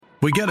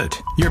We get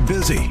it. You're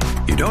busy.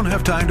 You don't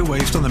have time to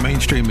waste on the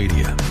mainstream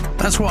media.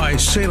 That's why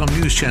Salem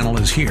News Channel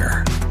is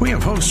here. We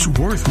have hosts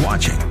worth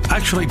watching,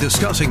 actually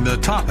discussing the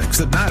topics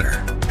that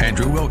matter.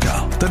 Andrew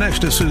Wilkow,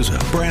 Dinesh D'Souza,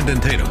 Brandon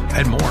Tatum,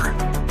 and more.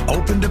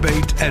 Open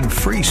debate and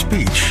free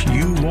speech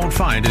you won't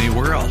find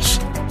anywhere else.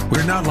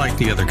 We're not like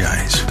the other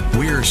guys.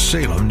 We're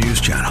Salem News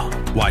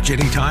Channel. Watch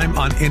anytime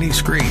on any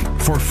screen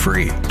for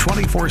free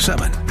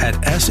 24/7 at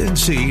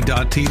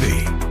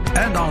snc.tv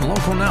and on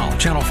Local Now,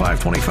 Channel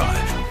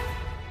 525.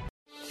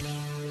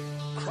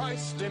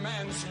 Christ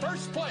demands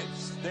first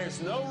place.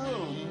 There's no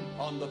room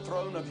on the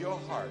throne of your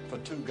heart for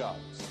two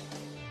gods.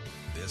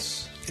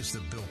 This is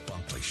the Bill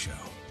Bunkley Show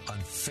on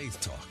Faith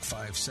Talk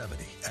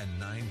 570 and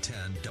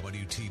 910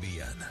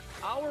 WTBN.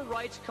 Our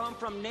rights come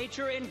from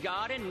nature and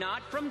God and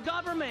not from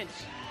government.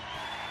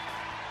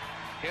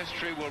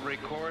 History will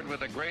record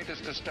with the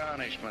greatest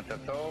astonishment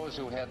that those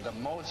who had the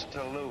most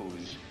to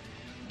lose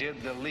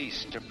did the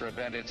least to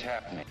prevent its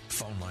happening.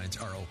 Phone lines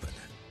are open.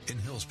 In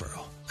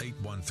Hillsborough,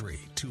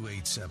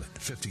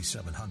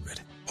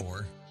 813-287-5700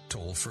 or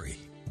toll free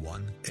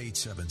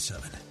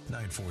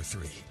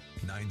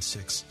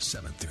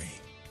 1-877-943-9673.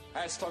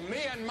 As for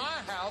me and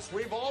my house,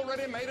 we've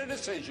already made a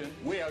decision.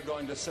 We are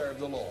going to serve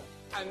the Lord.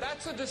 And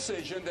that's a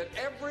decision that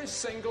every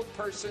single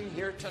person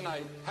here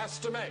tonight has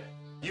to make.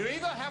 You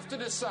either have to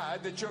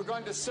decide that you're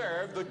going to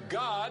serve the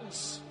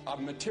gods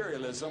of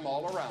materialism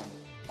all around you,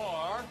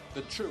 or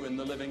the true and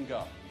the living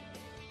God.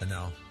 And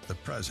now, the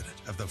president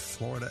of the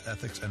Florida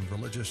Ethics and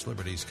Religious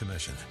Liberties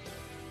Commission.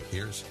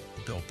 Here's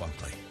Bill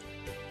Bunkley.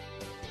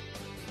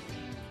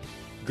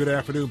 Good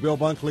afternoon. Bill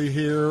Bunkley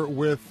here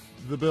with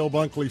the Bill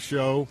Bunkley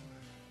Show.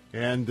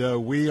 And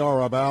we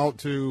are about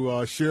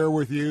to share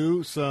with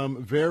you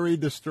some very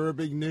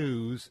disturbing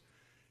news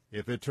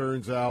if it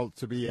turns out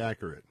to be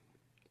accurate.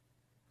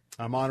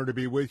 I'm honored to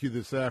be with you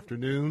this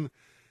afternoon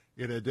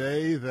in a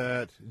day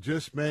that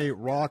just may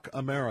rock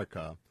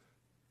America,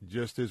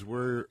 just as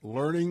we're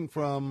learning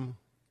from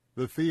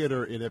the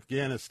theater in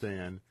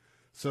Afghanistan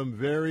some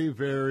very,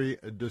 very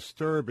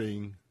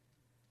disturbing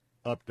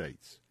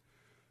updates.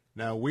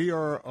 Now, we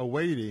are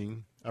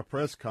awaiting a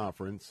press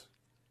conference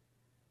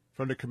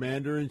from the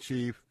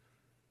Commander-in-Chief,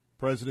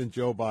 President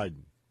Joe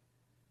Biden.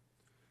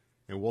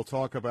 And we'll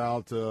talk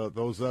about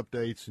those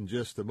updates in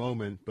just a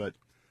moment. But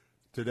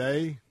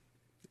today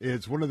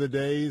is one of the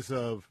days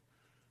of,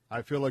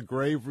 I feel, a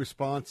grave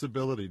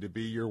responsibility to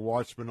be your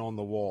watchman on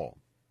the wall,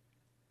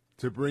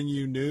 to bring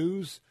you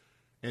news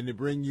and to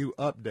bring you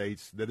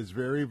updates that is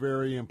very,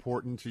 very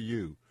important to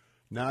you,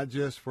 not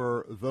just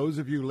for those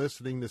of you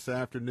listening this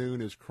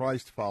afternoon as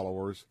Christ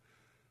followers,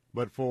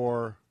 but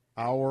for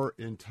our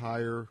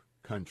entire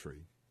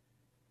country.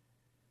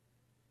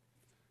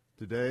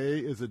 Today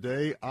is a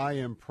day I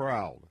am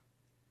proud,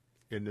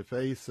 in the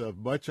face of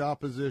much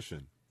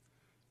opposition,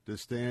 to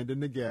stand in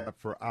the gap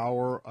for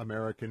our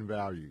American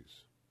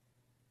values.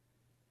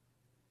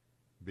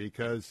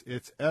 Because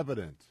it's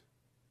evident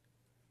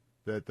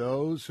that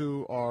those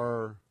who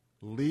are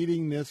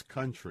leading this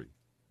country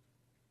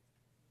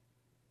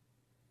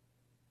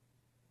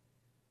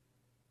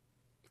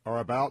are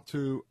about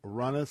to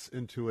run us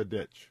into a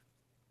ditch,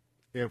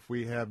 if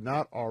we have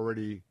not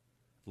already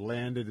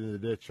landed in the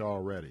ditch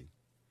already.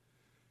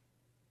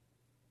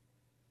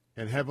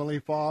 And Heavenly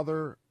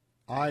Father,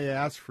 I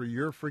ask for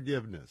your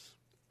forgiveness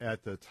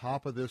at the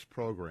top of this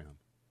program.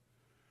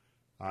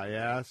 I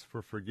ask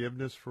for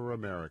forgiveness for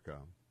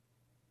America.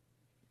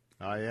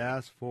 I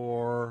ask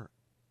for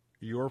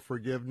your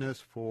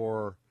forgiveness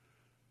for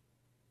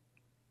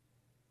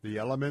the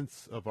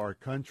elements of our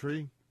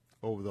country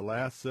over the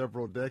last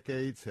several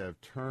decades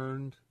have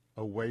turned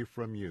away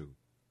from you,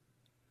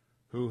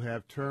 who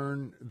have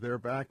turned their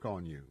back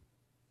on you,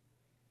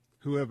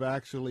 who have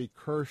actually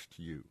cursed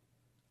you,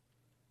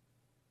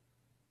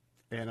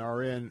 and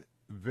are in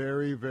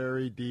very,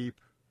 very deep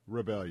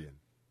rebellion.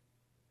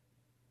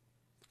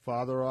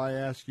 Father, I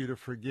ask you to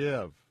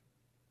forgive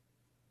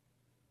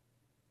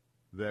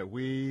that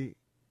we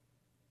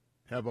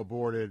have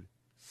aborted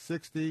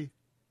 60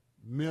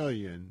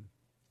 million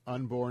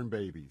unborn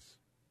babies.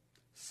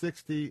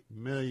 60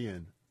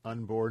 million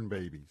unborn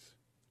babies.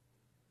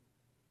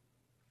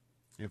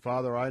 And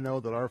Father, I know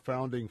that our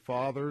founding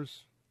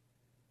fathers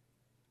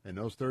and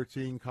those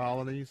 13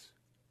 colonies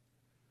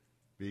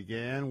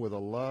began with a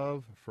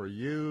love for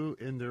you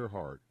in their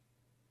heart.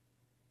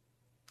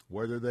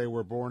 Whether they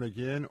were born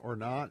again or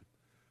not,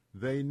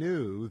 they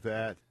knew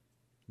that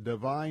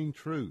divine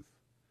truth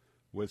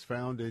was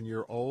found in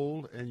your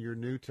Old and your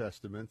New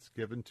Testaments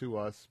given to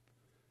us,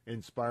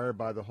 inspired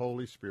by the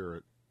Holy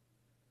Spirit,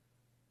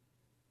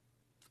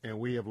 and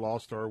we have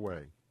lost our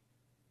way.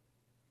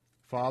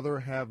 Father,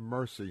 have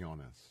mercy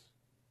on us,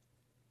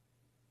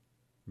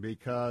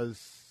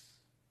 because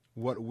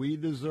what we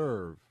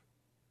deserve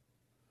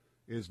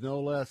is no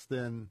less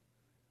than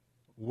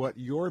what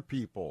your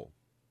people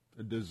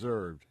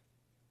deserved,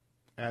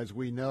 as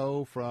we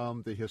know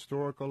from the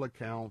historical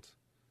account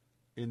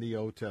in the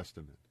Old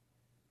Testament.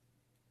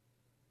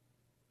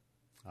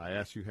 I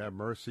ask you have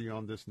mercy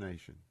on this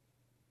nation.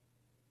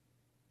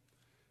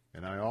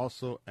 And I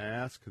also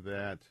ask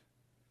that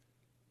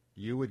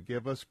you would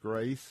give us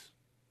grace,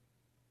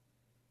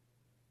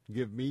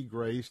 give me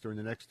grace during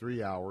the next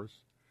 3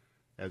 hours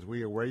as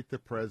we await the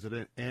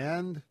president,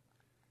 and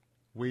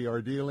we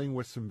are dealing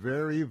with some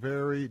very,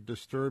 very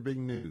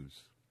disturbing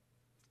news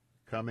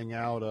coming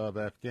out of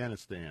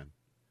Afghanistan.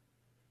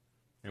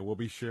 And we'll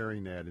be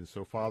sharing that. And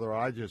so, Father,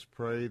 I just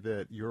pray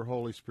that your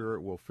Holy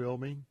Spirit will fill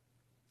me,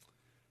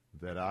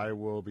 that I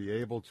will be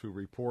able to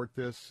report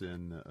this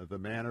in the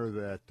manner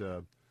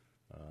that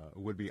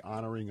would be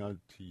honoring unto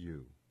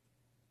you.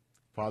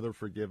 Father,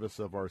 forgive us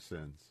of our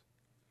sins.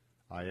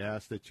 I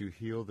ask that you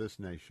heal this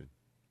nation.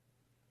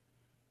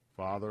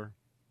 Father,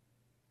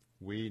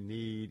 we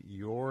need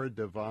your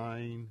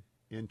divine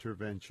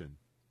intervention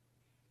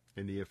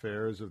in the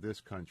affairs of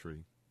this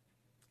country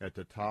at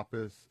the top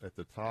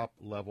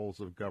levels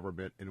of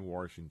government in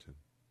Washington.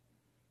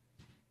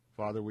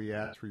 Father, we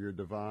ask for your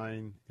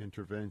divine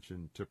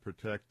intervention to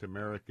protect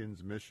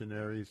Americans,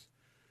 missionaries,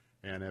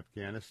 and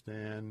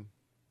Afghanistan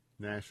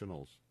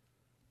nationals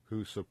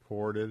who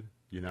supported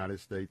the United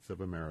States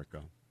of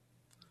America.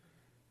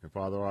 And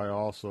Father, I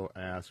also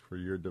ask for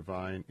your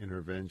divine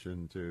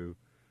intervention to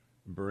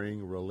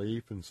bring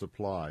relief and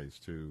supplies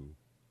to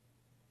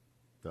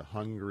the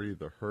hungry,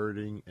 the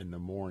hurting, and the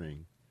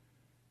mourning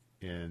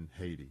in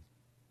Haiti.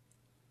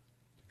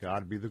 To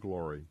God be the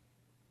glory.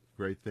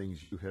 Great things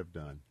you have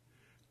done.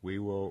 We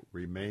will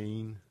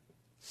remain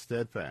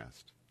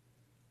steadfast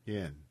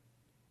in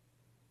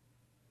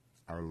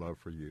our love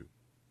for you.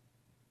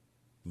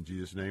 In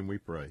Jesus' name we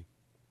pray.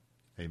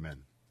 Amen.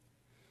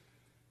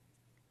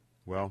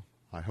 Well,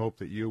 I hope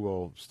that you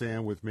will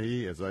stand with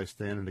me as I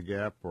stand in the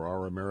gap for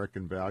our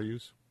American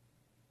values.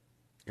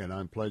 And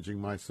I'm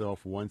pledging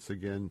myself once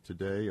again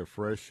today,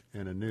 afresh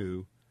and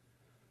anew,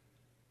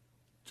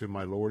 to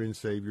my Lord and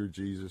Savior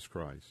Jesus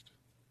Christ,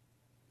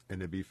 and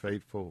to be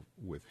faithful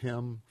with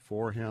him,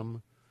 for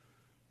him,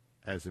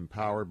 as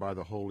empowered by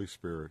the Holy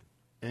Spirit,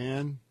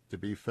 and to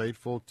be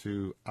faithful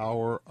to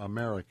our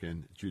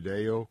American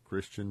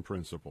Judeo-Christian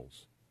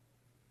principles.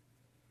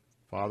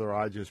 Father,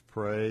 I just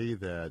pray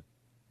that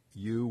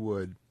you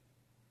would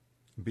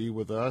be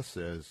with us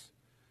as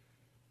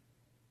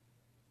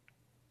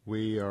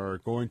we are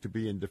going to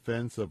be in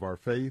defense of our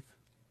faith,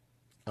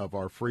 of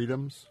our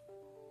freedoms,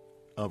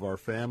 of our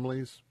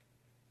families,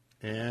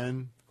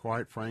 and,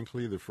 quite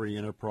frankly, the free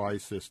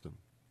enterprise system.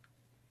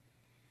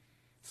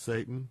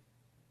 Satan,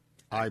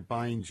 I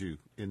bind you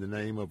in the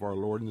name of our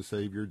Lord and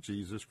Savior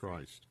Jesus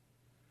Christ.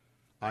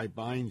 I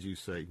bind you,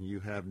 Satan.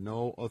 You have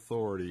no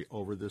authority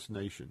over this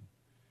nation.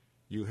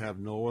 You have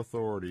no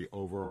authority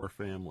over our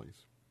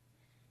families.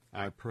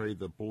 I pray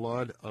the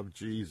blood of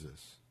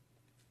Jesus,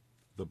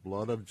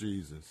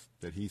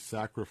 that he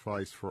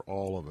sacrificed for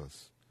all of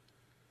us.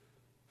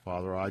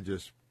 Father, I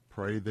just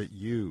pray that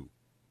you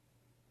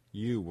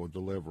will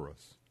deliver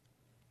us.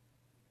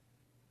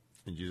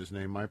 In Jesus'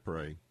 name I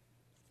pray.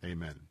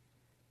 Amen.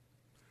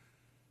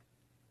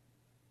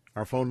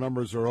 Our phone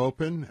numbers are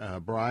open.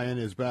 Brian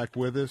is back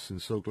with us,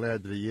 and so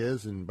glad that he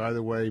is. And by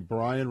the way,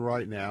 Brian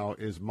right now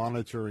is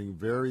monitoring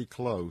very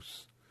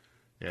close,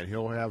 and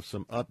he'll have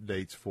some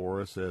updates for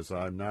us as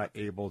I'm not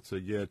able to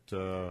get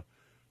the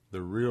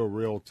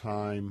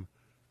real-time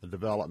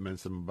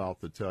developments I'm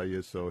about to tell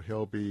you. So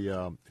he'll be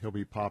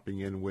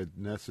popping in with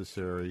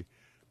necessary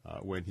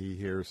when he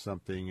hears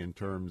something in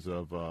terms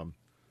of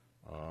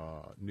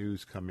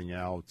news coming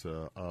out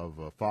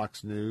of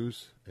Fox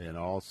News, and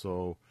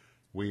also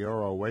we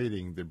are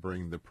awaiting to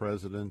bring the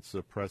President's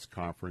press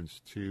conference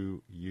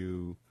to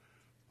you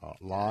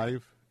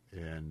live,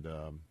 and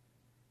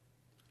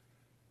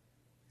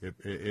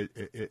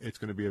it's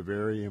going to be a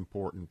very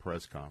important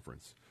press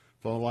conference.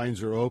 Phone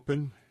lines are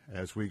open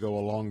as we go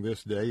along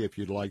this day. If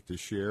you'd like to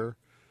share,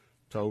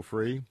 toll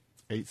free,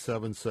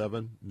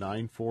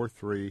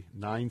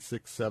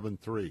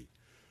 877-943-9673.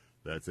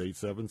 That's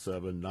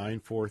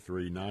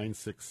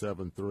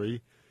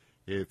 877-943-9673.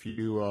 If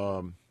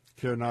you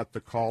care not to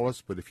call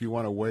us, but if you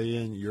want to weigh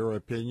in your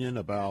opinion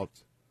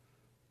about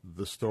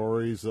the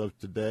stories of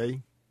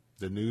today,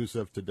 the news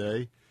of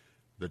today,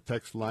 the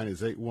text line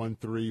is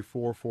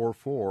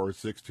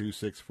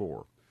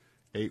 813-444-6264.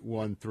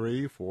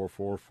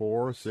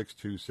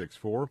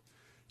 813-444-6264.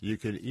 You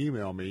can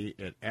email me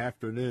at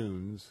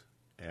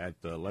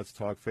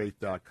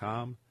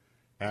afternoons@letstalkfaith.com,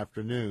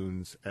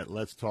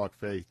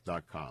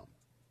 afternoons@letstalkfaith.com.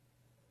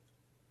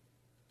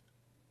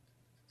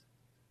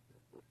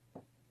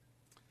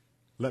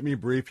 Let me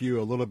brief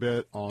you a little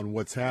bit on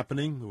what's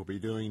happening. We'll be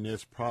doing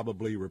this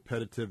probably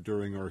repetitive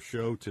during our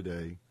show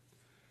today.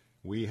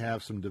 We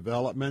have some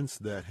developments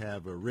that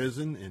have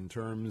arisen in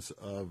terms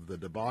of the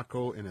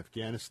debacle in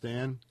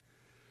Afghanistan,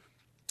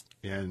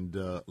 and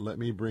let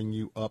me bring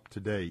you up to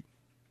date.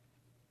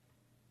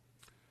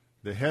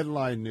 The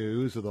headline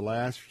news of the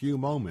last few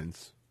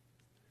moments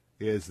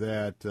is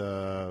that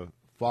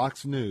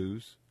Fox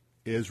News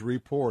is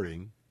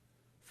reporting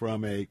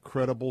from a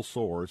credible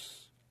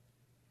source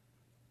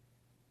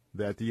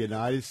that the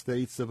United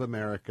States of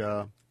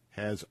America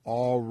has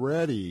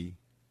already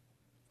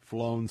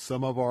flown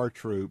some of our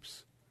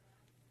troops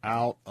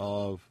out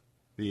of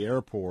the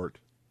airport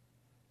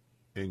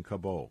in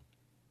Kabul.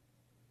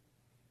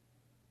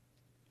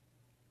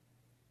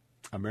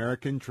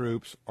 American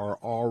troops are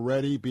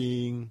already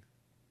being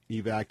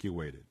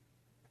evacuated.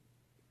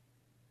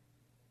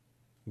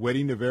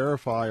 Waiting to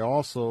verify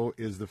also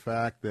is the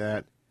fact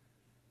that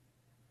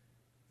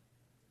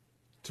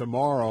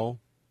tomorrow,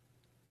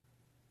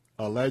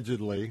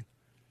 allegedly,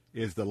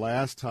 is the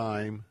last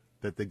time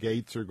that the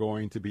gates are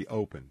going to be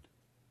opened.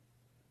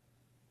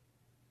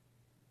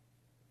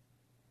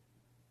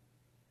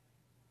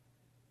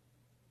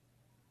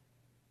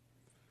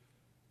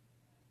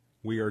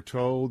 We are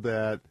told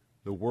that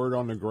the word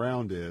on the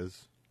ground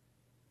is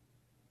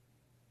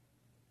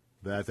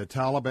that the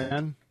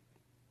Taliban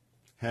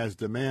has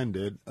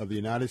demanded of the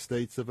United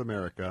States of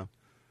America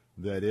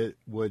that it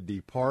would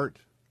depart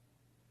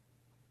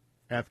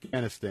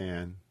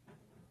Afghanistan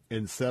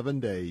in 7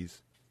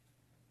 days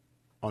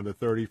on the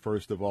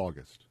 31st of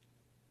August.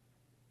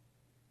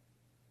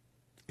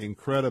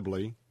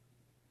 Incredibly,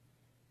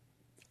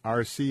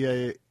 our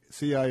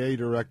CIA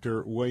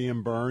Director,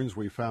 William Burns,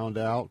 we found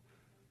out,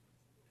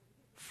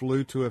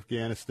 flew to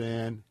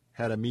Afghanistan,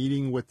 had a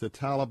meeting with the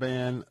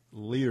Taliban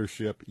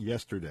leadership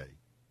yesterday.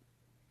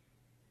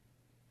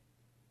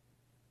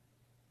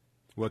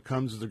 What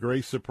comes as a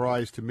great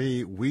surprise to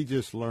me, we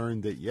just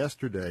learned that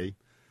yesterday,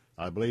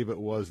 I believe it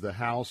was the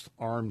House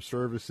Armed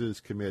Services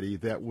Committee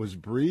that was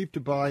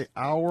briefed by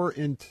our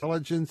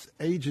intelligence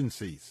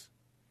agencies.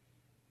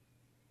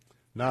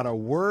 Not a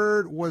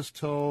word was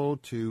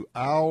told to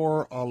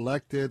our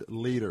elected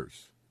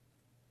leaders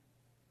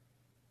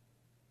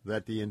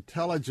that the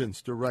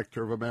Intelligence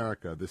Director of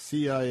America, the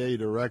CIA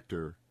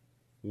Director,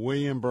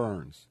 William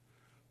Burns,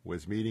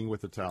 was meeting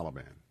with the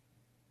Taliban.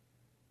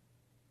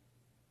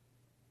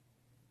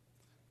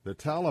 The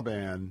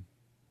Taliban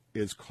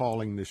is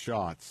calling the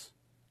shots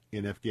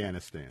in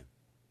Afghanistan.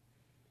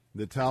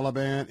 The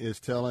Taliban is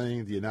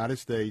telling the United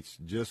States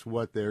just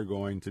what they're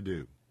going to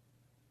do.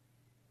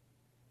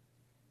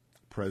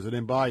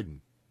 President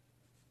Biden,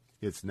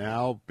 it's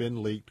now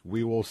been leaked.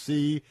 We will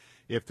see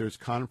if there's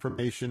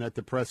confirmation at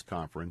the press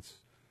conference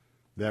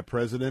that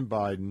President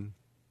Biden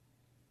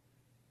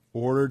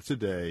ordered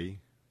today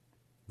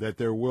that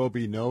there will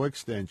be no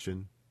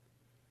extension.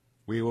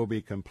 We will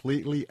be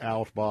completely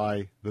out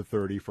by the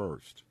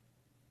 31st.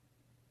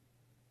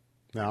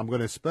 Now, I'm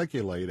going to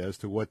speculate as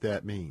to what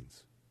that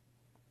means.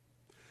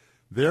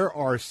 There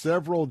are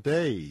several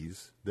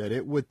days that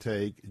it would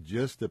take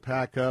just to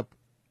pack up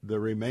the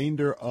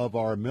remainder of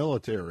our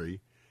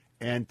military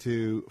and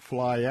to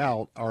fly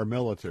out our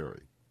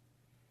military.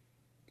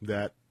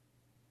 That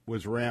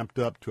was ramped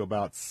up to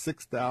about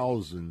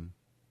 6,000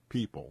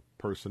 people,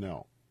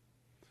 personnel.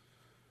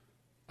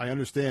 I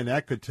understand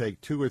that could take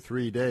 2 or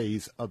 3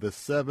 days of the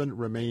 7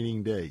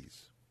 remaining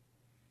days.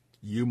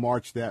 You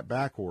march that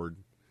backward,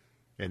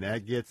 and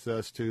that gets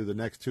us to the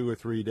next 2 or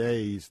 3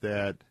 days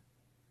that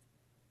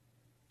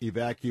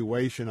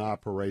evacuation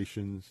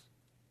operations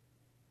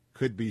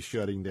could be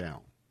shutting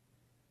down.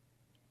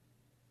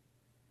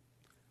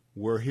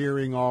 We're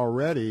hearing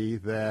already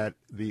that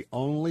the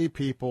only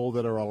people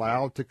that are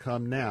allowed to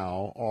come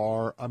now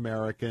are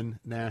American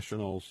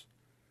nationals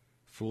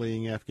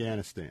fleeing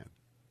Afghanistan.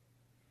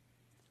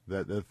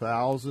 That the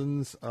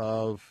thousands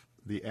of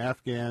the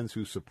Afghans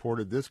who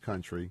supported this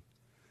country,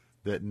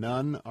 that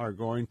none are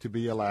going to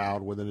be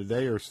allowed within a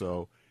day or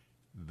so,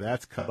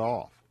 that's cut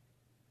off.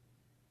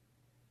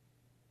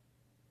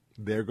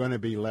 They're going to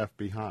be left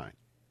behind.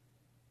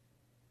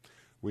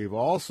 We've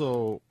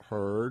also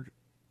heard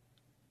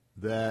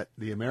that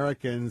the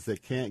Americans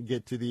that can't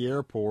get to the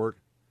airport,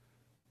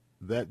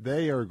 that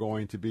they are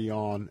going to be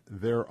on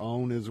their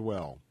own as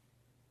well.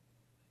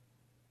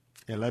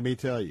 And let me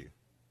tell you,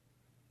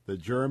 the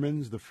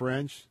Germans, the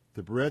French,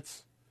 the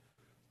Brits,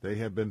 they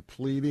have been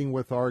pleading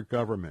with our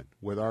government,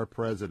 with our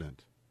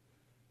president,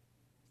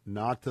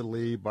 not to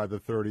leave by the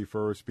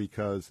 31st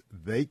because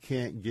they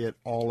can't get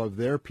all of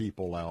their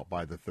people out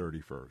by the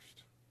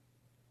 31st.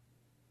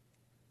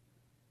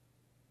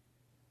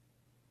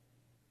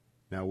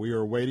 Now, we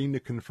are waiting to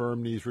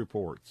confirm these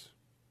reports.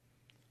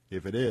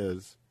 If it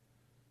is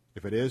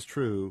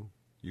true,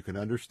 you can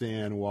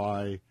understand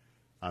why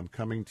I'm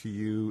coming to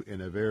you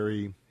in a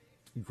very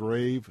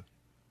grave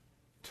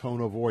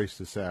tone of voice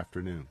this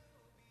afternoon.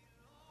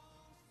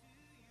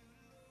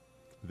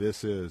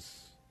 This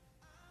is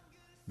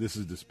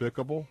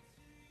despicable.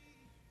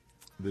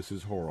 This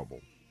is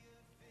horrible.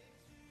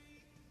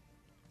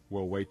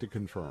 We'll wait to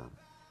confirm.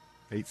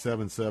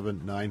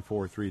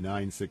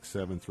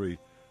 877-943-9673.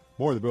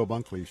 More of the Bill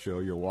Bunkley Show,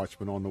 your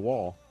watchman on the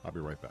wall. I'll be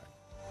right back.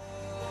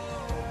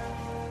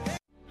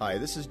 Hi,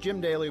 this is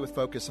Jim Daly with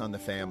Focus on the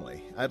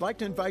Family. I'd like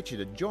to invite you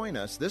to join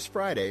us this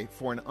Friday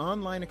for an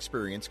online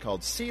experience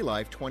called Sea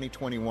Life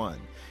 2021.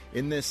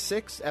 In this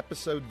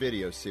 6-episode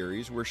video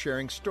series, we're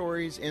sharing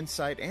stories,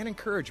 insight, and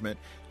encouragement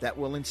that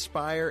will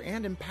inspire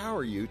and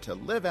empower you to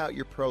live out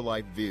your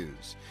pro-life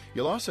views.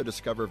 You'll also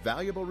discover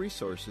valuable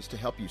resources to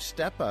help you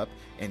step up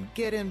and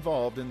get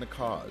involved in the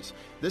cause.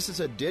 This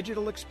is a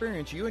digital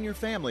experience you and your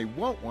family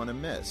won't want to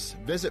miss.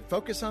 Visit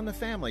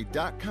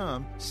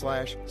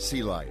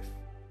focusonthefamily.com/SeaLife.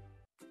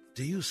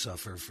 Do you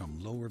suffer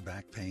from lower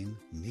back pain,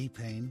 knee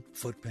pain,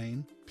 foot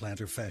pain,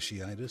 plantar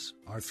fasciitis,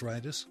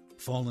 arthritis,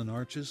 fallen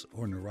arches,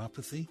 or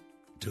neuropathy?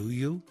 Do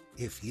you?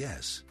 If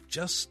yes,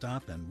 just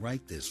stop and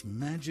write this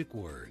magic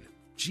word,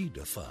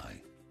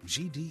 G-Defy,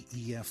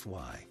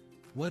 G-D-E-F-Y.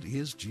 What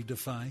is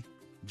G-Defy?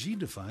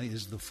 G-Defy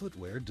is the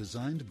footwear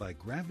designed by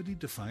Gravity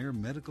Defier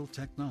Medical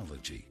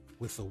Technology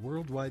with the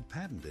worldwide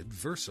patented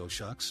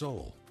VersoShock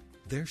sole.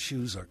 Their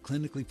shoes are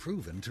clinically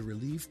proven to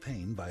relieve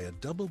pain by a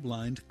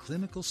double-blind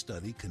clinical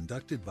study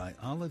conducted by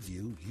Olive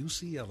View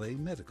UCLA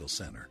Medical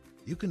Center.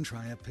 You can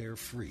try a pair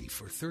free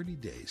for 30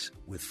 days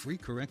with free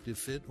corrective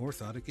fit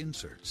orthotic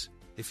inserts.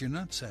 If you're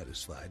not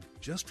satisfied,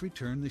 just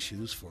return the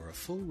shoes for a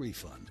full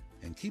refund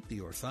and keep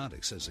the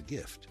orthotics as a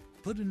gift.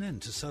 Put an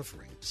end to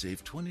suffering.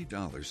 Save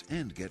 $20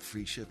 and get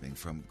free shipping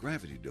from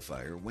Gravity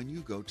Defier when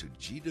you go to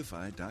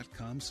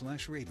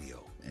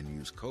gdefy.com/radio and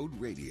use code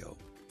RADIO.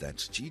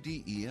 That's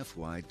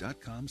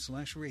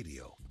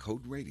gdefy.com/radio.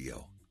 Code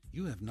RADIO.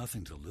 You have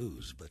nothing to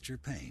lose but your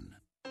pain.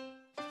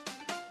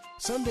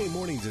 Sunday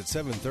mornings at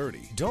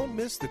 7:30. Don't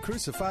miss the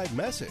Crucified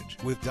Message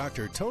with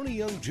Dr. Tony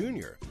Young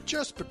Jr.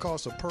 Just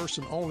because a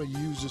person only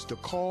uses the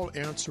call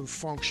answer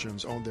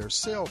functions on their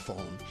cell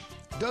phone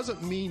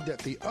doesn't mean that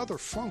the other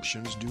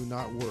functions do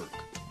not work.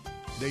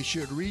 They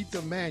should read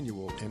the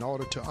manual in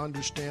order to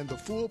understand the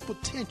full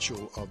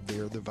potential of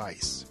their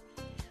device.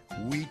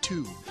 We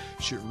too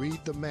should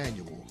read the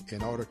manual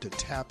in order to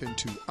tap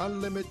into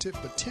unlimited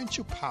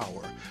potential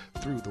power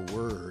through the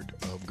Word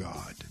of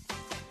God.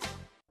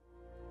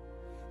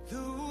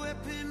 The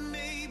weapon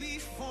may be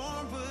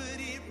formed, but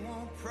it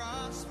won't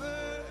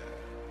prosper.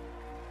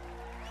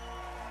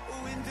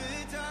 When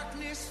the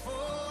darkness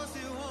falls,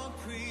 it won't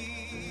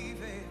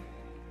prevail.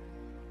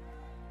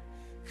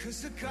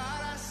 'Cause the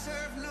God I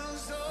serve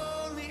knows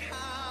only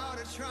how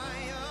to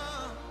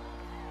triumph.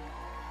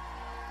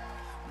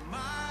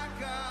 My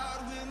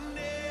God will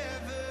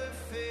never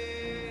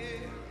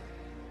fail.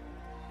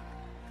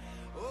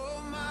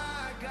 Oh,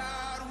 my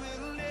God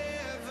will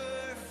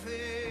never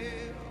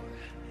fail.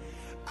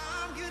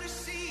 I'm gonna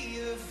see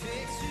a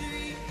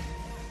victory.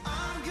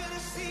 I'm gonna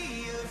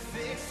see a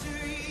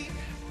victory.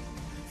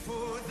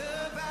 For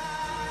the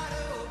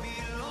battle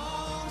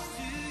belongs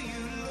to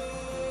you,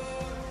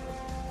 Lord.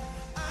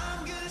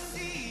 I'm gonna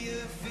see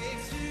a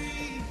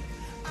victory.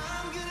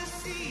 I'm gonna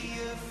see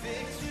a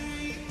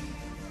victory.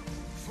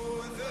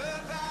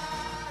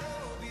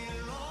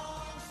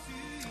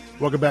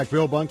 Welcome back.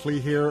 Bill Bunkley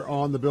here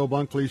on the Bill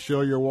Bunkley Show,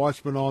 your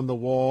watchman on the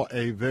wall.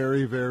 A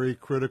very, very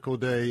critical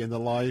day in the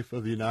life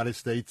of the United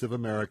States of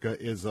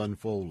America is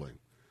unfolding.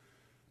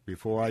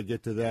 Before I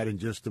get to that in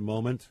just a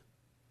moment,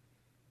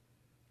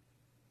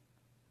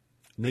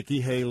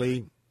 Nikki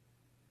Haley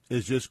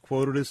is just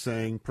quoted as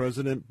saying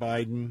President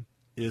Biden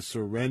is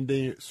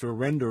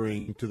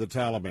surrendering to the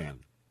Taliban.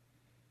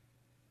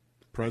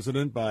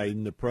 President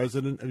Biden, the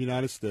President of the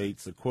United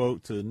States, a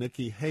quote to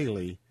Nikki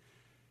Haley,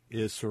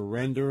 is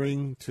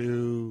surrendering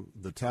to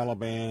the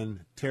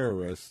Taliban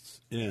terrorists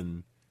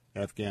in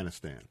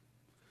Afghanistan.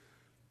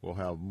 We'll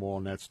have more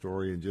on that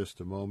story in just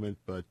a moment,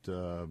 but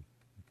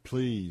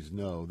please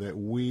know that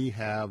we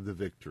have the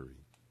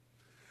victory.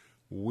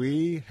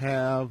 We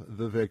have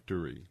the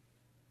victory.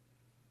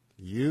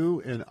 You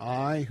and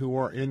I who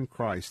are in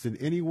Christ,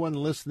 and anyone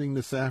listening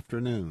this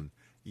afternoon,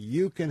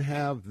 you can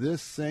have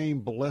this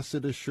same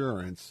blessed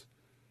assurance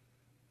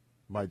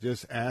by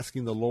just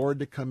asking the Lord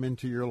to come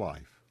into your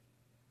life.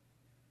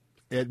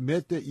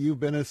 Admit that you've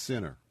been a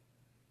sinner.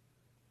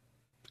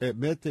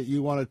 Admit that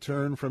you want to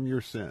turn from your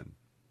sin.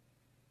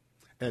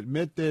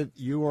 Admit that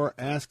you are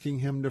asking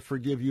him to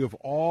forgive you of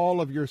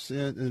all of your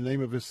sin in the name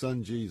of his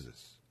Son,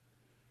 Jesus,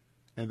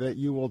 and that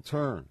you will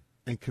turn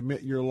and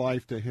commit your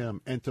life to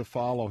him and to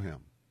follow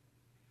him.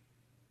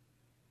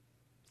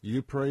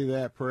 You pray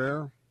that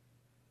prayer,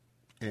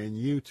 and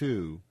you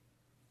too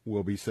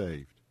will be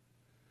saved.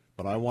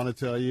 But I want to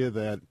tell you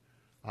that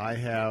I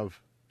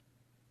have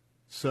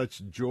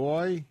such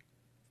joy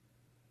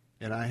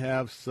and I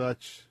have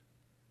such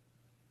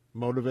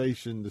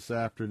motivation this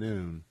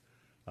afternoon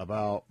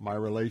about my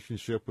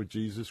relationship with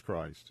Jesus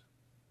Christ,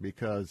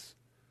 because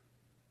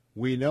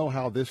we know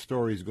how this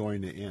story is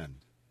going to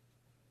end.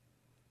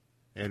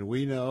 And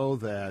we know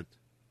that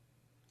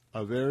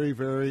a very,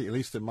 very, at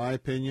least in my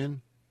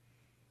opinion,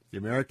 the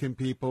American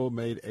people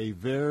made a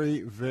very,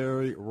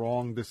 very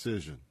wrong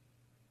decision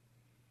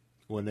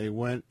when they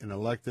went and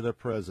elected a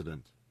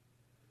president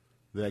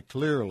that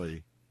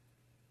clearly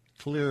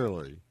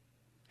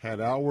had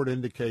outward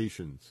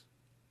indications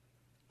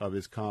of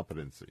his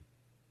competency.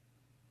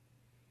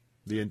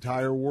 The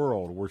entire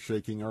world were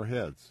shaking our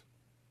heads.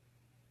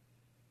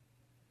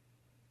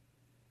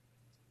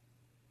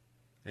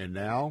 And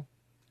now,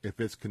 if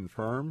it's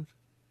confirmed,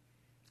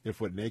 if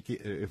what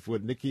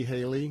Nikki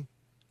Haley,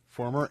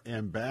 former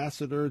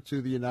ambassador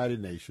to the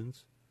United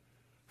Nations,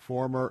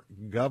 former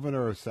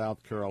governor of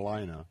South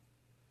Carolina,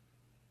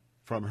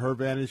 from her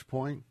vantage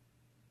point,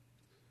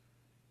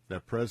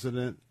 that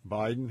President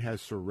Biden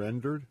has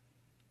surrendered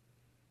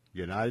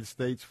United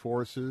States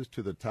forces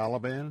to the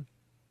Taliban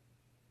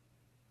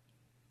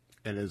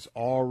and has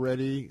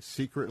already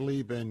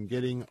secretly been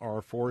getting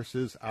our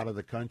forces out of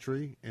the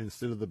country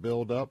instead of the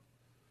buildup,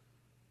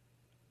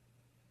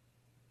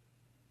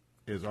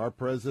 is our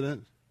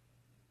president,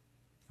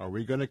 are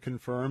we going to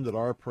confirm that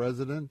our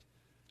president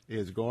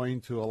is going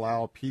to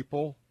allow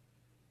people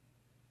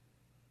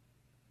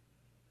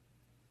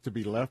to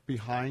be left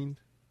behind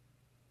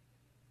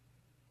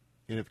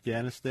in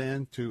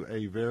Afghanistan to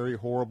a very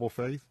horrible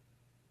fate?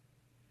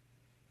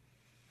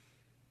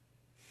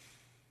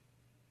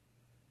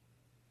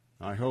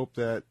 I hope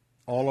that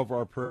all of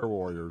our prayer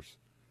warriors,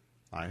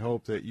 I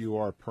hope that you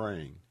are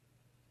praying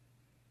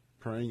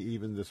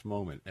even this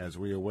moment as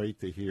we await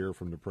to hear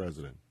from the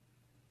president.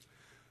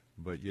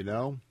 But you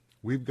know,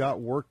 we've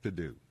got work to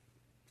do.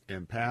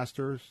 And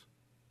pastors,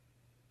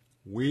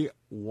 we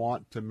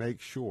want to make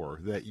sure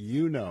that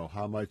you know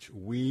how much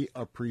we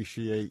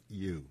appreciate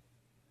you.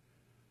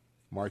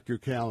 Mark your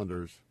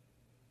calendars.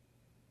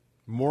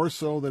 More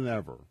so than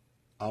ever,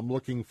 I'm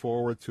looking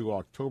forward to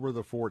October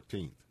the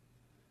 14th.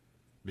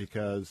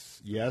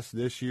 Because, yes,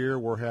 this year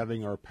we're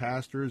having our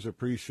Pastors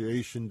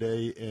Appreciation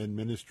Day and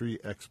Ministry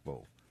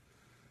Expo.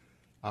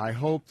 I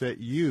hope that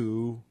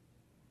you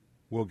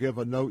will give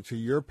a note to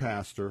your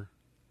pastor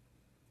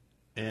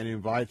and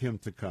invite him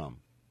to come.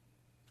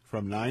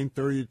 From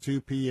 9:30 to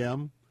 2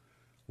 p.m.,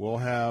 we'll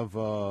have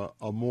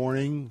a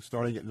morning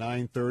starting at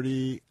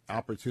 9:30,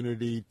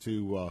 opportunity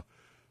to,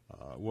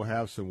 we'll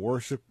have some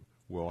worship,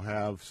 we'll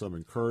have some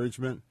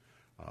encouragement.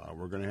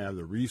 We're going to have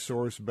the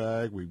resource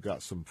bag. We've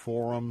got some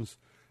forums,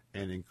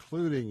 and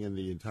including in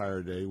the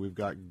entire day, we've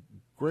got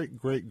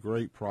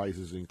great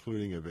prizes,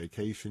 including a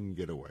vacation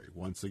getaway,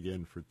 once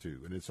again for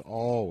two. And it's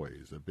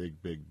always a big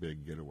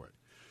getaway.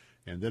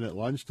 And then at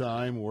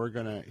lunchtime, we're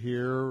going to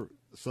hear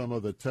some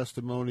of the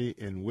testimony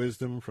and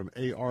wisdom from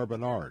A.R.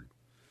 Bernard.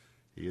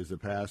 He is the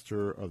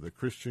pastor of the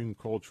Christian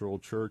Cultural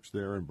Church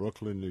there in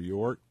Brooklyn, New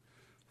York.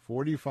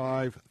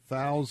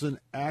 45,000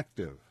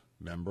 active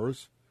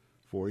members,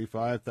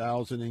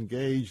 45,000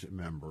 engaged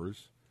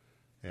members,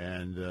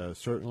 and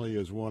certainly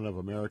is one of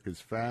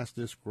America's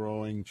fastest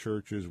growing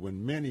churches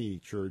when many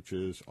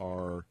churches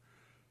are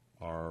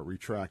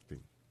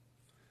retracting.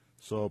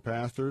 So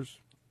pastors,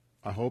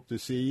 I hope to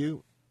see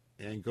you,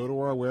 and go to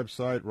our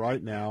website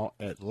right now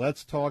at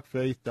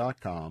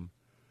letstalkfaith.com.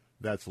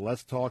 That's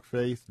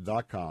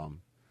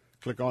letstalkfaith.com.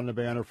 Click on the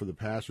banner for the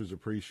Pastor's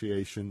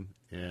Appreciation,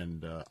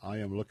 and I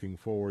am looking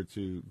forward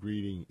to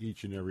greeting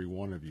each and every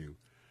one of you.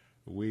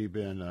 We've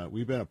been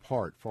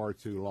apart far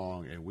too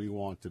long, and we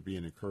want to be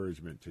an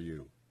encouragement to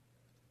you.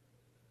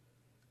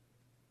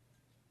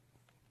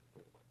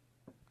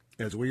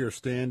 As we are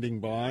standing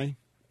by,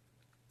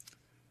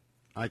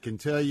 I can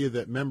tell you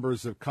that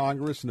members of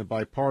Congress in a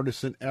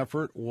bipartisan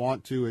effort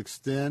want to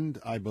extend,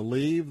 I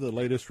believe, the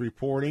latest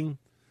reporting,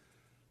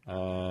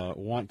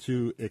 want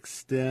to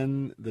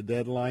extend the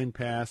deadline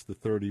past the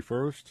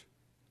 31st.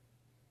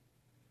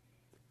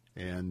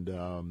 And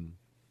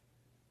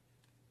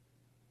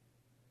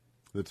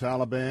the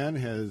Taliban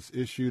has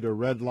issued a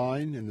red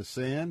line in the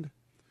sand,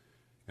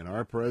 and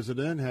our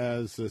president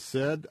has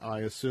said, I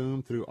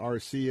assume through our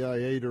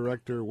CIA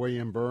Director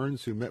William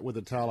Burns, who met with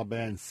the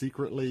Taliban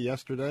secretly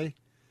yesterday,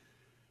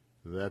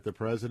 that the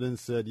president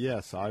said,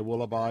 yes, I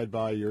will abide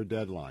by your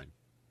deadline.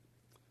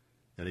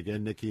 And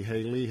again, Nikki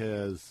Haley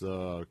has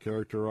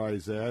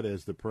characterized that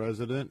as the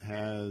president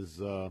has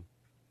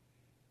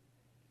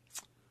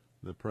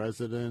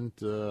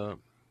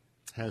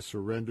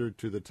surrendered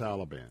to the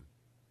Taliban.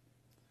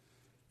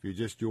 If you're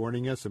just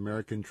joining us,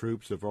 American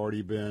troops have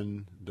already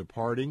been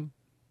departing.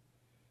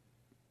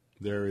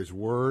 There is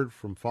word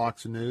from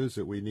Fox News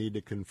that we need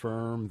to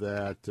confirm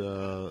that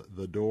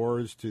the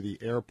doors to the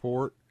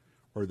airport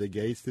or the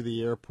gates to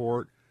the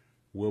airport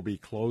will be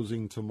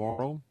closing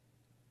tomorrow.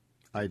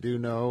 I do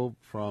know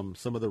from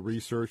some of the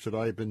research that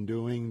I've been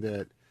doing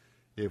that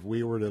if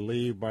we were to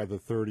leave by the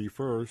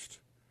 31st,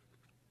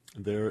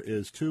 there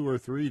is 2 or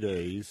 3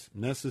 days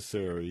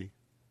necessary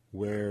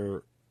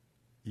where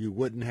you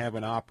wouldn't have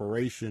an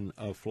operation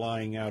of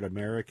flying out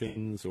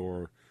Americans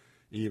or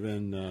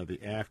even the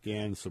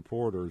Afghan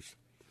supporters,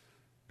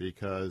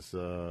 because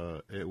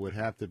it would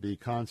have to be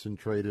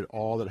concentrated,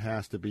 all that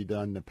has to be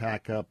done to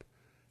pack up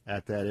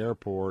at that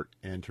airport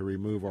and to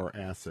remove our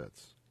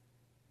assets.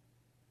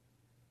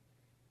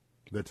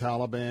 The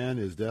Taliban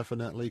is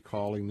definitely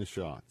calling the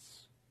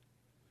shots.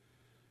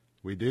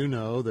 We do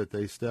know that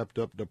they stepped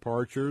up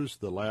departures.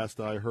 The last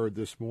I heard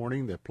this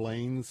morning, the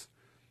planes,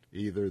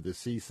 either the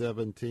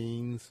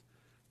C-17s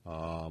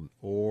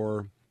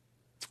or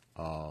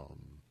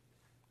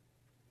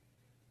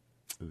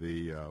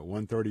The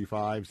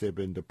 135s have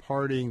been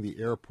departing the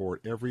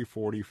airport every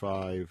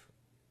 45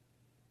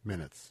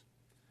 minutes.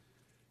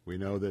 We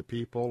know that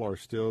people are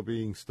still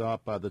being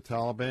stopped by the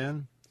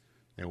Taliban,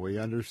 and we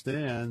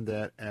understand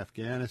that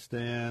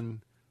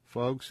Afghanistan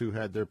folks who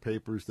had their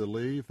papers to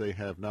leave, they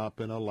have not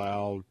been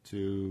allowed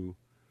to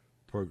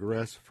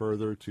progress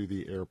further to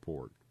the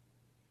airport.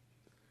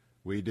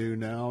 We do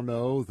now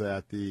know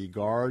that the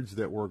guards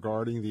that were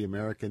guarding the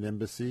American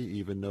embassy,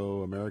 even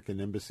though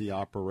American embassy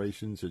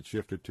operations had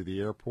shifted to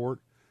the airport,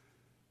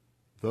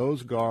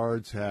 those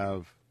guards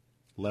have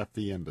left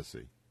the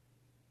embassy.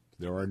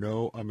 There are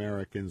no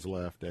Americans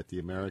left at the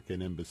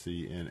American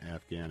embassy in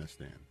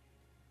Afghanistan.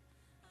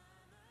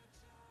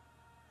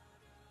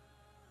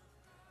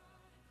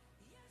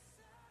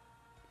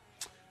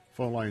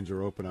 Phone lines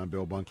are open. I'm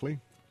Bill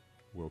Bunkley.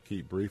 We'll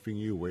keep briefing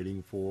you,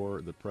 waiting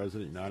for the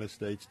President of the United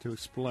States to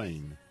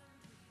explain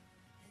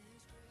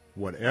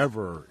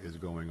whatever is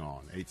going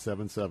on.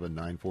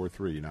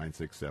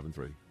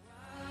 877-943-9673.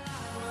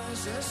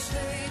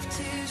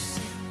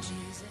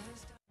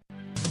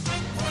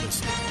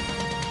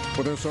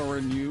 With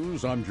SRN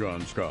News, I'm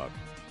John Scott.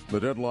 The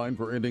deadline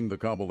for ending the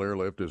Kabul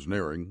airlift is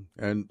nearing,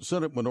 and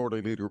Senate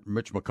Minority Leader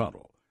Mitch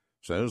McConnell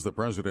says that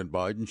President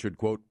Biden should,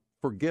 quote,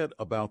 forget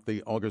about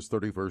the August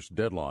 31st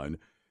deadline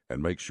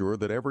and make sure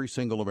that every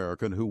single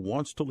American who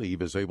wants to leave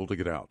is able to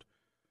get out.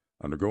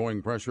 Under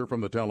growing pressure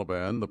from the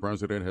Taliban, the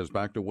president has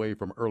backed away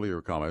from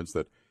earlier comments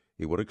that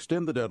he would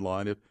extend the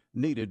deadline if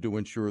needed to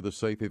ensure the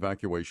safe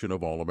evacuation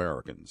of all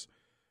Americans.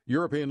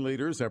 European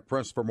leaders have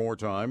pressed for more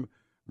time.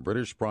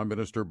 British Prime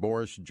Minister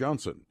Boris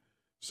Johnson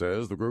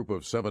says the group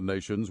of 7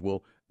 nations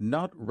will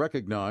not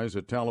recognize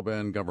a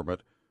Taliban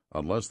government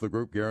unless the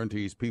group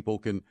guarantees people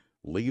can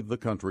leave the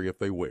country if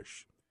they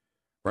wish.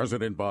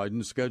 President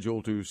Biden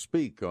scheduled to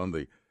speak on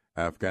the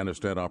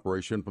Afghanistan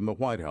operation from the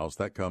White House.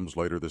 That comes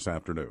later this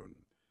afternoon.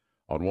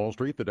 On Wall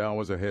Street, the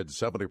Dow is ahead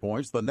 70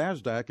 points. The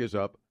Nasdaq is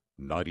up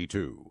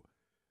 92.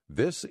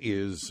 This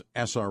is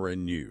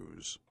SRN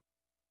News.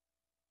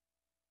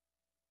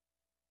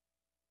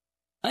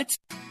 They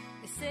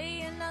say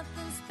you're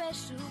nothing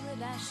special,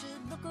 that I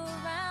should look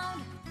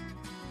around.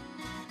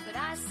 But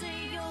I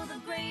say you're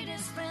the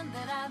greatest friend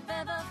that I've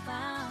ever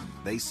found.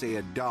 They say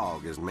a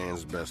dog is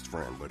man's best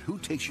friend, but who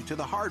takes you to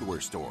the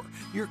hardware store?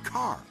 Your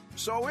car.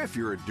 So if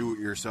you're a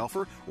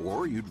do-it-yourselfer,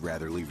 or you'd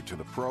rather leave it to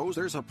the pros,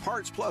 there's a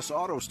Parts Plus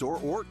Auto Store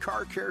or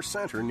Car Care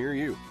Center near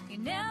you. You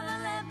never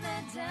let me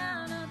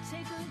down, I'll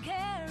take good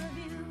care of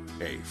you.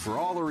 Hey, for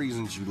all the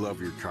reasons you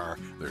love your car,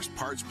 there's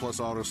Parts Plus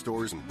Auto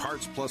Stores and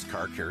Parts Plus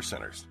Car Care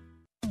Centers.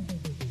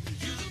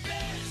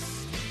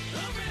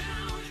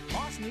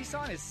 Moss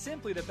Nissan is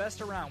simply the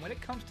best around when it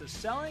comes to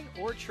selling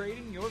or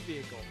trading your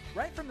vehicle.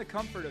 Right from the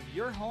comfort of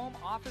your home,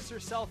 office, or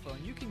cell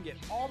phone, you can get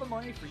all the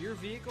money for your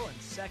vehicle in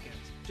seconds.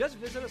 Just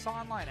visit us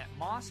online at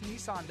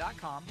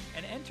mossnissan.com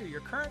and enter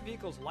your current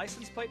vehicle's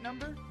license plate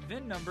number,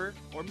 VIN number,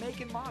 or make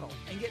and model,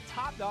 and get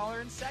top dollar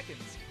in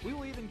seconds. We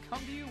will even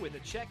come to you with a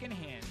check in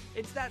hand.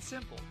 It's that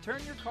simple.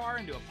 Turn your car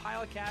into a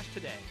pile of cash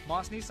today.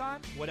 Moss Nissan,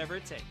 whatever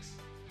it takes.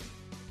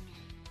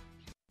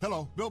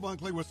 Hello, Bill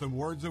Bunkley with some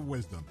words of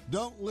wisdom.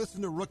 Don't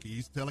listen to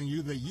rookies telling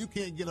you that you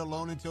can't get a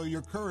loan until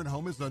your current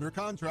home is under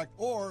contract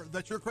or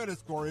that your credit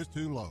score is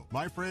too low.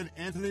 My friend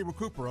Anthony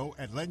Recupero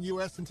at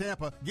LendUS in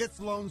Tampa gets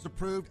loans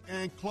approved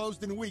and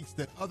closed in weeks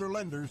that other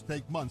lenders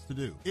take months to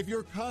do. If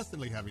you're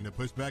constantly having to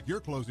push back your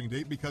closing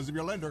date because of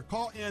your lender,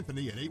 call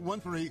Anthony at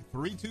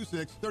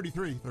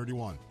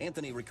 813-326-3331.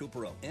 Anthony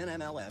Recupero,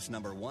 NMLS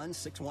number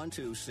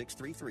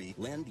 1612633,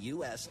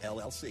 LendUS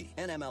LLC,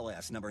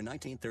 NMLS number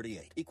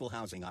 1938, Equal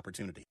Housing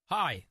Opportunity.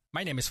 Hi,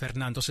 my name is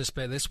Fernando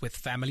Cespedes with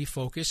Family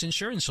Focus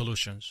Insurance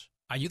Solutions.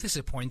 Are you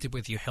disappointed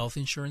with your health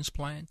insurance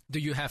plan? Do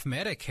you have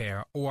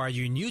Medicare or are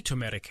you new to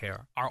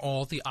Medicare? Are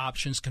all the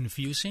options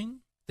confusing?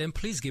 Then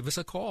please give us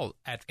a call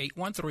at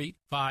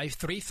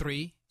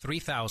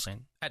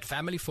 813-533-3000. At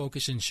Family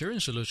Focus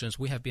Insurance Solutions,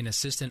 we have been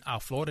assisting our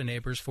Florida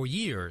neighbors for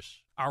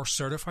years. Our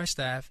certified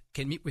staff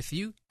can meet with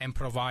you and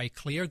provide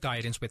clear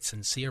guidance with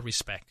sincere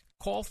respect.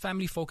 Call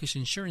Family Focus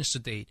Insurance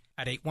today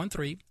at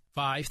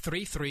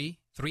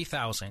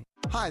 813-533-3000.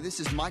 Hi, this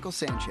is Michael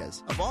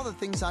Sanchez. Of all the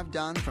things I've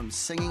done, from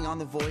singing on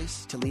The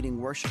Voice to leading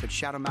worship at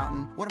Shadow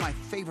Mountain, one of my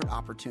favorite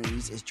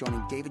opportunities is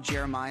joining David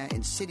Jeremiah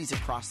in cities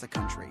across the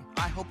country.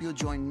 I hope you'll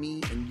join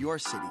me in your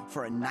city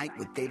for a night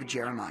with David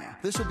Jeremiah.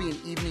 This will be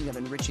an evening of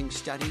enriching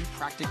study,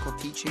 practical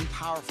teaching,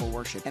 powerful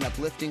worship, and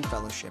uplifting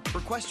fellowship.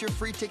 Request your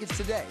free tickets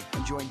today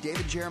and join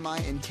David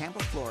Jeremiah in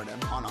Tampa, Florida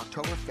on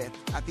October 5th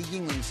at the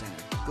Yingling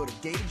Center. Go to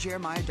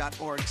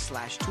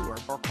davidjeremiah.org/tour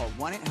or call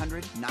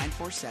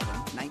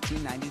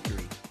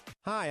 1-800-947-1993.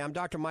 Hi, I'm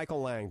Dr.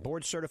 Michael Lang,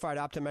 board-certified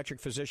optometric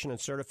physician and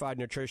certified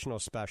nutritional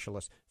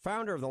specialist,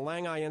 founder of the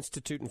Lang Eye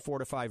Institute and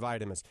Fortify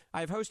Vitamins.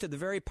 I have hosted the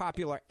very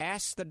popular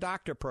Ask the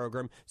Doctor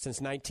program since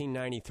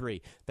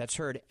 1993. That's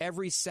heard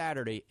every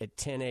Saturday at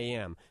 10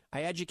 a.m.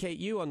 I educate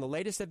you on the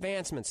latest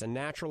advancements and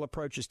natural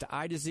approaches to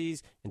eye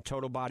disease and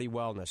total body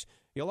wellness.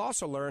 You'll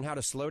also learn how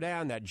to slow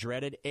down that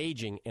dreaded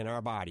aging in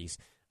our bodies.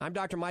 I'm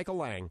Dr. Michael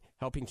Lang,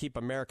 helping keep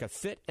America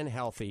fit and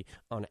healthy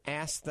on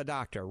Ask the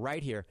Doctor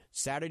right here,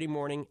 Saturday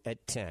morning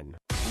at 10.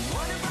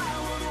 What if I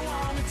were the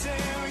one to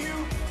tell you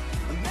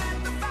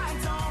that the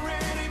fight's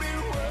already been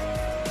won?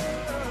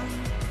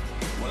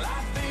 Well,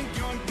 I think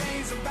your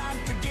day's about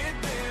to get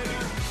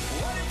better.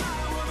 What if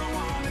I were the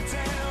one to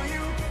tell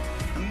you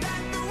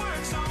that the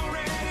work's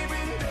already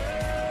been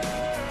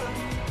done?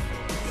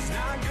 'Cause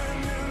now good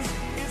news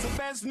is the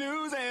best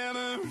news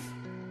ever.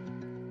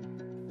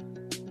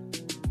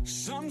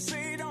 Some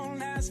say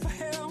don't ask for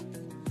help.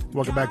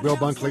 Welcome back. Bill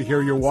Bunkley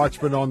here, your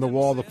watchman on the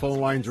wall. The phone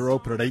lines are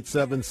open at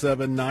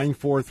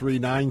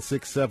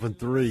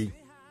 877-943-9673.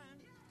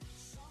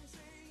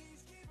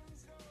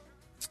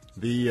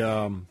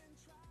 The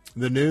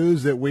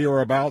news that we are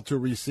about to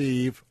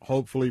receive,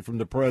 hopefully from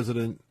the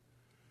president,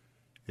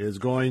 is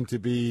going to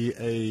be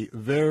a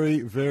very,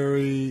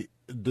 very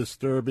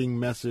disturbing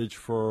message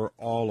for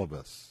all of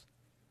us.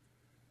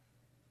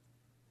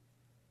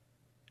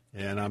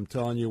 And I'm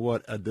telling you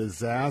what, a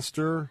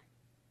disaster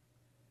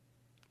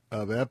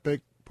of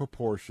epic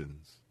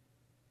proportions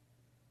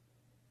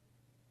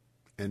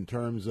in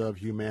terms of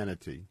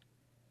humanity.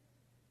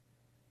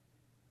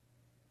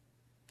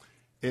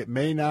 It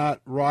may not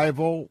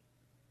rival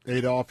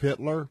Adolf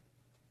Hitler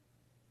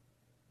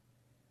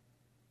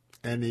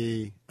and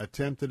the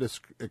attempted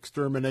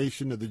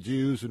extermination of the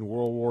Jews in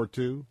World War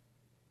II,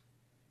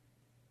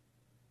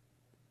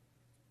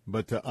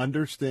 but to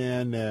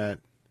understand that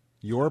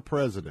your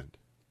president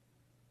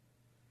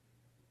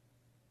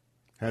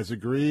has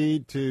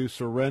agreed to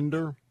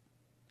surrender,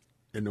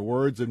 in the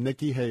words of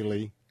Nikki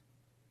Haley,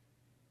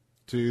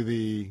 to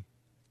the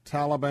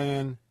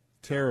Taliban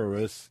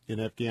terrorists in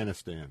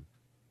Afghanistan.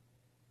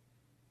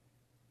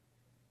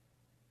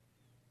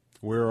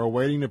 We're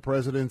awaiting the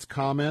president's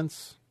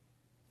comments.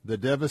 The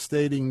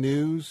devastating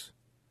news: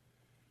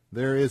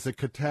 there is a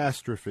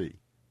catastrophe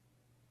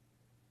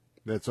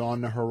that's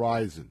on the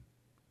horizon.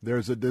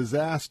 There's a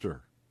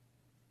disaster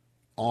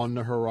on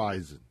the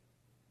horizon.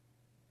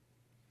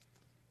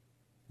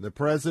 The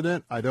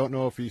president, I don't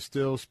know if he's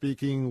still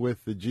speaking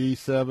with the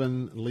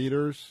G7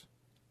 leaders,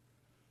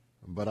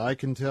 but I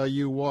can tell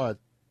you what,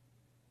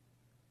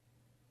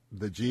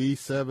 the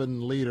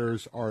G7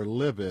 leaders are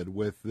livid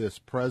with this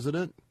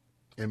president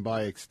and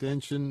by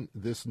extension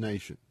this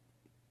nation.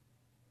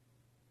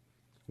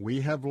 We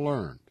have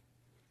learned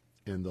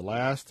in the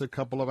last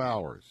couple of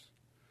hours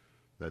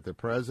that the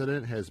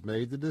president has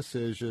made the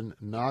decision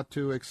not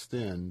to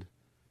extend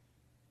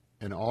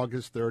an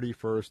August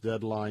 31st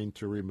deadline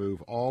to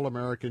remove all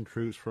American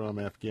troops from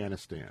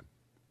Afghanistan,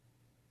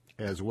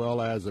 as well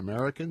as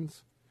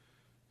Americans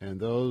and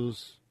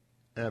those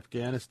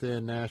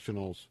Afghanistan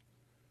nationals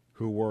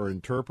who were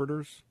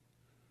interpreters,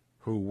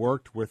 who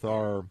worked with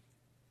our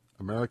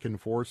American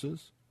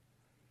forces.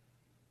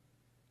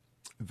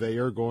 They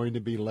are going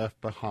to be left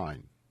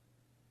behind.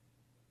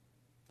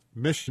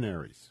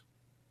 Missionaries,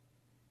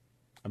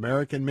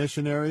 American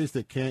missionaries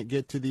that can't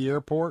get to the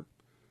airport,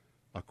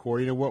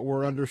 according to what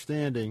we're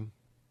understanding,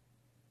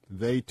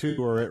 they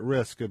too are at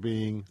risk of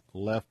being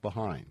left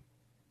behind.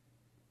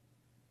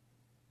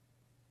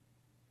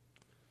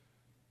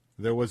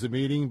 There was a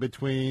meeting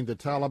between the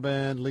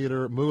Taliban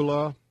leader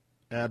Mullah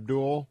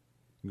Abdul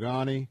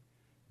Ghani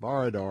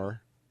Baradar,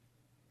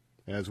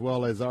 as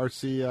well as our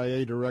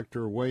CIA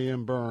Director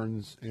William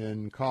Burns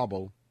in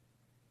Kabul.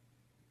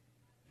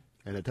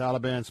 And the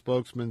Taliban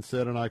spokesman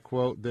said, and I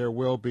quote, "There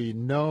will be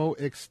no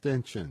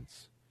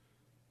extensions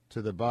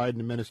to the Biden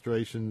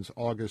administration's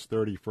August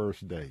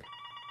 31st date."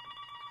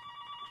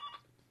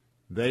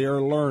 They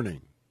are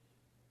learning,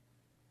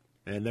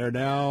 and they're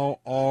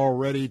now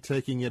already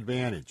taking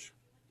advantage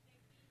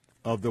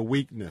of the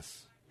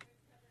weakness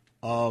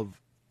of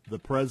the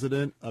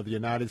President of the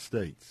United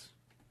States.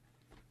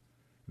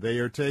 They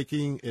are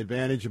taking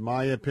advantage, in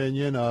my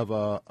opinion, of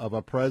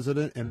a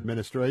president and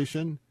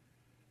administration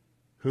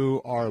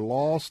who are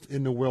lost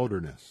in the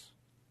wilderness.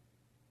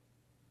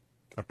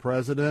 A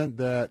president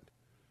that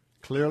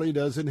clearly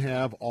doesn't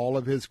have all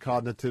of his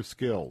cognitive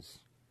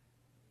skills.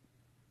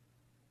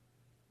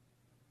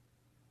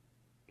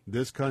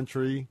 This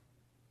country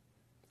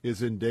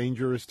is in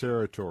dangerous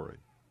territory.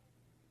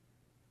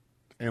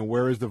 And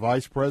where is the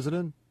vice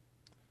president?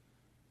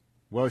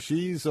 Well,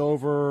 she's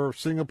over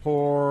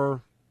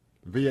Singapore,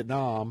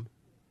 Vietnam,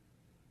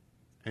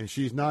 and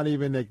she's not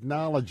even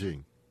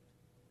acknowledging,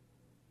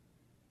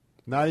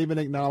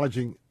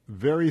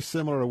 very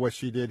similar to what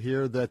she did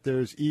here, that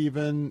there's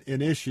even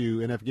an issue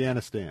in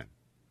Afghanistan.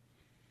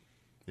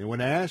 And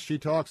when asked, she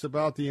talks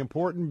about the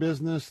important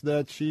business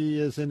that she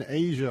is in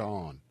Asia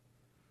on,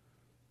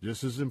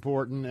 just as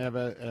important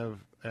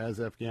as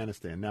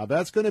Afghanistan. Now,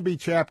 that's going to be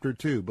Chapter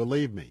 2,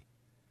 believe me.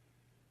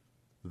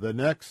 The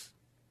next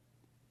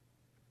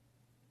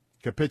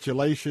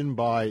capitulation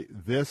by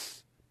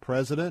this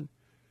president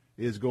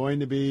is going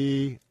to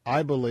be,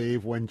 I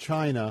believe, when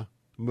China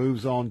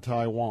moves on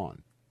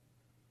Taiwan.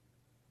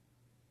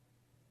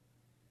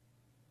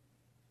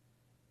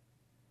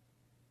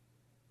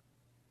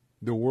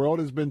 The world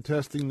has been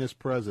testing this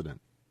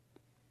president.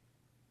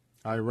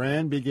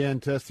 Iran began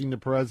testing the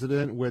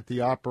president with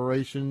the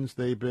operations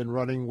they've been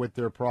running with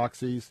their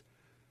proxies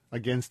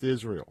against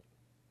Israel.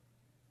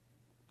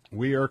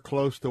 We are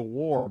close to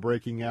war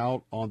breaking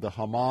out on the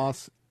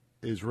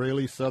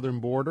Hamas-Israeli southern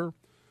border,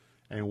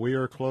 and we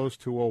are close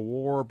to a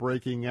war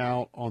breaking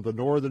out on the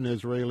northern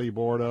Israeli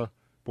border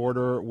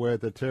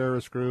with the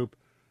terrorist group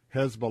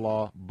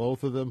Hezbollah,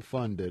 both of them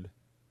funded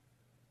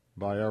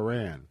by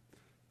Iran.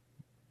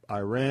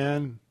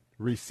 Iran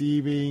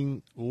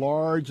receiving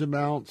large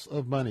amounts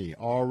of money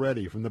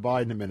already from the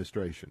Biden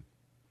administration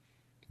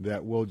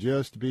that will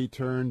just be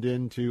turned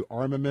into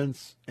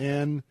armaments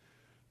and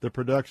the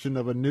production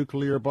of a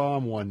nuclear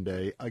bomb one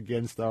day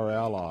against our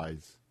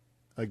allies,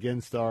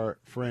 against our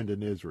friend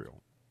in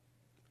Israel.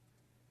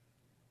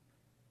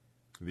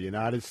 The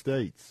United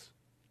States,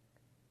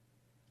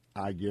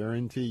 I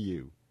guarantee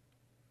you,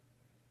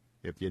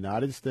 if the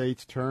United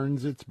States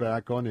turns its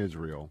back on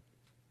Israel,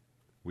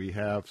 we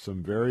have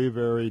some very,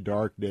 very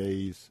dark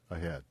days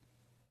ahead.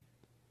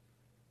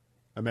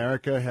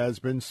 America has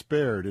been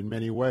spared in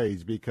many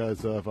ways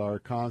because of our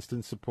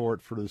constant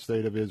support for the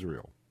state of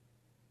Israel.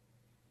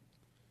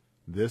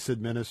 This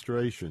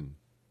administration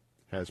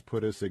has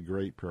put us at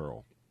great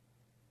peril.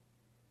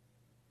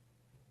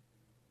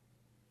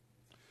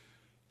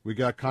 We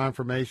got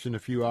confirmation a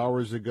few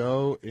hours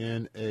ago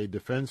in a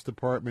Defense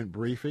Department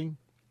briefing.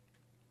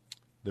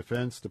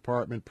 Defense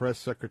Department Press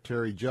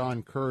Secretary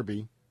John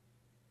Kirby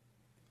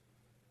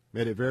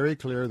made it very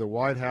clear the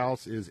White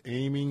House is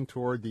aiming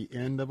toward the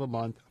end of a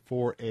month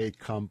for a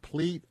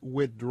complete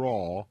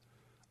withdrawal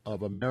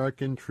of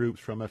American troops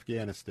from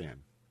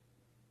Afghanistan.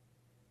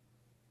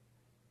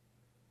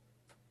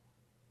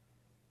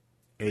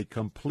 A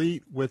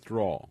complete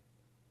withdrawal.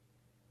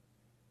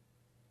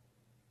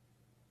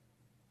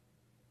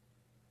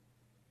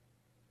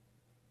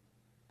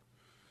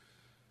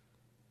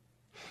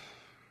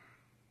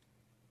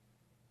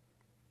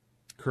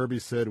 Kirby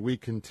said, we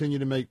continue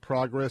to make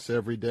progress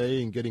every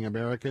day in getting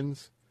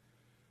Americans,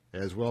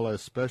 as well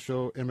as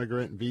special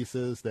immigrant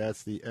visas,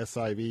 that's the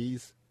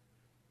SIVs.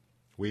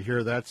 We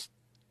hear that's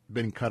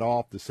been cut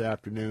off this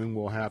afternoon.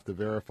 We'll have to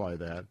verify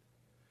that.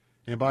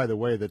 And by the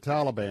way, the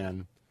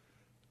Taliban,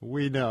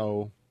 we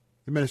know,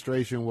 the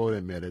administration won't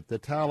admit it, the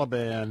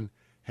Taliban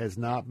has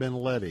not been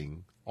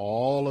letting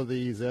all of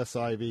these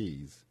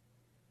SIVs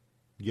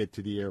get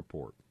to the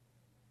airport.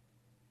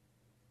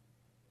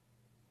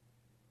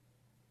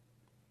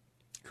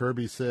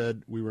 Kirby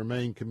said, we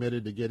remain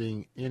committed to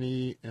getting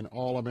any and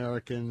all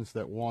Americans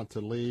that want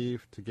to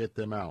leave to get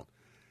them out.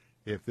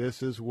 If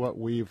this is what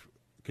we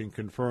can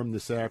confirm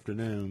this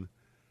afternoon,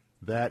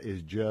 that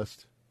is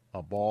just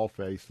a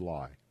bald-faced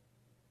lie.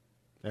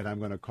 And I'm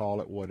going to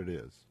call it what it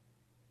is.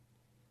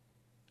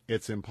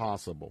 It's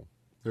impossible.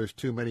 There's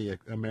too many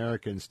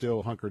Americans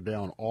still hunkered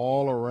down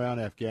all around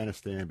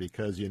Afghanistan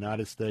because the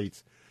United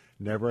States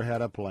never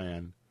had a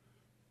plan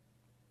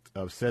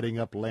of setting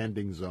up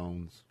landing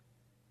zones,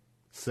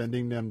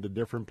 sending them to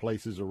different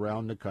places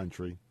around the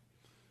country,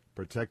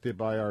 protected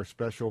by our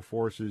special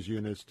forces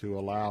units to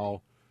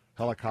allow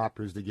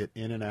helicopters to get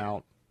in and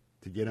out,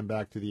 to get them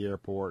back to the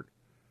airport,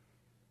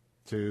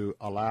 to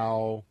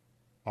allow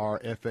our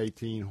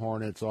F-18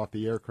 Hornets off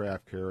the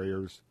aircraft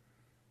carriers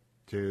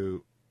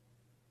to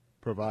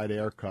provide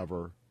air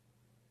cover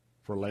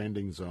for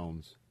landing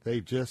zones.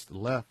 They've just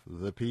left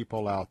the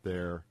people out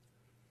there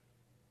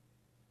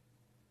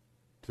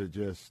to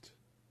just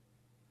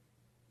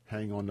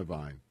hang on the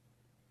vine.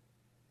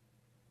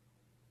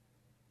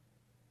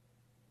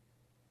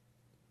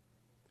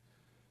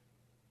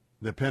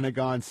 The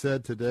Pentagon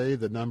said today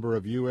the number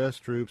of U.S.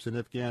 troops in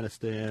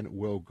Afghanistan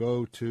will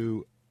go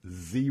to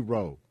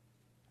 0.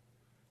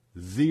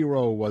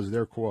 0 was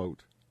their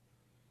quote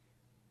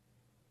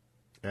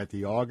at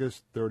the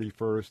August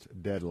 31st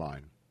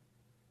deadline.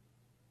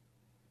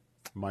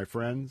 My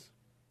friends,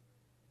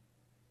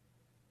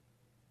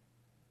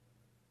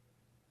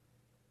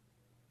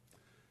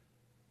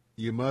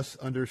 you must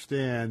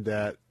understand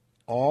that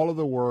all of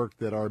the work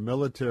that our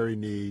military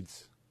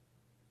needs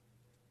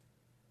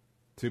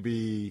to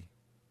be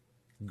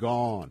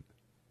gone.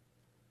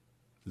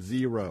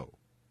 0.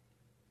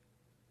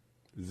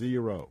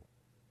 0.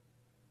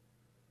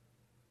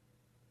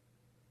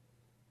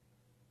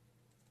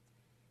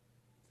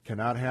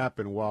 Cannot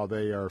happen while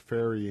they are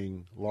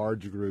ferrying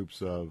large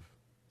groups of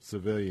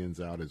civilians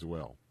out as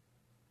well.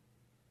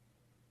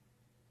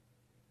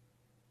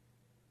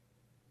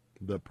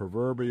 The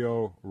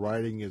proverbial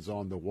writing is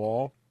on the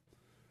wall.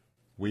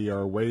 We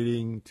are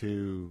waiting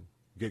to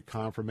get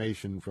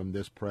confirmation from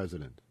this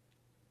president.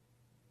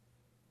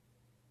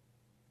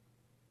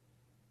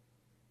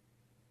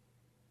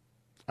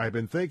 I've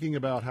been thinking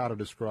about how to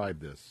describe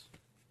this.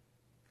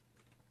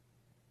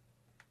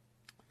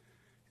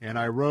 And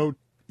I wrote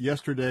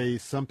yesterday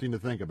something to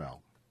think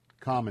about,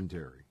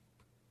 commentary.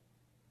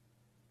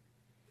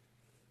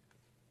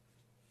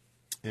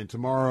 And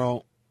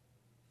tomorrow,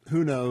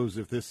 who knows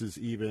if this is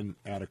even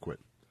adequate?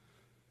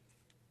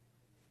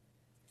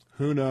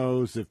 Who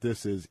knows if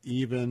this is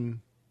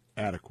even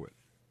adequate?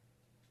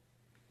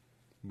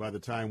 By the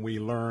time we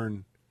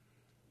learn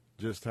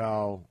just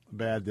how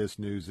bad this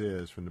news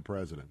is from the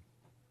president.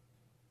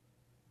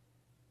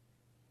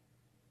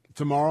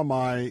 Tomorrow,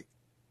 my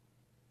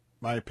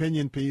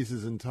opinion piece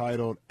is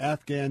entitled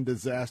Afghan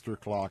Disaster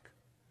Clock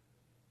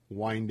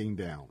Winding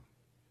Down.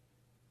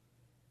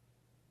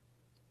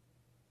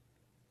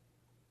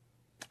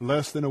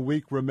 Less than a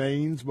week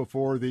remains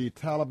before the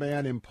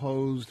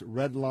Taliban-imposed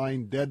red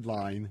line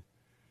deadline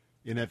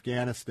in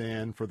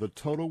Afghanistan for the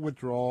total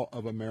withdrawal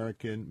of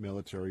American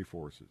military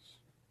forces.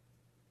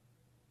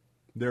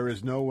 There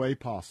is no way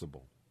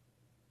possible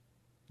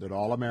that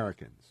all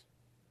Americans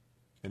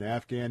and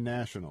Afghan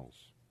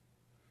nationals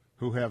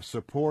who have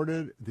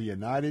supported the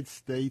United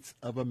States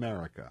of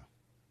America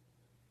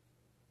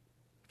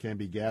can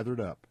be gathered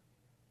up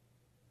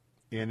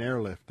and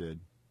airlifted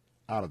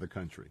out of the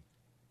country.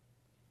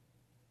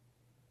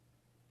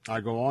 I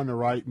go on to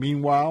write,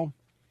 meanwhile,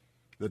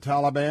 the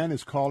Taliban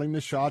is calling the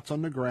shots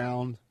on the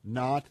ground,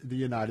 not the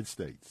United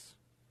States.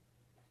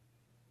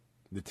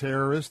 The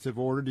terrorists have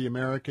ordered the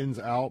Americans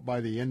out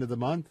by the end of the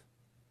month,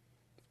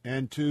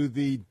 and to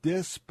the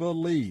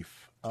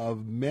disbelief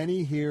of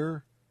many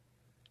here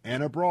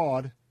and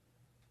abroad,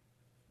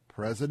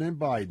 President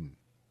Biden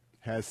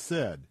has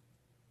said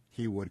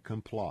he would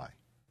comply.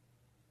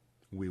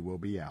 We will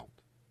be out.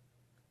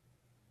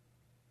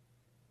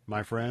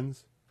 My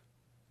friends,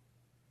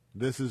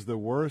 this is the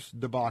worst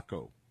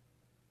debacle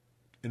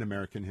in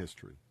American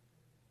history.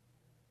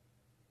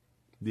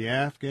 The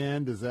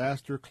Afghan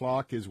disaster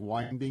clock is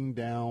winding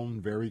down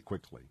very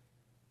quickly.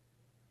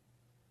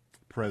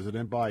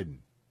 President Biden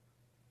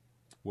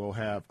will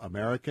have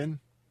American,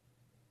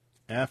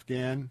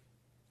 Afghan,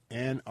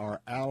 and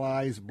our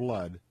allies'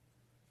 blood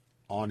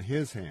on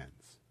his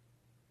hands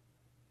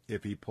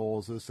if he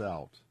pulls us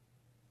out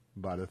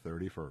by the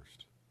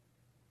 31st.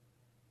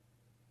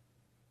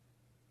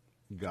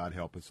 God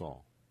help us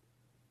all.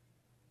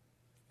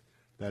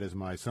 That is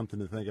my something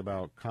to think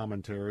about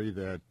commentary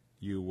that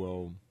you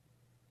will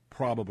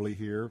probably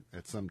hear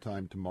at some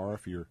time tomorrow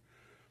if you're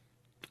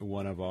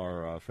one of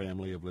our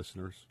family of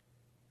listeners.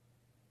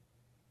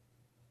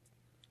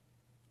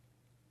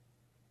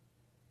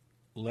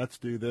 Let's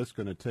do this.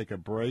 Going to take a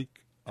break.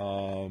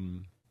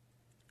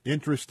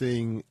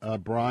 Interesting,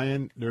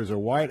 Brian, there's a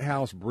White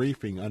House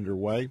briefing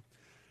underway.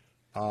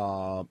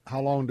 How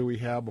long do we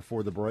have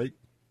before the break?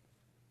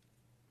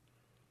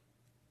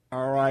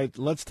 All right,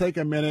 let's take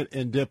a minute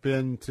and dip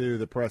into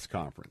the press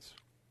conference.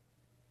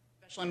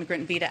 Special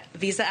immigrant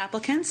visa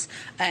applicants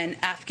and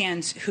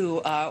Afghans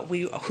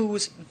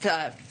whose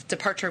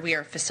departure we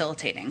are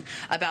facilitating,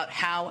 about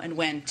how and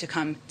when to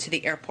come to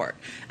the airport.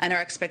 And our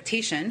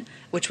expectation,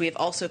 which we have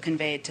also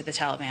conveyed to the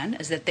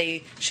Taliban, is that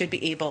they should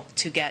be able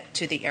to get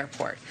to the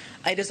airport.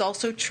 It is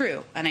also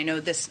true, and I know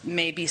this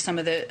may be some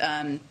of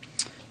the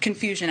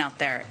confusion out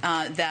there,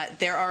 that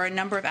there are a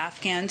number of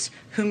Afghans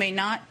who may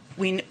not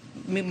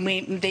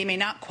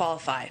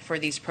qualify for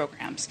these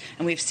programs.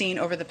 And we've seen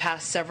over the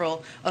past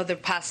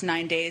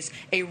 9 days,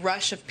 a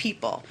rush of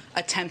people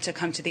attempt to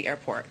come to the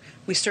airport.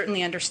 We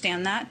certainly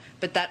understand that,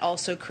 but that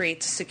also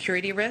creates a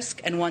security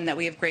risk and one that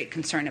we have great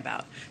concern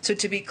about. So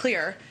to be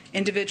clear,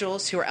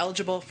 individuals who are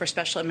eligible for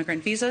special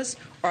immigrant visas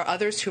or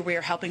others who we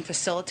are helping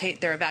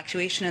facilitate their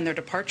evacuation and their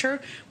departure,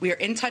 we are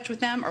in touch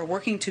with them or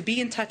working to be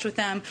in touch with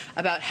them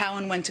about how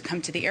and when to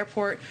come to the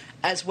airport,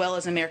 as well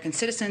as American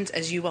citizens,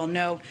 as you well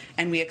know,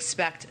 and we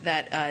expect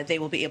that they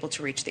will be able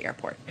to reach the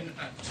airport.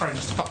 Sorry,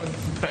 just the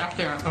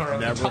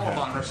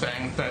Taliban are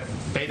saying that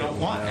they don't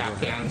want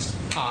Afghans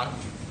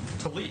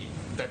to leave,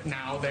 that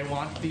now they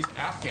want these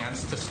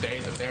Afghans to stay,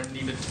 that they're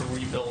needed to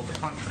rebuild the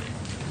country.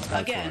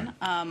 Again,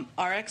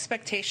 our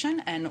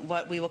expectation and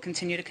what we will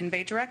continue to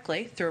convey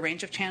directly through a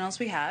range of channels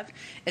we have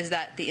is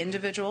that the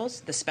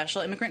individuals, the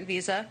special immigrant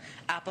visa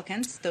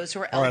applicants, those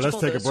who are eligible,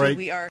 all right, let's take a break.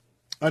 We are.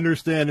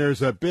 Understand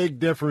there's a big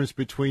difference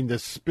between the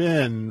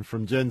spin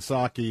from Jen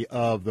Psaki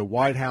of the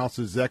White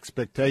House's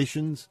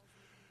expectations.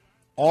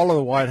 All of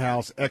the White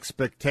House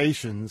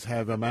expectations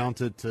have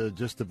amounted to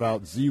just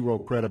about zero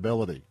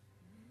credibility.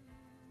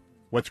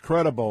 What's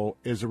credible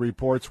is the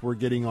reports we're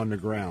getting on the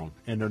ground,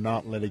 and they're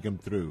not letting them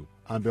through.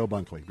 I'm Bill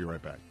Bunkley. Be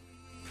right back.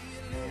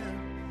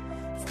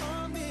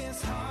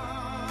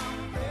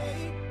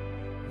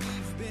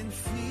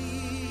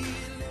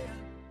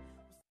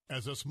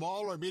 As a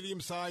small or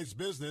medium-sized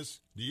business,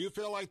 do you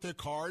feel like the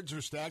cards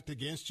are stacked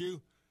against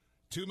you?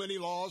 Too many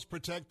laws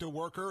protect a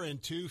worker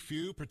and too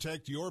few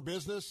protect your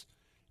business?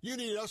 You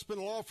need Usman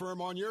Law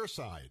Firm on your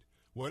side.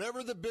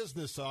 Whatever the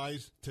business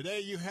size, today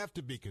you have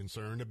to be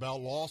concerned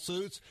about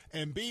lawsuits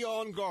and be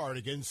on guard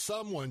against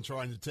someone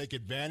trying to take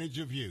advantage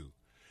of you.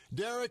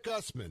 Derek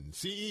Usman,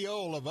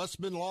 CEO of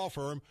Usman Law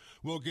Firm,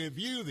 will give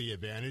you the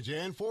advantage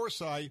and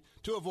foresight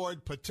to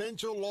avoid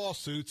potential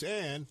lawsuits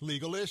and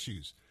legal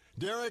issues.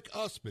 Derek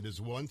Usman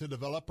is one to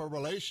develop a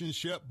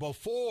relationship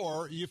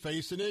before you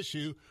face an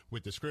issue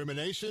with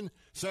discrimination,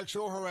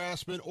 sexual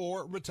harassment,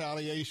 or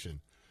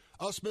retaliation.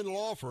 Usman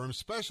Law Firm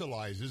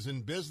specializes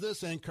in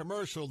business and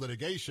commercial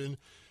litigation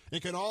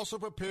and can also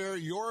prepare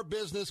your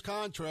business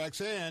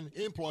contracts and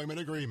employment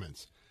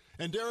agreements.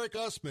 And Derek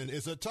Usman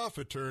is a tough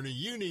attorney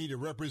you need to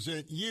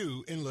represent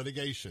you in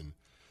litigation.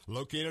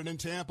 Located in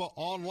Tampa,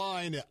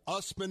 online at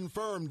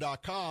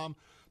usmanfirm.com.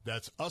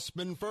 That's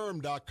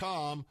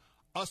usmanfirm.com,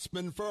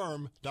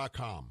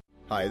 usmanfirm.com.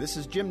 Hi, this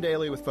is Jim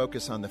Daly with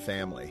Focus on the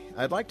Family.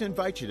 I'd like to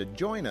invite you to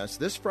join us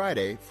this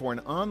Friday for an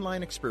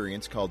online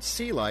experience called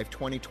Sea Life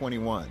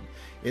 2021.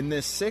 In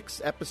this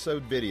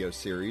 6-episode video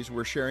series,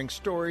 we're sharing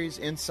stories,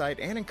 insight,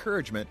 and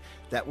encouragement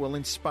that will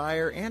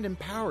inspire and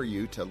empower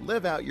you to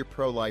live out your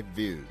pro-life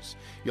views.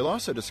 You'll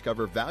also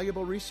discover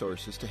valuable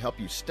resources to help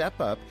you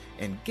step up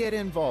and get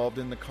involved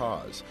in the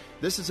cause.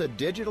 This is a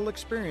digital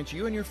experience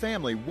you and your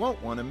family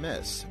won't want to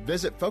miss.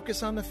 Visit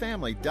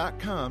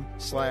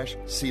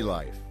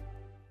focusonthefamily.com/sealife.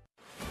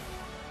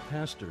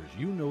 Pastors,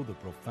 you know the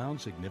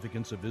profound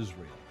significance of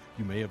Israel.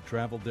 You may have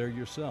traveled there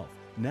yourself.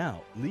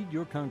 Now, lead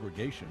your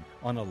congregation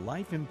on a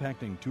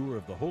life-impacting tour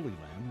of the Holy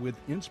Land with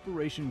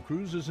Inspiration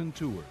Cruises and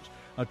Tours,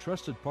 a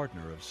trusted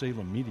partner of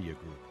Salem Media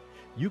Group.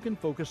 You can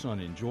focus on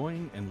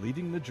enjoying and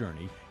leading the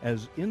journey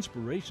as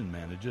Inspiration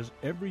manages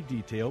every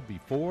detail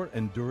before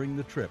and during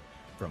the trip,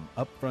 from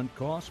upfront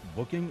costs,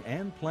 booking,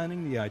 and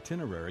planning the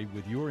itinerary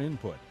with your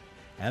input.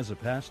 As a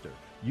pastor,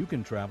 you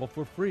can travel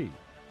for free.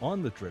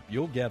 On the trip,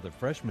 you'll gather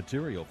fresh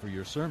material for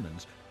your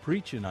sermons,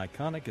 preach in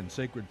iconic and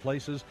sacred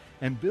places,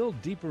 and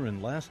build deeper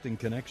and lasting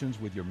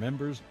connections with your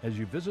members as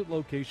you visit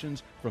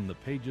locations from the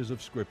pages of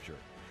Scripture.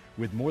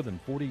 With more than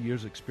 40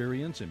 years'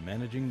 experience in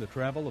managing the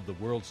travel of the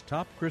world's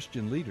top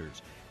Christian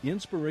leaders,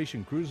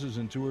 Inspiration Cruises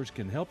and Tours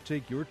can help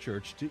take your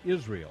church to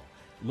Israel.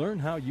 Learn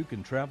how you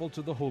can travel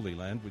to the Holy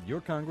Land with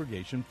your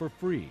congregation for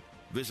free.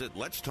 Visit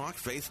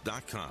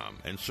letstalkfaith.com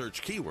and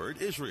search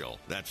keyword Israel.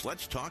 That's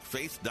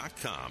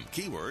letstalkfaith.com,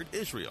 keyword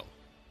Israel.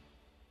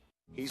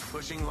 He's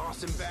pushing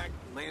Lawson back,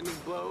 landing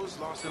blows,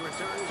 Lawson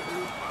returns,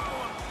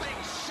 oh, a big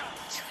shot!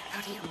 You're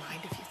out of your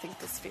mind if you think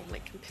this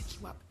family can pick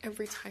you up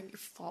every time you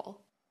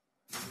fall.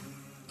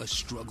 A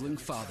struggling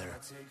father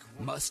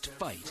must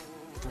fight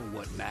for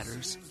what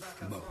matters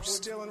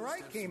most. Well, Dylan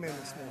Wright came in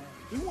this morning.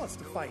 He wants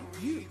to fight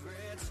you.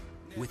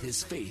 With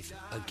his faith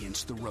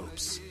against the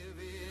ropes.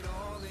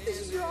 This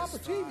is your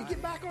opportunity to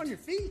get back on your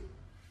feet.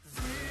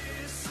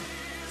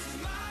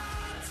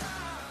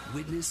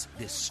 Witness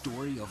this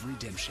story of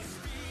redemption.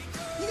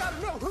 You got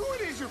to know who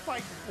it is you're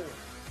fighting for.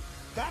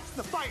 That's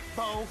the fight,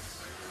 Bo.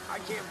 I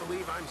can't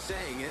believe I'm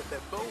saying it,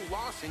 that Bo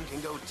Lawson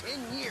can go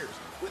 10 years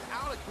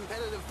without a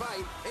competitive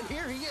fight, and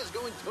here he is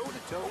going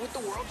toe-to-toe with the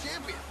world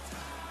champion.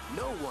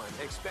 No one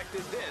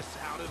expected this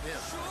out of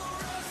him.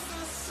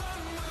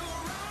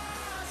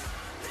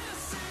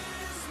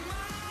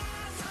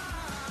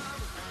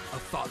 A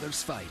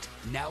Father's Fight,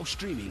 now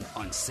streaming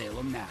on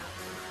Salem Now.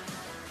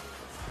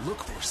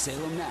 Look for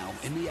Salem Now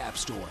in the App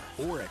Store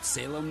or at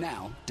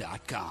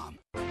salemnow.com.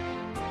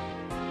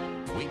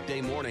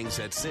 Weekday mornings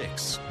at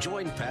 6.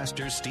 Join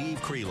Pastor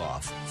Steve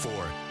Kreloff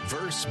for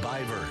Verse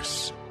by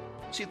Verse.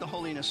 See the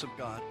holiness of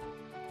God.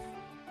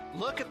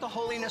 Look at the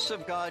holiness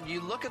of God. You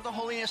look at the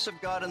holiness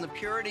of God and the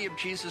purity of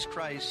Jesus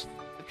Christ,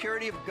 the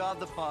purity of God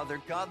the Father,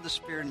 God the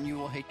Spirit, and you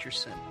will hate your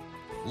sin.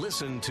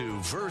 Listen to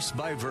Verse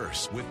by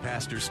Verse with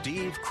Pastor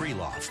Steve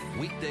Kreloff,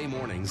 weekday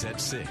mornings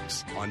at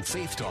 6 on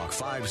Faith Talk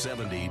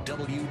 570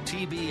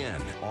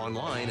 WTBN,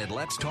 online at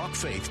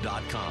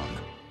letstalkfaith.com.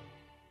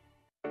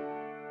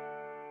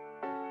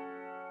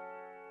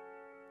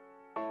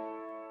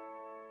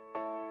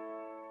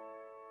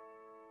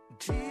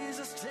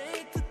 Jesus,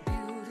 take the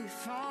beauty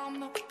from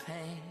the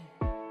pain.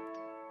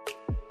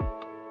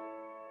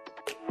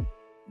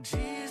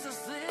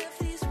 Jesus, lift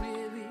these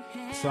weary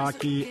hands.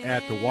 Psaki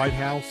at the White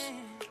House.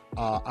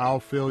 I'll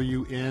fill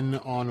you in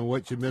on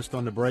what you missed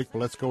on the break, but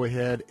let's go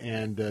ahead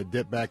and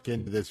dip back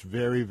into this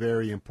very,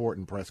 very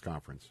important press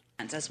conference.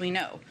 As we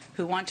know,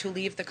 who want to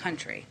leave the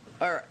country,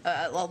 or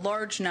a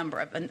large number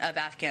of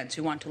Afghans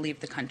who want to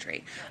leave the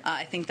country.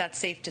 I think that's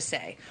safe to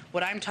say.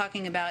 What I'm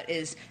talking about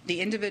is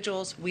the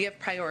individuals we have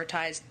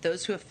prioritized,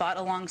 those who have fought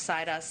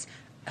alongside us,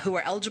 who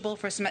are eligible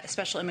for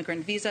special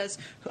immigrant visas,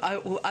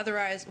 who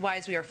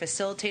otherwise we are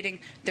facilitating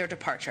their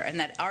departure, and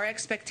that our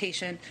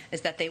expectation is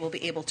that they will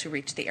be able to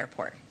reach the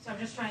airport. So I'm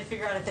just trying to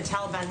figure out if the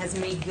Taliban has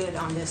made good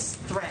on this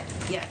threat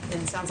yet,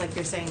 and it sounds like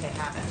they're saying they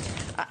haven't.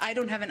 I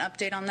don't have an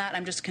update on that.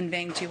 I'm just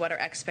conveying to you what our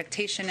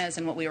expectation is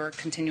and what we were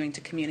continuing to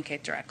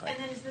communicate directly. And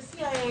then is the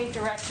CIA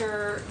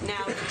director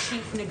now the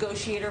chief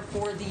negotiator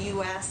for the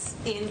U.S.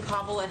 in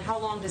Kabul, and how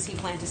long does he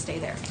plan to stay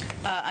there?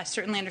 I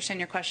certainly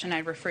understand your question.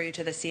 I'd refer you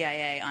to the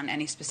CIA on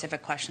any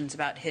specific questions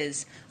about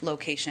his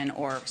location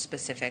or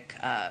specific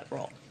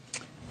role.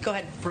 Go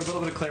ahead. For a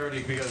little bit of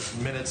clarity, because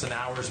minutes and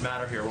hours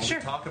matter here, when we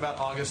talk about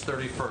August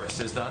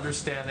 31st, is the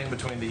understanding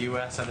between the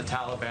U.S. and the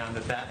Taliban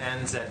that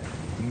ends at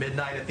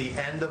midnight at the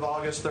end of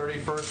August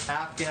 31st,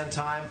 Afghan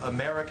time,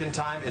 American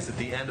time? Is it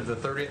the end of the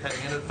 30th,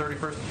 heading into the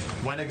 31st?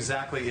 When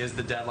exactly is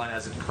the deadline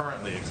as it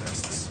currently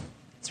exists?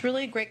 It's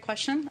really a great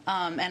question,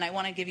 and I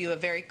want to give you a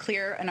very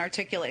clear and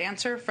articulate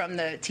answer from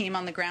the team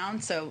on the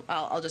ground, so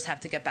I'll just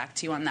have to get back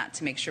to you on that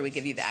to make sure we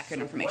give you the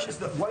accurate information.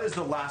 What is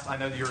the last, I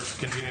know you're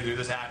continuing to do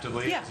this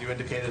actively, as you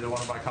indicated to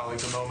one of my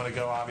colleagues a moment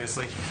ago,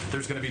 obviously.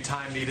 There's going to be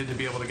time needed to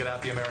be able to get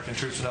out the American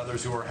troops and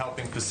others who are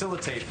helping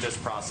facilitate this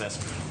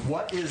process.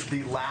 What is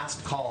the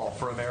last call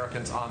for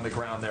Americans on the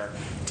ground there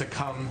to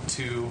come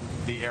to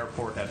the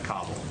airport at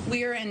Kabul?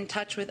 We are in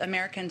touch with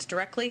Americans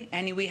directly,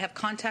 and we have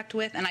contact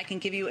with, and I can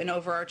give you an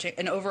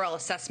overall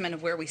assessment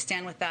of where we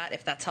stand with that,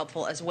 if that's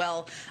helpful as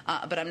well,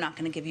 but I'm not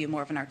going to give you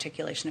more of an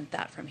articulation of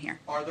that from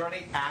here. Are there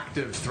any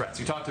active threats?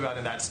 You talked about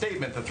in that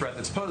statement the threat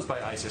that's posed by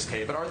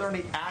ISIS-K, but are there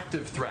any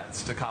active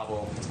threats to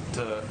Kabul,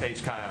 to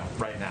HKIO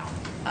right now?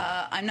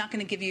 I'm not going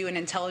to give you an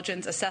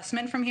intelligence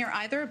assessment from here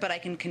either, but I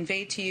can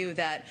convey to you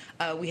that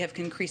we have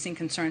increasing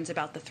concerns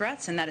about the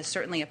threats, and that is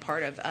certainly a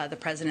part of the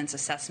President's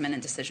assessment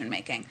and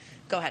decision-making.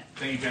 Go ahead.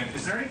 Thank you, Jen.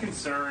 Is there any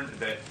concern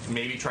that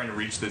maybe trying to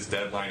reach this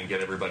deadline and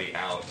get everybody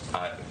out,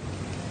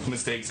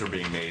 mistakes are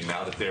being made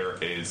now that there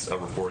is a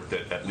report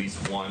that at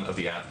least one of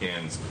the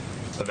Afghans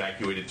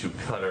evacuated to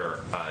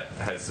Qatar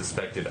has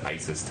suspected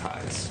ISIS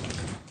ties?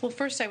 Well,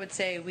 first I would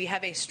say we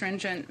have a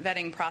stringent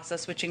vetting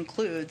process which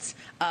includes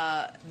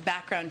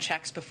background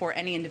checks before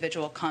any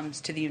individual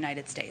comes to the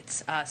United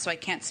States. So I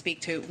can't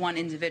speak to one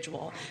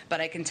individual,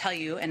 but I can tell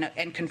you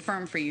and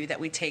confirm for you that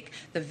we take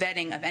the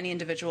vetting of any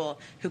individual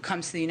who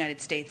comes to the United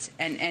States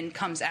and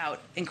comes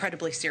out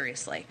incredibly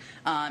seriously,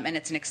 and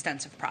it's an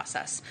extensive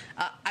process.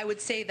 I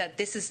would say that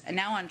this is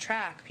now on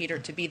track, Peter,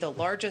 to be the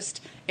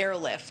largest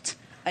airlift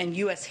in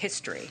U.S.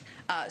 history.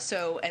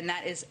 And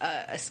that is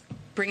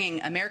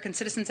bringing American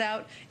citizens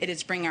out. It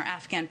is bringing our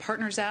Afghan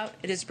partners out.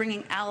 It is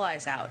bringing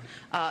allies out.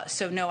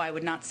 So, no, I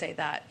would not say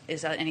that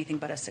is anything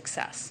but a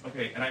success.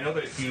 Okay, and I know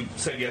that you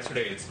said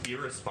yesterday it's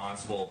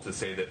irresponsible to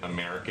say that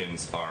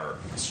Americans are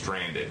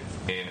stranded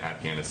in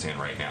Afghanistan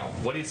right now.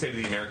 What do you say to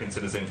the American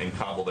citizen in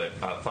Kabul that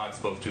Fox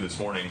spoke to this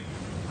morning?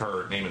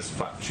 Her name is,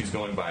 she's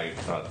going by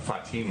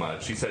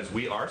Fatima. She says,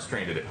 we are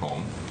stranded at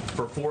home.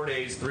 For 4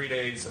 days, 3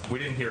 days, we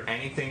didn't hear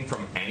anything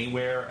from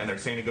anywhere, and they're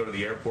saying to go to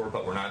the airport,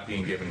 but we're not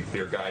being given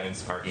clear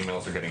guidance. Our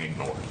emails are getting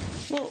ignored.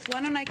 Well,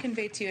 why don't I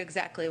convey to you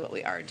exactly what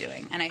we are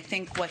doing? And I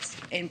think what's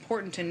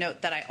important to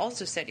note that I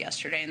also said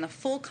yesterday, in the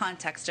full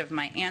context of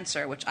my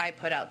answer, which I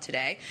put out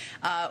today,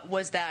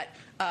 was that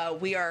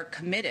we are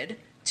committed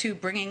to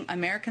bringing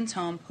Americans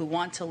home who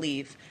want to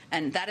leave,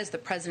 and that is the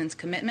President's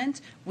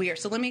commitment.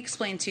 So let me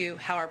explain to you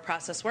how our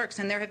process works,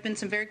 and there have been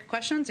some very good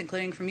questions,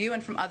 including from you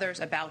and from others,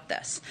 about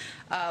this.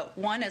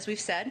 One, as we've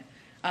said,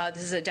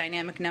 this is a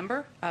dynamic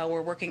number.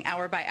 We're working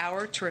hour by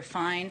hour to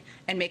refine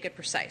and make it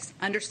precise.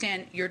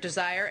 Understand your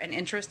desire and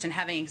interest in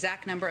having an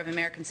exact number of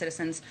American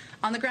citizens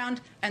on the ground,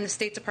 and the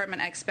State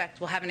Department, I expect,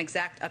 will have an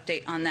exact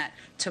update on that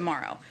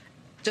tomorrow.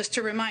 Just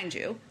to remind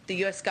you, the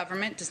U.S.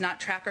 government does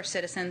not track our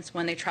citizens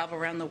when they travel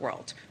around the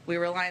world. We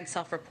rely on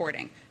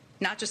self-reporting,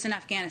 not just in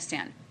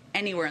Afghanistan,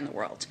 anywhere in the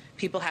world.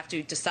 People have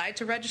to decide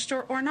to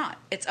register or not.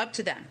 It's up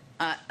to them,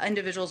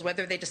 individuals,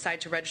 whether they decide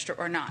to register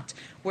or not,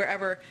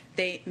 wherever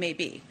they may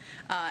be.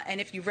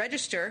 And if you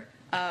register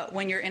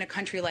when you're in a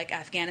country like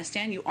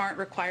Afghanistan, you aren't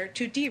required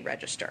to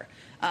deregister.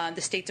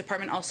 The State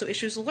Department also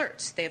issues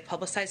alerts. They have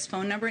publicized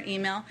phone number and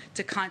email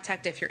to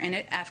contact if you're in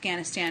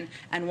Afghanistan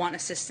and want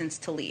assistance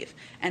to leave.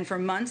 And for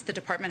months, the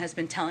Department has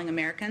been telling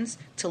Americans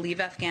to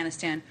leave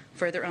Afghanistan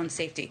for their own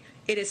safety.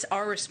 It is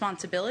our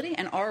responsibility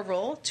and our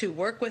role to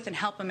work with and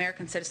help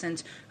American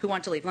citizens who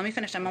want to leave. Let me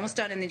finish. I'm almost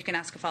done, and then you can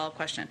ask a follow-up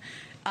question.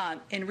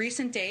 In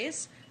recent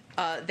days,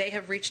 they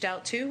have reached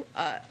out to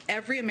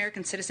every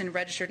American citizen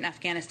registered in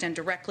Afghanistan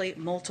directly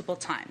multiple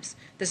times.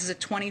 This is a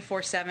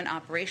 24/7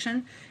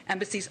 operation.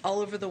 Embassies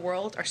all over the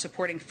world are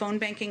supporting phone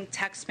banking,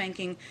 text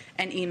banking,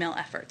 and email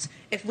efforts.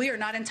 If we are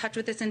not in touch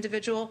with this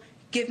individual,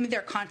 give me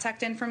their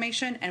contact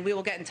information, and we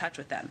will get in touch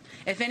with them.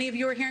 If any of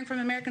you are hearing from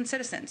American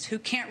citizens who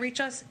can't reach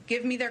us,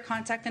 give me their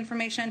contact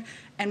information,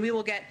 and we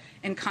will get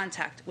in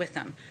contact with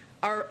them.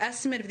 Our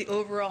estimate of the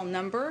overall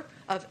number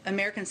of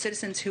American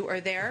citizens who are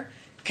there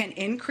can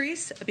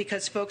increase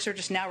because folks are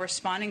just now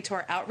responding to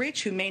our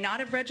outreach who may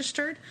not have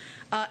registered.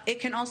 It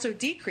can also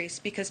decrease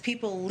because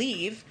people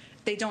leave.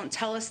 They don't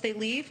tell us they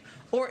leave,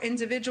 or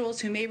individuals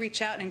who may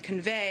reach out and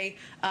convey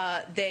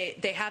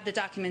they have the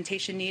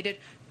documentation needed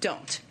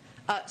don't.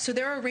 So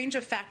there are a range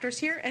of factors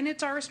here, and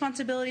it's our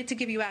responsibility to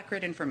give you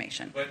accurate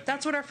information. But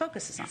that's what our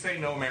focus is on. You say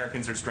no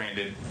Americans are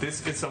stranded.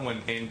 This is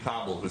someone in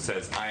Kabul who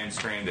says, I am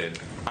stranded.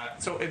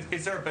 So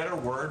is there a better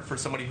word for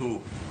somebody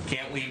who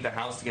can't leave the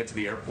house to get to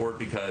the airport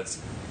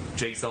because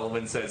Jake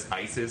Sullivan says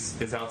ISIS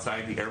is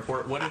outside the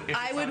airport?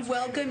 I would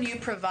welcome you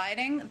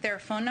providing their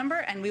phone number,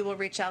 and we will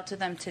reach out to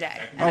them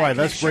today. All right,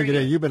 let's bring it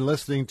in. You've been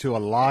listening to a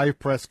live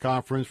press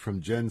conference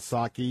from Jen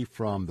Psaki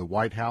from the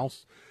White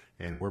House.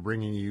 And we're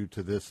bringing you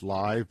to this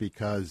live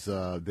because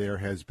there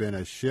has been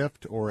a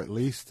shift, or at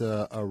least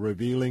a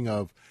revealing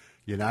of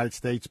United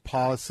States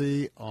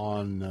policy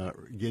on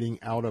getting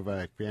out of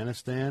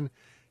Afghanistan.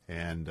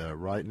 And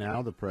right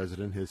now the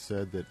president has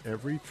said that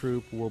every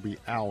troop will be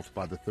out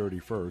by the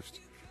 31st,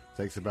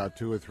 Takes about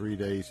 2 or 3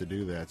 days to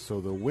do that.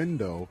 So the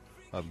window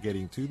of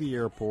getting to the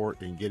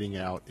airport and getting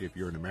out, if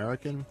you're an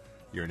American,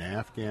 you're an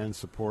Afghan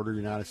supporter of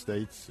the United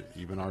States,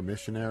 even our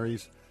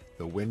missionaries,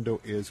 the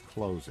window is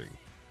closing.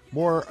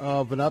 More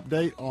of an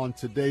update on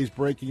today's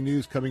breaking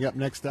news coming up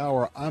next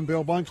hour. I'm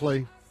Bill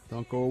Bunkley.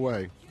 Don't go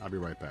away. I'll be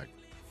right back.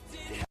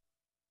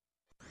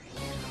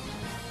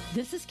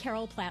 This is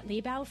Carol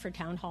Platt-Liebau for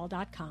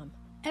townhall.com.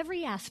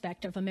 Every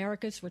aspect of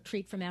America's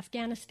retreat from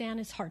Afghanistan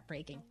is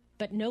heartbreaking,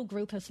 but no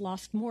group has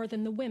lost more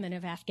than the women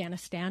of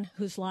Afghanistan,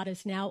 whose lot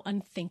is now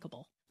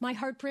unthinkable. My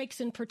heart breaks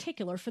in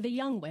particular for the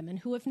young women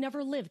who have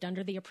never lived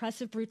under the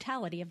oppressive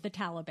brutality of the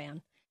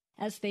Taliban.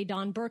 As they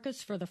don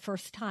burqas for the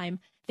first time,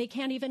 they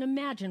can't even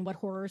imagine what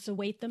horrors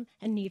await them,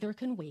 and neither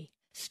can we.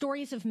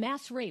 Stories of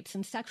mass rapes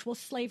and sexual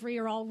slavery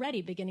are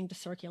already beginning to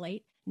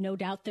circulate. No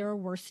doubt there are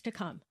worse to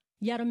come.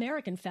 Yet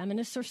American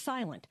feminists are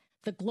silent.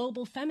 The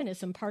Global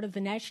Feminism part of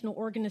the National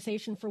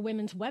Organization for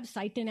Women's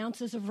website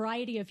denounces a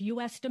variety of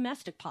U.S.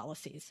 domestic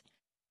policies.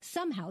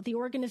 Somehow, the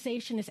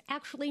organization is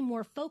actually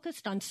more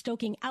focused on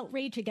stoking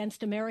outrage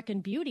against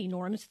American beauty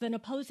norms than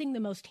opposing the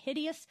most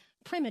hideous,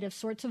 primitive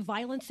sorts of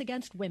violence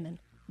against women.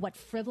 What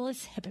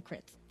frivolous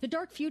hypocrites. The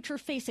dark future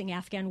facing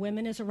Afghan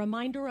women is a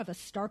reminder of a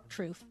stark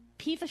truth.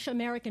 Peevish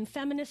American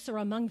feminists are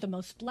among the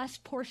most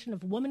blessed portion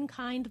of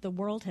womankind the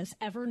world has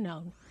ever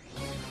known.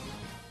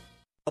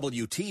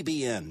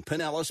 WTBN,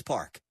 Pinellas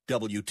Park,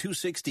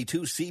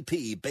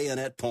 W262CP,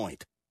 Bayonet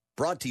Point.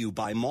 Brought to you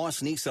by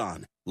Moss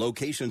Nissan.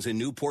 Locations in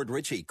Newport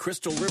Richey,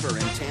 Crystal River,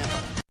 and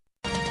Tampa.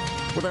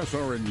 With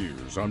SRN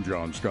News, I'm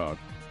John Scott.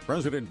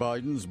 President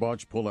Biden's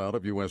botched pullout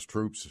of U.S.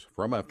 troops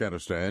from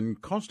Afghanistan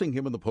costing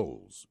him in the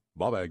polls.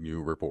 Bob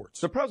Agnew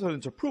reports. The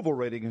president's approval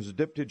rating has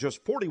dipped to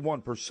just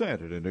 41%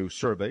 in a new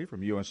survey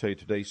from USA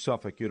Today's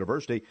Suffolk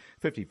University.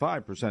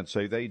 55%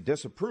 say they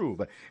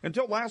disapprove.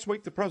 Until last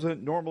week, the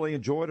president normally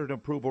enjoyed an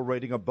approval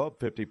rating above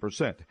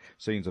 50%.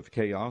 Scenes of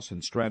chaos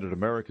and stranded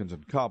Americans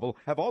in Kabul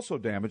have also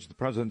damaged the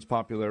president's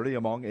popularity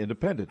among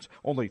independents.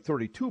 Only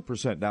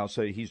 32% now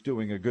say he's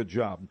doing a good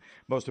job.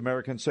 Most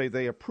Americans say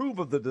they approve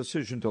of the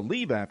decision to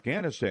leave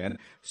Afghanistan.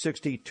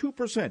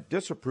 62%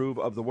 disapprove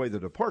of the way the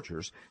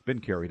departure's been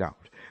carried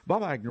out.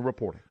 Bob Agnew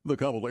reporting. The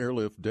Kabul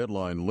airlift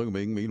deadline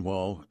looming.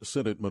 Meanwhile,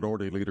 Senate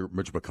Minority Leader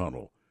Mitch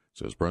McConnell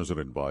says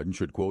President Biden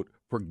should, quote,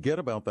 forget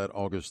about that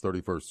August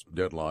 31st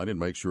deadline and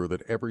make sure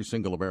that every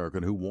single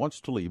American who wants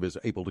to leave is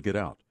able to get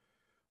out.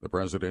 The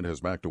president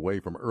has backed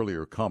away from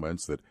earlier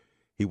comments that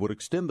he would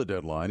extend the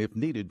deadline if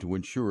needed to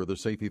ensure the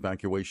safe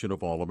evacuation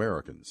of all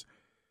Americans.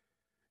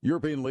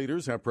 European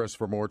leaders have pressed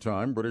for more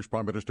time. British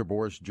Prime Minister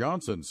Boris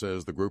Johnson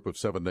says the group of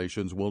 7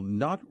 nations will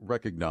not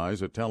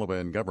recognize a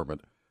Taliban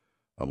government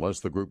unless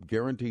the group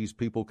guarantees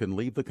people can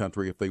leave the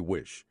country if they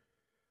wish.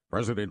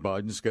 President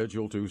Biden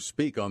scheduled to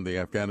speak on the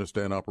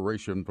Afghanistan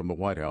operation from the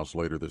White House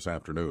later this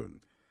afternoon.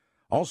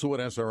 Also at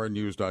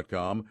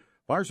srnnews.com,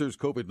 Pfizer's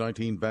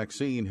COVID-19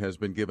 vaccine has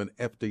been given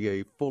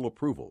FDA full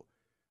approval.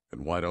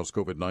 And White House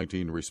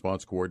COVID-19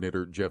 response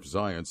coordinator Jeff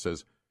Zients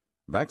says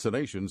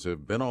vaccinations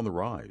have been on the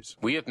rise.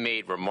 We have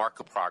made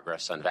remarkable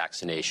progress on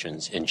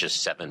vaccinations in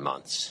just 7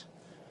 months,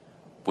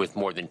 with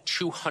more than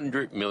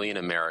 200 million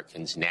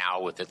Americans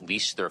now with at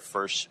least their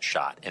first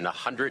shot and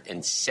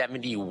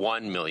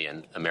 171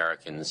 million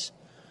Americans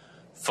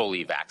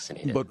fully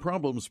vaccinated. But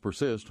problems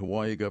persist.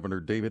 Hawaii Governor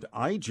David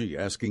Ige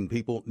asking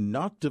people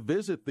not to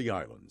visit the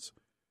islands,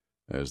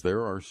 as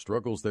there are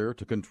struggles there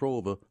to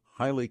control the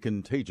highly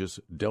contagious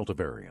Delta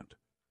variant.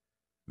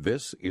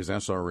 This is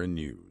SRN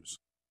News.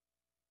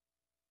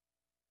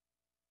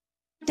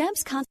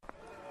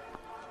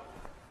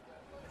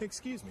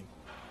 Excuse me.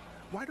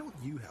 Why don't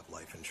you have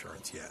life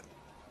insurance yet?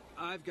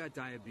 I've got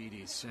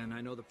diabetes, and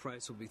I know the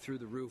price will be through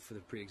the roof for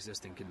the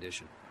pre-existing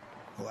condition.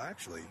 Well,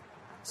 actually,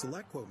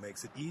 SelectQuote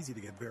makes it easy to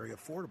get very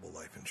affordable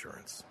life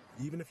insurance,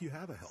 even if you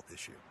have a health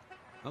issue.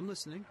 I'm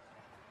listening.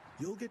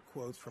 You'll get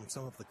quotes from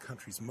some of the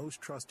country's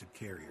most trusted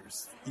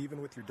carriers.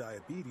 Even with your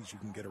diabetes, you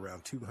can get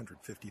around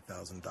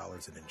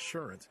 $250,000 in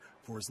insurance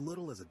for as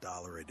little as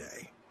 $1 a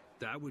day.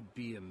 That would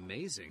be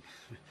amazing.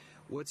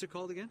 What's it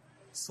called again?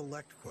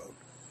 SelectQuote.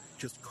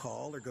 Just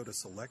call or go to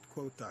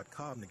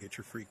SelectQuote.com to get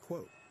your free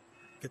quote.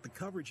 Get the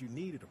coverage you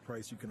need at a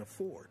price you can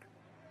afford.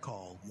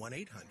 Call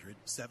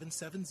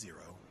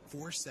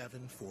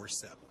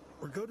 1-800-770-4747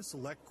 or go to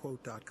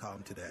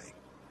SelectQuote.com today.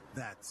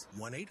 That's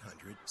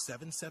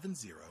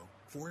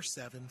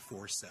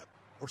 1-800-770-4747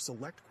 or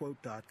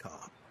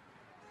SelectQuote.com.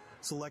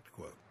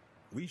 SelectQuote.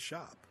 We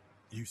shop.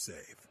 You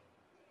save.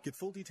 Get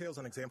full details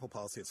on example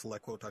policy at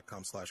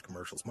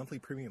SelectQuote.com/commercials. Monthly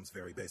premiums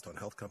vary based on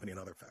health company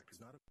and other factors.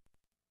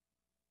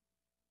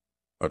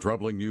 A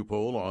troubling new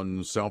poll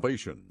on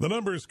salvation. The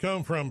numbers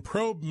come from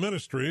Probe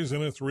Ministries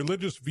in its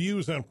Religious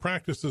Views and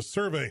Practices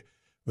survey.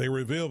 They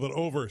reveal that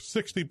over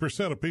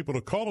 60% of people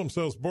who call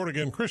themselves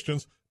born-again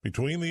Christians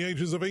between the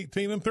ages of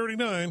 18 and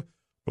 39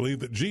 believe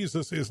that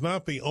Jesus is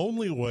not the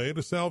only way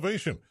to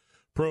salvation.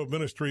 Probe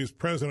Ministries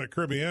President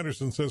Kirby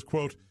Anderson says,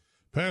 quote,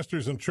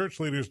 pastors and church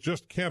leaders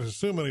just can't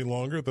assume any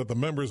longer that the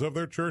members of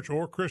their church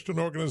or Christian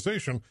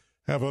organization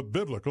have a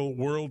biblical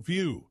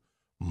worldview.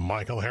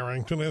 Michael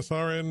Harrington,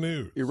 SRN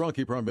News.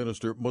 Iraqi Prime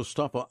Minister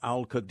Mustafa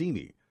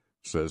al-Kadhimi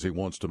says he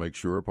wants to make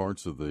sure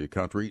parts of the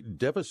country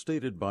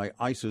devastated by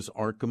ISIS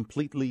are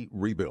completely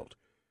rebuilt.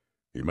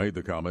 He made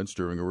the comments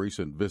during a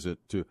recent visit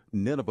to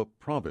Nineveh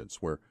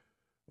province, where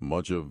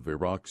much of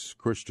Iraq's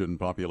Christian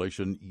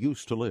population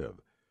used to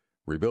live.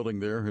 Rebuilding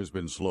there has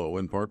been slow,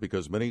 in part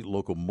because many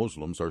local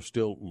Muslims are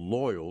still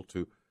loyal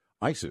to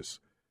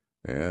ISIS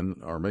and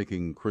are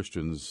making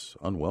Christians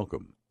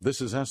unwelcome.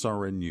 This is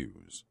SRN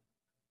News.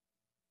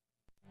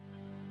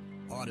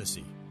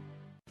 Odyssey.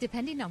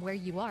 Depending on where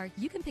you are,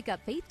 you can pick up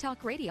Faith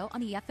Talk Radio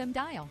on the FM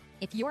dial.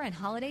 If you're on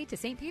holiday to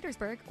St.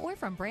 Petersburg or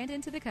from Brandon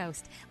to the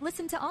coast,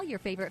 listen to all your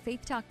favorite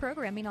Faith Talk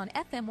programming on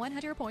FM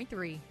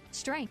 100.3.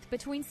 Strength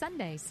between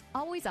Sundays,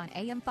 always on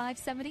AM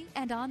 570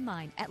 and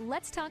online at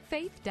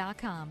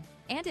letstalkfaith.com.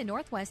 And in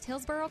Northwest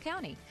Hillsborough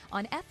County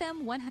on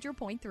FM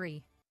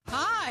 100.3.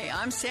 Hi,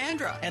 I'm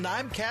Sandra. And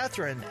I'm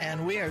Catherine,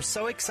 and we are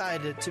so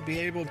excited to be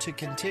able to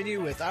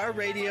continue with our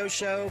radio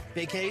show,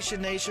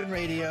 Vacation Nation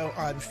Radio,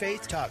 on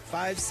Faith Talk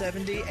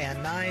 570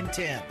 and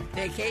 910.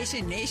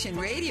 Vacation Nation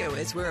Radio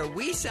is where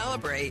we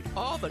celebrate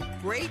all the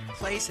great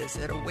places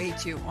that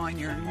await you on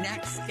your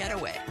next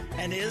getaway.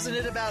 And isn't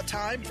it about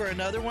time for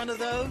another one of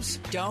those?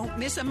 Don't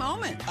miss a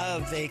moment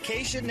of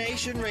Vacation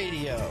Nation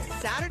Radio.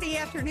 Saturday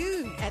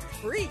afternoon at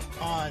 3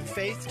 on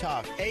Faith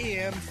Talk,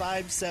 AM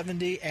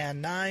 570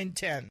 and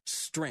 910.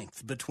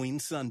 Strength between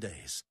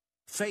Sundays.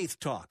 Faith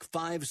Talk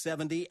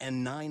 570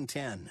 and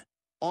 910.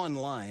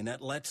 Online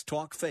at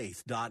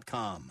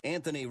letstalkfaith.com.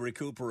 Anthony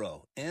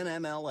Recupero,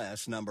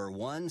 NMLS number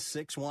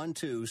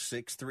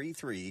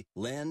 1612633,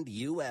 Lend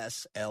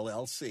US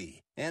LLC.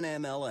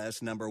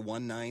 NMLS number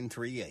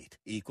 1938,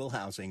 Equal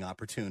Housing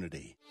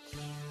Opportunity.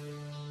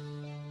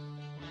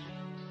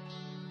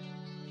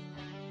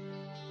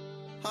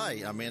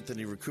 Hi, I'm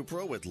Anthony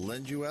Recupero with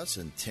Lend US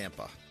in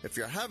Tampa. If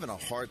you're having a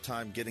hard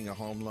time getting a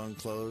home loan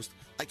closed,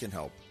 I can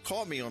help.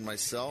 Call me on my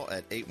cell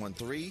at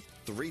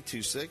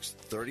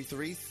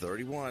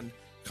 813-326-3331.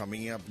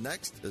 Coming up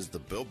next is The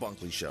Bill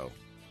Bunkley Show.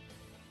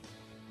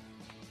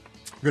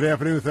 Good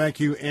afternoon. Thank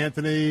you,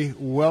 Anthony.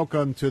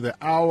 Welcome to the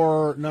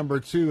hour number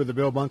 2 of The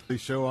Bill Bunkley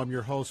Show. I'm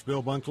your host,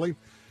 Bill Bunkley,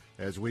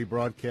 as we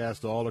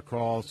broadcast all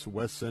across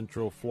West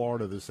Central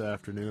Florida this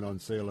afternoon on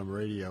Salem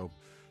Radio.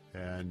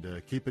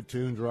 And keep it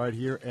tuned right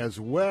here, as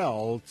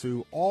well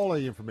to all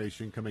the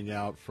information coming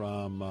out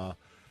from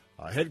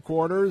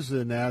headquarters,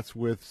 and that's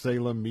with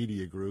Salem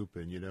Media Group.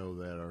 And you know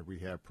that we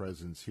have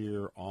presence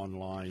here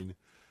online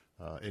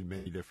in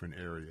many different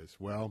areas.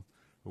 Well,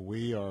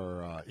 we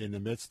are in the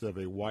midst of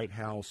a White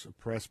House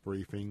press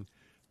briefing.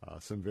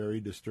 Some very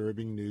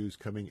disturbing news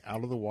coming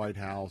out of the White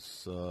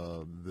House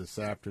this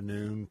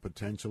afternoon,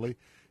 potentially.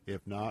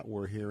 If not,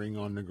 we're hearing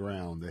on the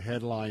ground. The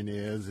headline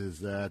is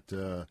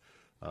that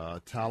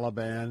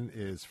Taliban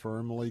is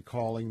firmly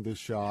calling the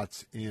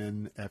shots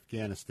in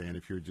Afghanistan.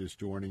 If you're just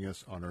joining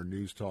us on our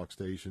news talk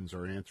stations,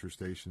 our answer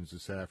stations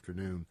this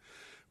afternoon,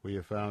 we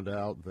have found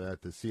out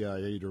that the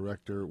CIA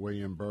Director,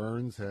 William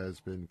Burns, has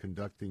been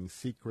conducting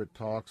secret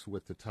talks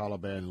with the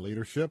Taliban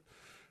leadership.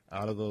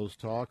 Out of those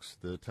talks,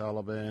 the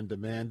Taliban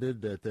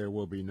demanded that there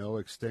will be no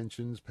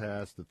extensions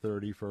past the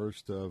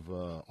 31st of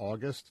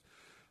August.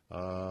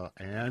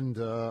 And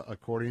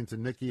according to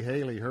Nikki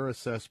Haley, her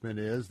assessment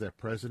is that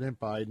President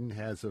Biden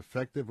has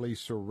effectively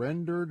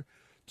surrendered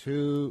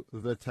to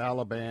the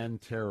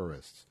Taliban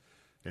terrorists.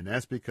 And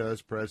that's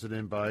because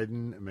President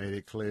Biden made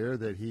it clear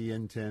that he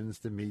intends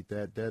to meet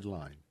that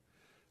deadline.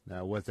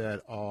 Now, what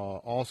that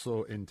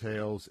also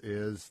entails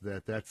is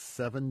that that's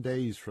 7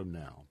 days from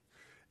now.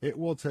 It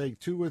will take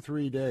 2 or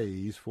 3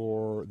 days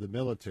for the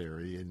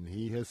military, and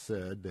he has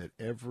said that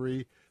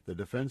the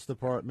Defense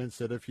Department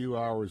said a few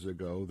hours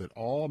ago that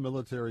all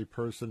military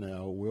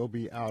personnel will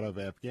be out of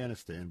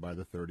Afghanistan by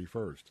the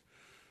 31st.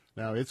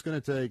 Now, it's going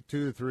to take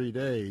 2 to 3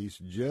 days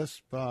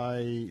just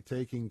by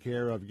taking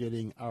care of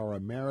getting our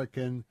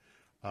American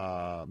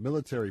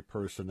military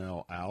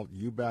personnel out.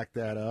 You back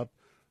that up.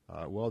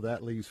 Well,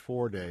 that leaves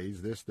 4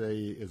 days. This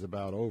day is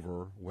about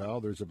over.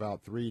 Well, there's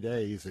about 3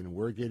 days, and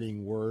we're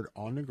getting word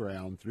on the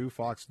ground through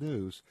Fox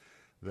News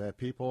that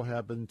people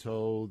have been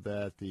told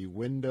that the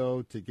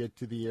window to get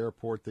to the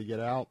airport to get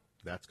out,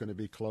 that's going to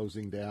be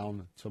closing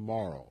down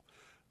tomorrow.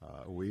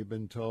 We've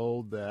been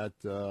told that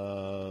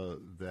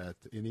that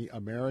any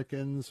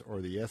Americans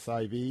or the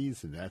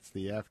SIVs, and that's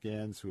the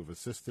Afghans who have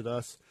assisted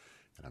us,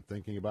 and I'm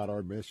thinking about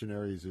our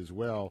missionaries as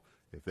well,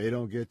 if they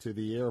don't get to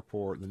the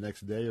airport the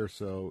next day or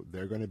so,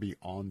 they're going to be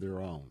on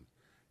their own.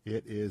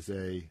 It is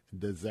a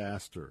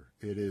disaster.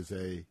 It is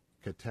a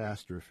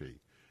catastrophe.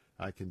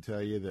 I can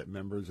tell you that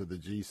members of the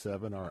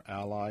G7, our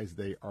allies,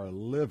 they are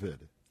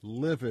livid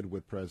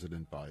with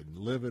President Biden,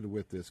 livid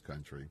with this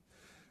country.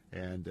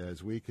 And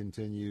as we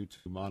continue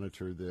to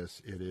monitor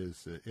this, it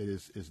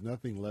is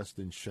nothing less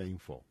than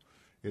shameful.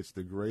 It's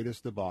the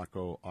greatest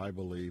debacle, I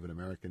believe, in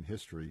American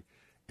history.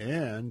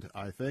 And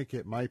I think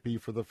it might be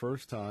for the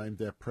first time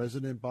that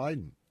President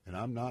Biden, and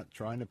I'm not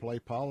trying to play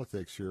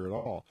politics here at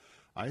all,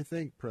 I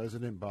think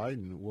President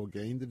Biden will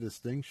gain the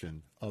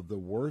distinction of the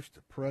worst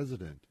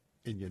president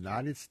in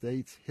United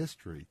States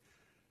history.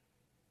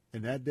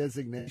 And that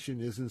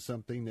designation isn't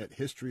something that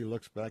history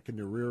looks back in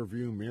the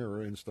rearview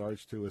mirror and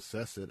starts to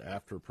assess it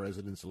after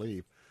presidents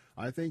leave.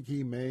 I think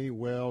he may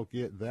well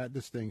get that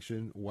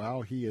distinction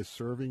while he is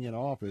serving in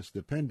office,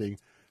 depending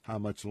how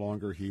much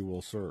longer he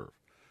will serve.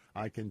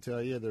 I can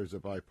tell you there's a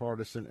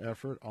bipartisan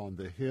effort on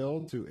the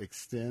Hill to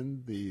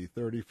extend the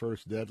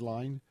 31st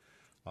deadline.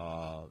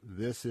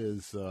 This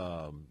is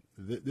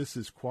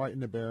quite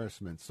an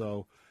embarrassment.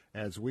 So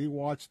as we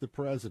watch the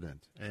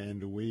president,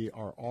 and we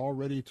are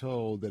already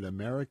told that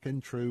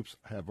American troops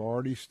have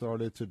already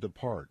started to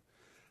depart.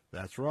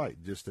 That's right.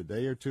 Just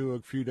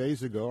a few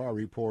days ago, I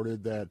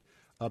reported that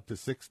up to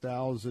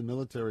 6,000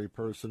 military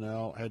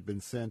personnel had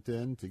been sent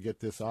in to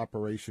get this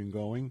operation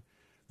going.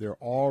 They're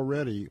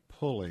already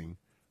pulling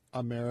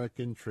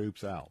American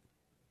troops out.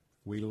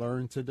 We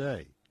learned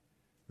today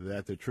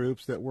that the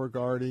troops that were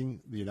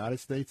guarding the United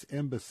States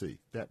Embassy,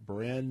 that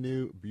brand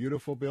new,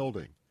 beautiful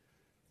building,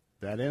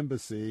 that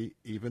embassy,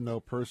 even though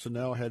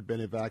personnel had been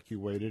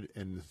evacuated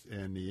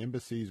and the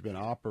embassy's been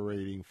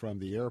operating from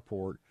the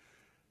airport,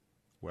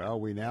 well,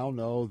 we now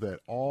know that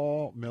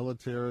all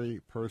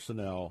military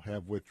personnel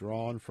have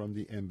withdrawn from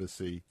the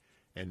embassy,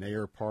 and they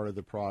are part of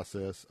the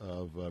process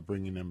of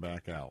bringing them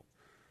back out.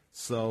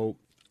 So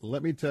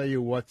let me tell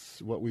you what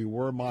we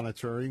were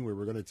monitoring. We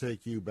were going to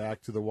take you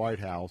back to the White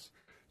House.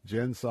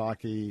 Jen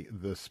Psaki,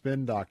 the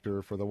spin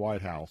doctor for the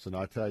White House. And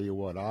I tell you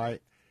what, I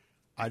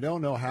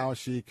don't know how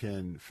she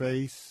can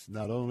face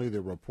not only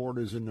the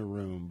reporters in the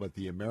room, but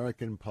the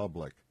American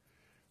public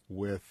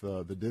with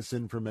the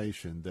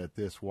disinformation that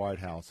this White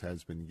House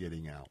has been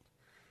getting out.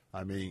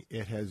 I mean,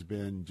 it has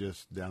been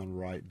just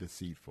downright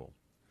deceitful.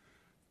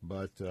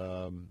 But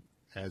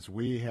as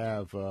we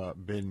have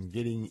been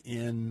getting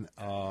in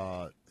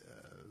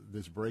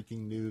this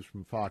breaking news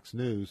from Fox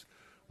News,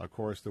 of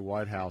course, the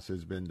White House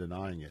has been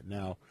denying it.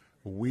 Now,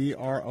 we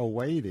are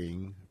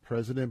awaiting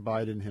President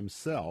Biden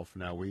himself.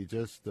 Now, we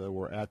just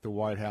were at the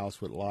White House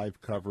with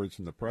live coverage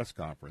in the press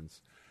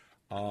conference.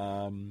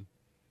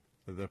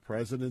 The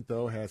president,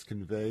 though, has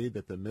conveyed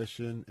that the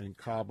mission in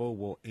Kabul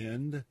will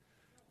end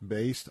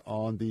based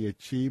on the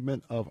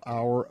achievement of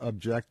our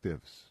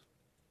objectives,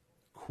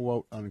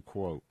 quote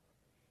unquote.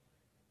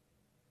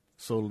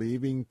 So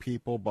leaving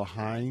people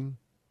behind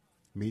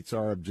meets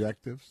our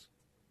objectives.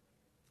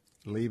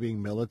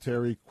 Leaving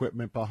military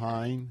equipment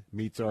behind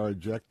meets our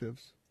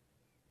objectives.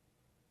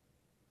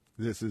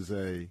 This is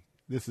a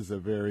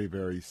very,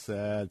 very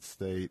sad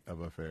state of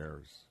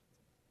affairs.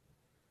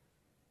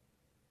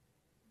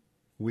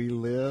 We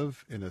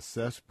live in a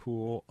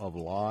cesspool of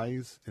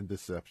lies and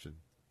deception.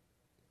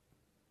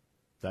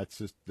 That's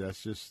just.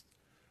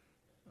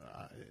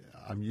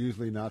 I'm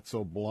usually not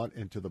so blunt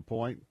and to the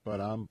point,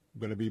 but I'm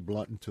going to be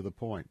blunt and to the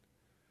point,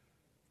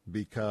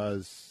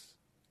 because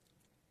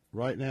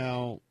right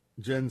now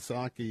Jen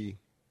Psaki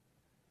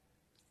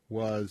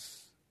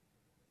was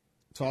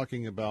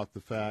talking about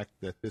the fact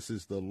that this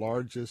is the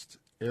largest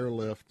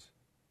airlift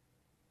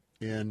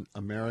in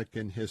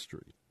American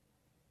history,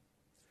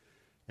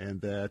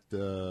 and that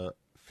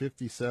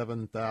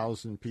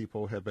 57,000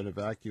 people have been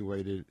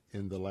evacuated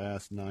in the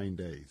last 9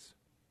 days.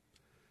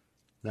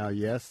 Now,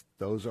 yes,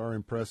 those are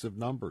impressive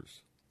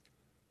numbers,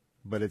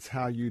 but it's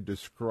how you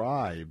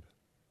describe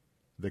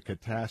the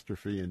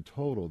catastrophe in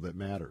total that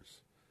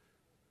matters.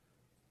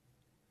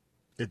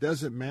 It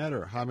doesn't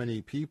matter how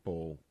many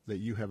people that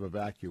you have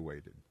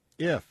evacuated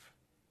if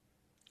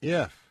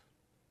you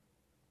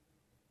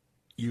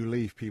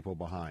leave people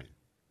behind.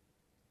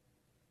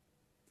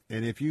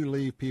 And if you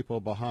leave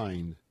people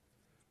behind,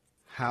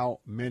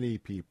 how many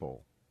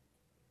people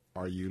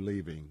are you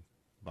leaving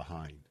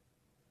behind?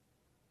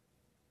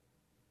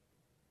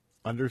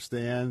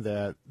 Understand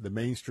that the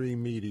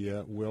mainstream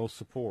media will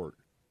support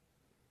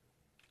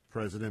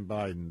President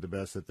Biden the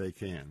best that they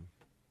can,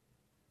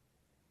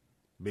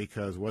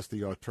 because what's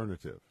the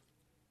alternative?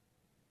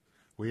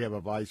 We have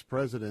a vice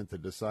president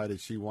that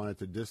decided she wanted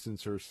to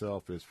distance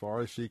herself as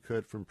far as she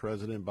could from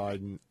President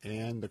Biden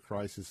and the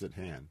crisis at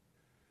hand.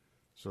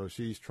 So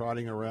she's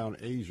trotting around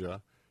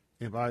Asia,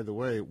 and by the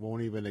way,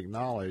 won't even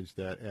acknowledge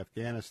that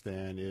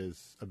Afghanistan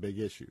is a big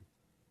issue.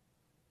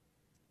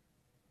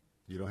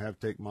 You don't have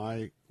to take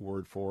my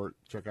word for it.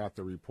 Check out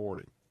the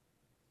reporting.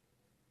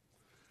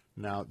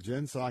 Now,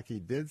 Jen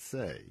Psaki did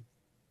say,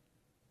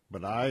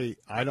 but I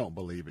don't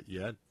believe it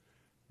yet,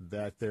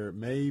 that there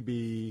may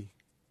be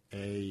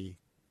a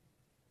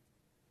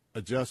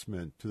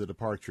adjustment to the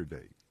departure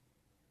date.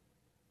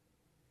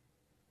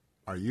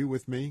 Are you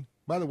with me?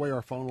 By the way,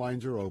 our phone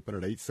lines are open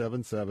at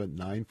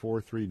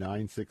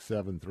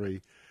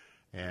 877-943-9673,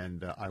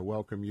 and I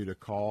welcome you to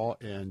call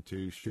and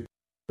to share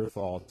your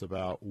thoughts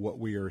about what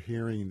we are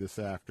hearing this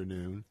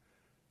afternoon,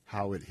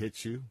 how it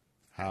hits you,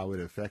 how it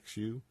affects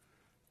you,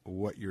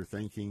 what your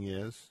thinking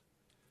is.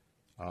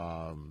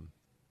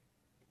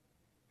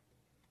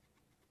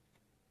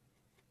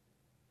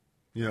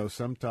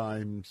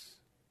 Sometimes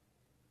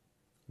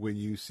when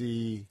you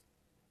see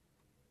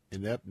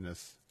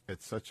ineptness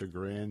at such a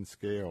grand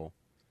scale,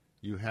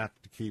 you have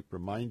to keep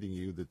reminding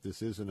you that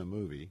this isn't a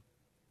movie.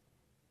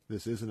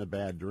 this isn't a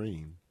bad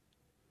dream.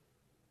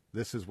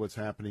 This is what's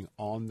happening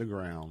on the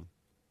ground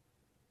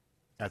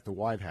at the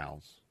White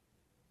House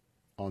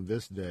on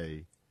this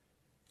day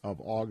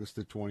of August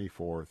the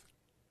 24th,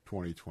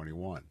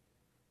 2021.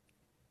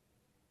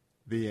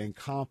 The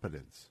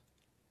incompetence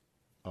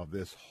of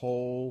this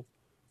whole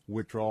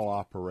withdrawal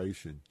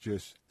operation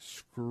just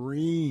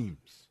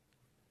screams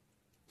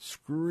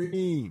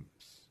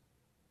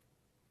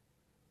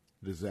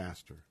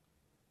disaster.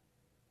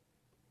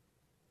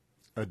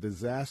 A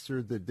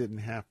disaster that didn't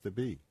have to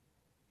be.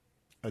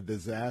 A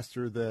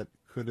disaster that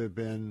could have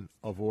been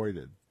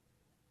avoided.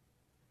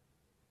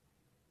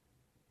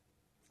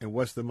 And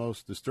what's the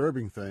most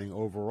disturbing thing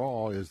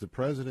overall is the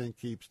president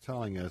keeps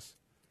telling us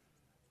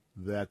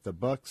that the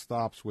buck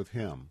stops with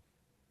him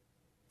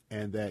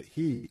and that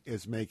he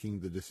is making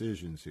the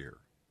decisions here.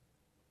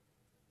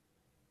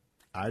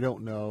 I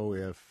don't know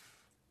if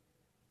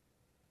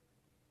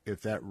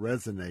that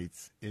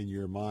resonates in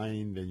your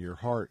mind and your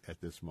heart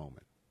at this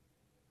moment.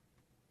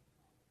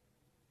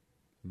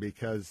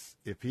 Because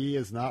if he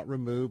is not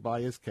removed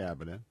by his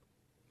cabinet,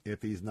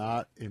 if he's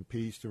not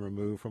impeached and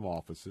removed from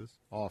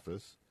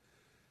office,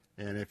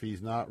 and if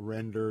he's not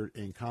rendered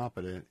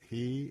incompetent,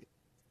 he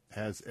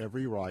has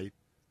every right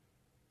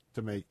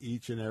to make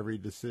each and every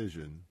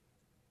decision,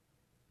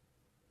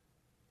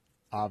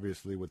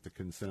 obviously with the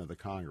consent of the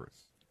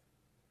Congress.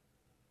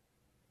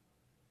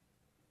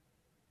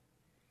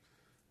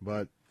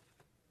 But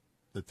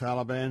the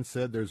Taliban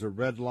said there's a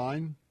red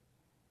line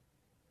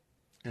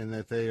and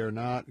that they are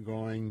not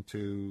going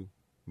to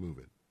move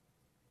it.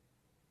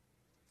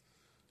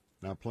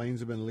 Now, planes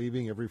have been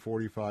leaving every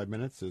 45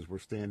 minutes as we're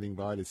standing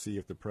by to see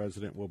if the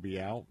president will be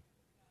out.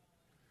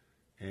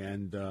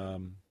 And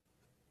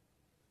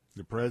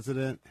the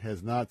president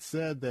has not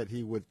said that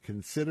he would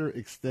consider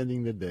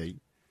extending the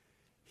date.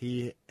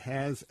 He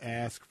has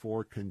asked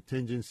for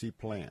contingency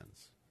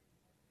plans.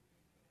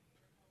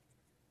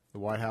 The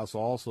White House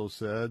also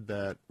said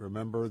that,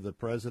 remember, the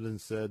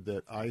president said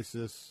that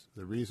ISIS,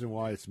 the reason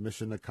why it's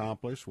mission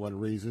accomplished, one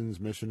reason is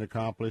mission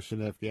accomplished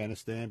in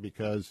Afghanistan,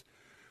 because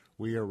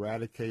we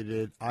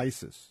eradicated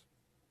ISIS.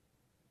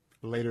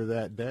 Later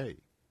that day,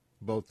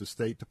 both the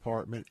State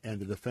Department and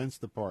the Defense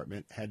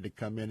Department had to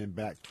come in and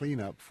back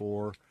cleanup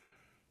for,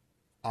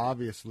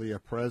 obviously, a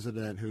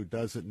president who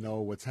doesn't know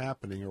what's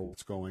happening or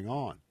what's going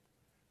on,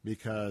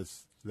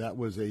 because that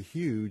was a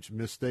huge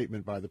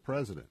misstatement by the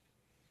president.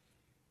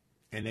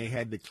 And they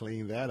had to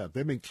clean that up.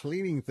 They've been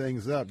cleaning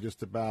things up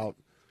just about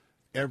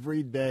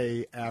every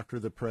day after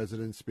the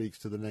president speaks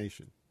to the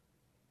nation.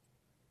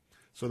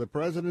 So the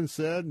president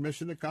said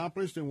mission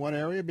accomplished in one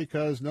area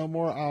because no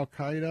more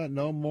Al-Qaeda,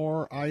 no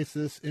more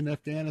ISIS in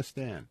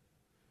Afghanistan.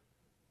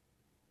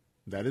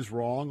 That is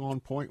wrong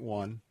on point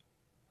one.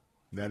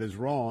 That is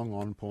wrong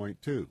on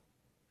point two.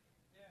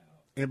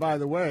 And by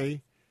the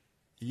way,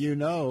 you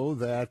know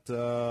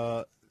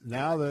that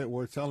now that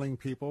we're telling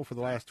people for the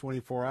last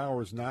 24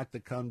 hours not to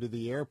come to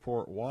the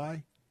airport,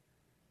 why?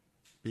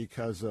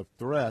 Because of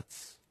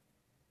threats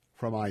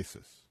from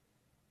ISIS.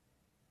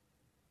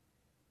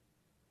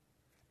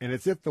 And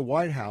it's if the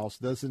White House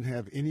doesn't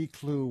have any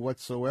clue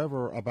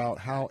whatsoever about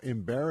how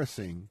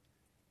embarrassing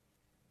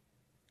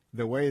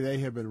the way they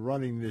have been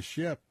running this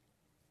ship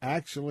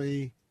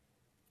actually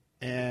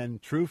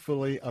and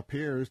truthfully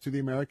appears to the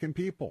American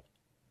people.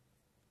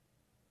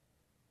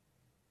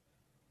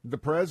 The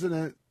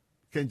president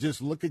can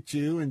just look at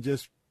you and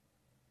just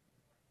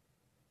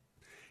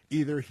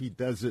either he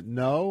doesn't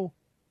know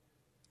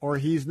or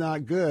he's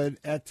not good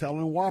at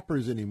telling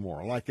whoppers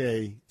anymore, like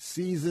a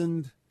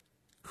seasoned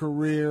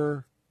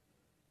career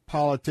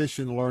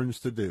politician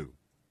learns to do,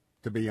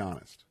 to be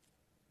honest.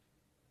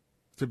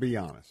 To be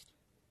honest.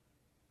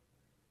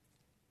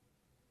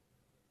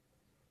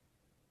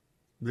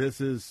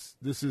 This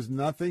is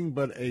nothing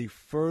but a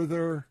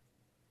further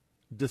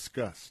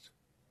disgust,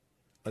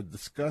 a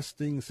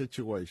disgusting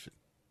situation.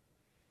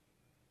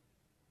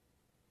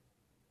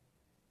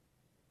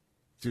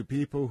 To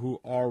people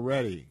who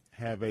already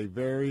have a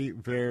very,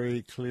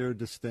 very clear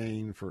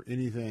disdain for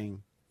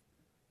anything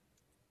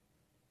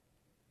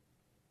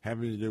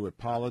having to do with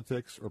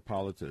politics or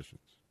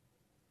politicians.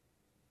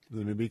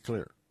 Let me be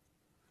clear.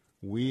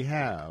 We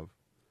have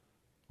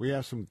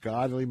some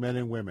godly men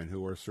and women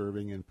who are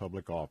serving in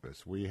public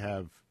office. We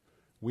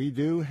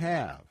do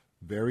have,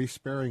 very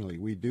sparingly,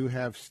 we do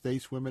have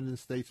stateswomen and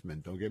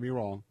statesmen, don't get me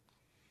wrong.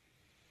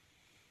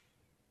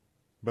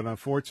 But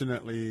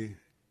unfortunately,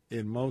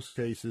 in most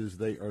cases,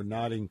 they are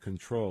not in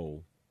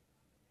control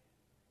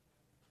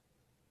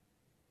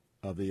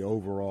of the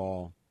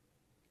overall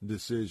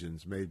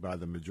decisions made by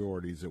the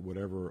majorities at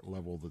whatever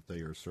level that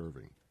they are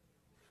serving.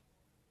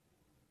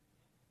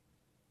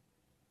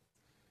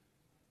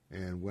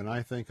 And when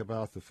I think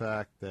about the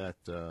fact that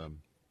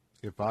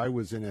if I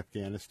was in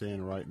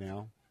Afghanistan right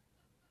now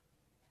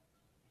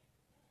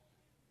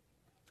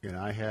and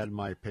I had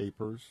my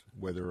papers,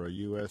 whether a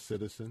U.S.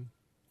 citizen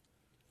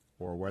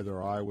or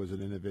whether I was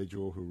an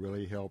individual who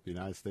really helped the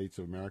United States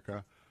of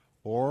America,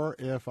 or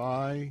if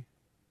I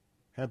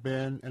have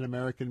been an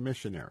American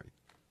missionary,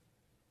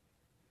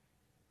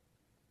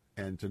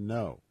 and to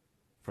know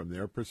from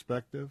their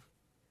perspective,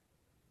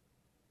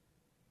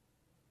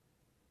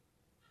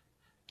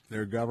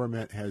 their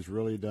government has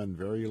really done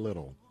very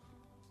little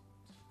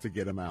to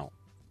get them out.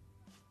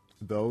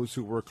 Those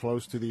who were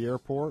close to the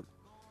airport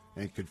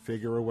and could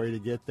figure a way to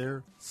get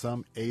there,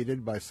 some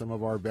aided by some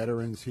of our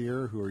veterans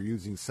here who are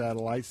using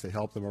satellites to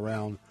help them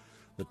around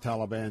the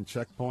Taliban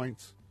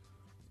checkpoints,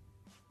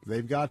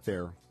 they've got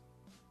there.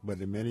 But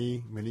in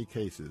many, many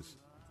cases,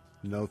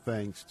 no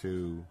thanks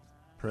to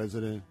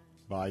President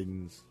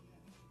Biden's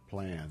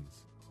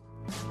plans.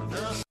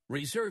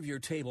 Reserve your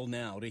table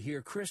now to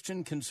hear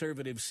Christian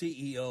conservative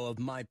CEO of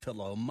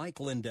MyPillow, Mike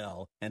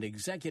Lindell, and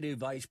Executive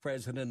Vice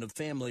President of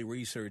Family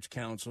Research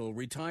Council,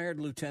 retired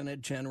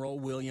Lieutenant General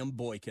William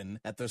Boykin,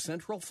 at the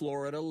Central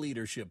Florida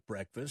Leadership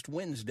Breakfast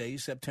Wednesday,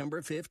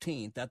 September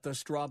 15th at the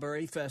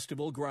Strawberry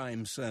Festival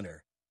Grimes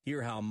Center.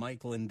 Hear how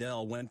Mike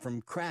Lindell went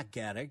from crack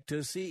addict to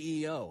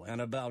CEO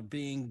and about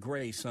being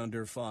grace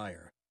under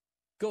fire.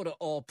 Go to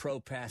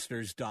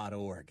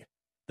allpropastors.org.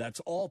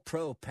 That's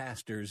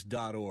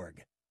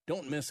allpropastors.org.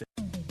 Don't miss it.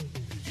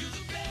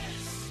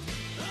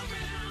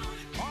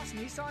 Moss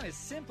Nissan is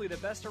simply the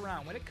best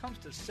around when it comes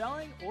to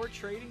selling or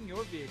trading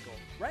your vehicle.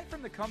 Right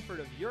from the comfort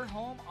of your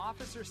home,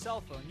 office, or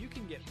cell phone, you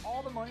can get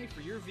all the money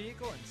for your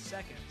vehicle in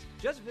seconds.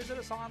 Just visit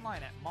us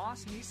online at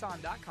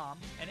mossnissan.com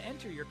and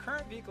enter your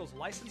current vehicle's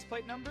license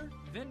plate number,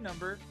 VIN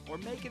number, or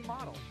make and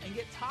model, and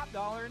get top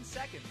dollar in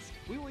seconds.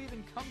 We will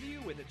even come to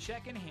you with a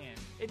check in hand.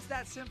 It's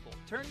that simple.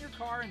 Turn your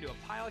car into a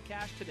pile of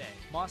cash today.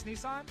 Moss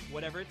Nissan,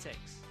 whatever it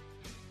takes.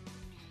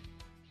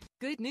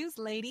 Good news,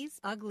 ladies.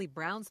 Ugly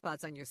brown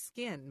spots on your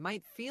skin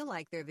might feel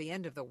like they're the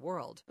end of the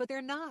world, but they're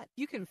not.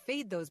 You can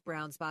fade those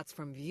brown spots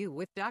from view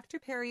with Dr.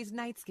 Perry's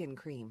Night Skin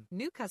Cream.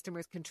 New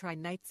customers can try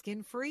Night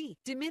Skin free.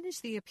 Diminish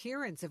the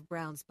appearance of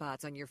brown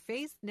spots on your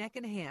face, neck,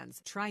 and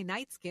hands. Try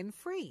Night Skin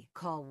free.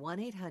 Call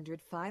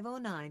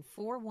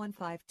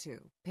 1-800-509-4152.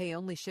 Pay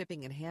only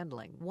shipping and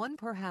handling. One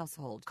per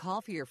household. Call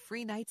for your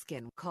free Night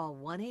Skin. Call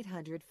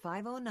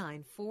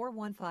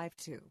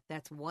 1-800-509-4152.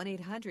 That's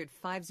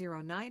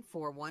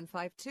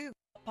 1-800-509-4152.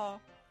 Pa,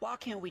 why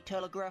can't we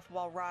telegraph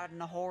while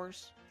riding a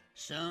horse?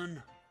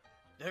 Son,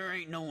 there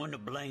ain't no one to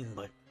blame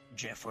but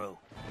Jeffro.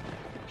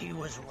 He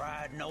was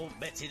riding old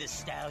Betsy the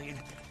Stallion,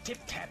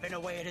 tip-tapping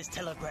away at his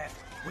telegraph,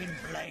 when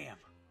blam!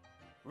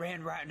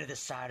 Ran right into the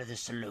side of the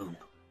saloon.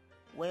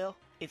 Well,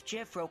 if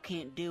Jeffro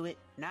can't do it,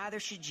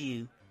 neither should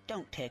you.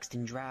 Don't text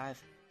and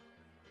drive.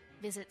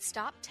 Visit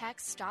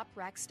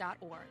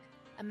StopTextStopWrecks.org.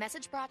 A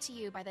message brought to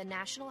you by the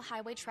National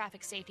Highway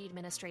Traffic Safety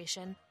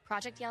Administration,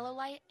 Project Yellow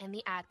Light, and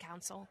the Ad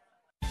Council.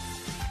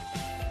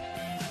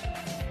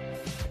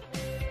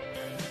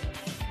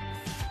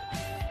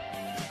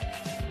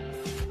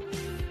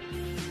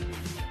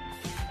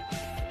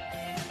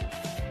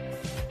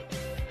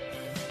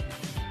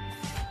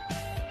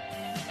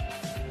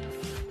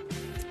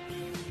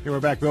 Hey, we're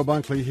back. Bill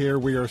Bunkley here.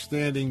 We are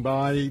standing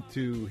by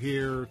to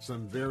hear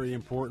some very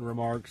important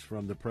remarks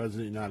from the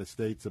President of the United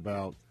States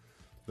about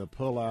the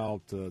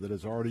pullout that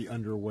is already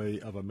underway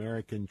of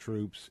American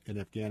troops in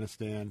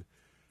Afghanistan,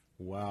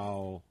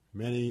 while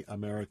many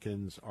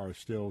Americans are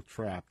still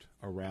trapped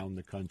around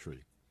the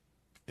country.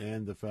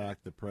 And the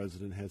fact the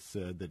President has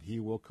said that he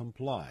will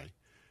comply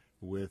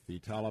with the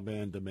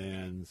Taliban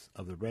demands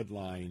of the Red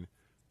Line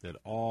that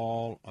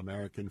all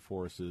American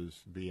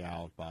forces be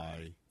out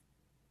by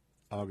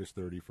August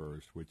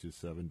 31st, which is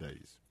 7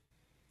 days.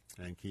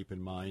 And keep in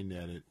mind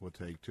that it will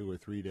take 2 or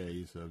 3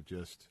 days of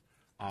just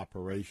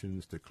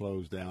operations to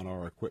close down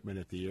our equipment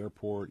at the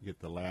airport,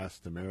 get the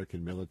last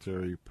American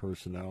military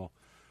personnel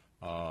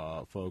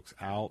folks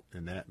out,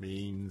 and that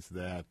means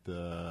that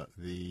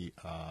the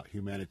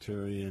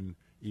humanitarian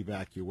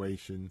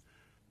evacuation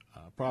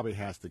probably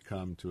has to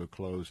come to a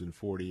close in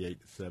 48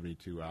 to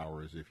 72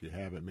 hours. If you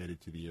haven't made it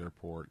to the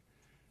airport,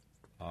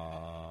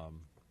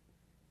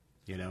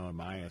 in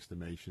my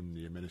estimation,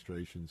 the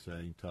administration's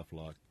saying, tough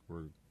luck.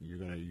 You're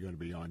gonna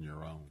be on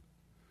your own.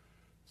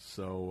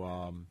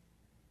 So,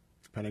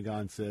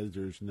 Pentagon says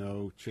there's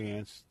no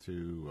chance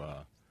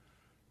to,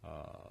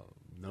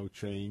 no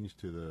change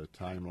to the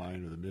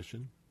timeline of the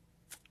mission,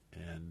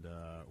 and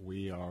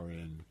we are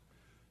in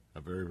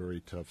a very, very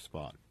tough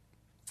spot.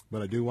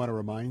 But I do want to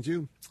remind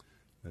you,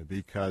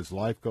 because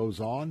life goes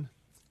on,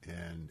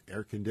 and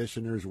air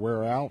conditioners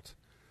wear out,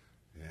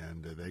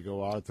 and they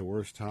go out at the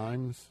worst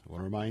times. I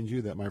want to remind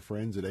you that my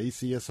friends at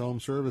ACS Home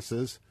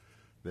Services,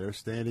 they're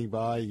standing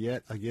by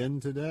yet again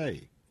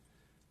today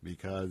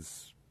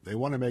because they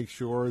want to make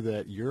sure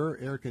that your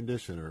air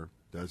conditioner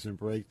doesn't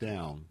break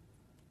down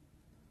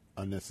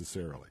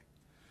unnecessarily.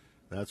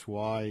 That's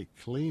why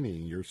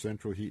cleaning your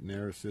central heat and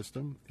air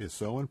system is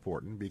so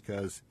important,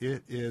 because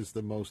it is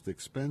the most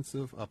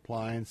expensive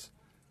appliance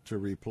to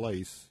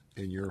replace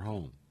in your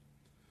home.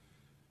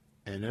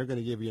 And they're going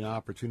to give you an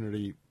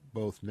opportunity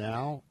both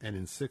now and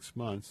in 6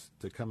 months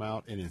to come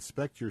out and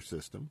inspect your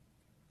system.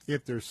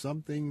 If there's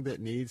something that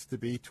needs to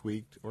be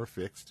tweaked or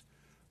fixed,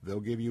 they'll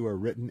give you a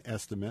written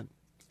estimate.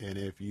 And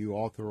if you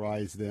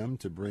authorize them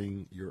to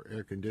bring your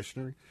air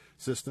conditioning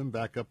system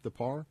back up to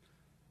par,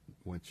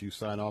 Once you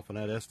sign off on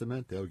that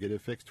estimate, they'll get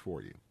it fixed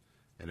for you.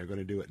 And they're going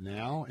to do it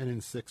now and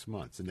in 6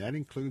 months. And that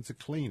includes a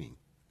cleaning,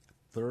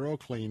 thorough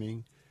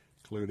cleaning,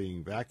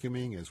 including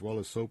vacuuming as well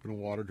as soap and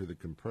water to the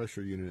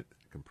compressor unit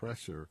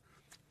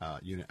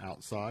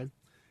outside.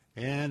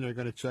 And they're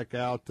going to check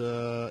out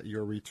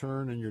your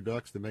return and your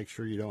ducts to make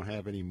sure you don't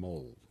have any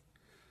mold.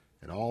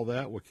 And all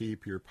that will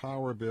keep your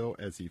power bill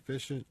as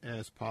efficient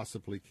as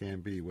possibly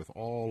can be with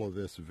all of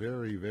this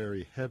very,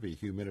 very heavy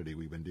humidity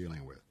we've been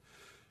dealing with.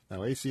 Now,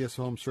 ACS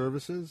Home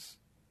Services,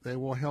 they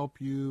will help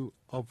you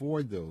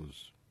avoid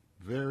those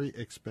very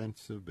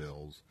expensive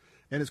bills.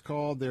 And it's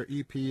called their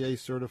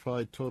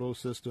EPA-certified Total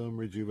System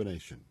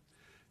Rejuvenation.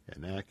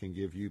 And that can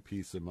give you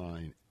peace of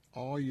mind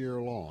all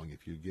year long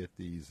if you get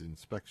these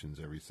inspections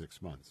every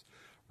 6 months.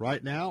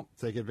 Right now,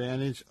 take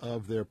advantage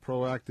of their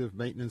proactive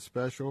maintenance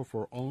special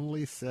for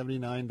only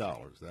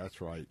 $79. That's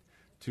right.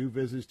 2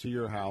 visits to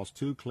your house,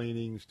 2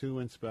 cleanings, 2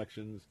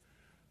 inspections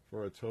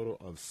for a total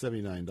of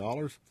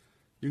 $79.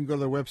 You can go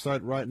to their website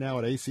right now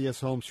at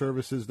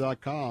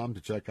acshomeservices.com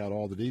to check out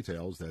all the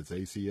details. That's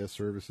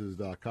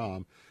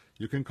acsservices.com.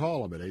 You can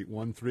call them at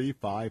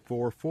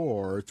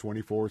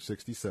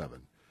 813-544-2467.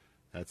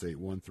 That's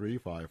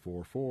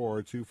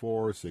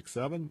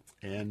 813-544-2467.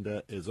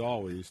 And as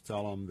always,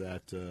 tell them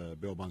that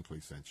Bill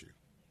Bunkley sent you.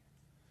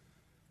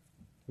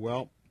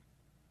 Well,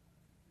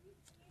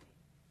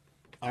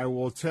 I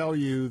will tell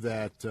you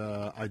that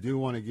I do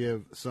want to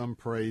give some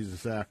praise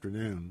this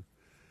afternoon.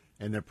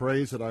 And the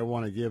praise that I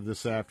want to give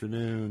this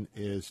afternoon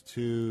is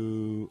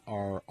to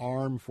our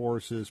armed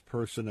forces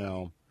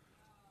personnel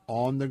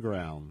on the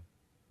ground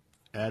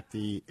at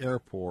the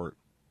airport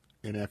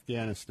in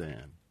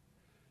Afghanistan.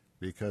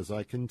 Because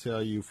I can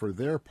tell you for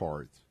their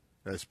part,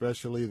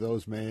 especially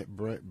those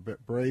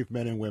brave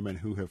men and women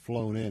who have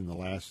flown in the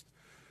last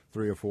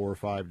 3 or 4 or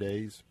 5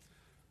 days,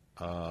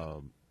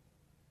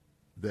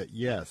 that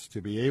yes,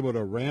 to be able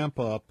to ramp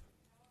up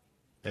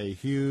a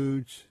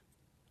huge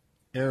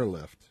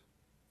airlift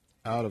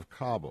out of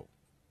Kabul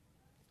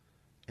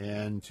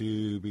and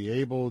to be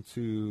able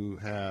to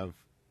have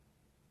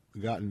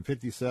gotten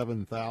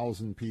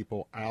 57,000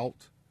 people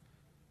out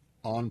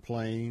on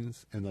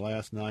planes in the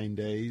last 9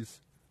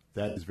 days,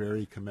 that is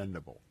very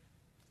commendable.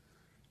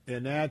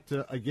 And that,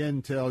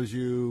 again, tells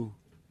you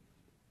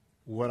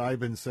what I've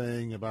been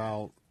saying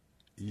about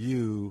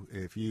you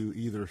if you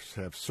either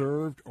have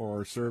served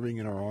or are serving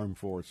in our armed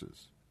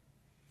forces.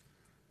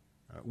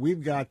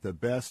 We've got the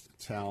best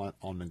talent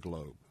on the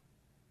globe.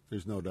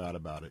 There's no doubt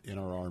about it, in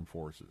our armed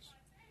forces.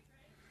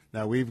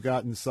 Now, we've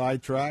gotten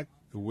sidetracked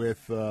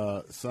with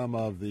some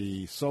of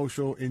the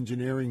social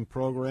engineering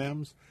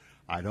programs.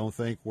 I don't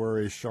think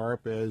we're as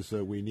sharp as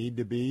we need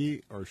to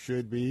be or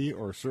should be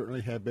or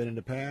certainly have been in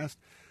the past,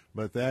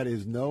 but that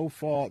is no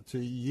fault to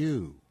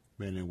you,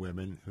 men and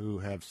women, who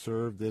have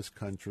served this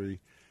country,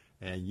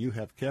 and you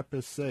have kept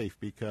us safe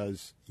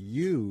because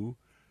you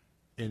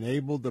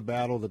enabled the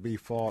battle to be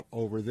fought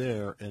over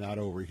there and not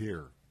over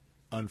here.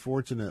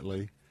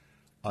 Unfortunately,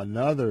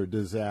 another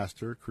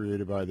disaster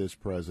created by this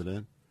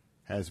president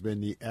has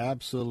been the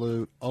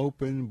absolute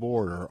open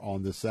border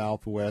on the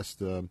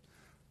southwest of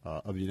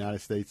the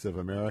United States of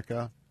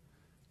America.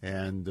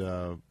 And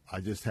I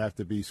just have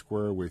to be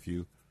square with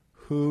you.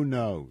 Who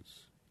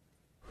knows?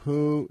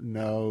 Who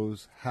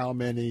knows how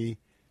many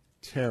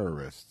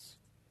terrorists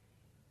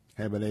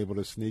have been able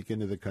to sneak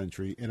into the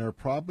country and are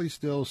probably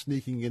still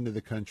sneaking into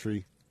the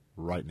country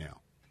right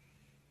now?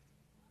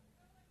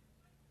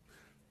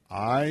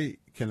 I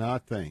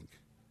cannot think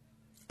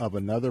of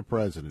another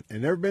president.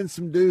 And there have been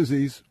some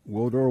doozies.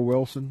 Woodrow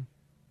Wilson.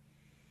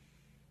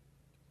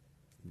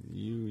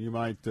 You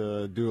might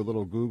do a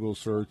little Google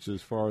search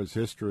as far as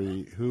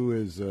history. Who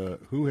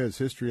has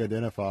history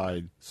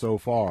identified so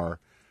far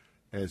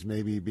as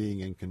maybe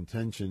being in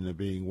contention of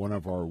being one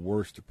of our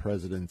worst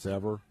presidents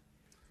ever?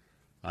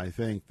 I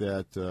think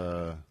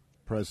that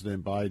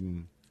President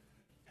Biden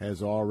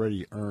has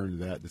already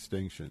earned that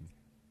distinction.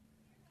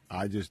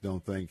 I just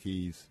don't think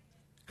he's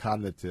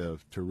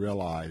cognitive to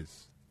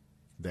realize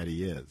that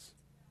he is.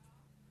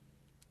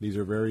 These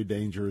are very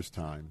dangerous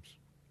times.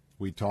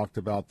 We talked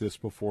about this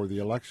before the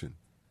election.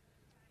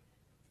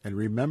 And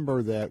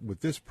remember that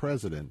with this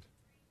president,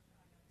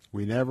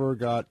 we never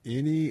got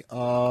any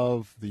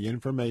of the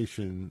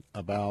information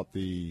about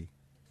the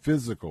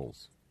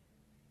physicals,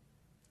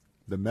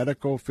 the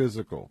medical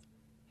physical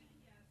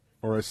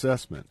or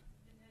assessment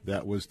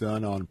that was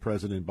done on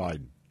President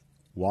Biden.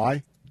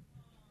 Why?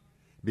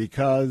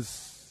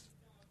 Because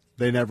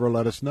they never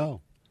let us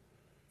know.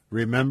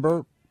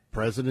 Remember,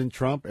 President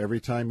Trump, every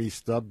time he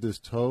stubbed his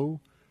toe,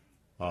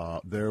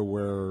 there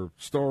were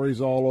stories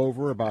all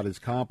over about his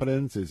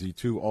competence. Is he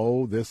too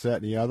old? This,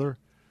 that, and the other.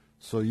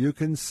 So you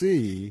can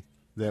see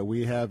that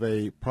we have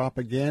a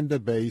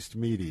propaganda-based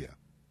media.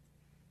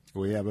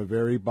 We have a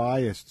very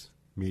biased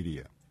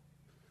media.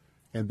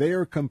 And they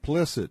are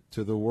complicit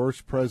to the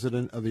worst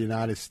president of the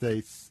United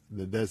States,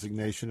 the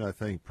designation I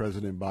think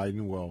President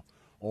Biden will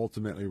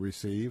ultimately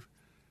receive,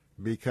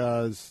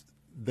 because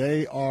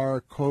they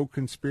are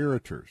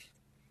co-conspirators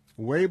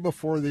way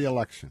before the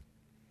election.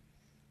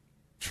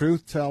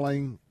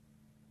 truth-telling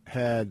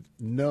had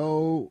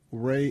no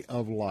ray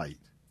of light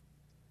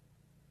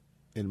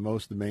in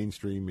most of the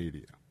mainstream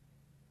media.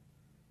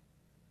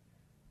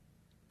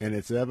 And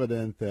it's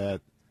evident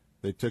that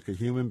they took a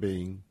human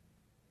being,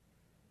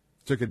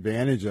 took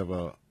advantage of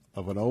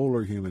an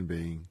older human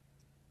being,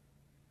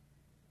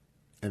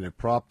 and it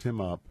propped him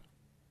up.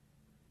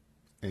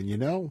 And you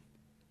know,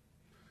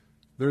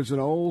 there's an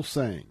old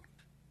saying,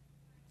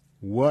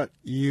 what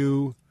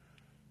you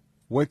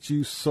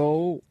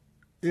sow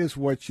is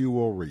what you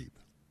will reap.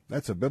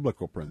 That's a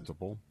biblical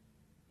principle.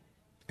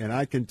 And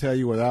I can tell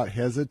you without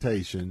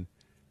hesitation,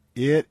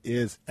 it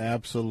is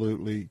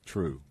absolutely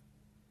true.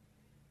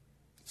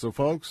 So,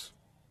 folks,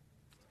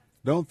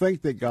 don't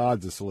think that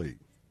God's asleep.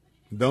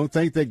 Don't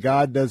think that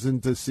God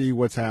doesn't see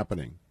what's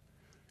happening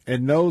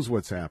and knows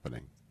what's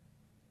happening.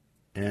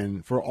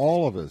 And for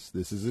all of us,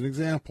 this is an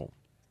example.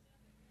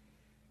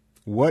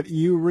 What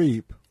you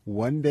reap,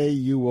 one day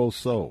you will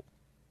sow.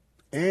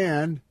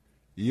 And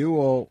you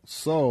will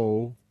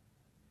sow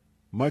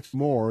much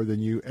more than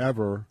you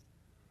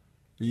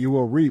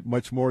will reap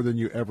much more than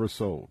you ever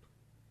sowed.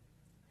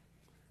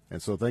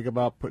 And so think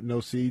about putting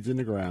those seeds in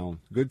the ground,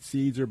 good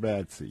seeds or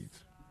bad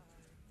seeds.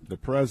 The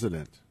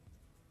president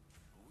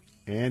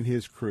and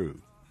his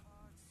crew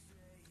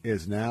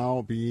is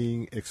now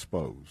being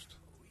exposed.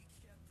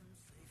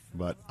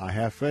 But I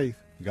have faith.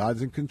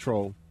 God's in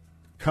control.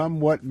 Come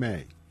what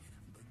may.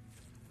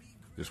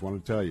 Just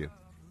want to tell you,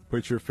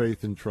 put your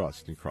faith and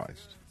trust in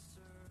Christ.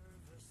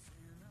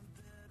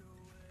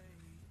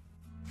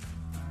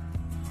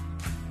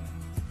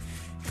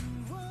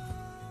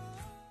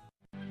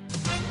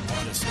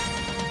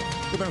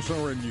 With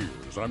SRN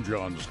News, I'm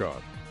John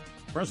Scott.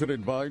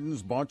 President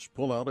Biden's botched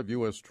pullout of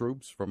U.S.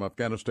 troops from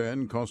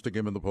Afghanistan costing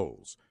him in the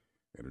polls.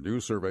 In a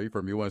new survey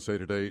from USA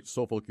Today,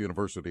 Suffolk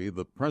University,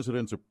 the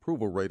president's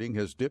approval rating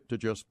has dipped to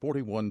just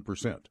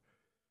 41%.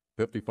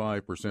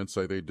 55%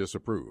 say they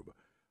disapprove.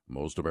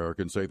 Most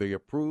Americans say they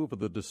approve of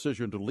the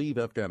decision to leave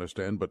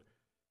Afghanistan, but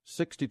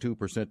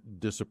 62%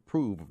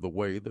 disapprove of the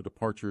way the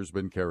departure's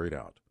been carried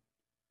out.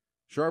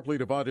 Sharply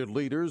divided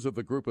leaders of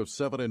the group of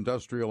 7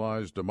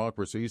 industrialized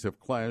democracies have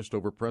clashed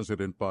over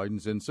President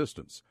Biden's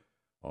insistence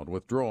on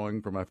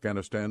withdrawing from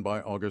Afghanistan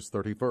by August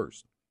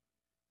 31st.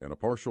 In a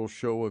partial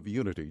show of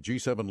unity,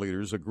 G7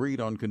 leaders agreed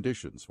on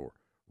conditions for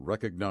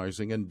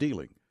recognizing and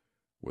dealing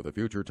with a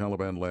future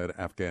Taliban-led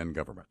Afghan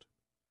government.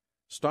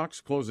 Stocks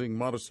closing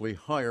modestly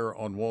higher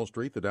on Wall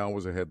Street. The Dow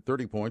was ahead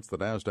 30 points, the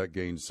Nasdaq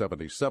gained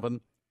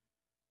 77,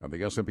 and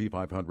the S&P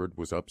 500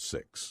 was up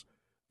 6.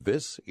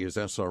 This is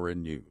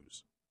SRN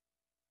News.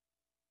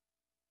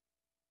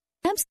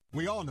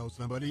 We all know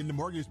somebody in the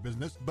mortgage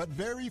business, but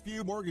very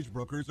few mortgage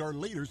brokers are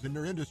leaders in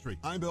their industry.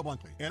 I'm Bill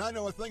Bunkley, and I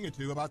know a thing or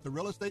two about the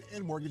real estate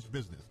and mortgage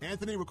business.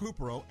 Anthony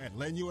Recupero at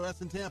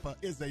LendUS in Tampa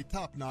is a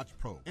top-notch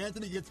pro.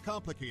 Anthony gets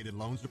complicated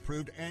loans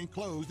approved and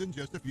closed in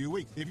just a few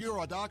weeks. If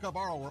you're a DACA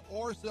borrower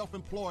or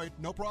self-employed,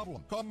 no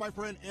problem. Call my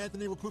friend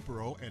Anthony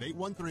Recupero at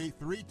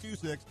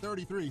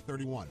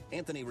 813-326-3331.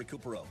 Anthony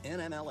Recupero,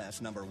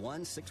 NMLS number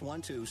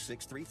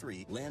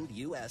 1612633,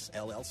 LendUS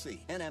LLC,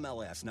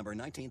 NMLS number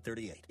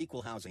 1938,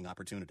 Equal Housing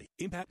Opportunity.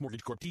 Impact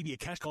Mortgage Corp. DBA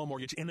Cash Call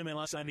Mortgage.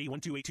 NMLS ID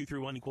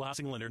 128231. Equal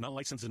housing lender. Not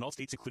licensed in all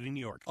states, including New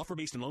York. Offer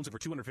based on loans over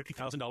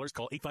 $250,000.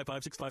 Call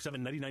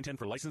 855-657-9910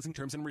 for licensing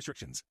terms and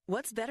restrictions.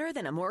 What's better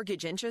than a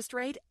mortgage interest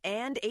rate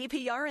and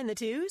APR in the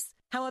twos?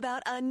 How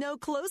about a no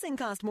closing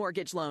cost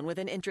mortgage loan with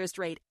an interest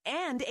rate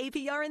and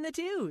APR in the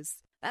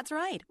twos? That's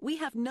right. We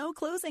have no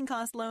closing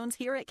cost loans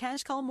here at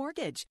Cash Call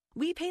Mortgage.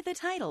 We pay the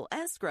title,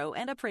 escrow,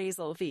 and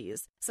appraisal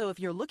fees. So if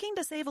you're looking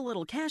to save a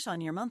little cash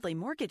on your monthly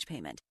mortgage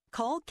payment,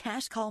 call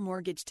Cash Call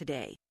Mortgage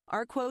today.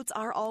 Our quotes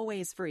are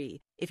always free.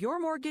 If your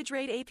mortgage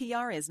rate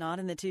APR is not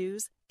in the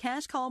twos,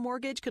 Cash Call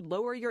Mortgage could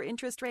lower your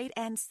interest rate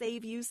and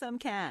save you some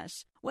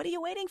cash. What are you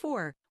waiting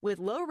for? With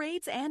low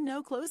rates and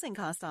no closing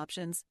cost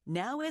options,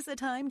 now is the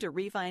time to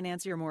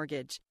refinance your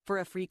mortgage. For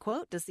a free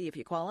quote to see if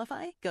you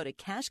qualify, go to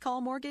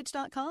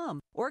cashcallmortgage.com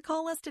or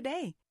call us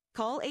today.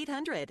 Call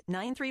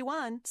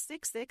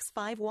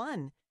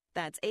 800-931-6651.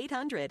 That's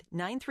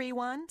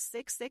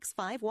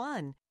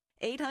 800-931-6651.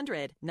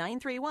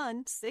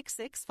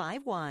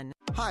 800-931-6651.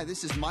 Hi,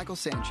 this is Michael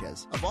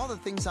Sanchez. Of all the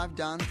things I've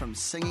done, from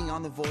singing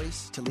on The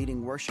Voice to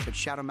leading worship at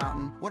Shadow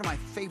Mountain, one of my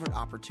favorite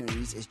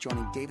opportunities is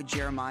joining David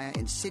Jeremiah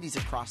in cities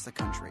across the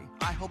country.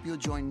 I hope you'll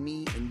join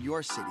me in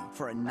your city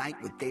for a night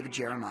with David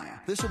Jeremiah.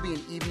 This will be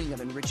an evening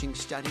of enriching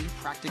study,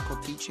 practical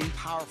teaching,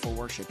 powerful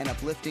worship, and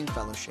uplifting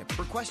fellowship.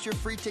 Request your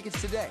free tickets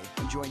today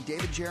and join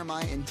David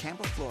Jeremiah in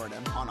Tampa, Florida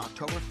on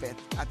October 5th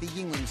at the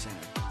Yuengling Center.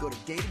 Go to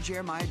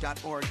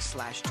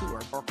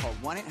davidjeremiah.org/tour or call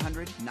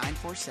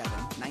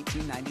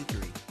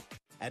 1-800-947-1993.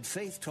 At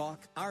Faith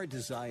Talk, our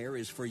desire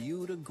is for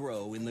you to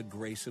grow in the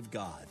grace of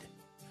God.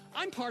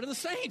 I'm part of the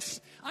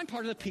saints. I'm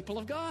part of the people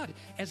of God.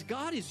 As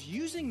God is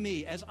using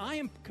me, as I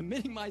am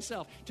committing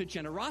myself to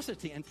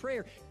generosity and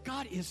prayer,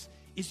 God is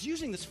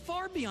using this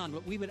far beyond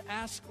what we would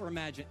ask or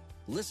imagine.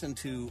 Listen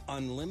to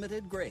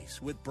Unlimited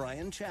Grace with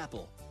Brian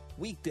Chappell,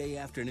 weekday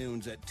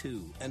afternoons at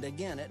 2 and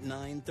again at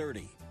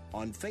 9:30.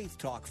 on Faith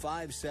Talk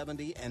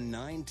 570 and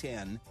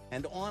 910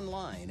 and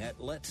online at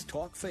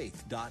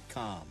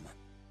letstalkfaith.com.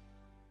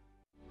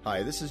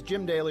 Hi, this is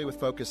Jim Daly with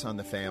Focus on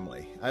the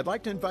Family. I'd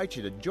like to invite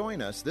you to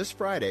join us this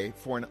Friday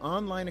for an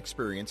online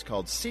experience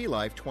called Sea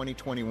Life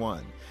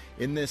 2021.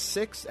 In this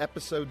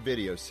 6-episode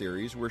video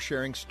series, we're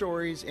sharing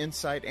stories,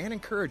 insight, and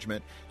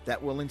encouragement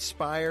that will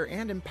inspire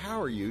and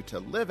empower you to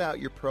live out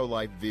your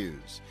pro-life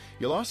views.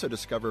 You'll also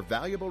discover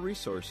valuable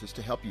resources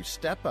to help you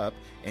step up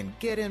and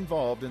get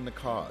involved in the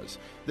cause.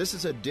 This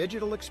is a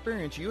digital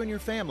experience you and your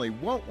family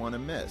won't want to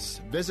miss.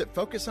 Visit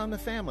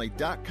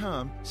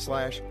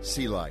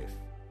FocusOnTheFamily.com/SeaLife.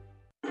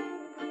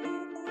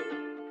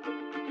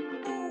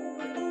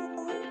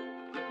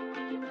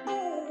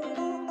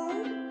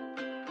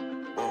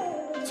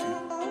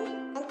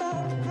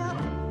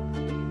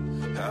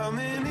 How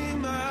many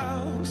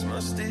miles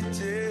must it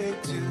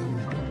take to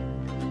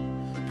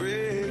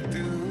break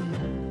through?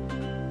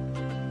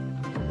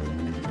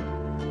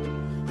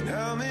 And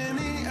how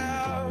many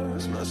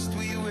hours must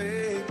we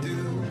wait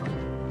through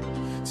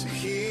to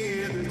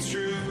hear the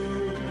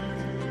truth?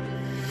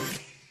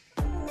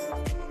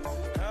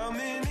 How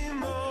many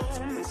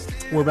moments?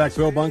 We're back.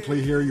 Bill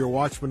Bunkley here, your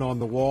watchman on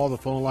the wall. The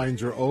phone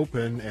lines are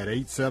open at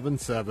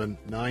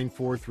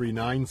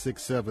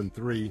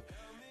 877-943-9673.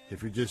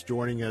 If you're just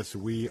joining us,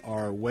 we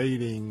are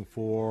waiting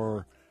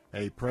for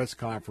a press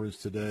conference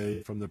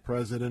today from the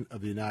President of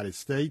the United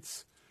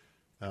States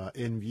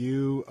in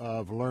view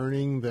of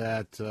learning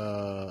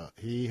that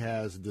he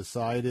has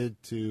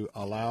decided to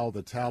allow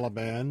the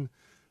Taliban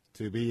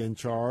to be in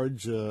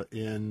charge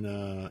in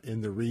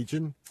the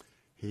region.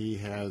 He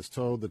has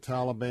told the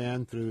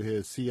Taliban through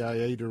his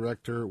CIA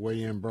director,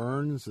 William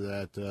Burns,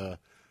 that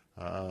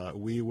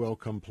we will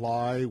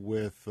comply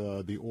with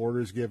the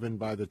orders given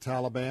by the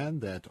Taliban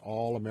that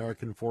all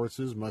American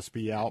forces must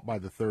be out by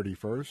the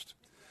 31st.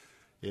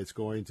 It's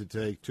going to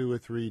take 2 or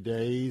 3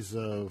 days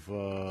of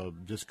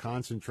just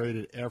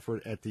concentrated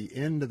effort at the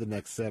end of the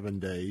next 7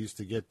 days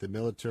to get the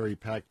military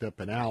packed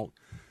up and out.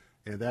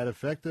 And that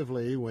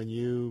effectively, when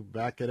you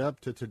back it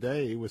up to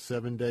today with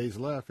 7 days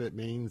left, it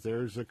means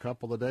there's a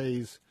couple of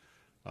days,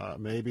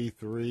 maybe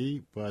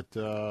 3, but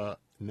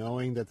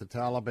knowing that the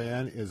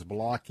Taliban is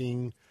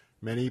blocking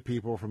many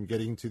people from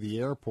getting to the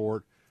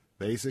airport.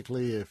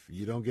 Basically, if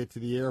you don't get to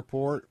the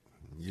airport,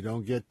 you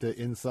don't get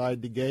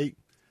inside the gate,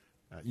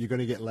 you're going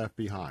to get left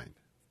behind.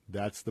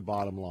 That's the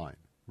bottom line.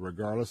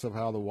 Regardless of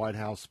how the White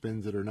House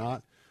spins it or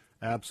not,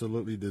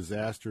 absolutely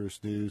disastrous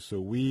news.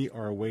 So we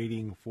are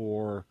waiting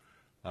for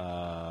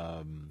the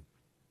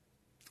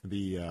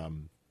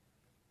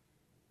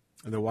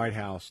White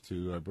House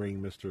to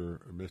bring Mr.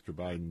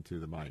 Biden to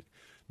the mic.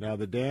 Now,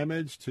 the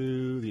damage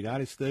to the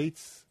United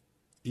States,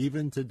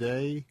 even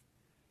today,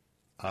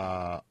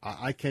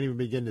 I can't even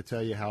begin to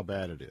tell you how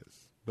bad it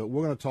is. But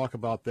we're going to talk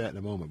about that in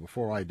a moment.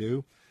 Before I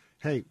do,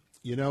 hey,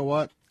 you know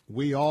what?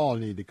 We all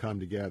need to come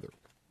together.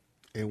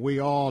 And we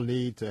all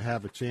need to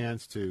have a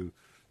chance to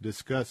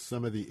discuss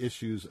some of the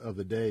issues of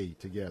the day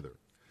together.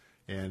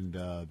 And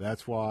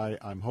that's why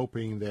I'm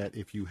hoping that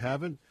if you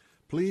haven't,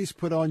 please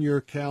put on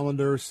your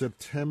calendar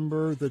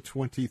September the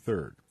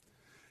 23rd.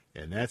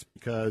 And that's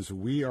because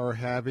we are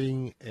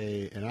having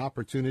an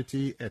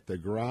opportunity at the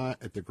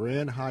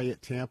Grand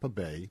Hyatt Tampa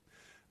Bay.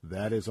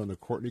 That is on the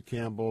Courtney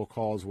Campbell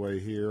Causeway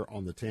here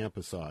on the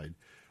Tampa side.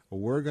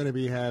 We're going to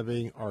be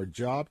having our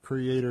Job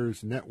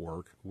Creators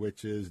Network,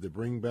 which is the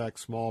Bring Back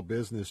Small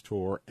Business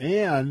Tour,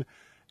 and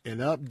an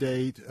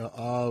update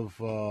of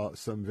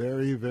some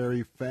very,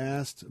 very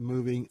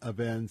fast-moving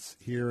events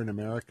here in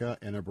America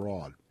and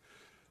abroad.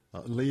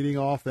 Leading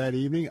off that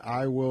evening,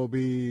 I will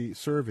be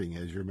serving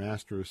as your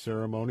Master of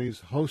Ceremonies,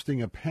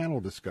 hosting a panel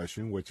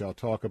discussion, which I'll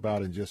talk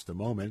about in just a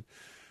moment.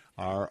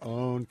 Our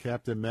own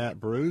Captain Matt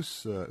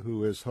Bruce,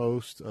 who is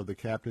host of the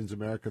Captain's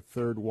America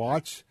Third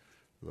Watch.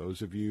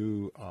 Those of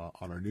you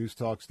on our news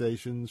talk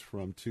stations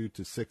from 2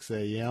 to 6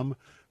 a.m.,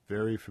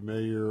 very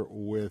familiar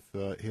with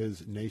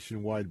his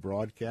nationwide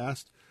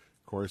broadcast.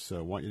 Of course, I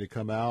want you to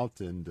come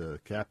out, and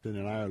Captain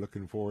and I are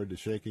looking forward to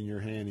shaking your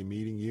hand and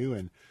meeting you.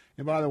 And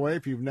by the way,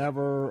 if you've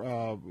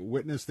never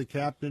witnessed the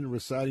Captain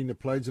reciting the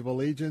Pledge of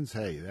Allegiance,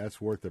 hey, that's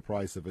worth the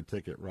price of a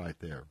ticket right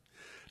there.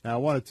 Now, I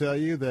want to tell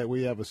you that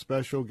we have a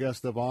special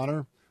guest of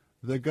honor,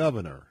 the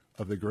governor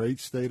of the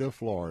great state of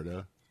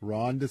Florida,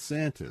 Ron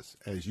DeSantis.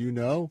 As you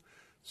know,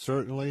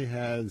 certainly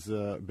has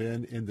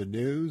been in the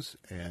news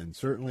and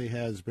certainly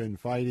has been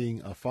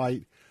fighting a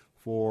fight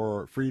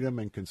for freedom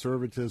and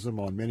conservatism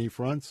on many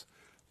fronts.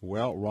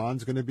 Well,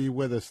 Ron's going to be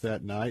with us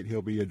that night.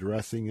 He'll be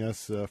addressing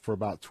us for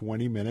about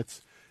 20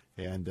 minutes,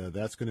 and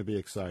that's going to be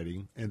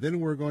exciting. And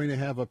then we're going to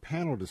have a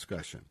panel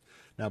discussion.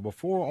 Now,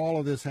 before all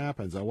of this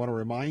happens, I want to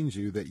remind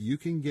you that you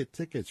can get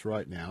tickets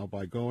right now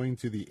by going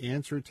to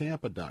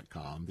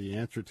theanswertampa.com,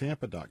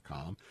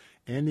 theanswertampa.com,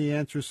 and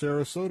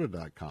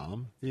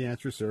theanswersarasota.com,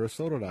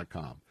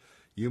 theanswersarasota.com.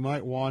 You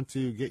might want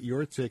to get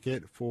your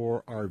ticket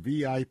for our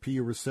VIP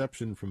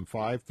reception from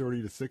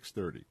 5:30 to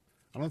 6:30.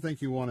 I don't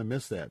think you want to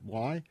miss that.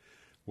 Why?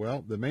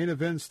 Well, the main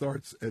event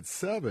starts at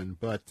 7,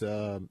 but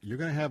you're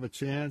going to have a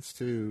chance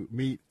to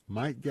meet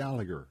Mike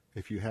Gallagher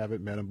if you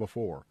haven't met him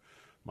before.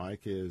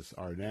 Mike is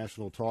our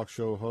national talk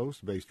show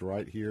host based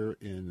right here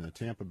in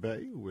Tampa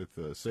Bay with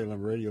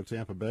Salem Radio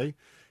Tampa Bay.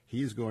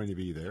 He's going to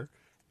be there.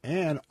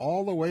 And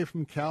all the way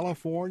from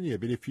California,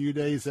 but a few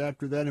days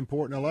after that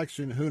important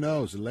election, who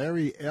knows,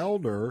 Larry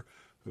Elder,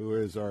 who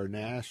is our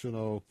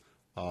national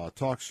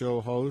talk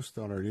show host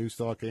on our News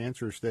Talk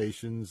answer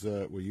stations.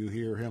 Will you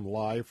hear him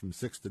live from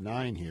 6 to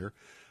 9 here?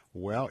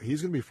 Well,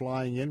 he's going to be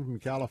flying in from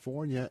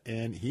California,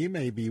 and he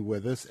may be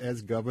with us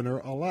as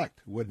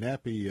governor-elect. Wouldn't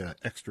that be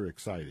extra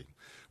exciting?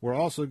 We're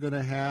also going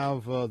to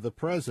have the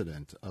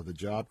president of the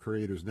Job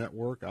Creators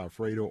Network,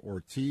 Alfredo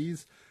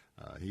Ortiz.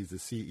 He's the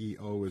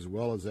CEO as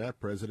well as that,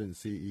 president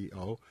and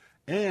CEO.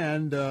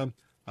 And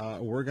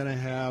we're going to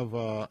have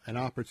an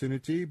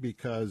opportunity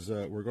because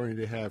we're going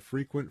to have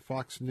frequent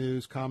Fox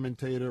News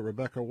commentator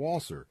Rebecca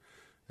Walser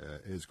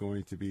is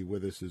going to be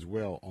with us as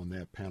well on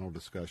that panel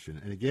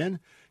discussion. And again,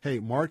 hey,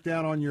 mark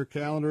down on your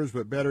calendars,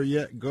 but better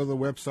yet, go to the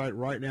website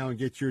right now and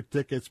get your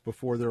tickets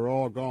before they're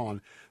all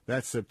gone.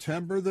 That's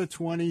September the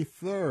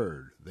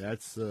 23rd.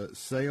 That's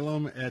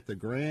Salem at the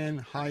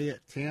Grand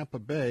Hyatt Tampa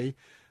Bay.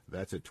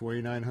 That's at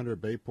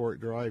 2900 Bayport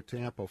Drive,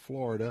 Tampa,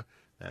 Florida.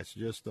 That's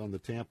just on the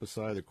Tampa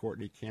side of the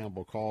Courtney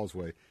Campbell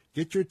Causeway.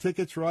 Get your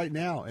tickets right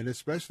now, and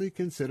especially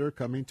consider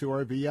coming to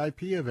our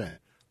VIP event.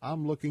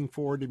 I'm looking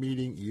forward to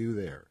meeting you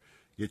there.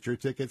 Get your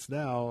tickets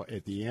now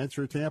at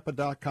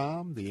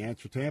theanswertampa.com,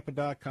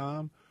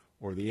 theanswertampa.com,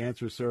 or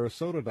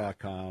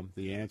theanswersarasota.com,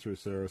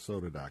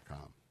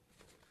 theanswersarasota.com.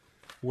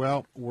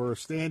 Well, we're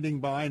standing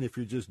by, and if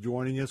you're just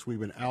joining us, we've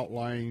been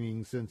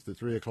outlining since the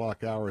 3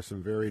 o'clock hour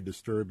some very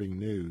disturbing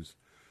news.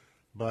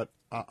 But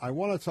I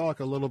want to talk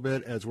a little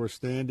bit as we're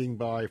standing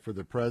by for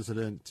the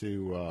president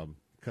to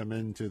come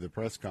into the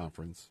press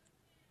conference.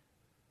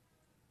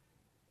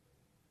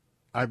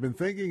 I've been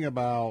thinking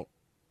about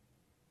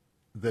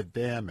the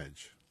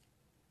damage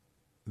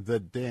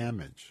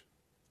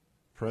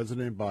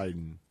President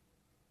Biden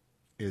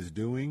is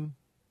doing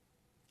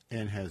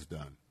and has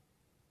done.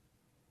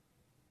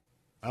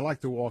 I like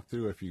to walk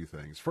through a few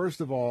things.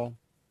 First of all,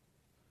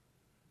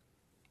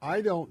 I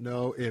don't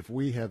know if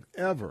we have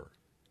ever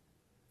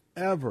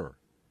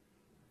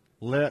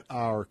let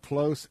our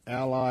close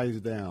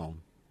allies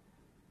down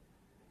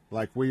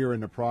like we are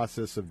in the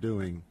process of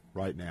doing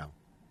right now.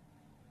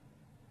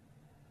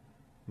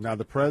 Now,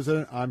 the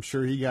president, I'm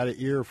sure he got an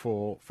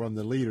earful from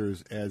the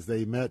leaders as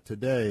they met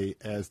today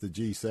as the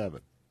G7.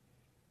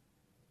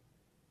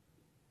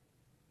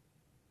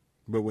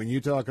 But when you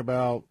talk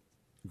about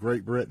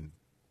Great Britain,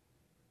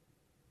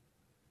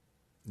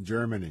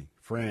 Germany,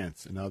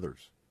 France, and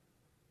others,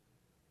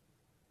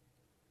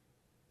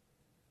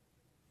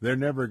 they're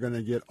never going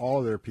to get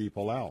all their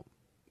people out.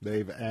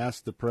 They've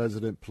asked the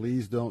president,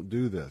 please don't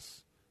do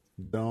this.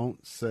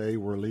 Don't say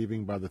we're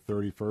leaving by the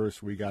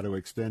 31st. We got to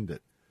extend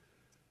it.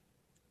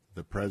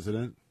 The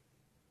president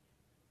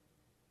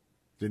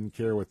didn't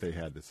care what they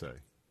had to say.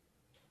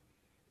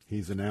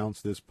 He's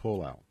announced this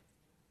pullout.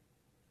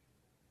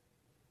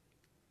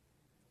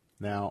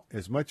 Now,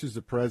 as much as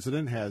the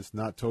president has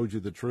not told you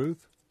the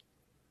truth,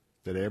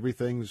 that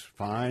everything's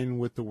fine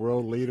with the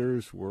world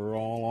leaders, we're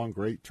all on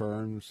great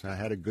terms, I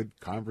had a good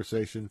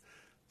conversation,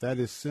 that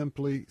is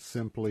simply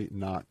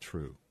not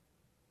true.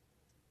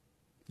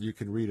 You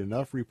can read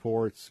enough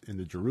reports in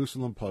the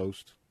Jerusalem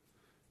Post,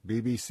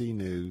 BBC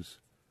News,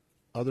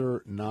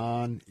 other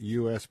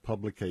non-U.S.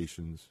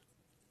 publications,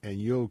 and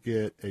you'll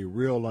get a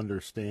real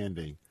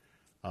understanding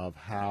of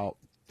how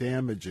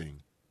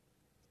damaging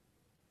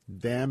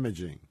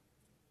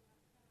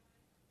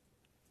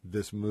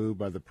this move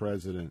by the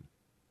president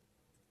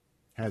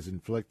has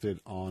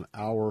inflicted on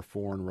our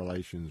foreign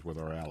relations with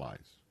our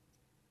allies.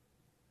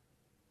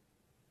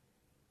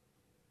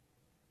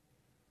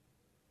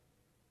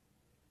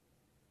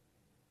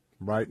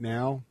 Right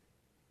now,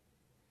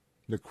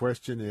 the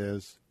question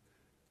is,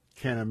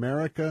 can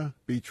America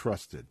be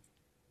trusted?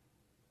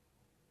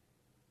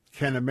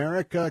 Can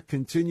America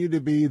continue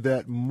to be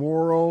that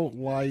moral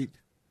light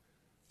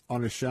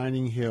on a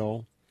shining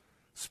hill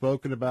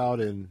spoken about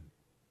in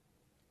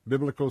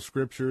biblical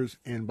scriptures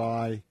and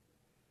by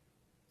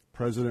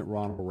President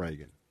Ronald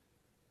Reagan?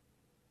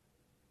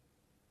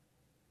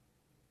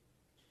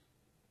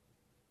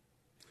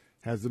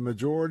 Has the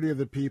majority of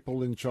the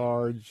people in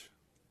charge,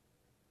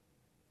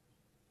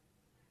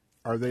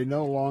 are they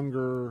no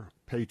longer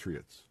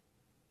patriots?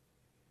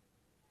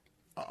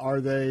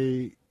 Are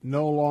they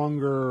no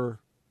longer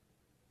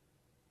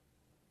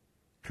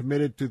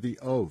committed to the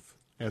oath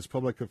as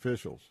public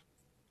officials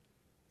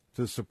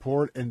to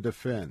support and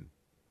defend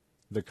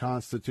the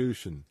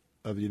Constitution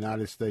of the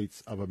United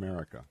States of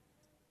America?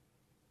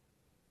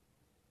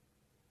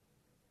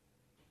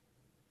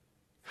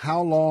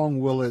 How long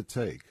will it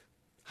take?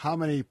 How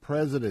many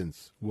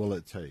presidents will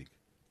it take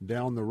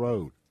down the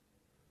road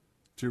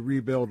to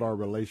rebuild our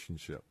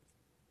relationship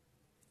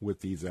with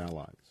these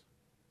allies?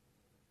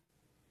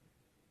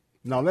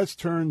 Now let's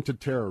turn to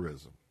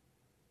terrorism.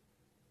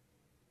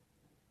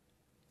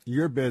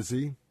 You're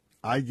busy.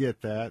 I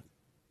get that.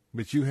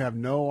 But you have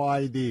no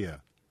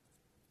idea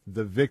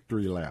the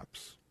victory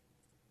laps,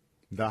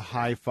 the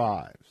high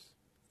fives,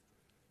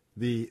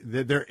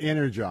 they're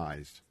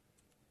energized.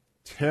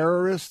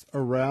 Terrorists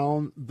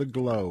around the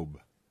globe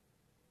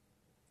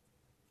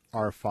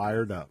are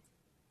fired up.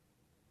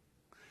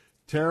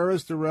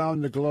 Terrorists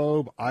around the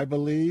globe, I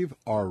believe,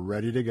 are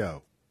ready to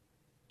go.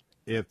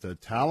 If the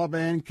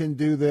Taliban can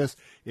do this,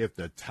 if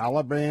the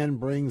Taliban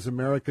brings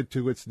America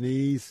to its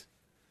knees,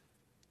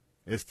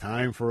 it's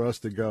time for us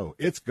to go.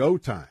 It's go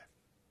time.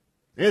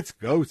 It's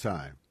go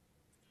time.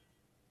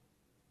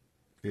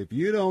 If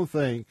you don't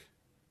think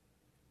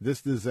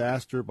this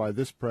disaster by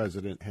this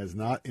president has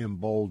not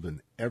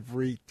emboldened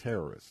every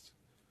terrorist,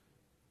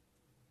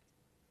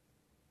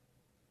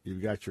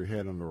 you've got your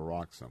head under a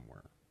rock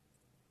somewhere.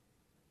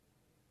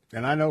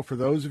 And I know for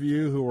those of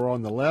you who are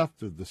on the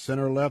left or the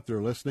center left that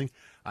are listening,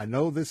 I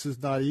know this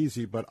is not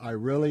easy, but I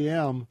really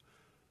am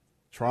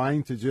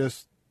trying to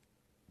just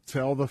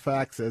tell the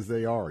facts as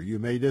they are. You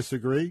may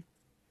disagree.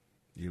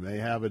 You may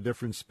have a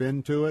different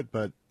spin to it,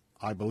 but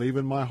I believe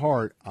in my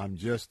heart I'm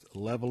just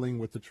leveling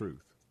with the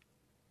truth.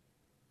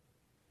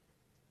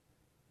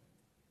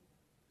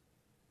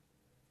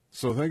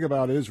 So think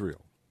about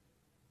Israel.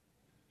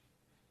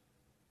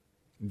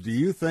 Do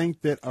you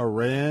think that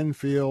Iran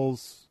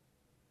feels...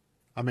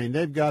 I mean,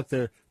 they got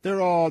their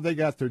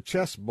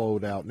chest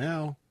bowed out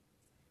now.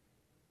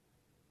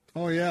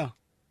 Oh, yeah.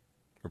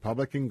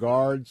 Republican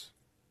guards,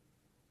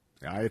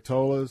 the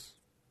Ayatollahs.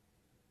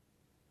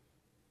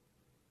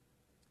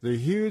 The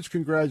huge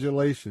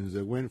congratulations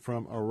that went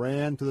from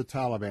Iran to the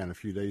Taliban a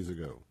few days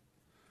ago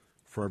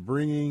for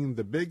bringing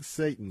the big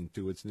Satan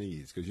to its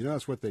knees, because you know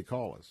that's what they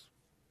call us.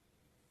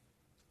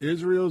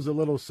 Israel's the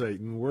little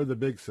Satan, we're the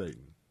big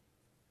Satan.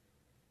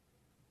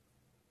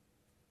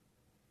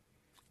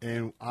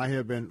 And I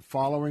have been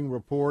following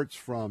reports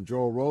from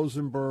Joel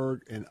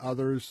Rosenberg and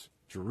others,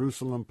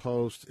 Jerusalem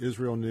Post,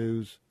 Israel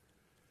News.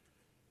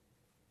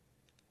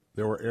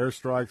 There were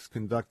airstrikes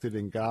conducted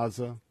in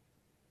Gaza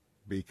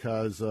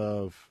because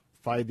of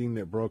fighting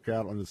that broke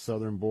out on the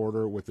southern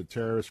border with the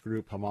terrorist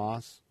group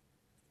Hamas.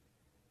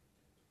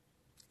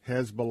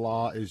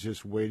 Hezbollah is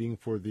just waiting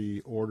for the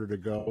order to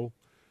go.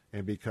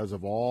 And because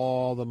of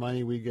all the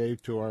money we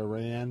gave to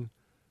Iran,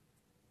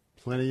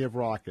 plenty of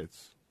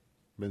rockets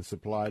been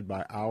supplied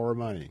by our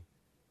money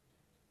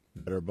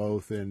that are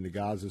both in the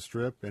Gaza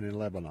Strip and in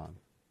Lebanon.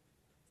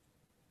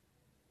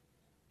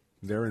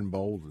 They're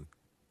emboldened.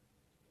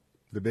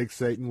 The big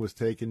Satan was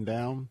taken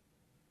down.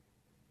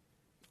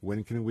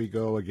 When can we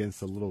go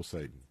against the little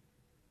Satan?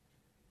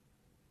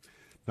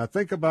 Now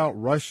think about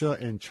Russia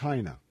and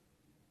China.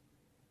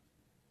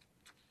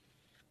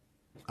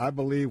 I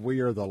believe we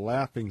are the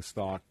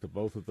laughingstock to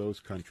both of those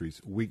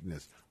countries'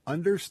 weakness.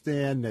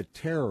 Understand that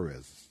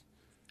terrorists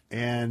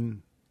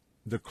and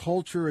the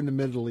culture in the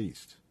Middle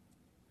East,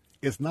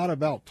 it's not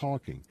about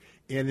talking.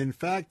 And in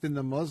fact, in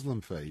the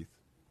Muslim faith,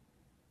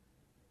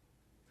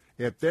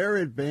 if they're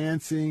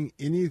advancing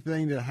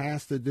anything that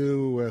has to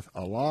do with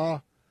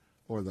Allah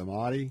or the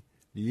Mahdi,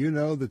 do you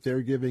know that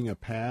they're giving a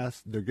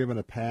pass? They're given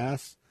a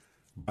pass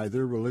by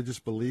their religious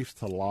beliefs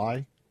to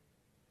lie.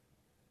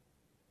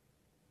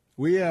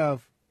 We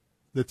have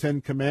the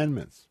Ten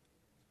Commandments.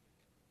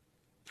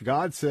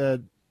 God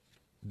said,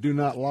 do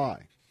not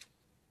lie.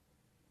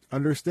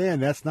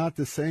 Understand, that's not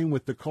the same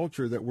with the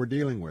culture that we're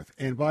dealing with.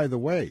 And by the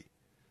way,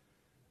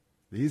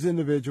 these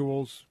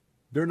individuals,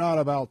 they're not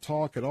about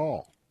talk at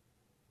all.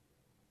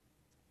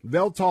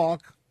 They'll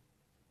talk,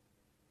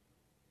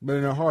 but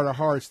in their heart of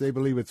hearts, they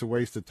believe it's a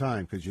waste of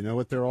time, because you know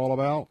what they're all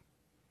about?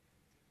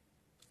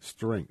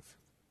 Strength.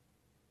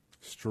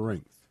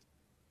 Strength.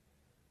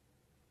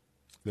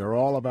 They're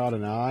all about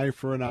an eye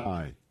for an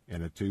eye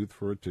and a tooth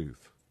for a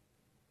tooth.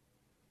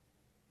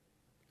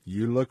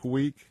 You look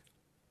weak,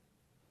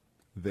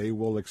 they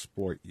will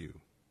exploit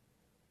you.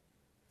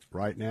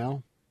 Right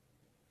now,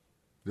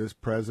 this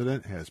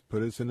president has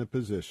put us in a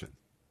position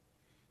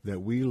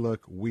that we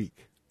look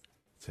weak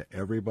to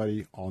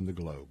everybody on the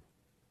globe.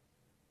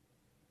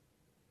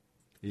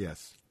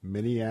 Yes,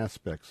 many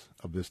aspects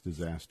of this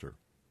disaster.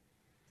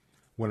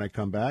 When I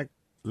come back,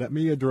 let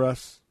me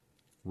address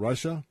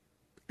Russia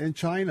and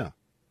China,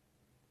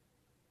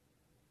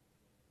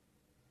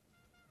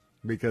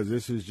 because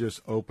this is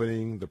just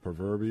opening the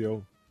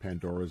proverbial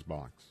Pandora's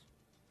box.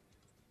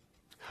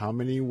 How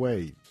many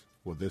ways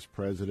will this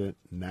president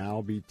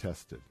now be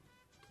tested?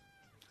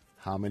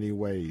 How many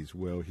ways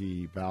will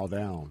he bow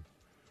down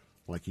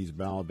like he's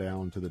bowed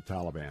down to the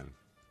Taliban?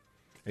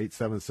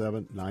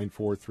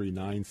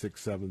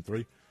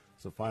 877-943-9673.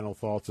 So final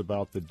thoughts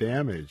about the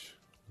damage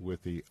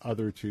with the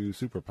other two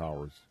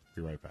superpowers.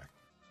 Be right back.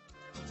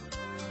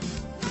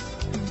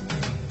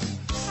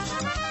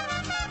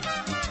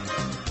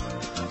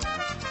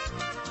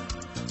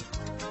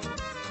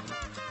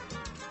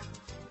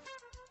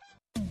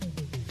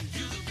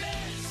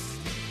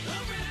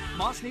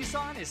 Moss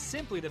Nissan is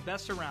simply the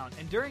best around,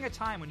 and during a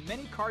time when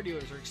many car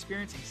dealers are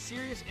experiencing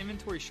serious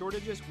inventory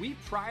shortages, we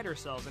pride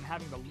ourselves in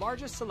having the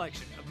largest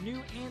selection of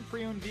new and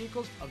pre-owned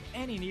vehicles of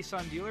any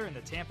Nissan dealer in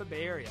the Tampa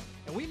Bay area.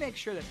 And we make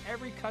sure that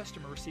every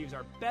customer receives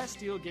our best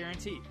deal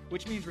guarantee,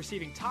 which means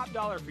receiving top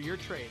dollar for your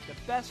trade, the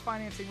best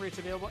financing rates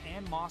available,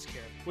 and Moss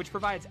Care, which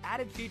provides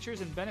added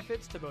features and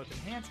benefits to both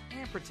enhance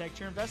and protect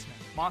your investment.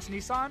 Moss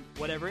Nissan,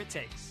 whatever it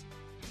takes.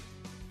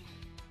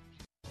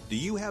 Do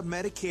you have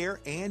Medicare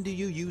and do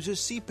you use a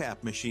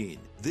CPAP machine?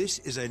 This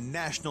is a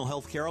national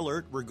healthcare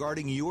alert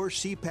regarding your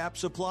CPAP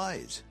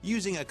supplies.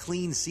 Using a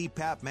clean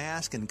CPAP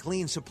mask and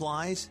clean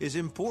supplies is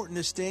important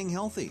to staying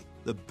healthy.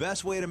 The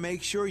best way to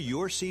make sure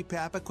your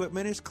CPAP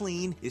equipment is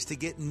clean is to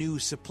get new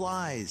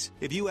supplies.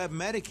 If you have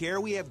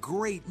Medicare, we have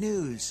great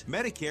news.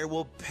 Medicare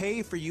will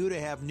pay for you to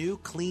have new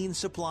clean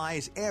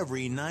supplies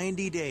every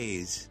 90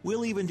 days.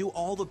 We'll even do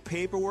all the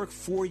paperwork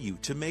for you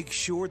to make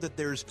sure that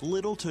there's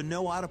little to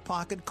no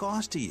out-of-pocket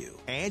cost to you.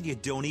 And you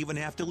don't even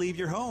have to leave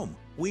your home.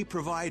 We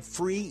provide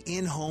free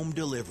in-home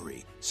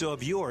delivery. So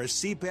if you're a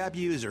CPAP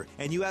user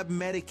and you have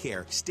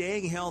Medicare,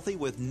 staying healthy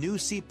with new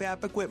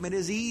CPAP equipment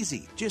is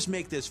easy. Just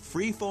make this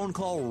free phone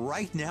call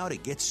right now to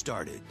get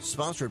started.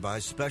 Sponsored by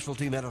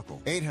Specialty Medical.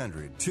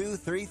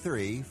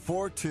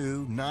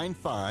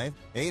 800-233-4295.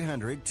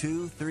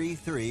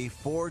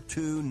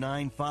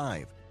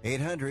 800-233-4295.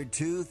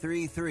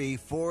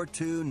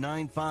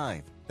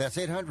 800-233-4295. That's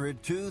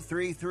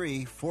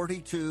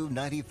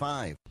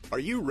 800-233-4295. Are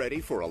you ready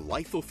for a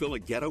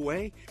life-fulfilling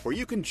getaway? Where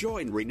you can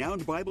join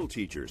renowned Bible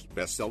teachers,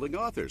 best-selling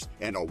authors,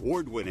 and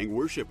award-winning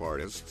worship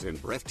artists in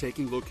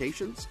breathtaking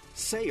locations?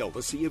 Sail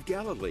the Sea of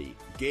Galilee,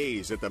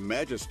 gaze at the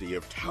majesty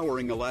of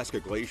towering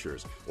Alaska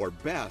glaciers, or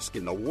bask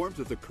in the warmth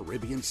of the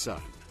Caribbean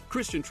sun.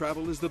 Christian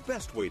travel is the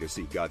best way to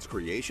see God's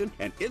creation,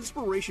 and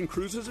Inspiration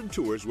Cruises and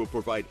Tours will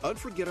provide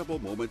unforgettable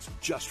moments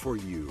just for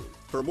you.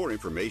 For more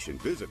information,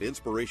 visit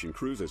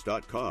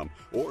inspirationcruises.com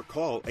or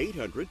call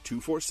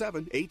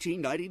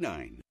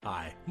 800-247-1899.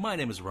 Hi, my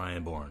name is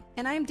Ryan Bourne.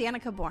 And I'm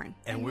Danica Bourne.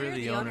 And we're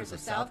the owners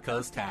of South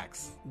Coast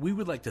Tax. We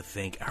would like to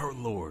thank our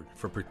Lord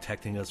for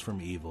protecting us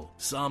from evil.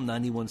 Psalm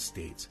 91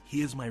 states,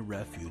 "He is my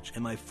refuge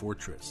and my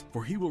fortress,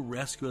 for he will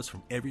rescue us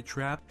from every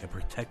trap and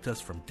protect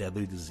us from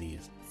deadly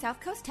disease."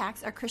 South Coast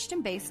Tax are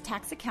Christian-based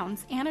tax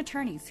accountants and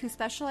attorneys who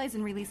specialize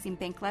in releasing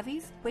bank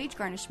levies, wage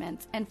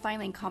garnishments, and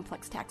filing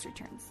complex tax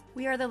returns.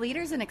 We are the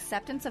leaders in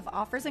acceptance of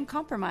offers and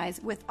compromise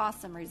with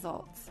awesome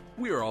results.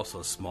 We are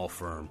also a small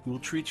firm who will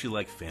treat you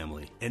like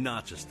family and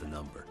not just a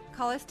number.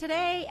 Call us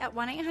today at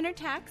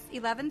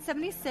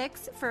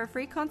 1-800-TAX-1176 for a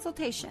free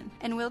consultation,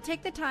 and we'll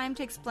take the time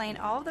to explain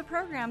all of the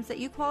programs that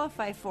you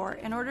qualify for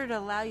in order to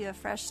allow you a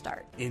fresh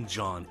start. In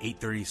John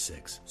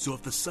 8:36, so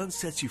if the Son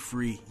sets you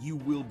free, you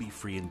will be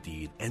free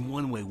indeed. And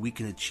one way we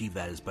can achieve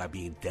that is by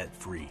being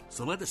debt-free.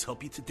 So let us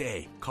help you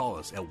today. Call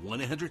us at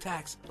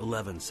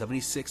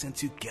 1-800-TAX-1176, and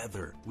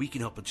together we can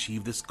help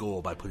achieve this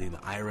goal by putting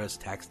the IRS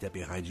tax debt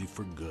behind you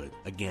for good.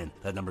 Again,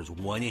 that number is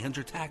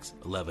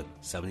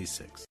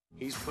 1-800-TAX-1176.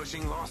 He's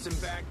pushing Lawson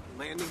back,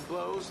 landing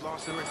blows,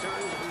 Lawson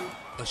returns.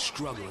 A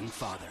struggling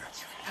father.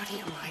 How do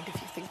you mind if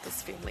you think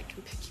this family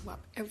can pick you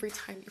up every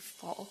time you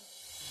fall?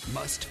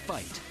 Must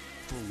fight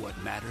for what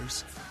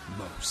matters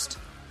most.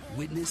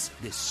 Witness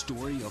this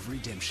story of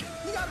redemption.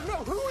 You gotta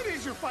know who it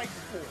is you're fighting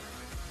for.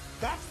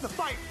 That's the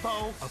fight,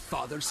 Bo. A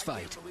Father's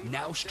Fight,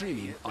 now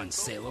streaming on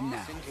Salem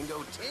Now. Can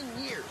go 10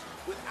 years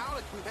without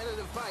a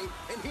competitive fight,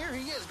 and here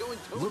he is going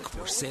to Look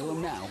for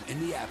Salem Now in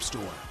the App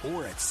Store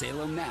or at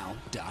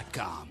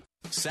salemnow.com.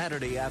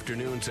 Saturday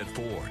afternoons at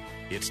 4.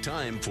 It's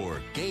time for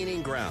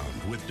Gaining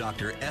Ground with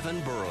Dr. Evan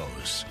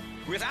Burrows.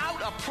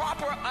 Without a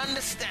proper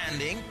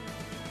understanding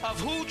of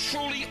who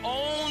truly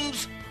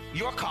owns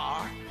your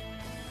car,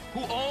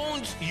 who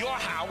owns your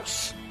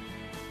house,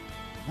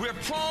 we're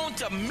prone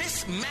to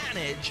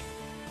mismanage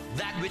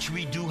that which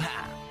we do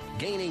have.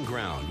 Gaining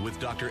Ground with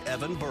Dr.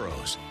 Evan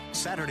Burrows.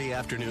 Saturday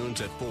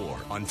afternoons at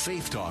 4 on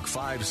Faith Talk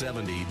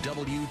 570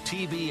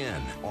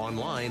 WTBN.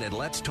 Online at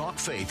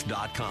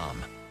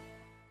letstalkfaith.com.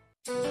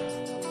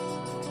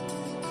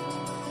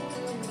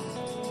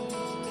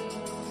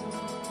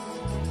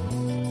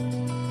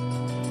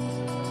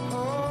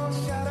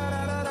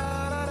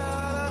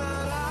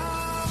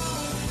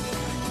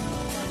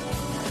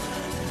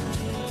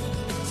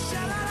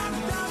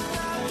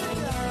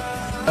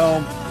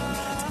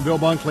 Bill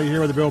Bunkley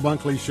here with the Bill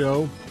Bunkley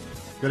Show.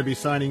 Going to be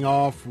signing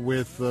off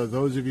with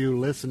those of you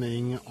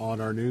listening on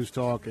our News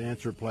Talk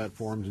Answer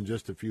platforms in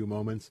just a few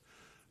moments.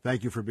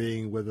 Thank you for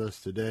being with us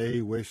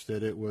today. Wish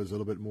that it was a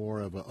little bit more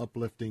of an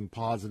uplifting,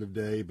 positive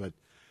day, but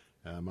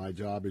my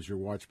job as your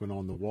watchman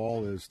on the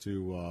wall is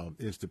to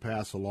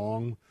pass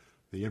along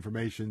the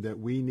information that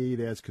we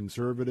need as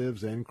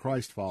conservatives and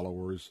Christ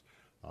followers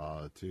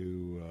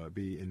to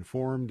be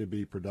informed, to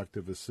be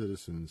productive as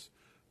citizens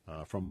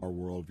from our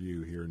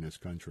worldview here in this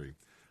country.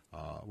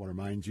 I want to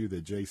remind you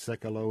that Jay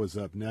Sekulow is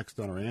up next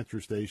on our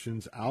answer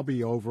stations. I'll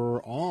be over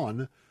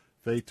on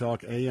Faith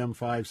Talk AM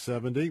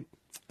 570,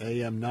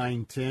 AM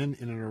 910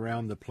 in and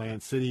around the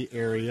Plant City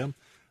area.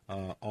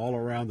 all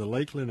around the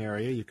Lakeland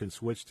area. You can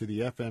switch to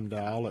the FM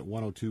dial at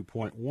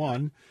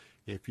 102.1.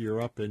 If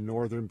you're up in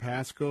northern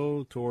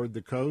Pasco toward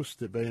the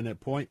coast at Bayonet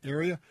Point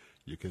area,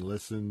 you can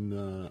listen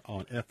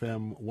on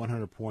FM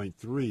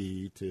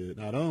 100.3 to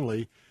not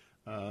only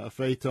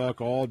Faith Talk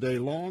all day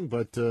long,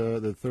 but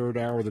the third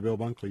hour of the Bill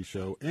Bunkley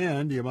Show.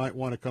 And you might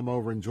want to come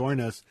over and join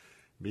us,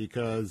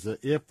 because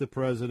if the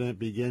president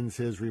begins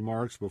his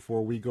remarks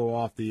before we go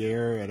off the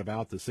air at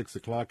about the 6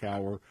 o'clock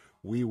hour,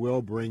 we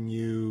will bring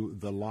you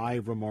the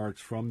live remarks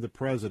from the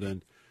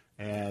president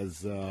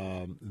as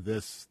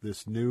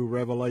this new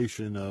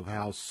revelation of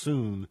how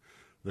soon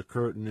the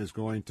curtain is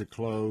going to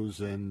close,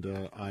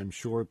 and I'm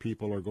sure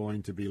people are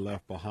going to be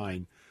left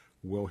behind.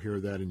 We'll hear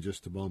that in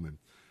just a moment.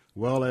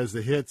 Well, as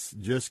the hits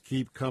just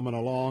keep coming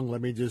along, let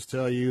me just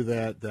tell you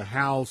that the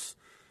House,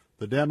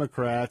 the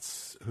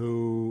Democrats,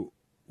 who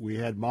we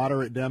had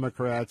moderate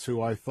Democrats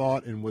who I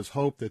thought and was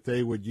hoped that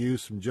they would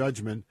use some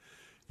judgment.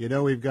 You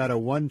know, we've got a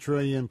 $1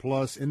 trillion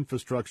plus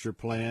infrastructure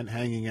plan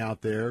hanging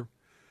out there,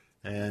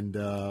 and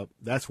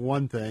that's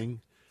one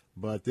thing.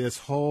 But this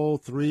whole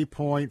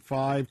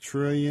 $3.5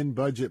 trillion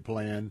budget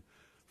plan,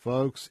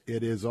 folks,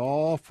 it is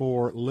all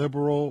for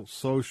liberal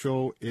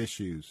social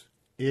issues.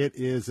 It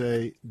is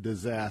a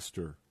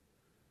disaster.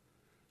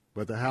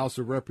 But the House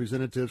of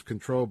Representatives,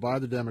 controlled by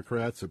the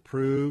Democrats,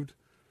 approved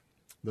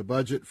the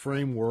budget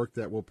framework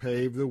that will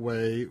pave the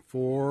way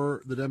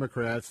for the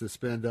Democrats to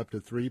spend up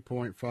to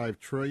 $3.5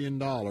 trillion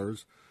on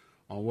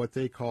what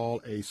they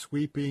call a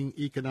sweeping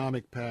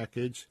economic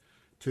package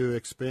to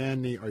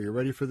expand the, are you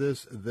ready for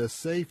this, the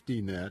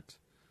safety net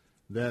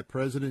that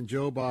President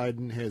Joe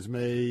Biden has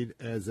made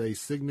as a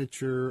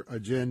signature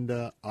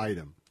agenda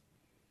item.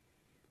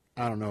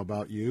 I don't know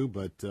about you,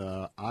 but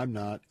I'm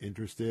not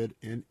interested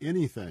in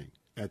anything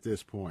at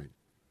this point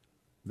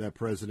that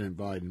President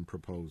Biden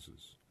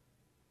proposes.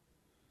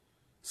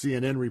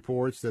 CNN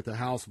reports that the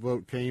House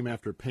vote came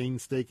after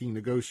painstaking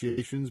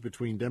negotiations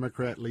between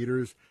Democrat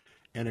leaders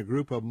and a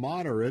group of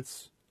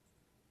moderates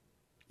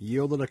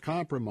yielded a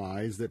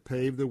compromise that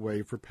paved the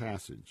way for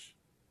passage.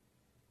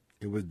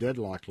 It was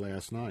deadlocked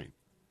last night.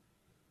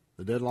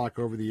 The deadlock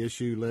over the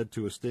issue led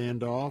to a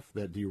standoff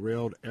that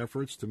derailed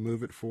efforts to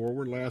move it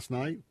forward last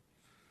night,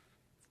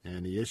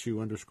 and the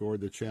issue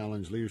underscored the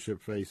challenge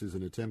leadership faces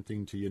in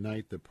attempting to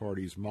unite the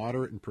party's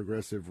moderate and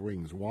progressive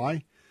wings.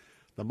 Why?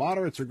 The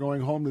moderates are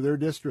going home to their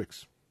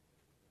districts.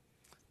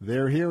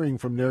 They're hearing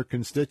from their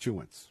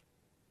constituents.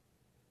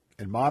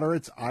 And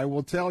moderates, I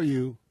will tell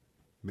you,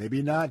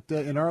 maybe not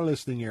in our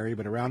listening area,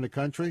 but around the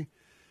country,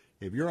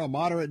 if you're a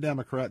moderate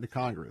Democrat in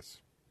Congress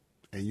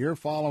and you're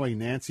following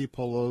Nancy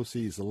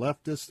Pelosi's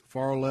leftist,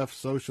 far-left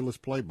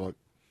socialist playbook,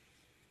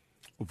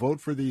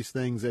 vote for these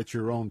things at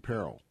your own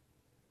peril.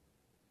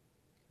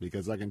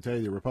 Because I can tell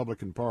you the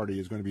Republican Party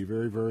is going to be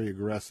very, very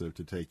aggressive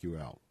to take you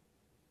out,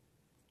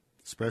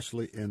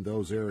 especially in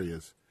those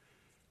areas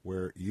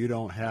where you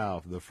don't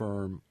have the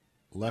firm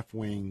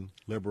left-wing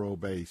liberal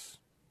base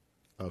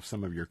of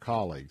some of your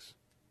colleagues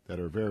that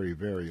are very,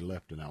 very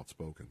left and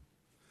outspoken.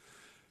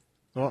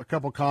 Well, a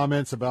couple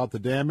comments about the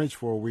damage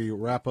before we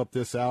wrap up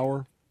this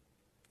hour.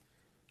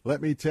 Let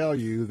me tell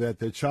you that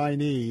the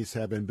Chinese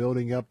have been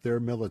building up their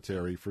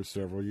military for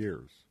several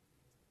years.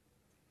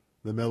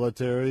 The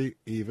military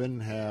even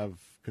have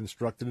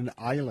constructed an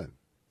island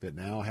that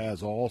now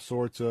has all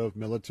sorts of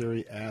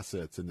military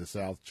assets in the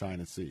South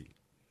China Sea.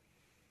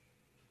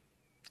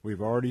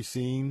 We've already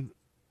seen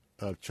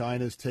of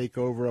China's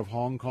takeover of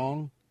Hong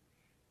Kong.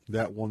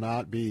 That will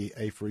not be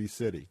a free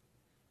city.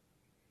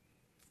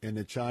 And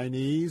the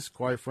Chinese,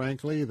 quite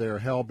frankly, they're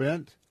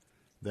hell-bent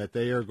that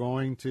they are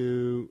going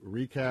to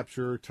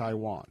recapture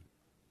Taiwan.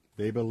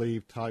 They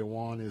believe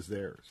Taiwan is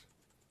theirs.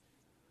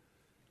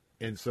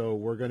 And so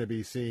we're going to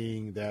be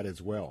seeing that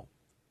as well.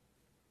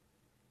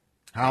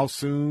 How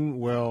soon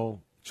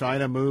will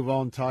China move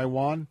on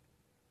Taiwan?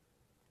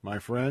 My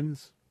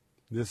friends,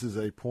 this is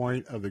a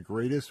point of the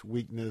greatest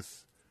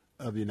weakness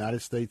of the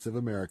United States of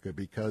America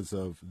because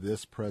of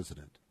this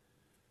president.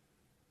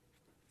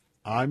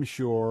 I'm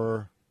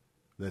sure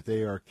that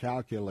they are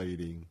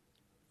calculating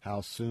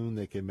how soon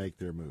they can make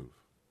their move.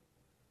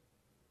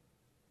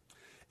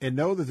 And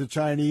know that the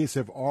Chinese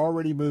have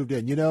already moved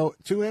in. You know,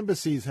 2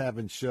 embassies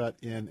haven't shut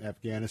in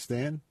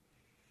Afghanistan.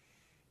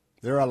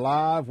 They're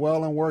alive,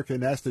 well, and working.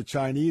 That's the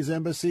Chinese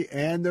embassy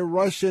and the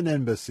Russian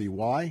embassy.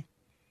 Why?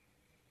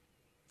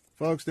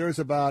 Folks, there's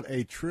about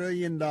 $1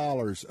 trillion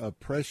of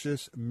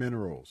precious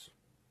minerals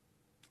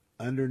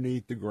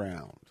underneath the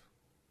ground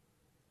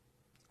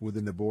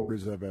within the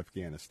borders of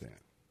Afghanistan.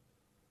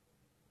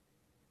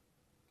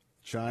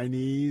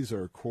 Chinese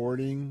are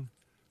courting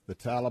the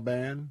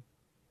Taliban,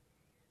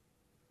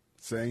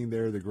 saying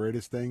they're the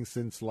greatest thing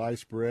since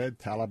sliced bread,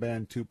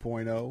 Taliban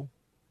 2.0,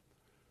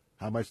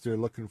 how much they're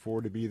looking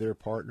for to be their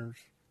partners.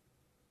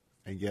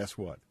 And guess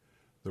what?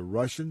 The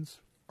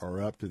Russians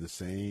are up to the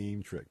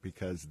same trick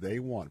because they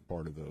want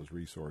part of those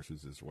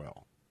resources as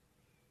well.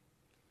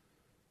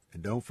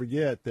 And don't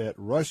forget that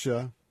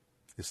Russia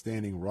is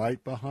standing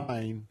right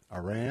behind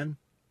Iran,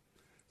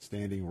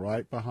 standing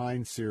right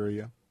behind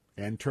Syria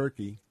and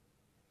Turkey,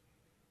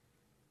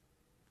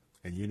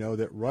 And you know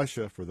that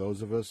Russia, for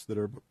those of us that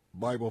are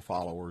Bible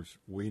followers,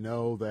 we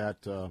know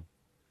that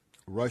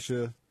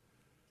Russia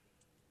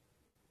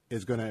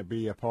is going to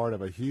be a part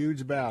of a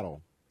huge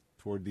battle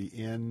toward the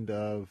end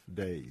of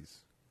days.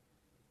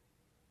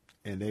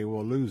 And they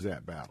will lose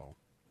that battle.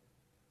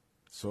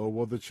 So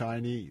will the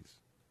Chinese.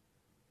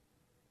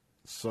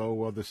 So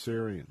will the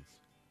Syrians.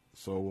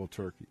 So will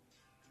Turkey.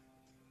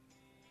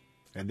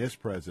 And this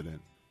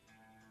president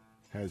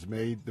has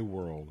made the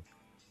world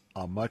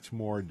a much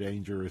more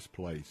dangerous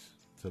place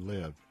to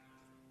live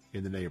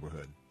in the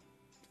neighborhood.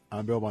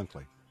 I'm Bill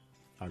Bunkley.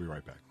 I'll be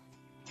right back.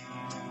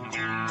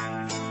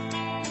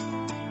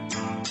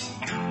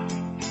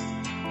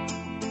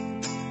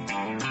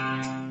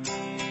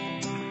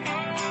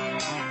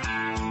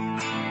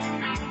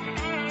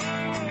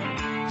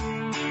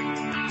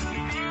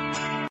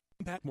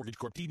 Impact Mortgage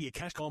Corp. DBA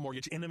Cash Call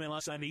Mortgage.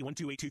 NMLS ID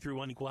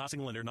 128231. Equal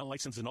housing lender. Not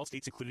licensed in all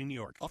states, including New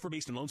York. Offer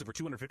based on loans over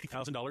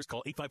 $250,000.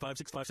 Call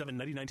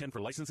 855-657-9910 for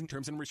licensing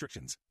terms and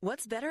restrictions.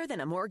 What's better than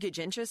a mortgage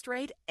interest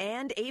rate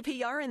and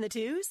APR in the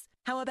twos?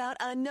 How about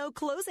a no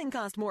closing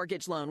cost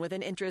mortgage loan with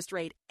an interest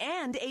rate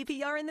and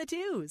APR in the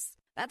twos?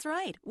 That's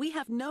right. We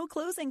have no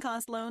closing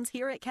cost loans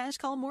here at Cash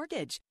Call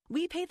Mortgage.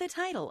 We pay the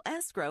title,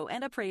 escrow,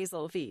 and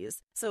appraisal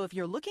fees. So if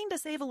you're looking to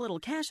save a little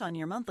cash on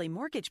your monthly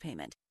mortgage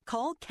payment,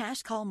 call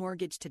Cash Call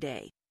Mortgage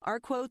today. Our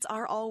quotes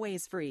are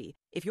always free.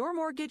 If your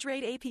mortgage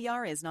rate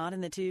APR is not in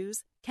the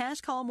twos,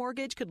 Cash Call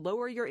Mortgage could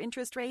lower your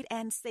interest rate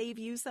and save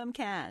you some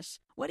cash.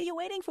 What are you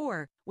waiting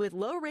for? With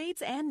low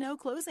rates and no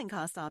closing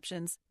cost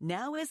options,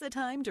 now is the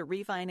time to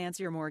refinance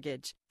your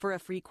mortgage. For a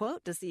free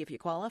quote to see if you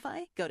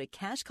qualify, go to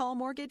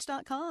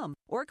cashcallmortgage.com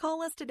or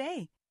call us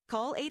today.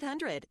 Call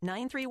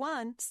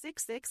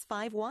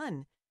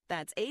 800-931-6651.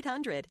 That's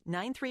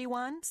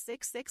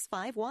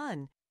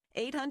 800-931-6651.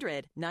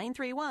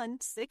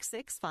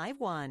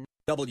 800-931-6651.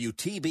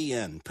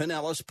 WTBN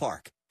Pinellas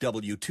Park,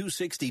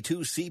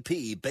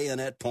 W262CP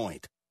Bayonet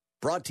Point.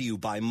 Brought to you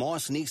by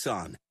Moss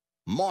Nissan.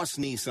 Moss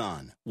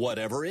Nissan,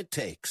 whatever it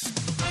takes.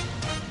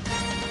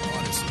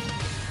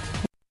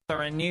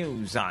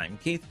 News. I'm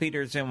Keith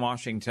Peters in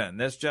Washington.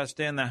 This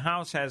just in, the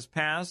House has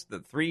passed the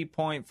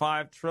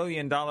 $3.5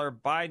 trillion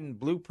Biden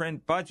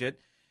blueprint budget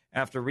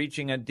after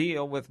reaching a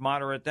deal with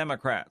moderate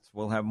Democrats.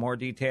 We'll have more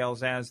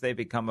details as they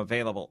become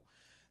available.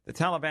 The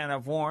Taliban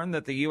have warned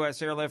that the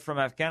U.S. airlift from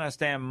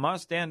Afghanistan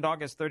must end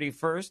August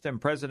 31st, and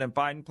President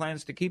Biden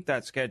plans to keep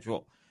that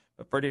schedule.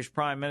 But British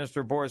Prime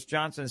Minister Boris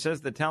Johnson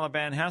says the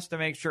Taliban has to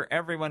make sure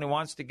everyone who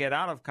wants to get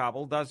out of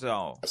Kabul does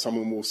so.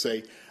 Someone will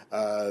say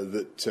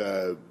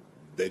that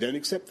they don't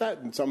accept that,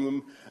 and some of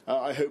them,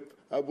 I hope,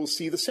 will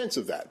see the sense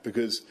of that,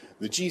 because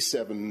the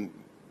G7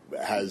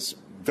 has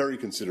very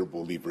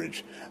considerable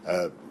leverage,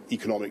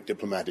 economic,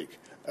 diplomatic,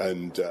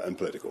 and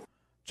political.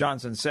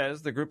 Johnson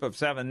says the Group of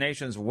Seven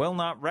nations will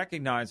not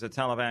recognize the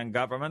Taliban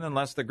government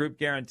unless the group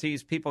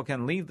guarantees people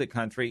can leave the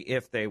country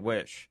if they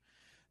wish.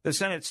 The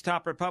Senate's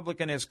top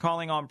Republican is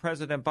calling on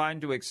President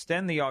Biden to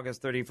extend the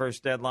August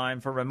 31st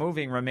deadline for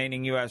removing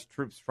remaining U.S.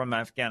 troops from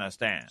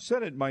Afghanistan.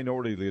 Senate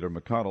Minority Leader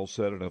McConnell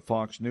said in a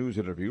Fox News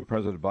interview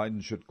President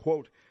Biden should,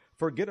 quote,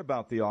 forget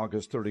about the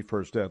August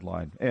 31st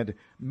deadline and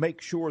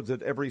make sure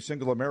that every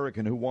single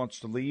American who wants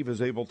to leave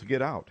is able to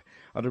get out.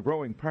 Under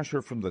growing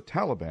pressure from the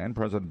Taliban,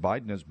 President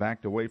Biden has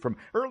backed away from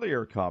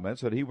earlier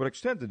comments that he would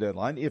extend the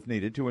deadline if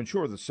needed to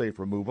ensure the safe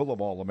removal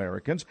of all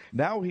Americans.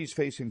 Now he's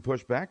facing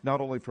pushback not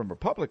only from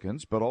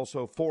Republicans but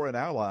also foreign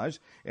allies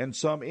and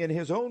some in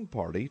his own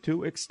party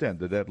to extend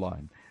the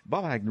deadline.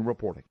 Bob Hagner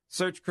reporting.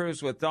 Search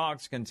crews with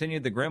dogs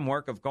continued the grim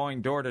work of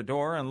going door to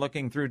door and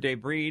looking through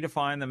debris to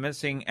find the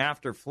missing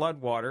after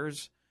floodwaters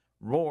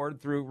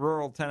roared through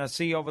rural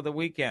Tennessee over the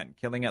weekend,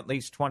 killing at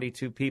least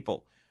 22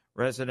 people.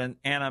 Resident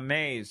Anna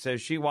Mays says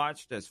she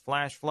watched as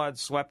flash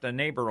floods swept a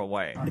neighbor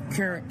away. The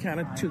current kind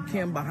of took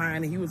him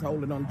behind, and he was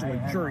holding onto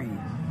a tree.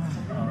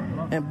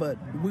 But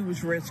we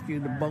was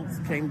rescued. The boats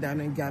came down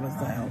and got us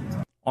out.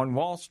 On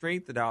Wall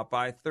Street, the Dow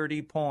by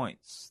 30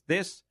 points.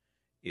 This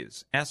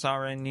is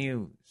SRN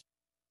News.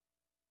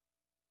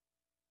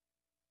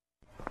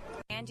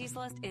 Angie's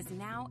List is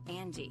now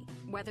Angie.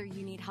 Whether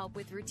you need help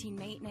with routine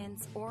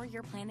maintenance or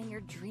you're planning your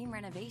dream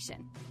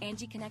renovation,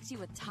 Angie connects you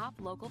with top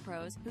local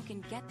pros who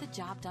can get the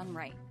job done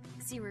right.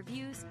 See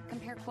reviews,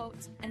 compare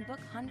quotes, and book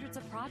hundreds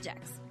of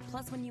projects.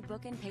 Plus, when you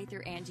book and pay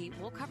through Angie,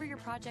 we'll cover your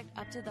project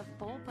up to the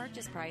full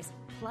purchase price,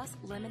 plus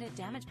limited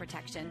damage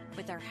protection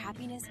with our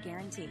Happiness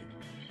Guarantee.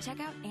 Check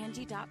out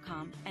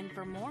Angie.com, and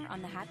for more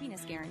on the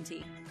Happiness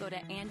Guarantee, go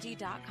to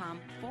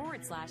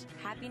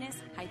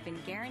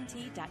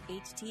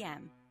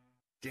Angie.com/happiness-guarantee.htm.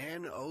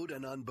 Dan owed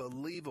an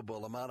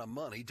unbelievable amount of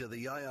money to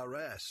the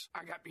IRS.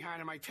 I got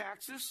behind on my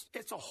taxes.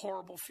 It's a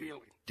horrible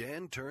feeling.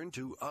 Dan turned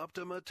to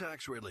Optima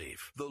Tax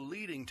Relief, the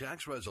leading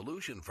tax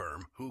resolution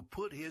firm who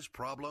put his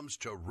problems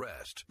to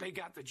rest. They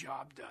got the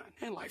job done,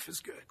 and life is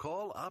good.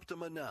 Call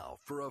Optima now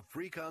for a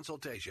free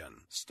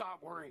consultation.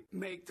 Stop worrying.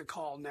 Make the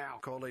call now.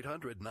 Call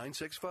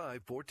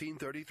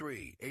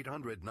 800-965-1433.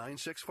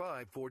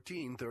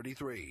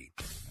 800-965-1433.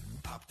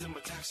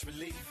 Optima Tax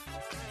Relief.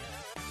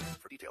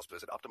 For details,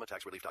 visit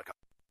OptimaTaxRelief.com.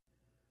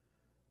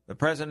 The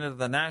president of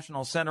the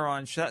National Center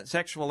on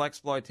Sexual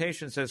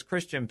Exploitation says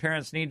Christian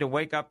parents need to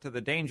wake up to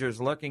the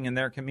dangers lurking in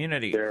their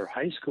community. Their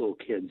high school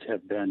kids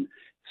have been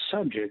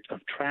subject of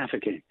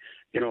trafficking.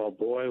 You know, a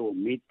boy will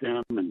meet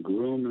them and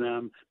groom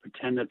them,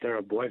 pretend that they're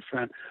a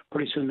boyfriend.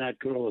 Pretty soon that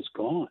girl is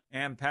gone.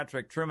 And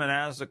Patrick Truman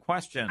has a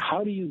question.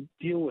 How do you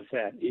deal with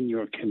that in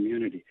your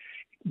community?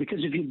 Because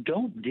if you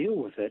don't deal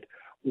with it,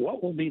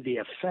 what will be the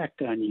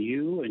effect on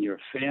you and your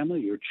family,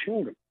 your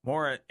children?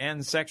 More at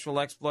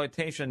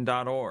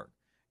endsexualexploitation.org.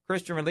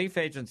 Christian relief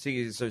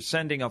agencies are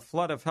sending a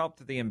flood of help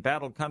to the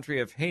embattled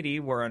country of Haiti,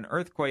 where an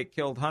earthquake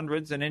killed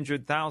hundreds and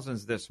injured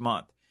thousands this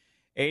month.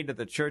 Aid to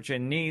the Church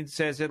in Need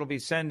says it'll be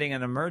sending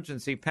an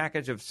emergency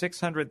package of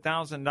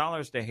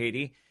 $600,000 to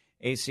Haiti.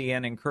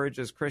 ACN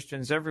encourages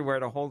Christians everywhere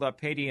to hold up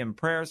Haiti in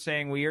prayer,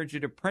 saying, "We urge you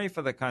to pray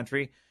for the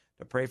country,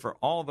 to pray for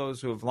all those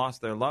who have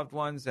lost their loved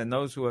ones and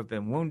those who have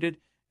been wounded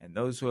and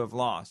those who have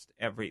lost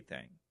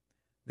everything."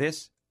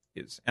 This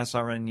is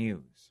SRN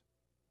News.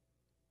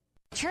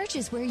 Church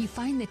is where you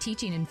find the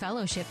teaching and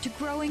fellowship to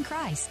grow in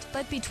Christ.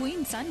 But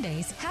between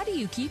Sundays, how do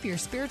you keep your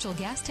spiritual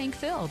gas tank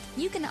filled?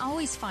 You can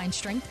always find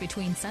strength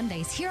between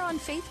Sundays here on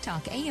Faith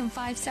Talk AM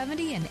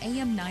 570 and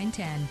AM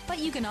 910. But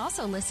you can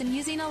also listen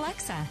using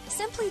Alexa.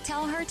 Simply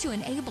tell her to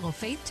enable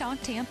Faith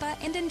Talk Tampa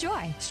and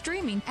enjoy.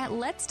 Streaming at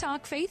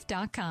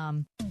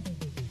letstalkfaith.com.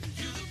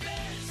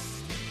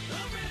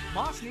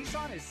 Moss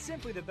Nissan is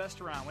simply the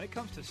best around when it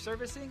comes to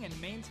servicing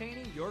and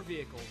maintaining your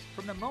vehicles.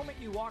 From the moment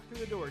you walk through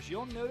the doors,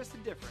 you'll notice the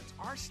difference.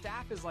 Our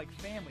staff is like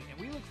family, and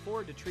we look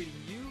forward to treating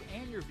you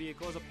and your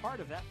vehicle as a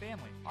part of that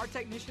family. Our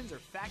technicians are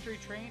factory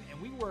trained,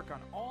 and we work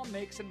on all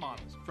makes and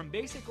models. From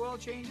basic oil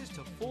changes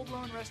to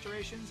full-blown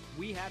restorations,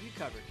 we have you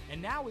covered.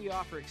 And now we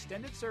offer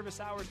extended service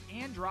hours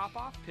and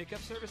drop-off pickup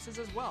services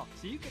as well,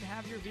 so you can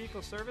have your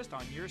vehicle serviced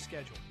on your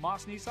schedule.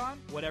 Moss Nissan,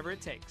 whatever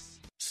it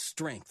takes.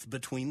 Strength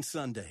between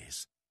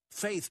Sundays.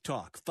 Faith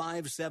Talk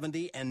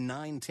 570 and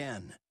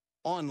 910.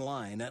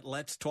 Online at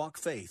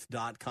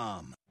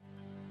letstalkfaith.com.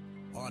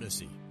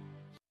 Odyssey.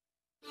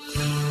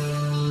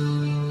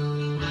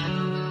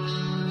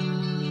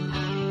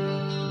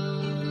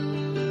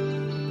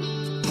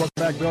 Welcome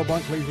back. Bill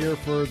Bunkley here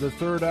for the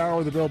third hour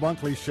of the Bill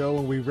Bunkley Show,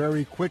 and we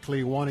very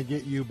quickly want to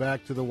get you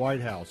back to the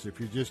White House.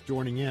 If you're just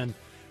joining in,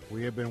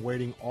 we have been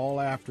waiting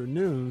all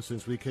afternoon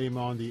since we came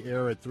on the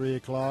air at 3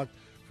 o'clock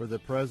for the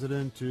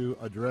president to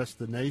address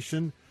the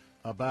nation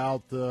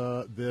about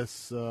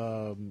this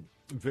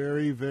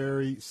very,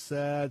 very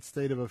sad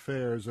state of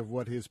affairs of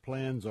what his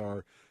plans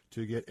are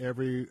to get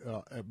every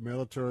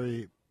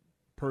military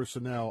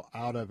personnel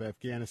out of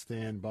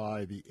Afghanistan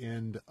by the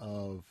end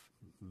of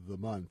the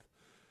month,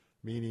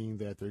 meaning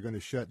that they're going to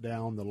shut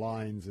down the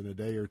lines in a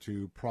day or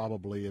two,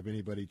 probably, of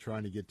anybody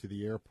trying to get to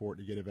the airport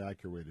to get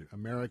evacuated.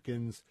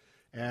 Americans,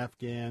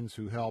 Afghans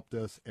who helped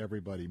us,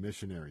 everybody,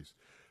 missionaries.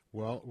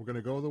 Well, we're going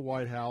to go to the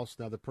White House.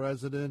 Now, the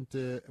president,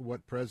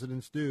 what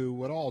presidents do,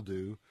 what all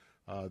do,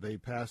 they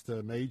passed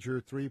a major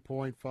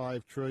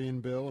 $3.5 trillion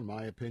bill. In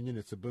my opinion,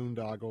 it's a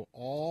boondoggle.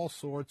 All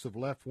sorts of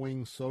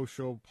left-wing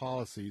social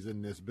policies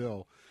in this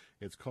bill.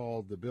 It's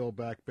called the Build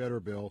Back Better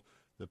bill.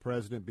 The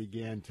president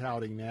began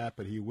touting that,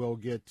 but he will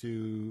get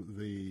to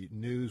the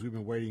news we've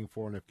been waiting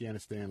for in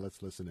Afghanistan.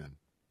 Let's listen in.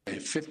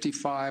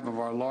 55 of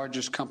our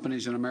largest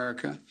companies in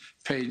America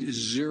paid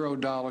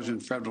 $0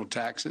 in federal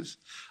taxes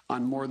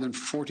on more than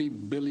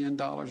 $40 billion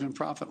in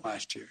profit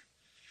last year.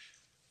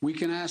 We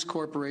can ask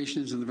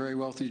corporations and the very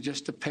wealthy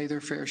just to pay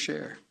their fair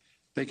share.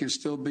 They can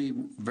still be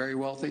very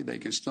wealthy. They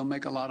can still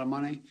make a lot of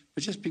money,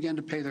 but just begin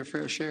to pay their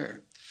fair share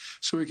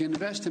so we can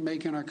invest in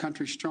making our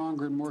country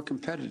stronger and more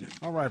competitive.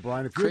 All right,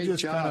 Brian, if you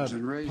just kind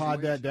of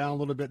pod that down a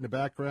little bit in the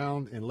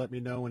background and let me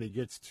know when he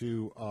gets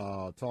to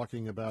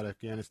talking about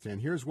Afghanistan.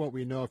 Here's what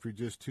we know if you're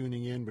just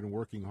tuning in, been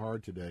working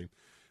hard today.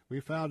 We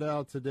found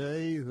out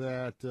today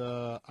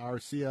that our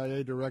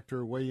CIA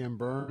Director, William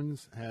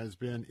Burns, has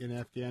been in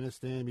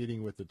Afghanistan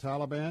meeting with the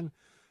Taliban.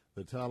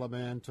 The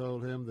Taliban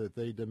told him that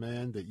they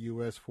demand that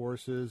U.S.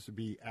 forces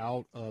be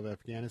out of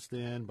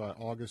Afghanistan by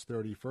August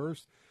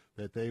 31st,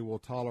 that they will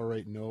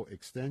tolerate no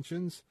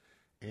extensions.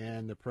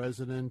 And the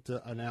president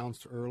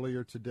announced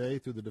earlier today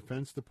through the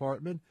Defense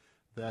Department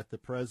that the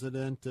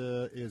president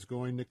is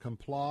going to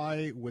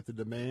comply with the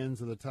demands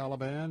of the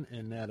Taliban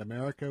and that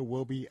America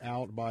will be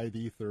out by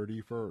the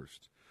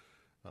 31st.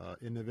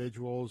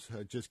 Individuals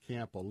just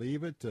can't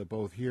believe it,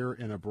 both here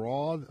and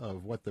abroad,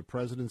 of what the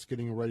president's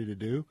getting ready to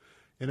do.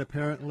 And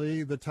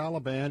apparently the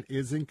Taliban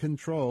is in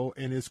control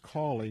and is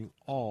calling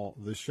all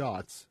the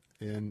shots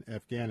in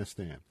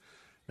Afghanistan.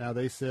 Now,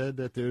 they said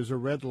that there's a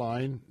red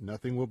line.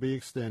 Nothing will be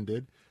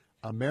extended.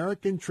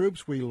 American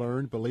troops, we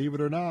learned, believe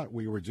it or not,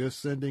 we were just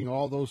sending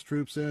all those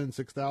troops in,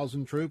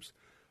 6,000 troops.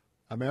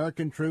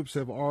 American troops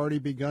have already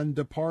begun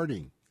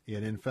departing.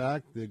 And, in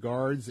fact, the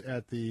guards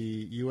at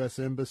the U.S.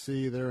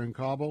 Embassy there in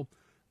Kabul,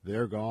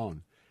 they're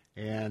gone.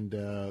 And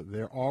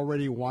they're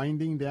already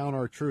winding down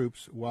our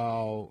troops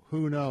while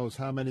who knows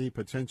how many,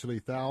 potentially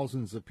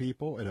thousands of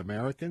people and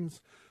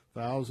Americans,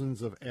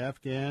 thousands of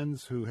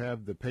Afghans who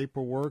have the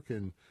paperwork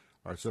and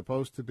are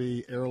supposed to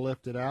be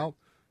airlifted out.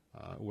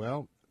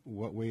 Well,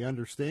 what we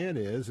understand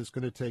is it's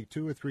going to take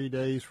 2 or 3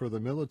 days for the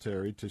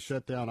military to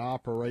shut down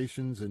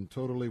operations and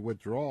totally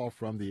withdraw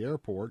from the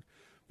airport.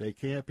 They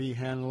can't be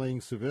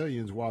handling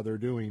civilians while they're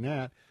doing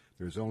that.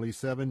 There's only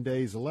 7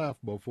 days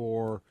left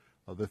before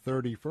the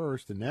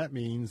 31st, and that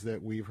means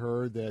that we've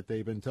heard that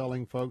they've been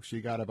telling folks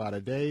you got about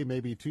a day,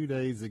 maybe 2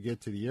 days to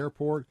get to the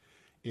airport.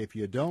 If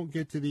you don't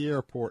get to the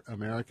airport,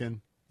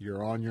 American,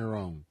 you're on your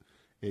own.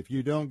 If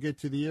you don't get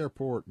to the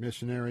airport,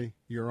 missionary,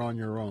 you're on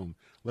your own.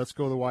 Let's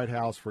go to the White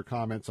House for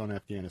comments on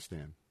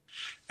Afghanistan.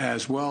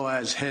 As well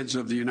as heads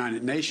of the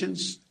United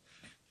Nations,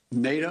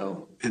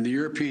 NATO, and the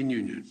European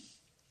Union.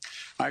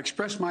 I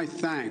express my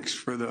thanks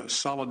for the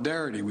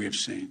solidarity we have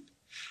seen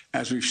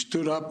as we've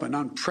stood up an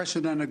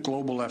unprecedented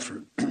global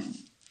effort.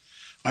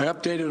 I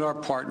updated our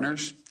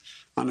partners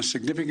on the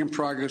significant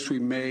progress we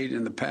made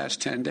in the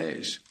past 10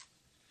 days.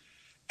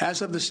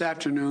 As of this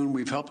afternoon,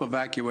 we've helped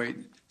evacuate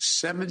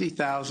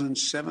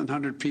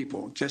 70,700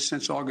 people just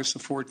since August the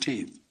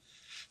 14th,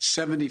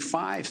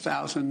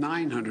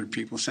 75,900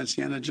 people since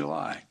the end of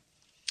July.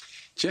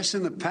 Just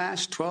in the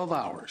past 12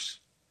 hours,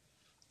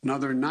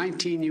 another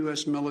 19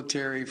 U.S.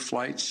 military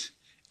flights,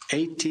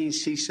 18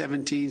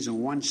 C-17s and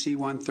 1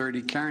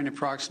 C-130 carrying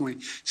approximately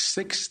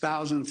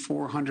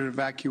 6,400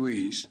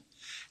 evacuees,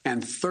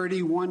 and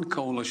 31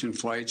 coalition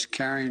flights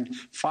carrying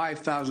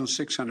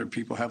 5,600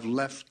 people have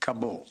left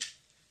Kabul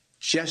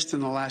just in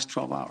the last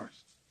 12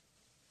 hours.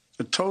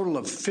 A total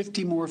of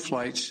 50 more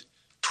flights,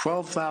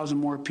 12,000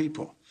 more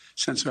people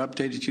since I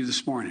updated you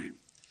this morning.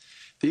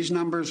 These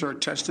numbers are a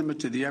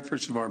testament to the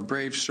efforts of our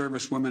brave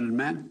service women and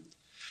men,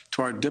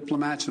 to our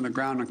diplomats on the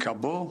ground in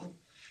Kabul,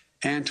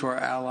 and to our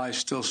allies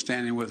still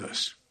standing with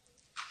us.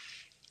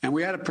 And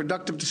we had a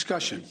productive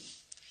discussion.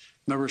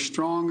 There was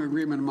strong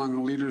agreement among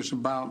the leaders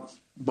about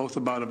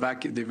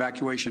the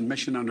evacuation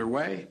mission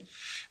underway,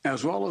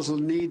 as well as the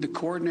need to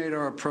coordinate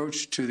our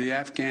approach to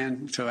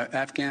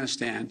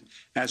Afghanistan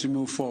as we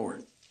move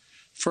forward.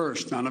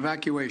 First, on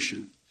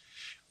evacuation,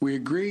 we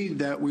agreed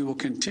that we will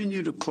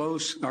continue to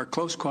our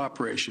close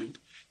cooperation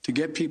to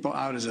get people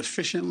out as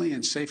efficiently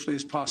and safely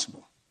as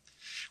possible.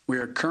 We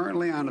are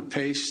currently on a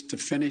pace to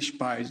finish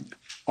by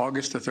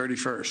August the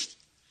 31st.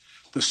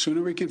 The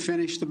sooner we can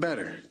finish, the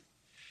better.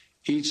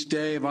 Each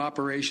day of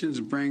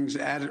operations brings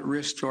added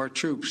risk to our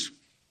troops.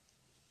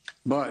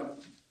 But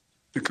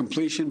the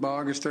completion by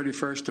August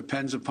 31st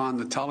depends upon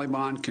the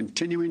Taliban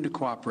continuing to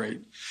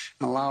cooperate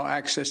and allow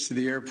access to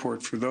the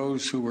airport for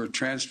those who we're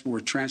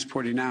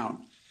transporting out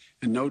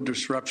and no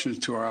disruptions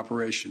to our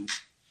operations.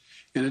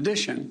 In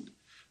addition,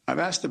 I've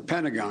asked the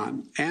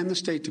Pentagon and the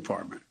State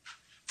Department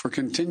for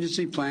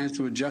contingency plans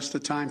to adjust the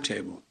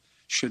timetable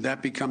should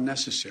that become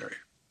necessary.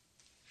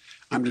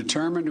 I'm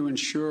determined to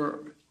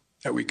ensure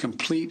that we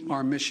complete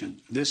our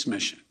mission, this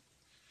mission.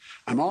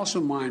 I'm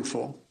also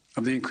mindful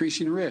of the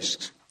increasing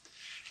risks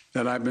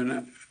that I've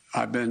been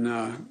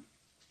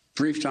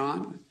briefed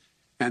on,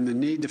 and the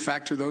need to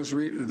factor those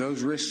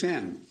risks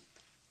in.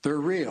 They're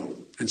real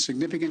and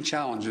significant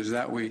challenges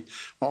that we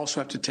also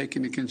have to take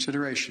into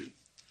consideration.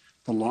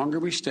 The longer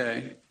we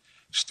stay,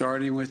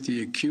 starting with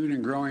the acute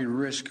and growing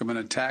risk of an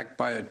attack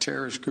by a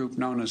terrorist group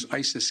known as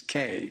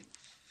ISIS-K,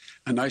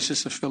 an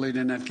ISIS affiliate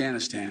in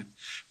Afghanistan,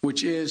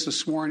 which is a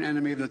sworn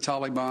enemy of the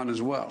Taliban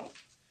as well.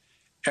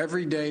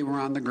 Every day we're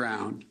on the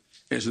ground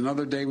is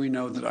another day we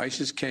know that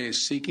ISIS-K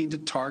is seeking to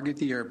target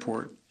the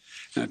airport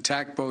and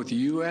attack both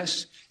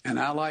U.S. and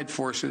allied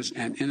forces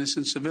and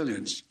innocent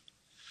civilians.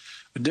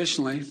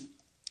 Additionally,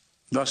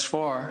 thus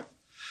far,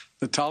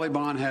 the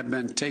Taliban have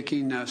been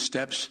taking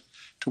steps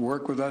to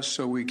work with us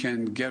so we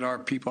can get our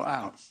people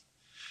out.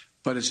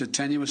 But it's a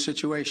tenuous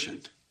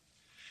situation.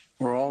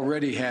 We're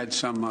already had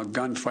some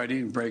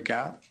gunfighting break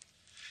out.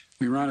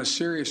 We run a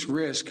serious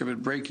risk of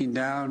it breaking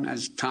down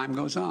as time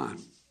goes on.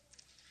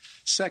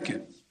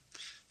 Second,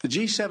 the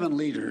G7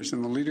 leaders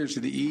and the leaders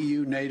of the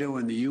EU, NATO,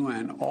 and the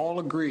UN all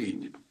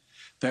agreed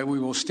that we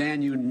will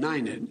stand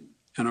united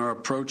in our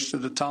approach to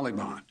the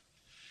Taliban.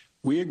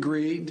 We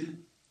agreed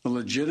the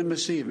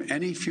legitimacy of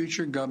any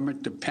future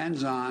government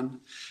depends on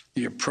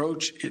the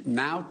approach it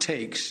now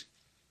takes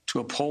to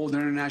uphold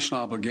international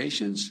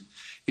obligations,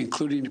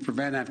 including to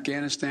prevent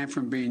Afghanistan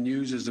from being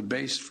used as a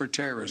base for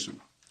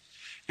terrorism.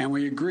 And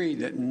we agreed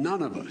that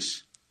none of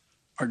us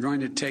are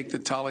going to take the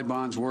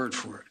Taliban's word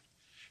for it.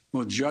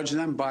 We'll judge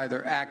them by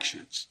their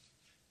actions,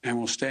 and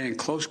we'll stay in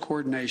close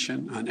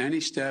coordination on any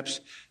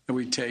steps that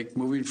we take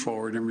moving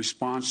forward in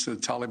response to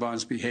the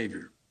Taliban's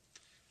behavior.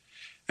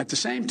 At the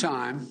same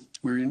time,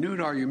 we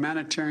renewed our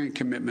humanitarian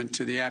commitment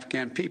to the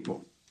Afghan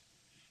people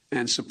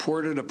and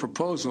supported a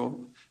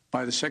proposal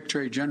by the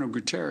Secretary General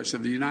Guterres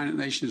of the United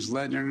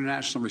Nations-led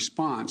international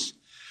response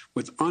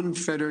with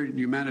unfettered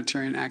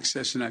humanitarian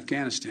access in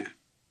Afghanistan.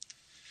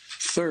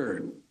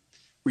 Third,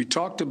 we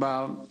talked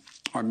about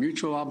our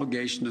mutual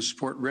obligation to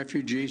support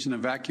refugees and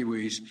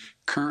evacuees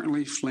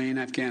currently fleeing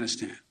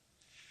Afghanistan.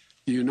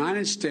 The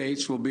United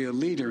States will be a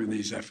leader in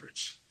these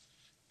efforts,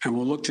 and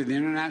we'll look to the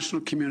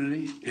international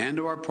community and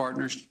to our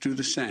partners to do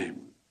the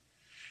same.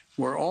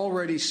 We're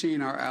already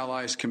seeing our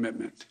allies'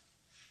 commitment.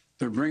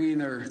 They're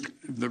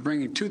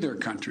bringing to their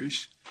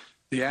countries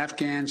the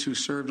Afghans who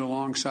served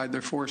alongside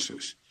their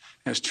forces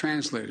as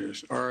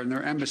translators or in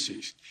their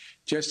embassies,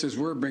 just as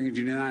we're bringing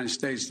to the United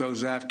States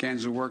those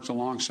Afghans who worked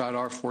alongside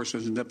our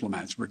forces and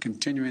diplomats. We're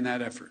continuing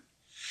that effort.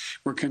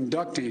 We're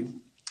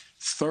conducting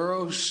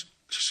thorough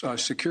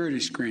security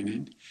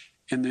screening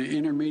in the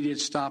intermediate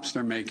stops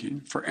they're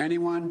making for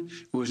anyone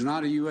who is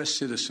not a U.S.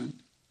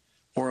 citizen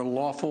or a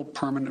lawful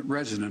permanent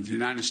resident of the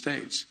United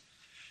States.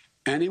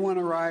 Anyone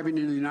arriving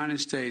in the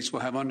United States will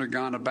have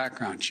undergone a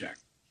background check.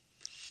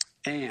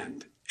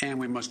 And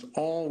we must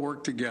all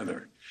work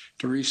together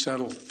to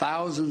resettle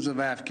thousands of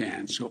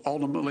Afghans who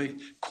ultimately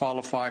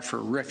qualify for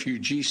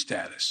refugee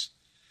status.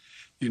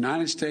 The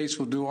United States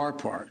will do our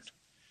part,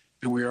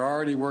 and we are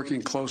already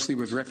working closely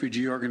with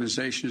refugee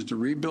organizations to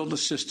rebuild a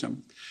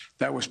system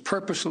that was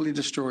purposefully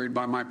destroyed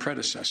by my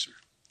predecessor.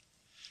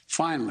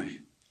 Finally,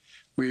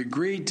 we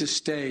agreed to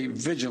stay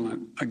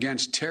vigilant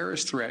against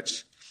terrorist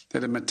threats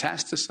that have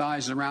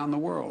metastasized around the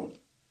world.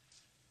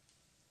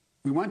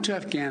 We went to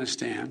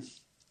Afghanistan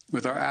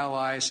with our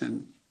allies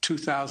in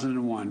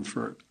 2001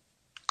 for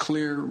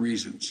clear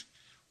reasons.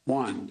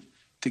 One,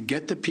 to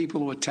get the people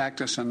who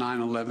attacked us on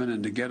 9/11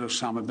 and to get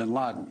Osama bin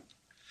Laden,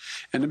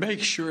 and to make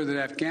sure that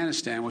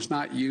Afghanistan was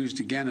not used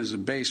again as a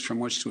base from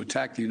which to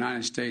attack the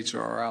United States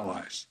or our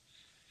allies.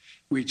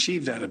 We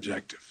achieved that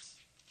objective.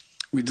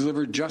 We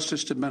delivered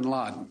justice to bin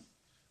Laden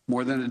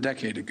more than a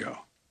decade ago.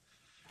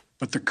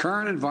 But the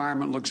current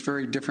environment looks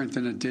very different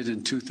than it did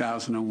in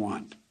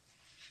 2001.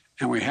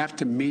 And we have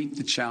to meet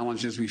the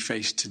challenges we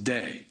face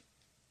today.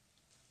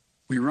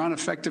 We run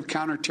effective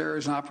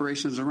counterterrorism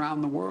operations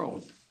around the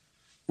world,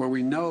 where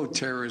we know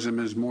terrorism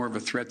is more of a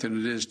threat than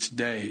it is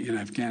today in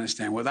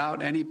Afghanistan,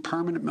 without any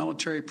permanent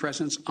military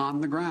presence on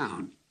the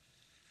ground.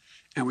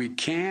 And we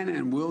can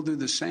and will do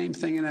the same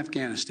thing in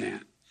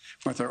Afghanistan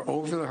with our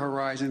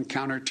over-the-horizon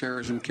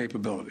counterterrorism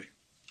capability.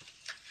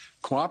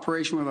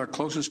 Cooperation with our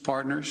closest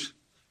partners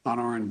on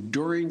our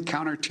enduring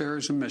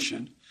counterterrorism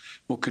mission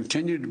will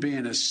continue to be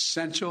an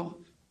essential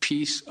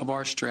piece of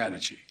our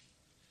strategy.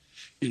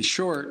 In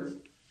short,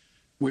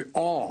 we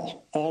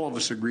all of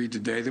us agreed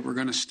today that we're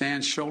going to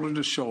stand shoulder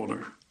to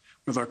shoulder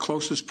with our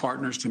closest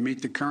partners to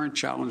meet the current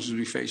challenges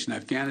we face in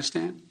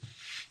Afghanistan,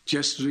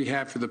 just as we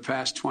have for the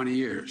past 20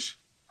 years.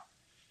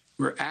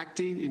 We're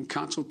acting in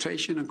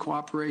consultation and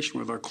cooperation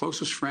with our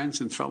closest friends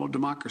and fellow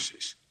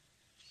democracies.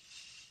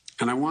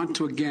 And I want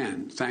to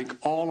again thank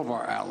all of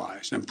our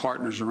allies and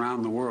partners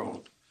around the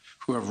world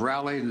who have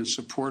rallied in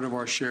support of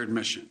our shared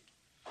mission.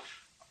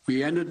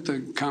 We ended the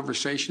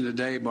conversation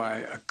today by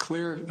a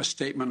clear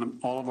statement on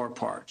all of our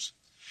parts.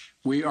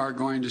 We are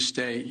going to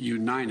stay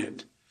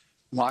united,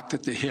 locked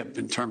at the hip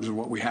in terms of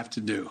what we have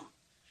to do.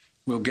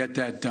 We'll get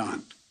that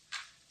done.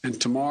 And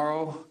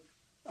tomorrow,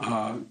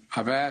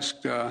 I've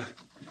asked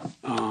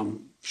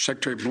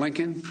Secretary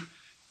Blinken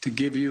to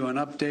give you an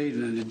update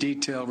and a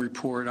detailed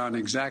report on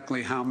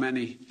exactly how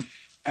many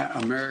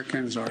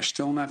Americans are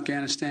still in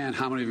Afghanistan,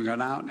 how many have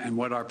gone out, and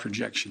what our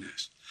projection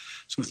is.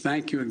 So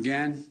thank you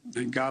again,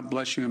 and God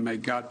bless you, and may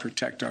God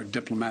protect our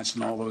diplomats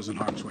and all those in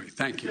harm's way.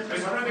 Thank you.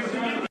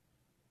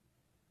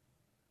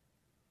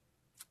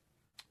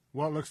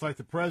 Well, it looks like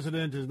the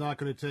president is not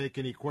going to take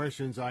any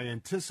questions. I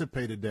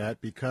anticipated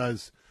that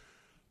because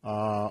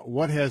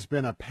what has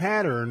been a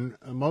pattern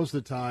most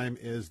of the time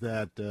is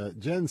that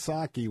Jen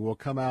Psaki will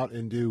come out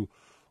and do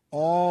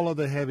all of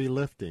the heavy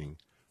lifting,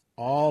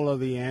 all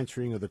of the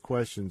answering of the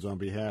questions on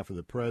behalf of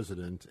the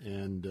president,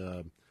 and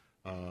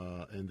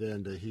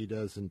then he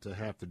doesn't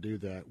have to do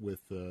that with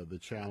the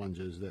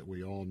challenges that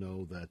we all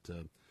know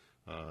that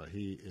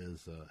he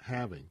is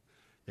having.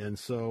 And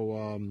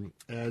so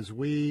as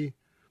we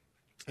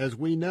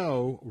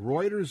know,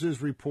 Reuters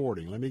is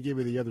reporting. Let me give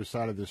you the other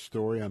side of this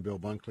story. I'm Bill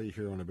Bunkley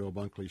here on the Bill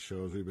Bunkley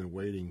Show, as we've been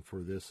waiting for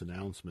this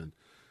announcement.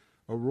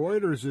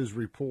 Reuters is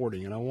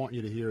reporting, and I want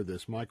you to hear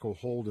this, Michael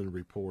Holden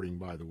reporting,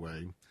 by the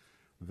way,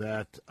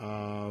 that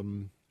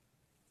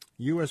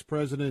U.S.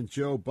 President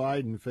Joe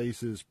Biden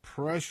faces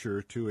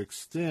pressure to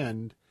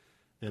extend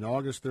an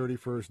August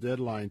 31st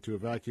deadline to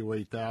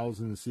evacuate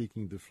thousands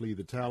seeking to flee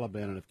the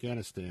Taliban in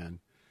Afghanistan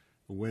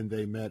when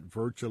they met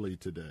virtually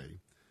today.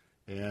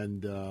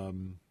 And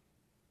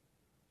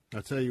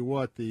I'll tell you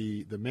what,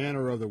 the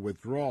manner of the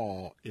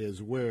withdrawal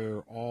is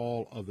where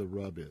all of the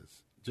rub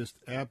is. Just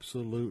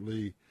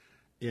absolutely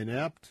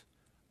inept,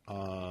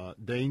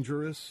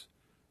 dangerous.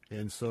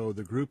 And so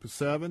the group of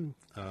seven,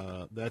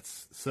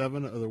 that's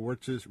seven of the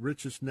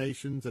richest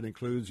nations. That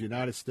includes the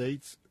United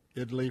States,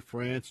 Italy,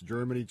 France,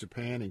 Germany,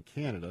 Japan, and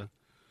Canada,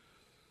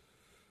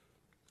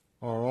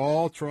 are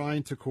all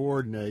trying to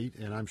coordinate,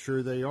 and I'm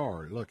sure they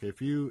are. Look, if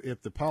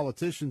the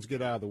politicians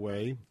get out of the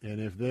way,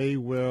 and if they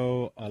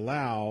will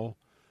allow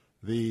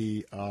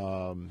the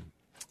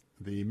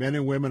men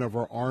and women of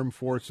our armed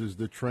forces,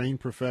 the trained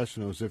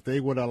professionals, if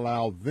they would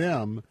allow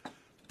them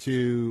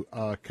to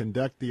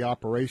conduct the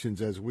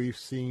operations as we've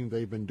seen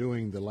they've been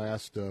doing the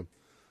last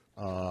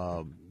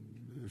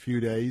few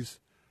days,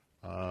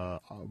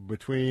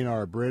 between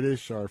our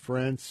British, our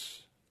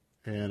French,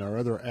 and our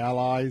other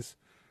allies,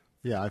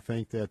 I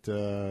think that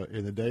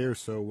in a day or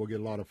so we'll get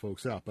a lot of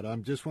folks out. But I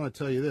just want to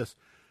tell you this.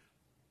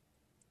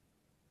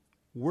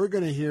 We're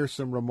going to hear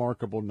some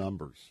remarkable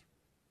numbers.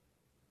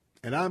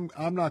 And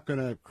I'm not going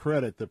to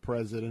credit the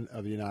President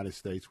of the United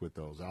States with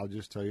those. I'll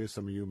just tell you,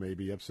 some of you may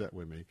be upset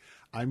with me.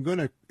 I'm going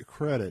to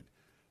credit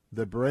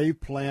the brave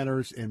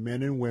planners and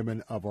men and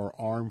women of our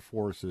armed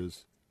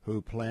forces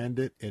who planned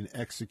it and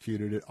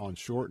executed it on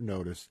short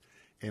notice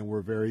and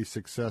were very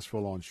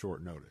successful on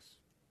short notice.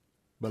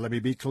 But let me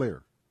be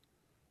clear.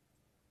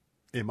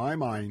 In my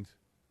mind,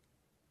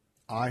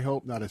 I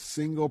hope not a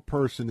single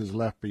person is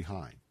left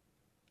behind.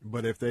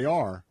 But if they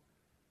are,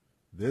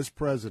 this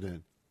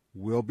president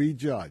will be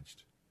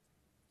judged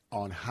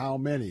on how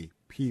many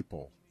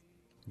people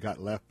got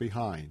left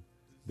behind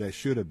that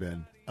should have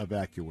been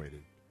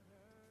evacuated.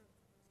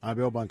 I'm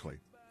Bill Bunkley,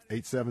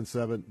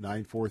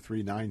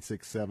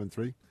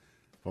 877-943-9673.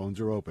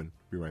 Phones are open.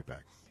 Be right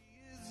back.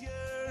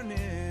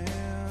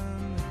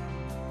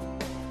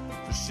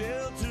 For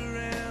shelter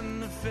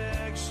and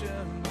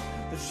affection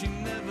that she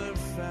never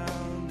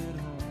found at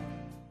home.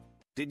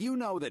 Did you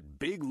know that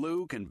Big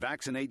Lou can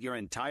vaccinate your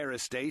entire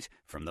estate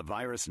from the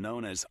virus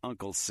known as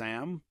Uncle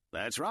Sam?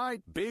 That's right.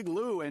 Big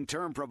Lou and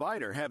Term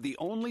Provider have the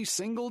only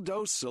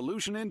single-dose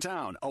solution in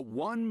town, a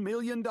 $1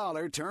 million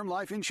term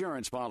life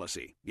insurance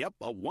policy. Yep,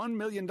 a $1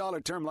 million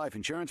term life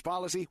insurance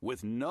policy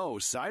with no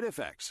side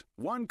effects.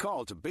 One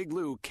call to Big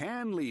Lou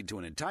can lead to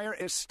an entire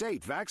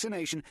estate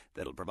vaccination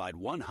that'll provide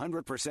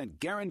 100%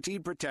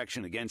 guaranteed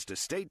protection against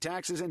estate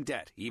taxes and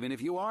debt, even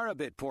if you are a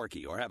bit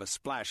porky or have a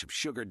splash of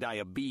sugar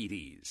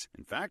diabetes.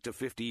 In fact, a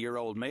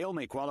 50-year-old male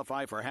may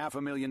qualify for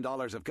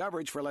 $500,000 of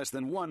coverage for less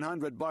than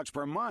 $100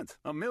 per month.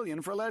 $1 million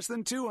for less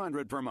than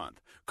 $200 per month.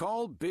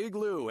 Call Big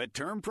Lou at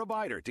Term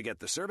Provider to get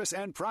the service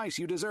and price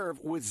you deserve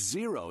with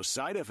zero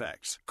side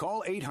effects.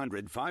 Call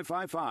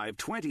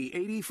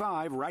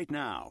 800-555-2085 right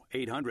now.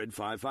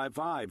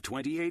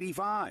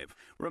 800-555-2085.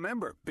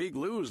 Remember, Big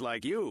Lou's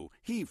like you.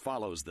 He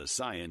follows the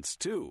science,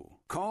 too.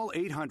 Call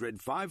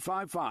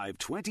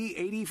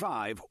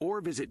 800-555-2085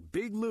 or visit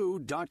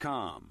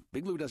biglou.com.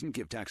 Big Lou doesn't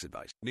give tax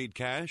advice. Need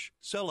cash?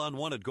 Sell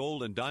unwanted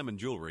gold and diamond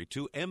jewelry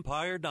to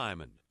Empire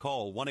Diamond.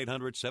 Call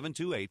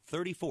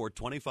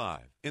 1-800-728-3425.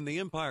 In the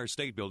Empire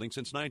State Building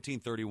since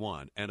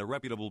 1931 and a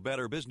reputable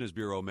Better Business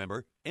Bureau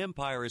member,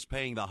 Empire is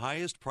paying the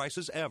highest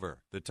prices ever.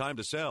 The time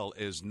to sell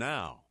is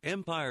now.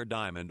 Empire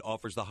Diamond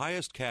offers the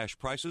highest cash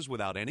prices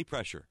without any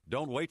pressure.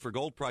 Don't wait for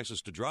gold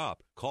prices to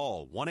drop.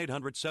 Call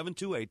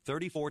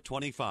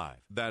 1-800-728-3425.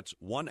 That's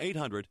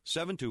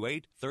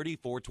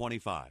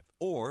 1-800-728-3425.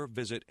 Or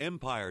visit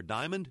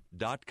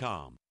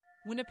EmpireDiamond.com.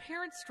 When a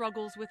parent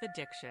struggles with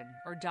addiction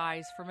or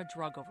dies from a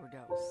drug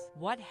overdose,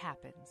 what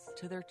happens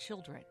to their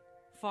children?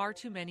 Far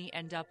too many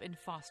end up in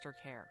foster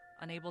care,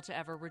 unable to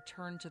ever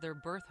return to their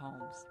birth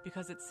homes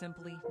because it's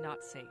simply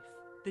not safe.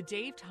 The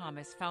Dave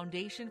Thomas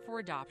Foundation for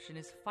Adoption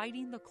is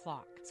fighting the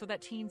clock so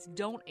that teens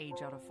don't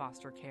age out of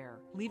foster care,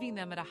 leaving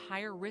them at a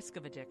higher risk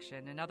of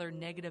addiction and other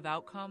negative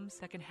outcomes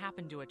that can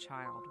happen to a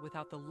child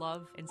without the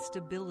love and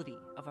stability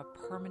of a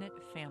permanent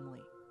family.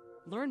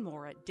 Learn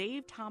more at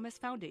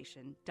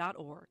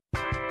davethomasfoundation.org.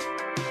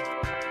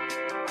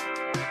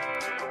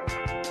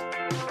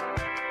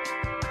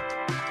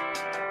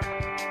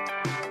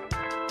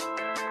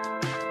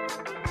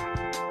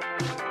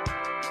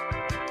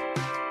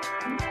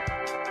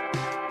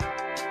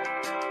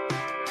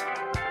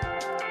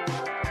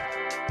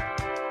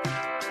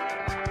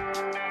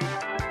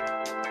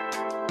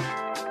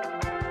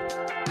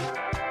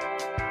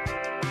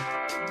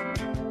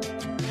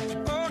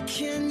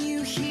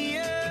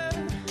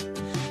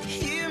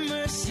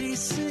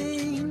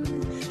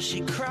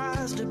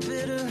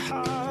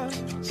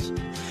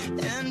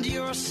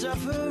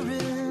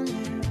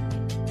 Suffering.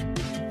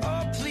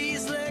 Oh,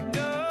 please let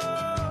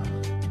go.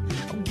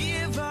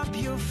 Give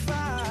up your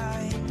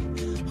fight.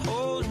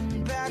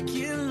 Holding back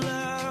your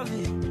love.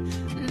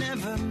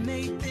 Never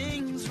make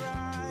things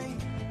right.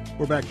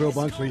 We're back. Bill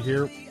Bunkley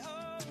here,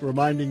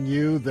 reminding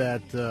you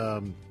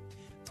that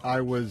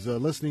I was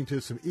listening to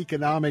some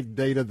economic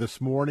data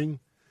this morning,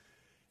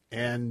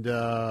 and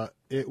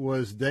it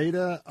was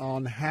data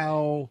on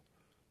how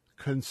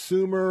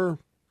consumer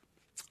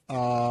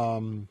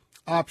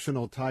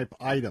optional type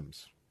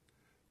items.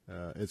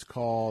 It's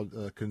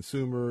called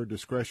consumer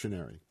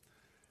discretionary.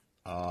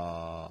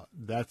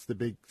 That's the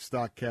big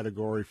stock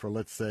category for,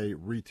 let's say,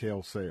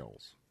 retail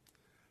sales.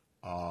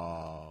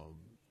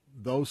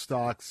 Those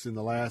stocks in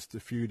the last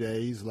few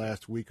days,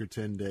 last week or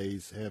 10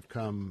 days, have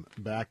come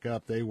back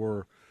up. They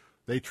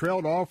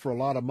trailed off for a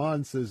lot of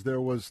months as there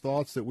was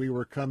thoughts that we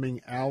were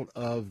coming out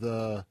of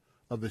the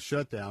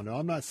shutdown. Now,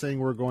 I'm not saying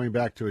we're going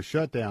back to a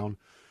shutdown,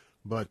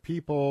 but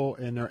people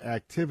and their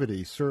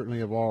activities certainly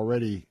have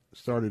already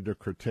started to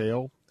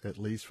curtail, at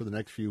least for the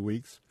next few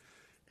weeks.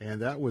 And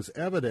that was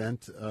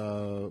evident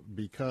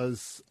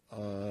because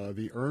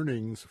the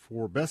earnings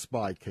for Best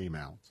Buy came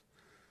out.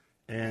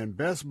 And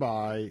Best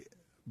Buy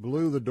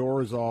blew the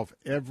doors off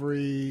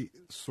every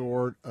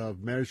sort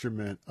of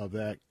measurement of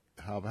that,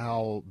 of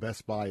how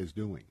Best Buy is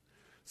doing.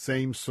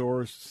 same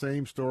store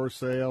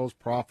sales,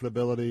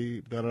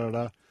 profitability,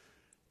 da-da-da.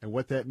 And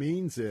what that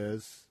means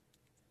is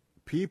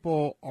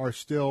people are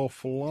still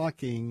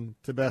flocking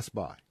to Best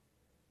Buy.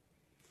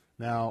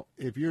 Now,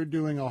 if you're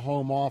doing a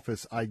home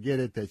office, I get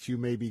it that you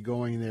may be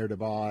going there to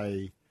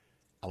buy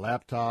a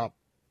laptop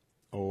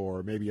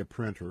or maybe a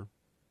printer.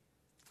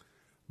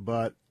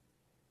 But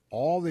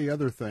all the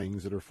other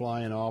things that are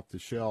flying off the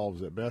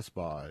shelves at Best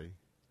Buy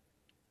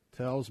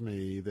tells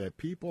me that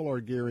people are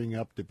gearing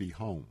up to be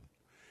home.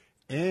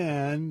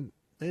 And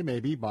they may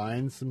be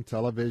buying some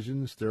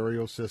television,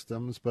 stereo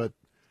systems, but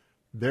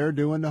they're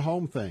doing the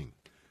home thing.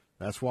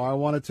 That's why I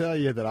want to tell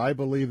you that I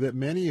believe that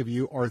many of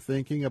you are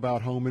thinking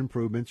about home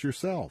improvements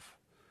yourself,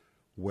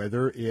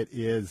 whether it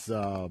is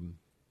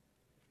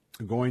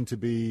going to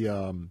be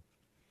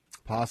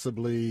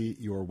possibly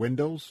your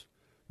windows,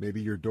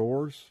 maybe your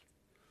doors.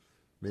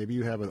 Maybe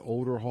you have an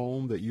older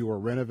home that you are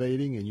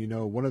renovating, and you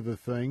know one of the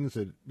things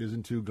that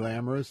isn't too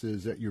glamorous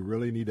is that you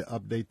really need to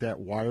update that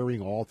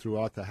wiring all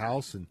throughout the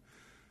house. And,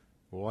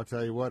 well, I'll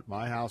tell you what,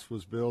 my house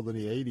was built in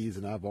the 80s,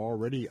 and I've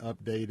already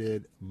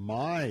updated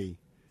my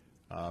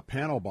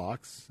panel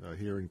box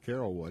here in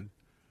Carrollwood.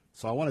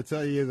 So I want to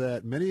tell you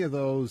that many of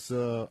those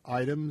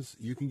items,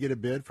 you can get a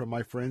bid from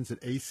my friends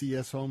at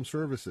ACS Home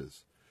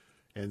Services.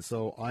 And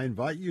so I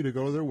invite you to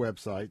go to their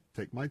website,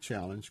 take my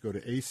challenge, go to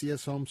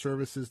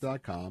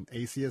acshomeservices.com,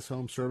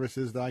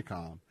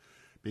 acshomeservices.com,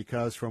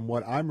 because from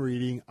what I'm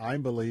reading,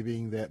 I'm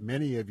believing that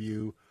many of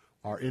you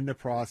are in the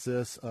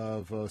process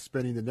of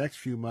spending the next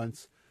few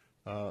months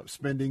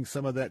spending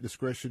some of that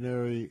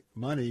discretionary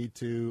money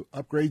to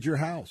upgrade your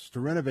house, to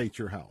renovate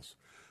your house.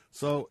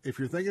 So if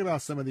you're thinking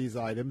about some of these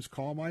items,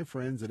 call my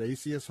friends at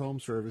ACS Home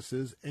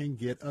Services and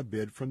get a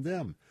bid from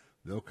them.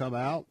 They'll come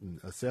out and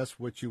assess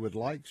what you would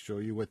like, show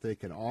you what they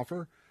can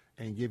offer,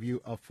 and give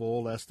you a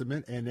full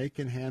estimate. And they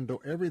can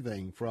handle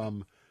everything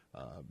from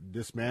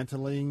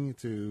dismantling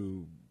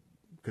to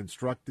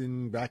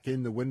constructing back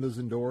in the windows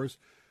and doors.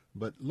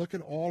 But look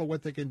at all of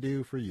what they can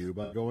do for you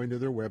by going to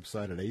their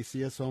website at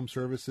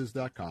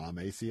acshomeservices.com,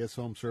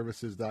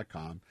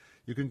 acshomeservices.com.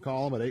 You can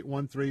call them at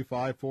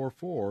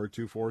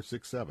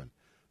 813-544-2467.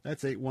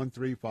 That's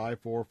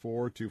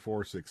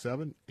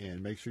 813-544-2467,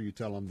 and make sure you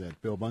tell them that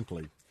Bill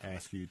Bunkley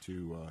asked you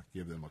to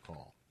give them a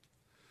call.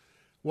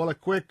 Well, a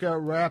quick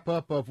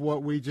wrap-up of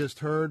what we just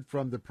heard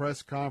from the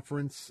press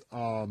conference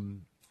at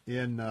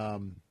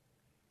the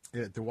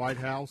White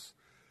House,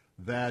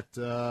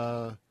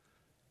 that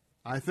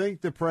I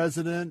think the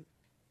president,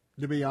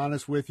 to be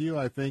honest with you,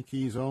 I think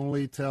he's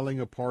only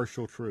telling a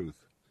partial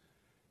truth.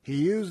 He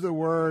used the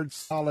word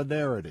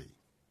solidarity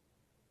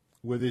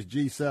with his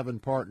G7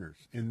 partners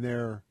in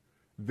their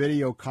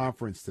video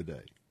conference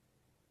today.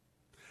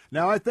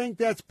 Now, I think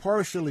that's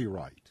partially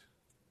right.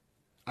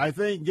 I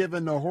think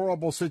given the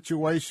horrible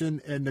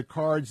situation and the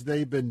cards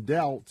they've been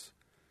dealt,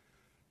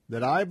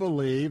 that I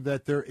believe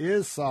that there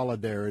is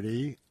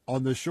solidarity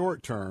on the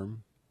short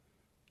term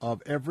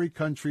of every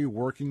country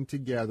working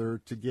together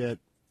to get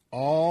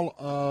all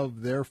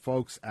of their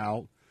folks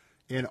out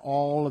and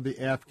all of the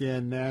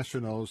Afghan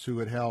nationals who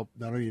would help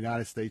not only the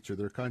United States or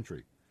their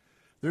country.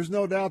 There's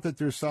no doubt that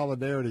there's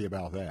solidarity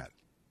about that.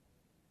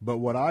 But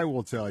what I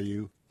will tell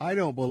you, I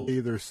don't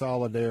believe there's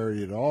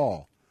solidarity at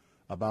all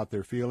about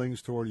their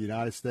feelings toward the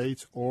United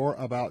States or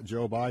about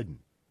Joe Biden.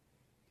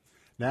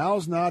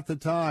 Now's not the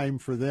time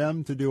for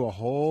them to do a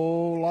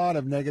whole lot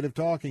of negative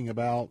talking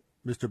about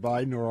Mr.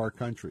 Biden or our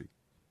country,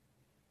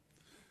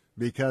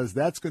 because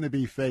that's going to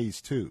be phase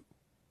 2.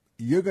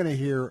 You're going to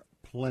hear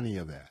plenty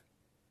of that.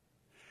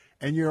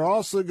 And you're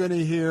also going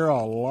to hear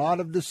a lot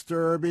of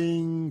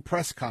disturbing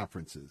press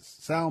conferences,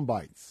 sound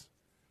bites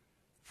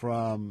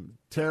from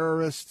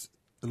terrorist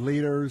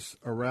leaders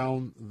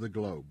around the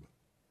globe.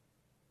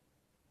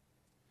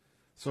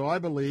 So I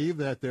believe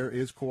that there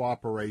is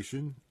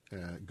cooperation,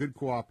 good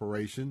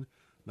cooperation,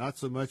 not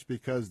so much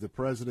because the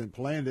president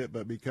planned it,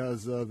 but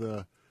because of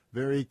the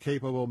very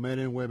capable men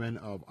and women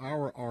of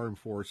our armed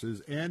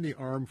forces and the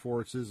armed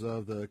forces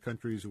of the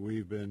countries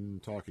we've been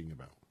talking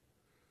about.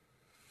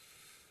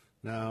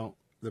 Now,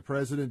 the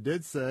president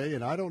did say,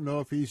 and I don't know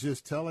if he's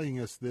just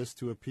telling us this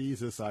to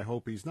appease us, I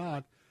hope he's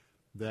not,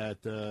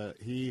 that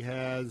he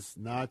has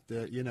not,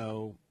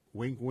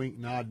 wink, wink,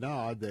 nod,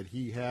 nod, that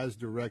he has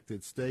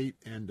directed State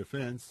and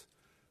Defense,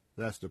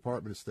 that's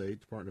Department of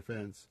State, Department of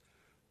Defense,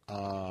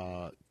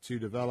 to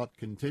develop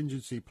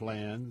contingency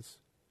plans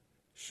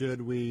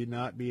should we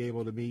not be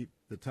able to meet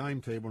the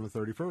timetable on the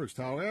 31st.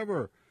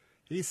 However,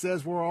 he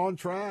says we're on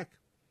track.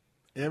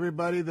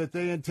 Everybody that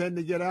they intend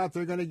to get out,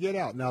 they're going to get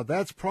out. Now,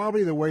 that's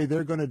probably the way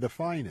they're going to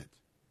define it.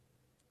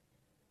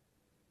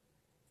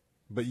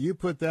 But you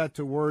put that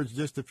to words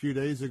just a few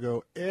days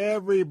ago.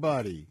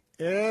 Everybody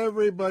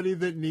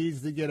that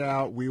needs to get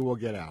out, we will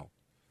get out.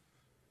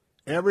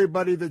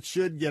 Everybody that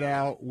should get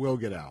out will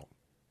get out.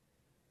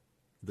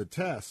 The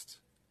test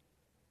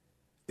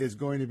is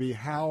going to be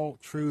how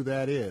true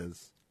that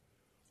is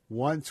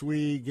once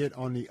we get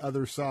on the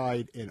other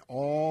side and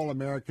all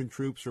American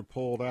troops are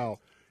pulled out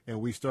and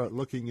we start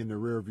looking in the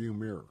rearview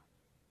mirror.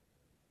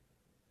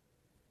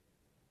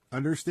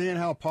 understand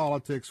how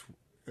politics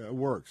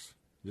works.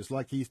 Just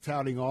like he's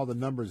touting all the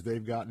numbers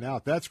they've gotten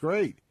out. That's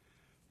great.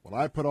 Well,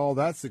 I put all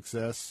that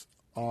success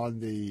on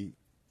the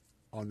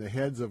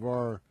heads of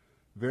our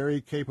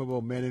very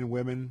capable men and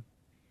women,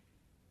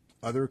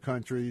 other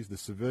countries, the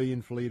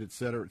civilian fleet, et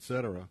cetera, et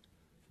cetera.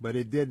 But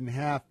it didn't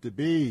have to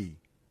be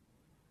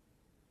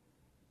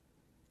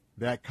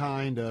that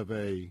kind of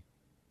a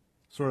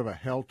sort of a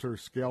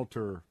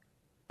helter-skelter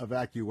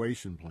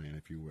evacuation plan,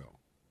 if you will.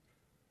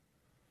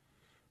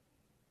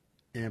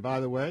 And by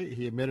the way,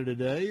 he admitted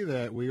today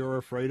that we are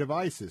afraid of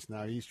ISIS.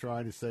 Now, he's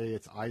trying to say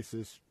it's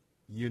ISIS,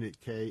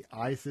 Unit K.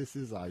 ISIS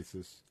is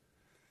ISIS.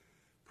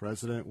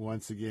 President,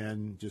 once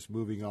again, just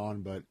moving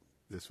on, but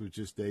this was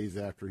just days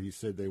after he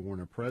said they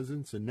weren't a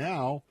presence. And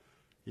now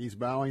he's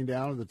bowing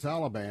down to the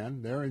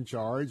Taliban. They're in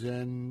charge,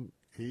 and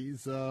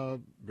he's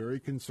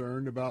very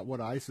concerned about what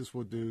ISIS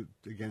will do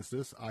against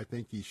us. I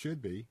think he should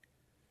be.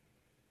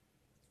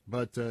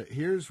 But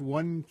here's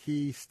one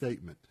key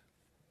statement.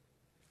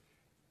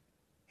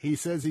 He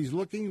says he's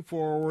looking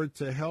forward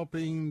to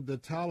helping the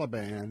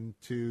Taliban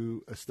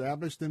to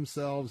establish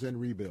themselves and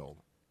rebuild.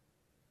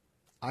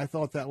 I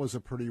thought that was a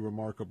pretty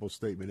remarkable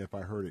statement, if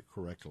I heard it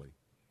correctly.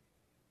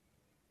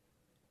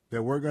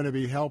 That we're going to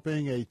be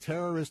helping a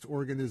terrorist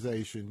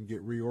organization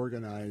get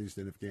reorganized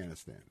in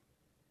Afghanistan.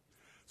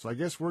 So I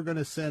guess we're going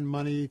to send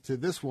money to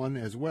this one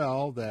as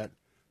well that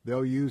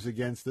they'll use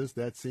against us.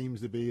 That seems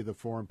to be the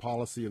foreign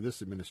policy of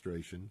this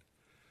administration.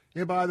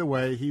 And by the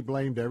way, he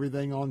blamed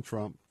everything on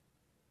Trump.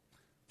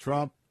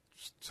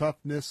 Trump's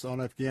toughness on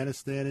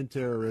Afghanistan and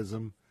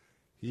terrorism,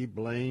 he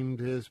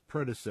blamed his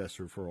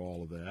predecessor for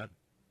all of that.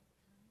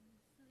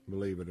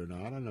 Believe it or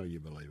not, I know you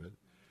believe it.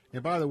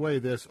 And by the way,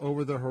 this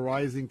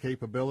over-the-horizon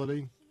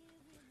capability,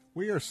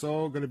 we are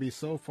going to be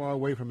so far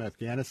away from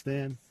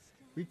Afghanistan,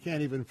 we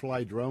can't even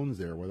fly drones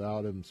there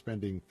without them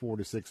spending 4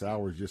 to 6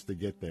 hours just to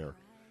get there.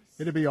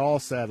 It'll be all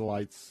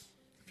satellites,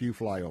 few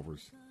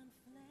flyovers.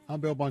 I'm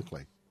Bill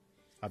Bunkley.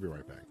 I'll be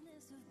right back.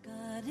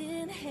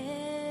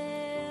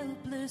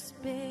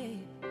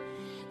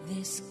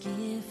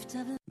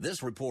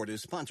 This report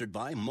is sponsored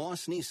by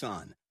Moss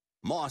Nissan.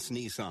 Moss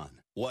Nissan,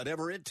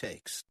 whatever it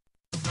takes.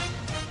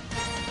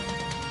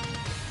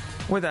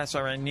 With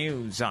SRN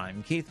News,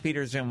 I'm Keith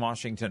Peters in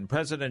Washington.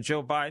 President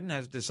Joe Biden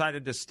has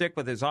decided to stick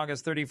with his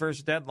August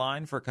 31st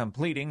deadline for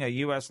completing a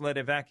U.S.-led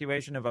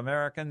evacuation of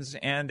Americans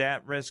and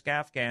at-risk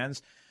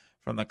Afghans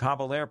from the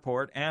Kabul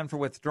airport and for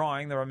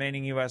withdrawing the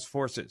remaining U.S.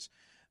 forces.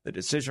 The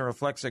decision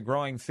reflects a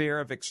growing fear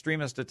of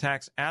extremist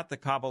attacks at the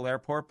Kabul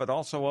airport, but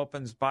also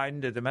opens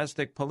Biden to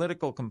domestic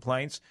political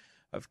complaints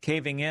of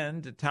caving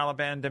in to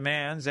Taliban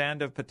demands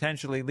and of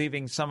potentially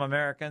leaving some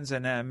Americans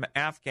and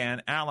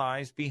Afghan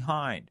allies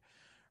behind.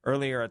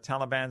 Earlier, a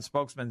Taliban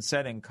spokesman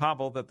said in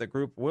Kabul that the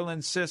group will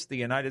insist the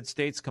United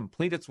States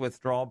complete its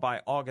withdrawal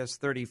by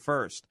August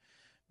 31st.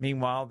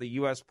 Meanwhile, the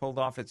U.S. pulled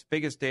off its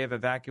biggest day of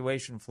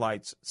evacuation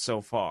flights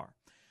so far.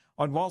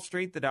 On Wall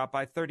Street, the Dow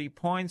by 30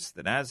 points,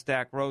 the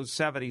Nasdaq rose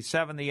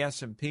 77, the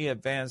S&P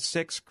advanced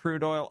 6,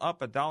 crude oil up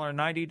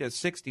 $1.90 to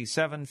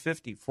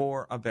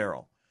 $67.54 a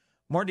barrel.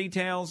 More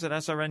details at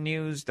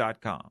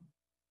srnnews.com.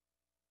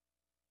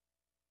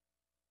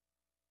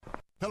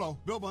 Hello,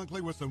 Bill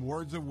Bunkley with some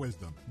words of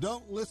wisdom.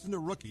 Don't listen to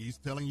rookies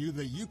telling you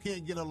that you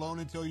can't get a loan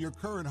until your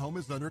current home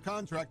is under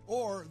contract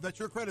or that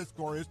your credit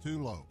score is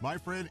too low. My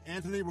friend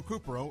Anthony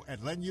Recupero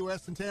at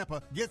LendUS in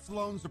Tampa gets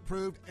loans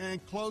approved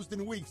and closed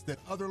in weeks that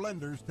other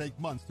lenders take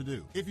months to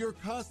do. If you're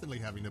constantly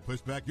having to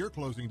push back your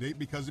closing date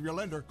because of your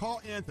lender,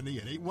 call Anthony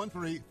at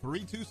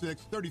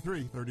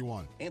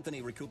 813-326-3331.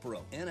 Anthony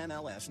Recupero,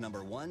 NMLS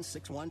number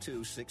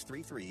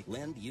 1612633,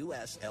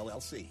 LendUS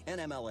LLC,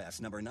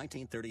 NMLS number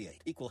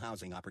 1938, Equal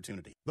Housing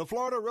Opportunity. The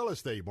Florida real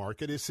estate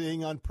market is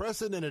seeing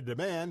unprecedented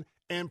demand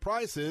and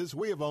prices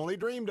we have only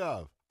dreamed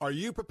of. Are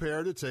you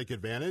prepared to take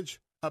advantage?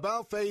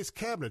 About Face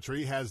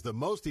Cabinetry has the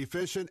most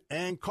efficient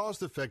and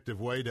cost-effective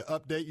way to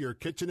update your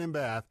kitchen and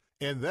bath,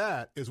 and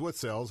that is what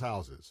sells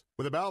houses.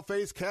 With About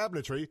Face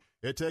Cabinetry,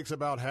 it takes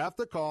about half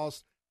the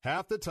cost,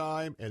 half the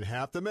time, and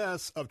half the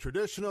mess of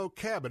traditional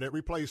cabinet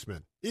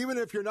replacement. Even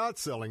if you're not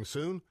selling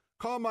soon,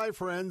 call my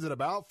friends at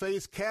About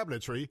Face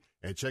Cabinetry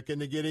and check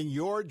into getting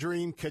your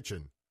dream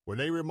kitchen. When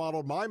they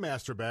remodeled my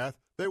master bath,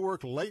 they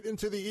worked late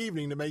into the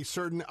evening to make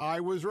certain I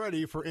was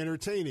ready for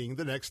entertaining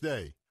the next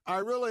day. I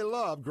really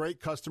love great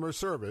customer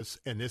service,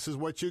 and this is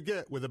what you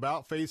get with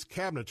About Face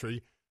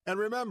Cabinetry. And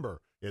remember,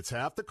 it's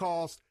half the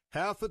cost,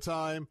 half the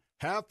time,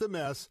 half the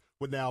mess,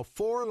 with now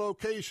 4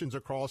 locations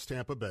across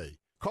Tampa Bay.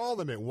 Call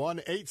them at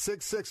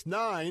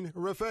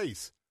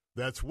 1-866-9-REFACE.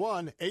 That's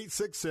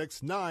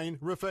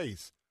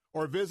 1-866-9-REFACE.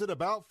 Or visit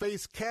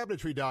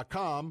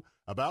AboutFaceCabinetry.com,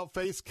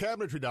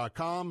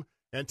 AboutFaceCabinetry.com,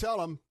 and tell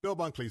them Bill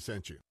Bunkley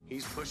sent you.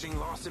 He's pushing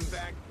Lawson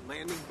back,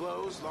 landing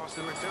blows,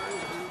 Lawson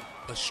returns.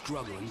 A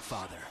struggling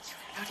father.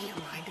 How do you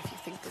mind if you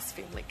think this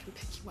family can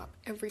pick you up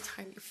every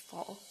time you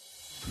fall?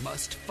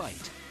 Must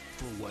fight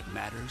for what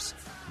matters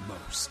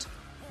most.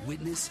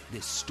 Witness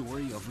this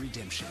story of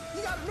redemption.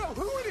 You gotta know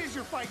who it is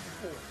you're fighting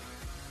for.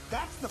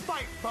 That's the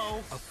fight, Bo.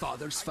 A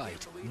Father's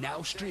Fight,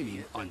 now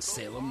streaming on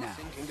Salem Now.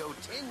 Can go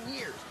 10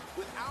 years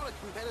without a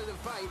competitive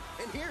fight,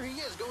 and here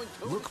he is going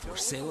toe-to-toe. Look for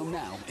Salem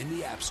Now in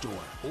the App Store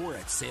or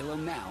at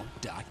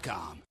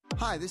salemnow.com.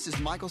 Hi, this is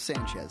Michael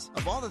Sanchez.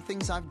 Of all the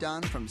things I've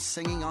done, from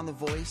singing on The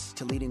Voice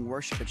to leading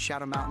worship at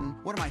Shadow Mountain,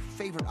 one of my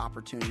favorite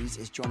opportunities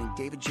is joining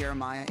David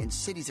Jeremiah in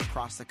cities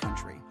across the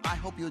country. I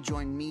hope you'll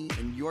join me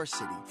in your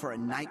city for a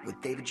night with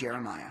David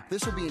Jeremiah.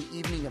 This will be an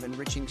evening of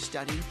enriching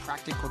study,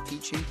 practical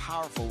teaching,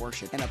 powerful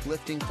worship, and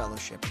uplifting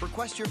fellowship.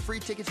 Request your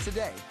free tickets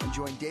today and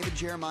join David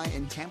Jeremiah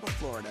in Tampa,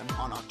 Florida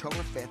on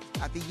October 5th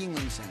at the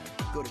Yingling Center.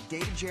 Go to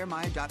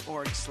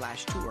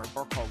davidjeremiah.org/tour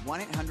or call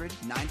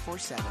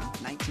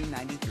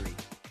 1-800-947-1993.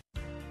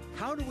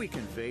 How do we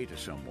convey to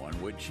someone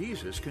what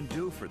Jesus can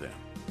do for them?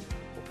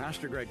 Well,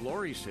 Pastor Greg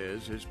Laurie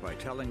says is by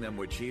telling them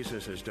what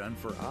Jesus has done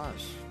for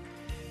us.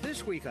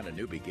 This week on A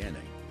New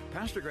Beginning,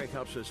 Pastor Greg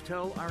helps us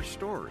tell our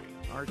story,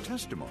 our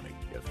testimony,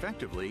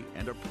 effectively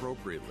and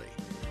appropriately.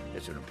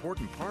 It's an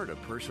important part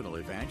of personal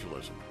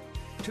evangelism.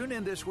 Tune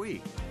in this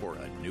week for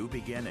A New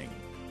Beginning.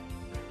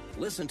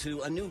 Listen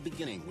to A New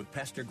Beginning with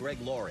Pastor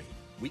Greg Laurie,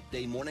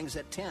 weekday mornings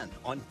at 10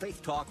 on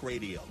Faith Talk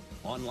Radio,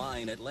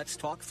 online at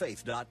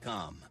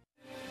letstalkfaith.com.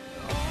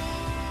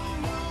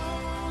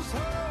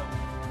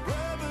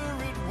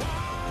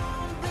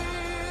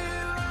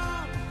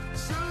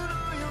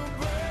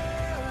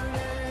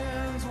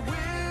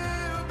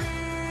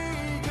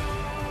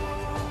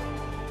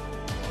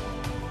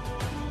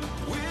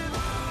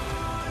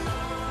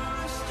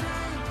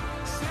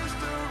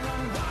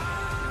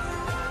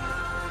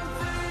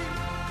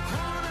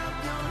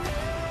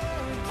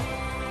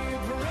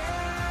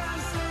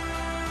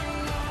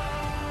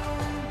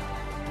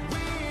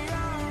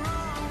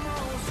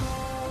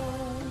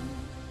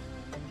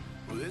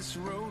 This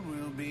road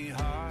will be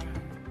hard,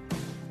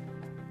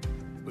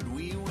 but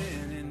we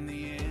win in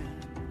the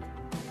end.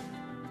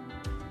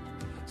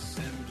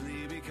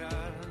 Simply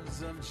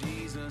because of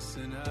Jesus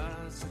in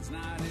us, it's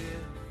not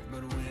if,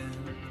 but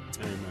when.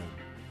 Amen.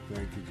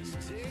 Thank you,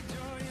 Jesus. Take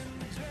joy in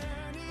the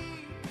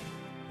journey,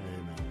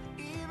 Amen.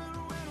 even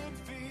when it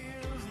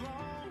feels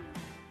long.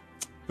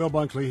 Bill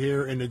Bunkley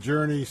here, and the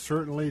journey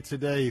certainly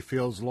today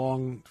feels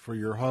long for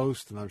your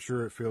host, and I'm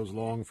sure it feels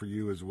long for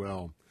you as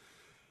well.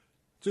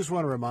 Just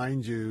want to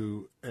remind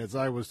you, as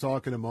I was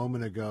talking a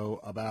moment ago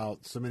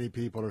about so many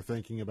people are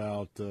thinking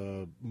about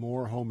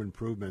more home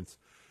improvements.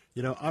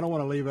 You know, I don't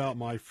want to leave out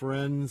my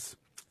friends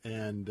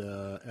and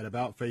at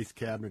About Faith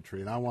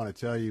Cabinetry, and I want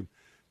to tell you,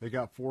 they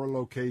got 4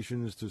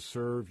 locations to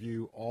serve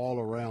you all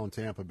around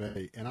Tampa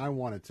Bay, and I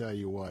want to tell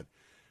you what,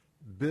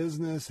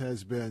 business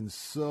has been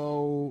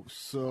so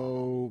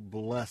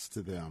blessed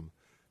to them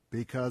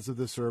because of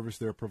the service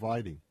they're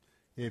providing.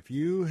 If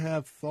you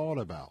have thought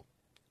about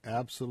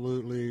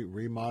absolutely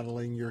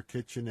remodeling your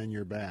kitchen and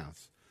your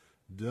baths,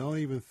 don't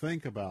even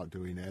think about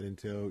doing that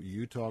until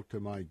you talk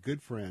to my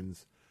good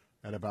friends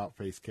at About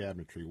Face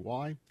Cabinetry.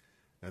 Why?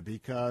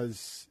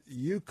 Because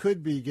you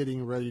could be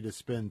getting ready to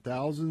spend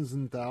thousands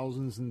and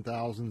thousands and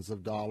thousands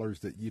of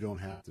dollars that you don't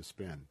have to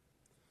spend.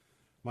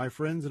 My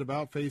friends at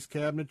About Face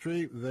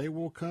Cabinetry, they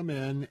will come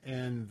in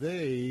and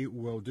they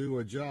will do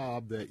a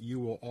job that you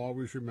will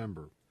always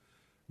remember.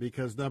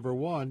 Because, number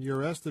one,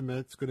 your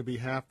estimate's going to be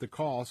half the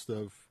cost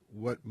of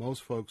what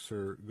most folks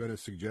are going to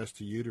suggest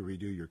to you to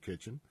redo your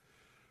kitchen.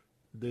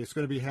 It's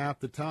going to be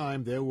half the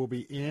time. They will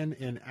be in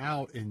and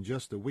out in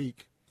just a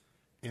week.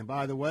 And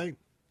by the way,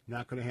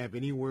 not going to have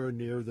anywhere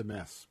near the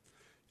mess.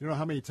 You know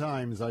how many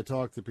times I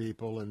talk to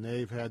people and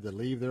they've had to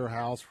leave their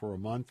house for a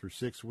month or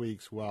 6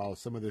 weeks while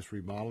some of this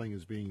remodeling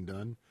is being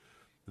done?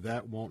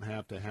 That won't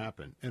have to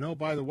happen. And oh,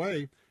 by the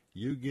way,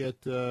 you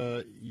get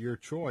your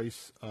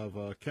choice of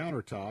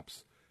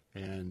countertops.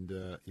 And,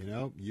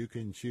 you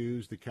can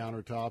choose the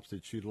countertops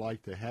that you'd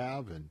like to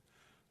have. And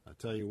I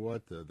tell you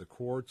what, the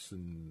quartz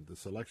and the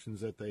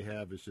selections that they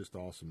have is just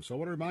awesome. So I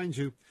want to remind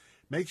you,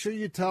 make sure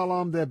you tell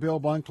them that Bill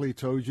Bunkley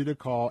told you to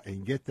call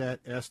and get that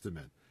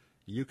estimate.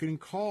 You can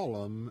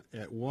call them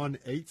at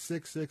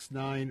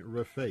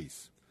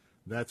 1-866-9-REFACE.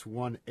 That's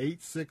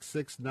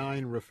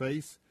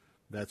 1-866-9-REFACE.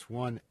 That's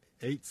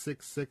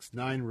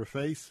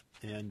 1-866-9-REFACE.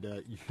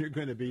 And you're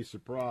going to be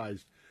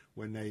surprised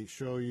when they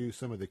show you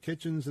some of the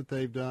kitchens that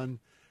they've done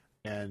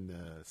and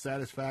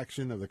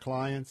satisfaction of the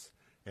clients.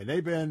 And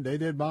they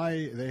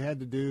had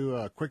to do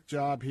a quick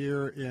job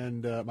here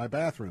in my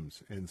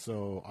bathrooms. And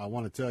so I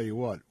want to tell you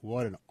what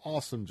an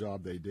awesome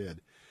job they did.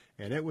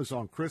 And it was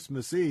on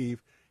Christmas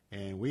Eve,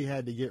 and we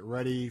had to get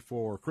ready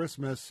for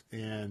Christmas.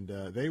 And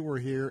they were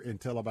here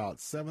until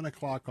about 7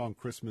 o'clock on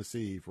Christmas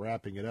Eve,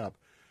 wrapping it up.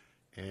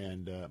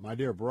 And my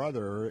dear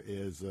brother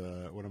is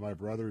one of my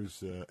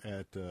brothers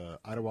at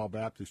Idlewild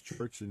Baptist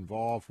Church,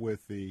 involved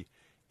with the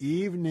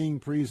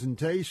evening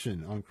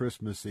presentation on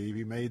Christmas Eve.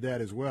 He made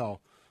that as well.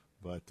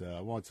 But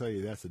I want to tell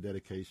you, that's the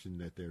dedication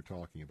that they're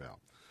talking about.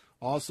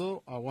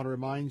 Also, I want to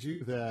remind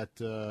you that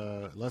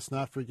let's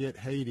not forget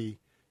Haiti.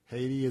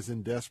 Haiti is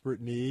in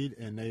desperate need,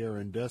 and they are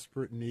in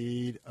desperate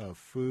need of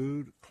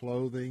food,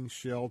 clothing,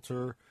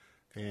 shelter.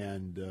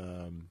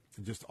 and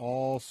just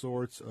all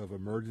sorts of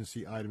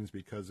emergency items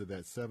because of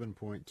that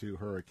 7.2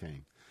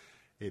 hurricane.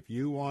 If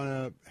you want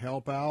to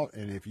help out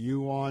and if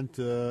you want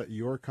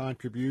your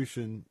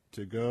contribution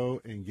to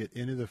go and get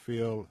into the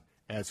field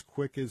as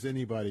quick as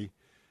anybody,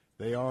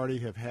 they already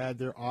have had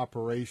their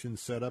operation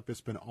set up. It's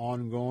been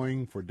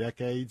ongoing for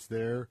decades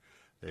there.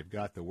 They've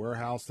got the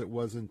warehouse that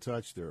wasn't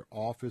touched. Their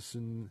office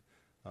in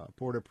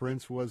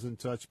Port-au-Prince wasn't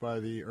touched by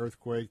the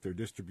earthquake. Their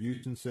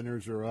distribution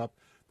centers are up.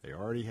 They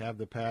already have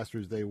the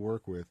pastors they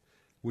work with.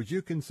 Would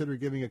you consider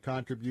giving a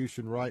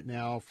contribution right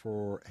now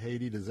for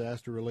Haiti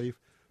disaster relief?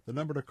 The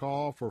number to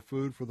call for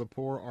Food for the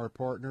Poor, our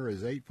partner,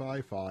 is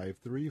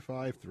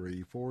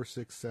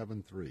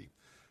 855-353-4673.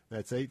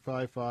 That's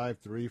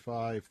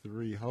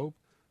 855-353-HOPE.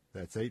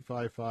 That's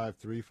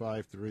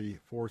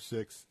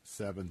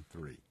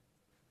 855-353-4673.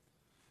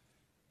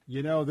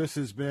 You know, this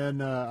has been,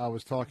 I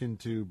was talking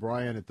to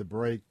Brian at the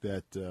break,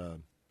 that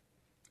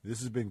this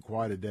has been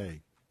quite a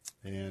day.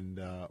 And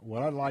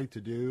what I'd like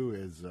to do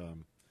is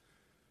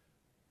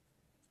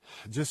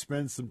just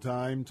spend some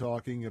time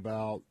talking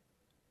about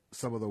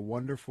some of the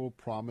wonderful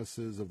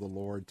promises of the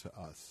Lord to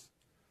us.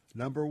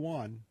 Number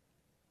one,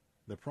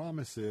 the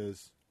promise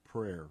is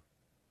prayer.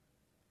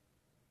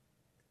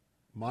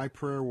 My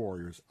prayer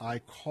warriors, I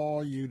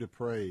call you to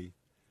pray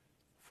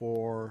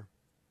for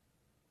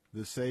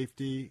the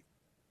safety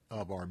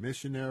of our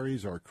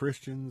missionaries, our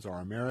Christians, our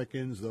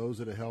Americans, those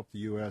that have helped the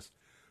U.S.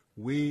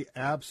 We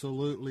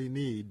absolutely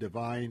need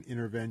divine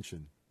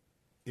intervention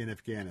in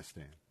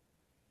Afghanistan.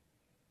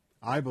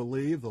 I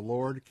believe the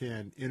Lord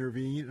can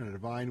intervene in a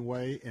divine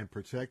way and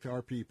protect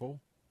our people,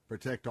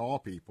 protect all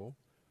people.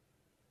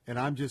 And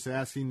I'm just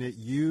asking that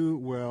you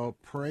will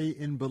pray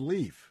in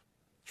belief,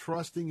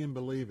 trusting and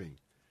believing.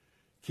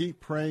 Keep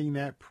praying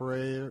that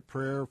prayer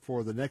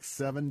for the next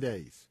 7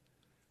 days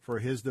for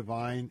his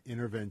divine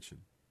intervention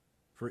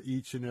for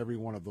each and every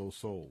one of those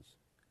souls.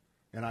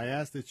 And I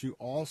ask that you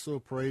also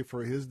pray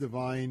for his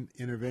divine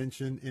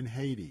intervention in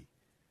Haiti.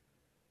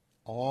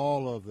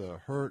 All of the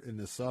hurt and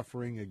the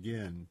suffering,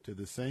 again, to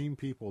the same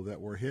people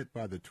that were hit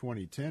by the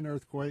 2010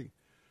 earthquake,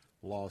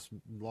 lost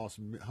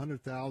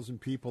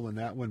 100,000 people in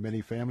that one,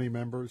 many family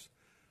members.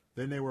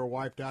 Then they were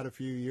wiped out a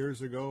few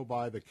years ago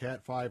by the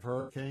Cat 5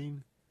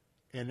 hurricane.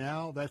 And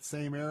now that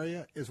same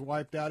area is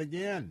wiped out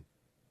again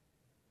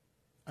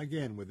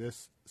with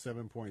this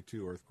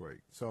 7.2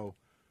 earthquake. So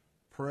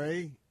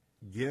pray,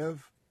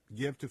 give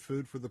to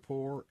Food for the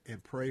Poor,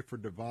 and pray for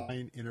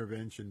divine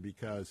intervention,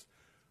 because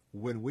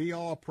when we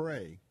all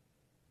pray,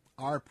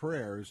 our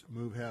prayers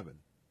move heaven.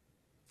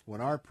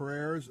 When our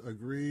prayers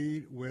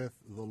agree with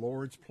the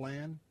Lord's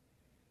plan,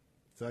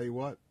 tell you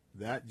what,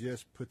 that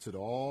just puts it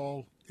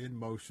all in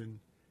motion,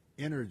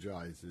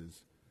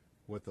 energizes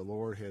what the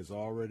Lord has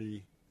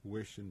already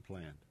wished and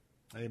planned.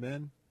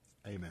 Amen?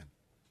 Amen.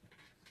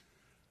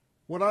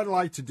 What I'd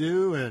like to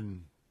do,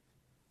 and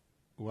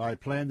what I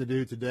plan to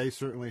do today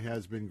certainly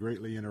has been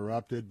greatly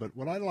interrupted, but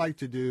what I'd like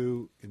to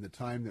do in the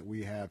time that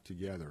we have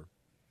together,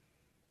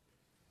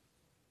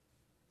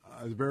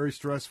 a very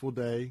stressful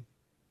day,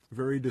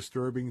 very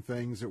disturbing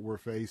things that we're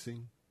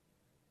facing.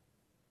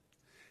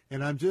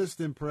 And I'm just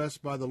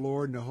impressed by the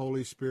Lord and the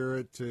Holy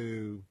Spirit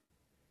to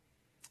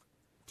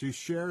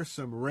share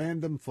some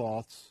random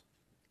thoughts,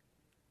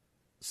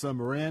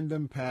 some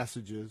random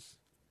passages,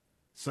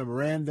 some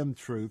random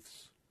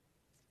truths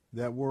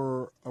that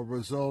were a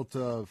result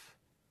of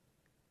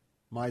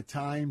my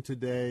time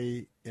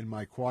today in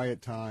my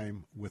quiet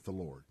time with the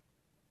Lord.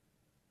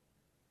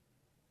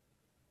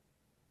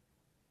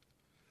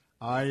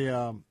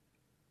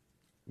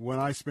 When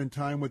I spend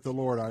time with the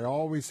Lord, I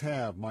always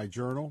have my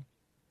journal.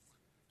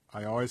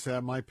 I always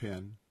have my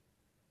pen.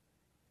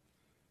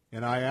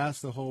 And I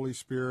ask the Holy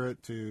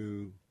Spirit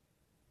to,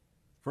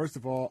 first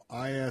of all,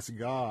 I ask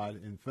God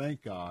and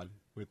thank God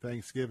with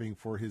thanksgiving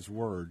for his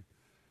word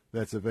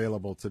that's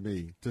available to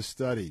me to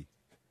study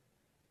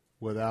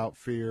without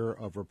fear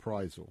of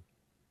reprisal.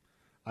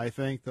 I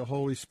thank the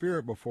Holy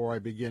Spirit before I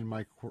begin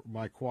my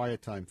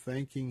quiet time,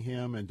 thanking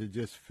him and to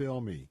just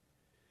fill me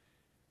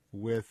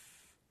with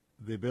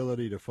the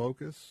ability to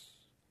focus,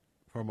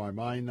 for my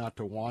mind not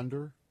to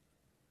wander,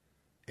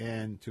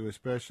 and to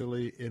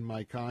especially in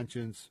my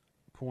conscience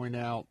point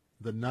out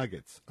the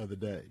nuggets of the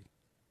day.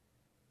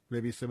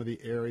 Maybe some of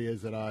the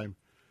areas that I'm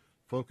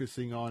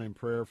focusing on in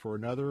prayer for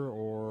another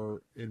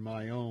or in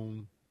my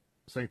own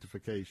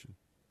sanctification.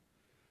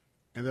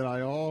 And that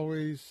I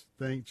always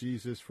thank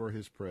Jesus for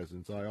his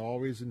presence. I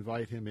always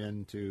invite him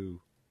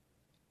into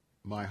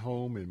my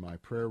home, in my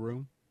prayer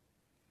room,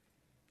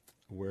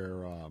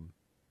 where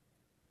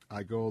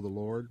I go to the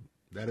Lord.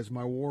 That is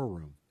my war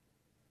room.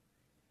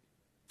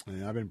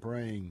 And I've been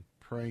praying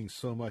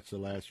so much the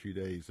last few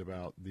days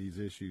about these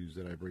issues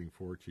that I bring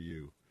forward to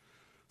you.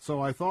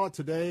 So I thought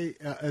today,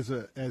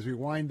 as we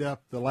wind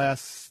up the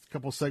last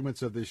couple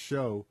segments of this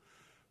show,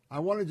 I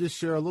want to just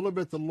share a little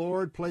bit the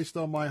Lord placed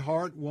on my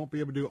heart. Won't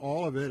be able to do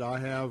all of it. I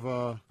have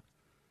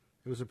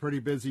it was a pretty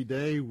busy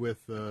day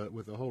with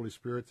the Holy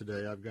Spirit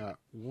today.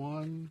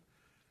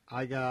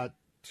 I got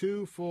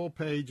 2 full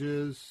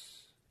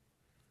pages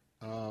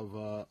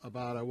of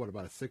about a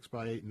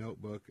 6x8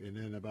 notebook, and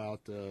then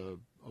about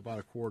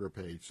a quarter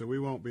page. So we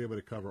won't be able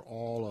to cover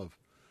all of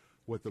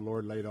what the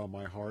Lord laid on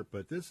my heart,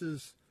 but this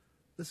is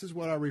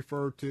what I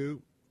refer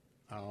to.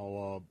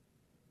 I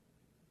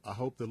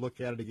hope to look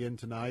at it again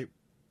tonight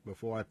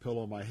before I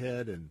pillow my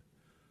head, and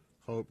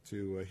hope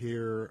to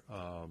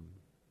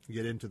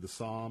get into the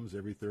Psalms,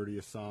 every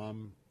 30th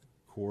Psalm,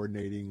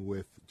 coordinating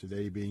with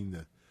today being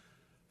the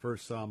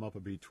first Psalm up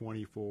would be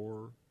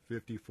 24,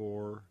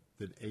 54,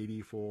 then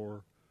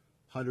 84,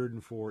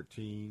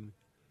 114,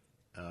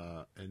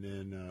 and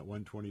then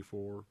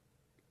 124.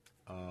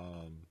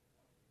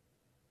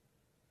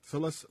 So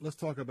let's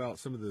talk about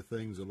some of the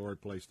things the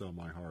Lord placed on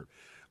my heart.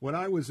 When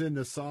I was in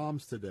the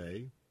Psalms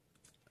today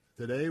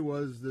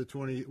was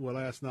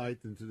last night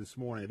into this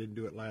morning. I didn't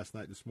do it last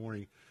night, this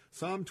morning.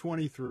 Psalm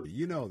 23.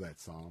 You know that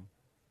Psalm.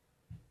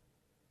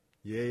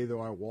 Yea, though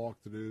I walk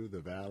through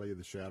the valley of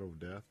the shadow of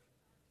death.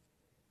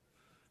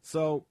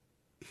 So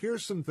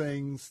here's some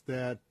things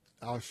that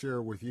I'll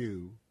share with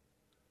you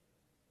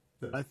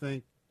that I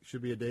think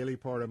should be a daily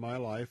part of my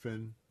life,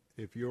 and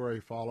if you're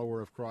a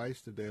follower of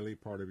Christ, a daily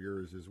part of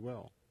yours as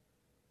well.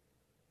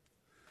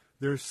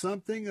 There's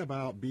something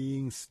about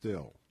being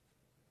still.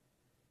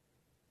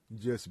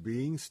 Just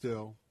being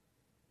still,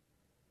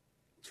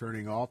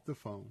 turning off the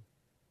phone,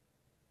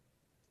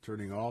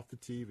 turning off the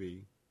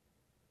TV,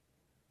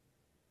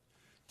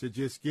 to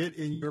just get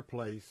in your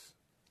place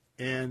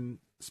and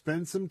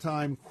spend some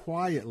time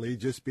quietly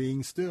just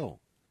being still,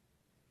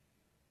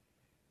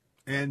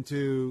 and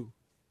to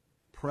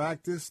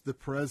practice the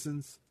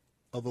presence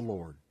of the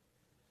Lord,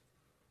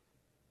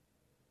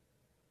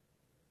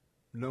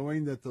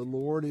 knowing that the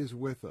Lord is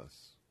with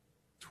us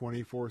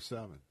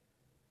 24/7.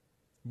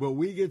 But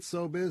we get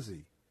so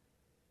busy,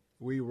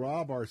 we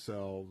rob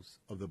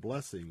ourselves of the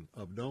blessing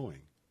of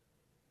knowing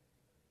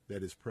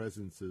that His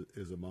presence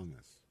is among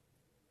us.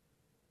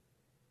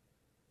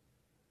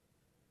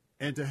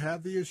 And to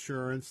have the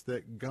assurance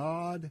that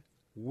God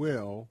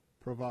will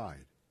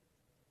provide.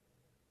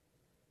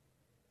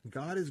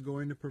 God is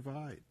going to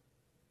provide.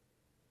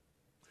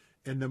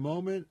 And the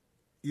moment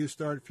you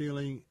start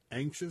feeling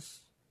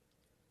anxious,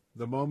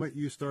 the moment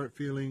you start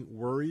feeling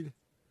worried,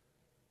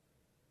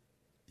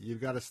 you've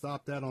got to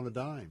stop that on a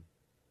dime.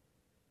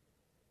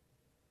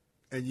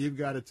 And you've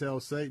got to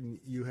tell Satan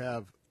you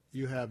have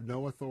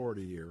no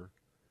authority here,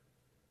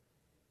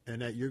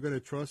 and that you're going to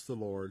trust the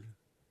Lord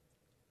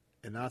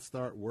and not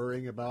start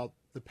worrying about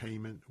the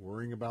payment,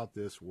 worrying about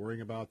this,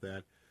 worrying about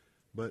that,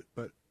 but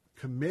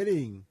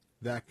committing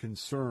that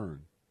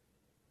concern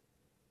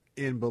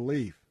in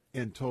belief,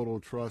 in total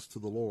trust to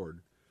the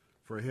Lord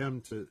for Him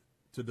to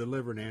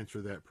deliver and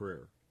answer that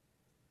prayer.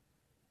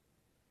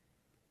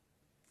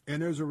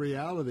 And there's a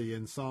reality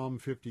in Psalm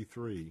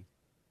 53.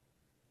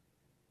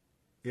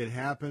 It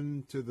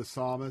happened to the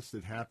psalmist.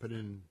 It happened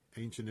in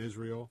ancient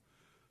Israel.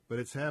 But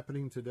it's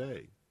happening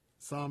today.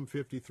 Psalm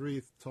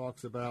 53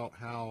 talks about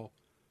how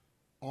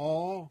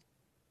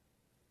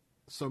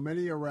so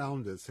many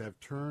around us have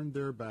turned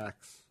their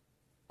backs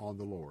on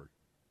the Lord.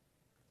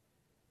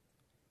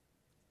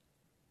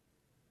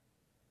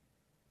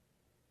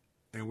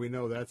 And we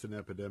know that's an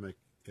epidemic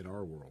in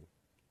our world.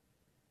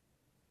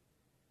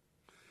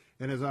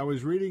 And as I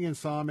was reading in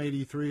Psalm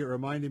 83, it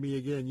reminded me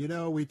again,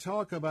 we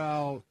talk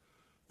about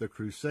the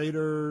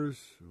Crusaders,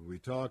 we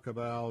talk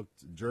about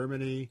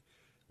Germany,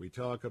 we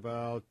talk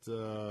about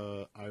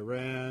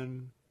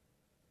Iran,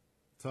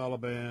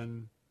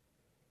 Taliban,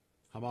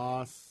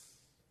 Hamas,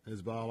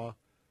 Hezbollah,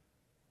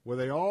 where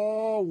they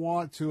all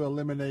want to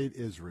eliminate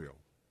Israel,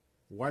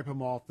 wipe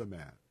them off the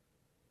map,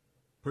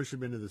 push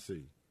them into the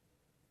sea.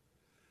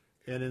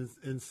 And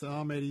in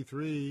Psalm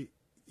 83,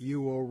 you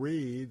will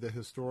read the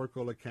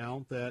historical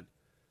account that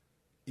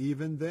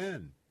even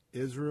then,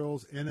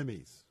 Israel's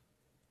enemies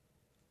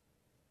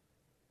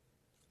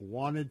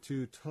wanted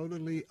to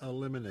totally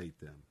eliminate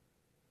them.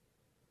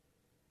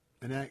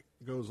 And that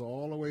goes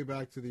all the way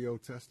back to the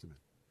Old Testament.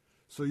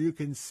 So you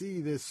can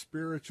see this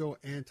spiritual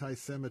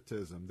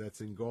anti-Semitism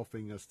that's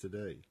engulfing us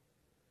today.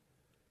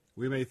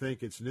 We may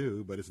think it's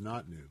new, but it's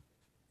not new.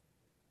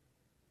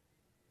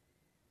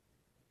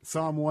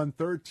 Psalm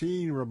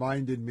 113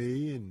 reminded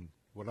me, and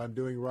what I'm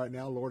doing right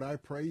now, Lord, I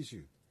praise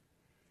you.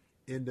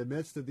 In the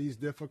midst of these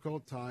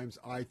difficult times,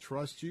 I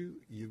trust you.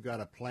 You've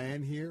got a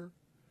plan here.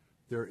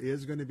 There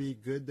is going to be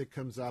good that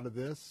comes out of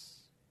this.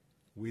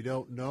 We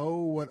don't know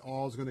what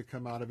all is going to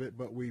come out of it,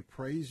 but we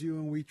praise you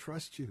and we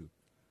trust you.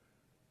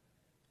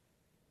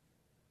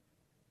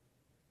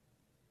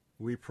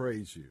 We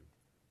praise you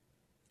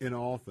in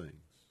all things.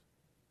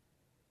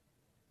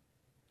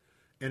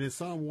 And in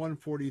Psalm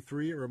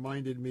 143, it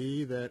reminded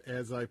me that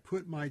as I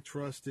put my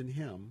trust in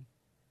him,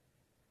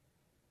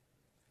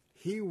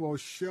 he will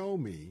show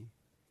me,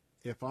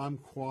 if I'm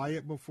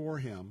quiet before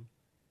him,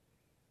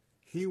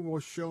 he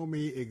will show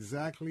me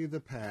exactly the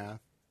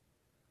path,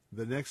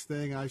 the next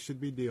thing I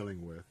should be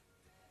dealing with.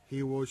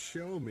 He will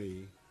show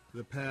me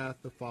the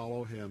path to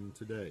follow him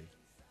today.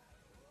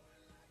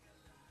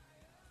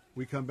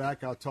 We come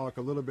back, I'll talk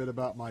a little bit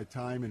about my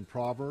time in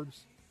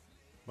Proverbs,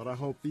 But I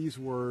hope these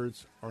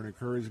words are an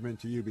encouragement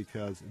to you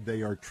because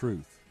they are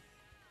truth.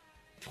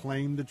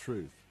 Claim the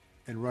truth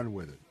and run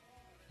with it.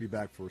 Be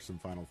back for some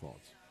final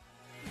thoughts.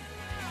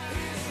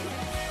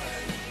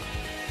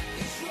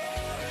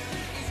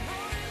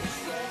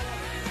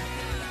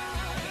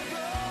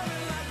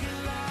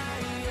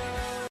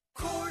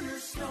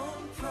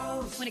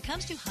 When it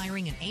comes to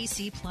hiring an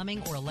AC,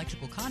 plumbing, or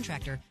electrical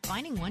contractor,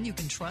 finding one you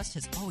can trust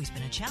has always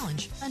been a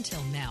challenge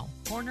until now.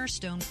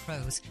 Cornerstone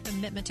Pros.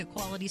 Commitment to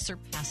quality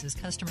surpasses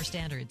customer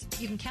standards.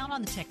 You can count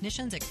on the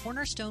technicians at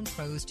Cornerstone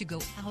Pros to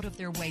go out of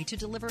their way to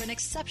deliver an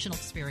exceptional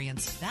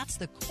experience. That's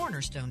the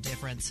Cornerstone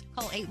difference.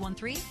 Call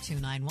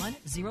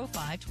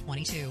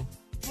 813-291-0522.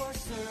 For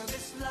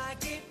service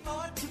like it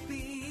ought to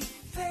be,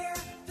 fair,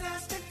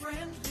 fast, and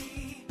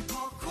friendly.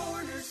 Call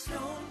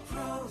Cornerstone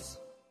Pros.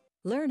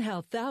 Learn how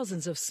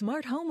thousands of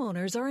smart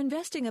homeowners are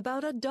investing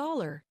about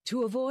 $1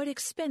 to avoid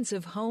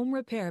expensive home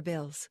repair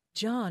bills.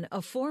 John,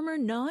 a former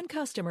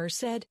non-customer,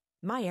 said,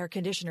 "My air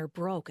conditioner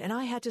broke and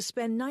I had to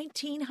spend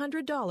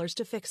 $1,900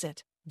 to fix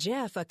it."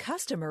 Jeff, a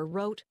customer,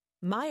 wrote,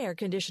 "My air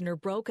conditioner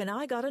broke and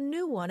I got a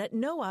new one at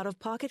no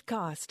out-of-pocket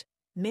cost."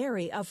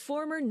 Mary, a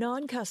former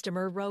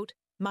non-customer, wrote,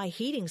 "My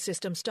heating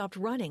system stopped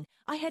running.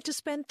 I had to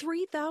spend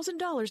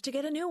 $3,000 to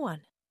get a new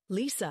one."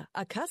 Lisa,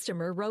 a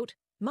customer, wrote,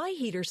 "My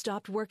heater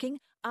stopped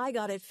working. I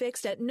got it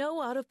fixed at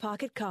no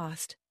out-of-pocket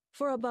cost."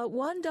 For about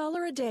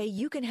 $1 a day,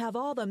 you can have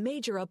all the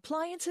major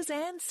appliances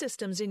and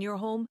systems in your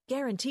home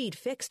guaranteed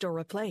fixed or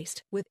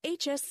replaced with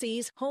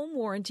HSC's home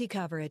warranty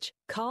coverage.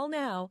 Call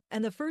now,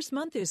 and the first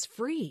month is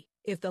free.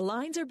 If the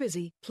lines are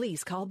busy,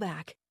 please call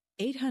back.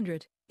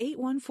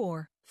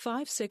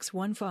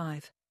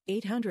 800-814-5615.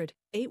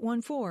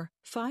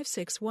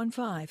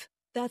 800-814-5615.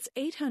 That's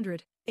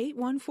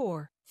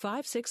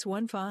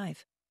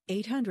 800-814-5615.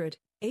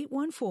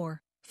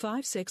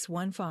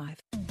 800-814-5615.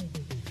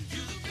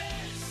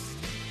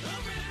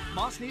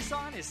 Moss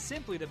Nissan is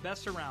simply the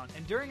best around,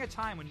 and during a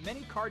time when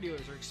many car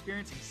dealers are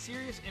experiencing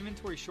serious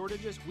inventory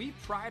shortages, we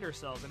pride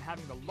ourselves in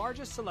having the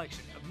largest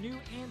selection of new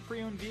and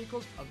pre-owned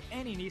vehicles of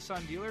any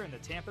Nissan dealer in the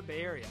Tampa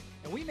Bay area.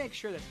 And we make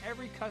sure that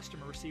every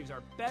customer receives our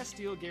best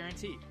deal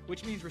guarantee,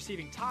 which means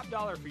receiving top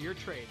dollar for your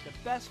trade, the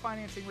best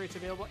financing rates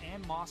available,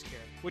 and Moss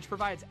Care, which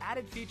provides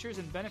added features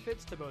and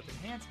benefits to both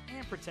enhance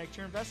and protect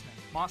your investment.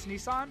 Moss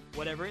Nissan,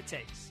 whatever it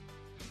takes.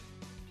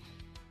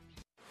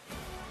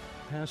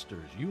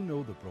 Pastors, you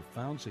know the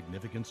profound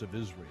significance of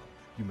Israel.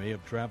 You may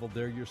have traveled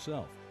there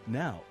yourself.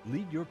 Now,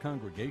 lead your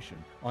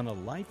congregation on a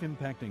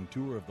life-impacting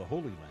tour of the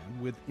Holy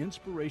Land with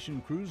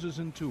Inspiration Cruises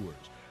and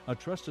Tours, a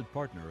trusted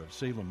partner of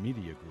Salem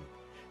Media Group.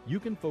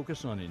 You can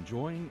focus on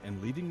enjoying and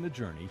leading the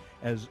journey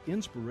as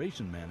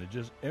Inspiration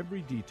manages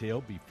every detail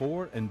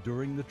before and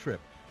during the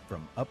trip,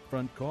 from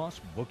upfront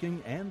costs,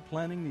 booking, and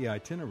planning the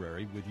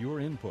itinerary with your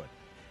input.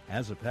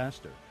 As a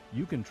pastor,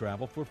 you can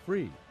travel for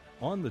free.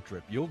 On the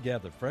trip, you'll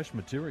gather fresh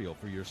material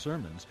for your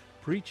sermons,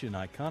 preach in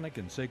iconic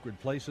and sacred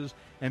places,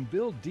 and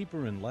build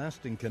deeper and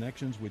lasting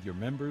connections with your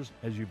members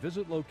as you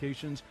visit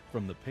locations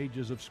from the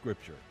pages of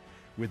Scripture.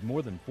 With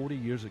more than 40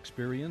 years'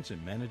 experience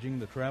in managing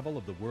the travel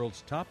of the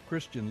world's top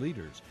Christian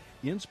leaders,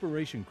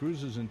 Inspiration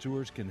Cruises and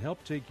Tours can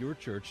help take your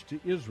church to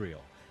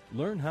Israel.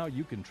 Learn how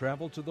you can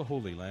travel to the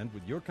Holy Land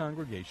with your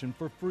congregation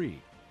for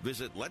free.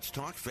 Visit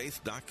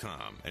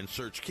letstalkfaith.com and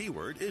search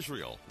keyword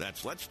Israel.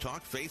 That's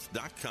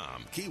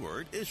letstalkfaith.com,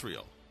 keyword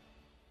Israel.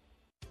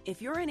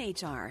 If you're in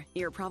HR,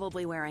 you're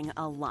probably wearing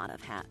a lot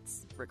of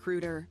hats.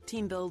 Recruiter,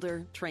 team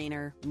builder,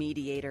 trainer,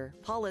 mediator,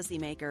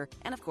 policymaker,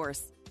 and of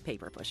course,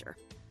 paper pusher.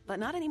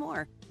 But not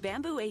anymore.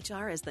 Bamboo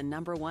HR is the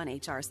 #1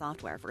 HR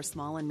software for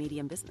small and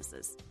medium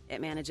businesses. It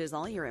manages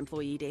all your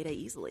employee data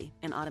easily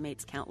and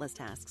automates countless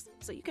tasks,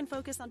 so you can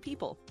focus on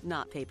people,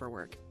 not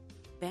paperwork.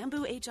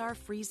 Bamboo HR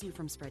frees you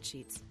from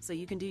spreadsheets so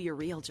you can do your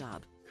real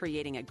job,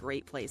 creating a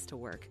great place to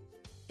work.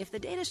 If the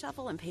data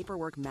shuffle and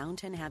paperwork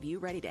mountain have you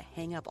ready to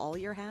hang up all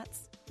your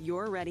hats,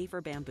 you're ready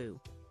for Bamboo.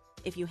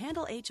 If you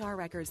handle HR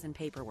records and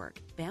paperwork,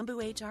 Bamboo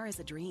HR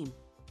is a dream.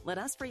 Let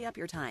us free up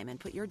your time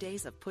and put your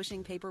days of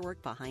pushing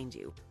paperwork behind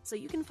you so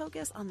you can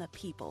focus on the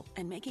people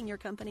and making your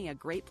company a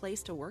great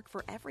place to work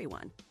for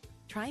everyone.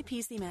 Try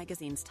PC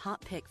Magazine's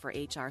top pick for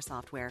HR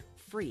software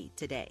free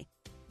today.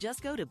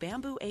 Just go to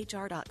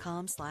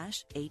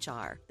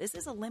bamboohr.com/HR. This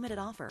is a limited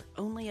offer,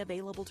 only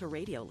available to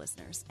radio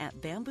listeners at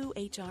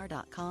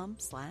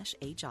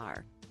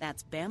bamboohr.com/HR.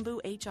 That's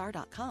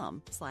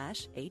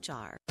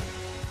bamboohr.com/HR.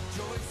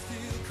 Joy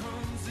still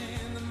comes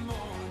in the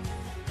morning.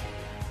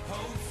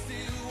 Hope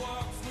still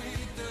walks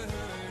with the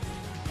hurting.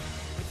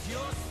 If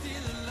you're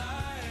still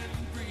alive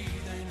and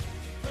breathing,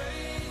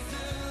 praise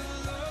the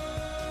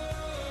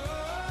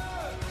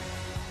Lord.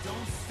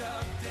 Don't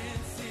stop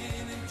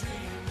dancing and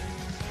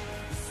dreaming.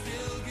 There's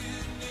still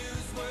good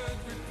news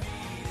worth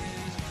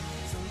repeating.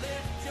 So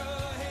lift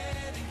your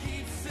head and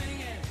keep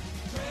singing.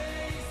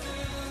 Praise the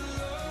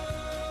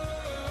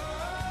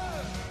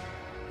Lord.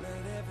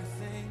 Let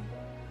everything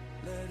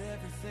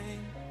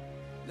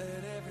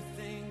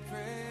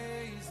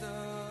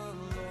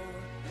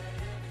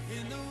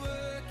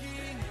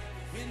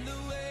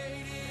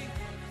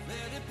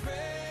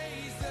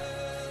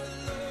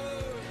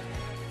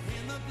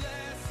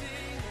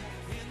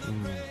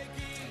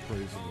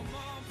the Lord.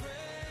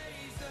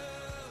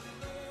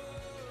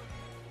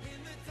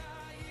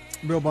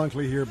 Bill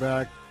Bunkley here,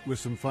 back with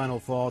some final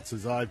thoughts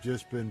as I've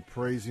just been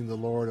praising the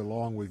Lord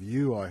along with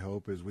you, I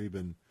hope, as we've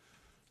been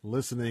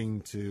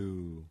listening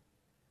to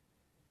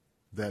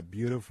that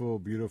beautiful,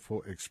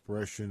 beautiful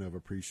expression of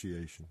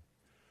appreciation.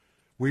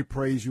 We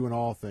praise you in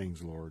all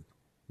things, Lord.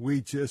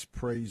 We just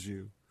praise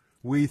you.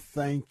 We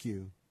thank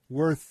you.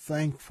 We're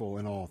thankful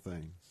in all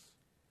things.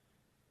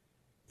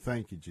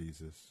 Thank you,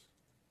 Jesus.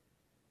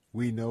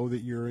 We know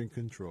that you're in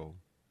control.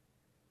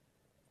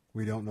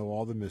 We don't know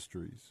all the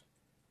mysteries,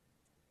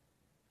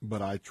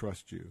 but I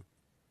trust you,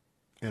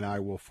 and I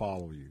will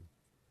follow you.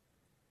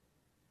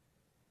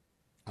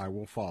 I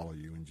will follow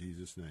you in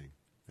Jesus' name.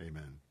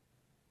 Amen.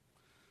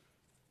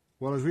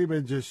 Well, as we've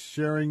been just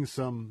sharing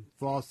some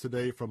thoughts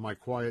today from my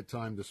quiet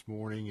time this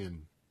morning,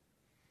 and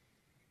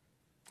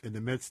in the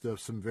midst of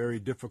some very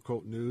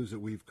difficult news that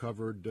we've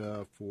covered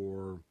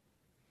for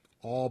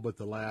all but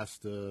the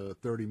last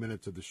 30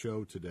 minutes of the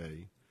show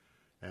today,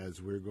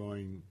 as we're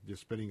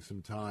just spending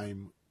some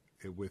time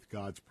with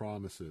God's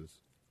promises,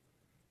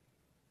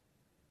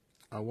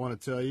 I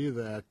want to tell you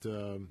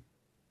that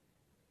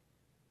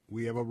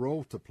we have a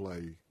role to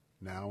play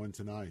now and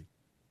tonight.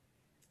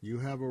 You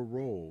have a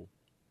role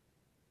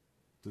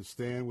to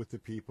stand with the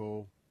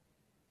people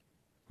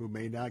who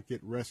may not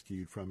get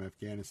rescued from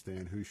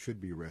Afghanistan, who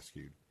should be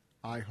rescued.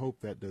 I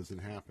hope that doesn't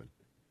happen.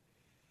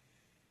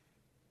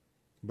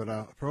 But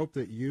I hope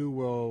that you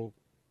will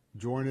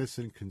join us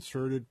in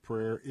concerted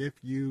prayer. If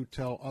you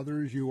tell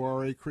others you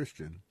are a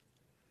Christian,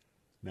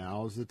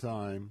 now is the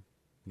time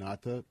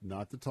not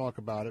to talk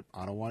about it.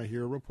 I don't want to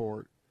hear a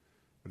report,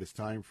 but it's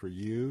time for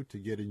you to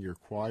get in your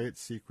quiet,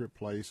 secret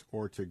place,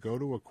 or to go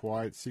to a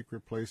quiet,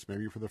 secret place,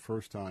 maybe for the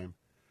first time,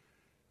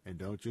 and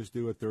don't just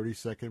do a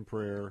 30-second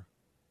prayer.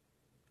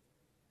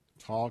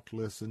 Talk,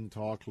 listen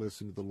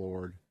to the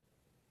Lord,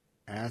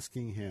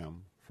 asking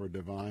him for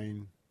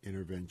divine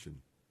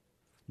intervention.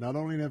 Not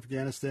only in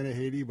Afghanistan and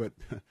Haiti, but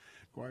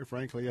quite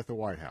frankly at the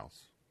White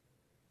House.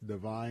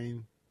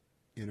 Divine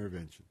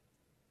intervention.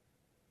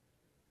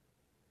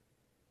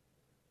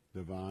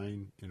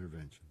 Divine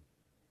intervention.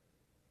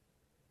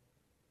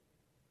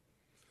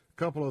 A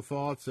couple of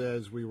thoughts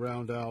as we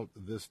round out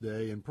this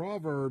day. In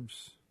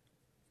Proverbs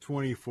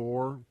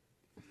 24,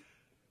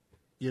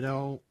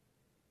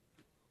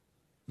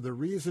 the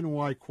reason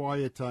why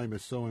quiet time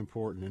is so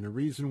important, and the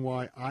reason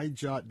why I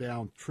jot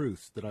down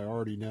truths that I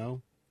already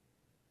know,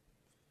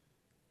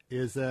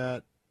 is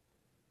that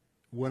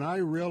when I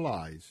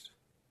realized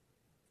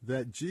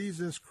that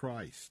Jesus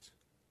Christ,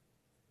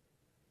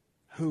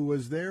 who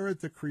was there at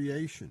the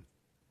creation,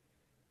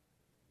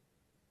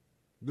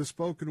 the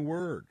spoken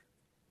word,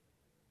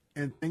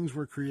 and things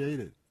were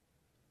created,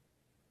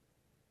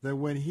 that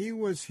when he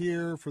was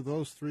here for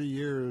those 3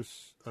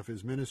 years of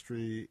his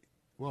ministry,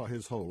 well,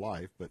 his whole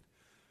life, but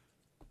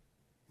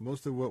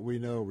most of what we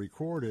know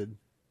recorded,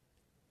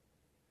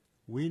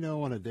 we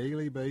know on a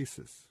daily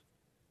basis,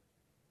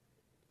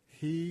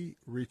 he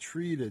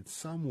retreated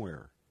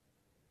somewhere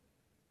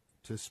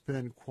to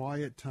spend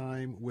quiet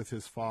time with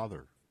his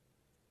Father.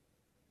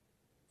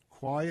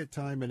 Quiet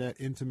time in that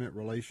intimate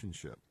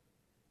relationship.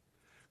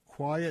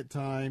 Quiet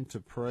time to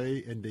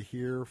pray and to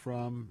hear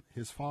from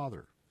his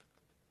Father.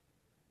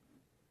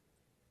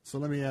 So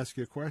let me ask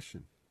you a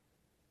question.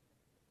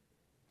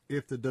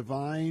 If the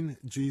divine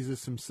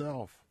Jesus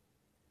himself,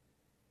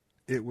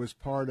 it was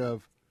part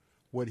of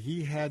what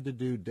he had to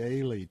do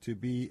daily to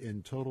be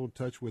in total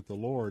touch with the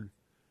Lord,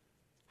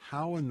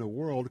 how in the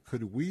world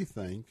could we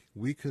think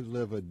we could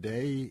live a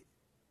day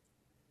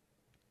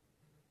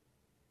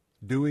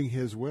doing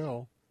his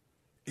will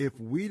if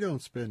we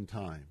don't spend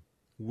time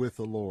with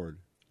the Lord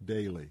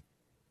daily?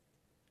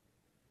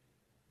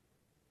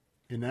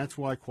 And that's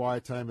why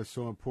quiet time is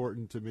so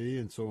important to me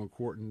and so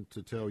important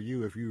to tell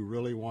you if you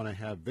really want to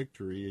have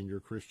victory in your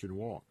Christian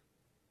walk.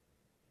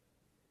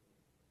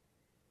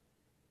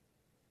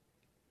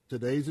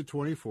 Today's the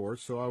 24th,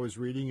 so I was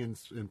reading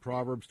in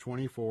Proverbs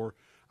 24.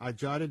 I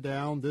jotted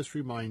down this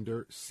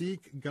reminder: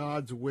 seek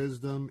God's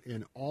wisdom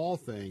in all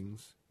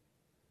things,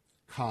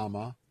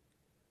 comma,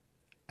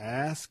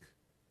 ask.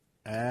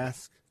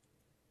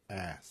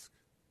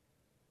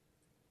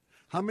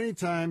 How many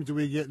times do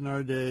we get in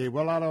our day,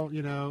 well, I don't,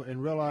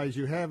 and realize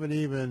you haven't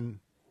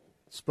even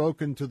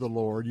spoken to the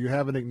Lord, you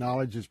haven't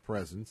acknowledged his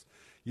presence,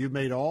 you've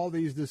made all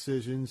these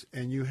decisions,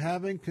 and you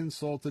haven't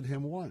consulted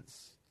him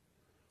once,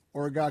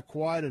 or got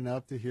quiet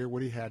enough to hear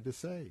what he had to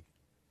say.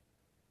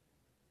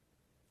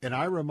 And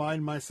I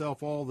remind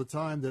myself all the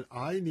time that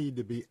I need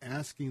to be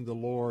asking the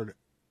Lord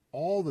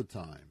all the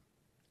time,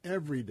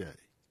 every day.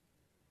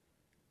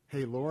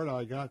 Hey, Lord,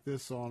 I got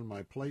this on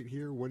my plate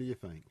here. What do you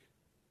think?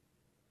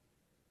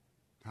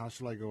 How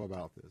shall I go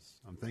about this?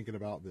 I'm thinking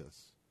about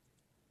this.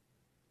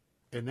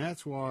 And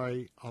that's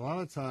why a lot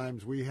of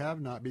times we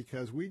have not,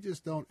 because we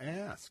just don't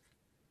ask.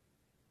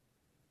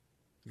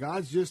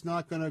 God's just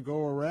not going to go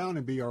around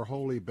and be our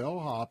holy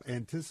bellhop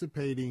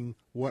anticipating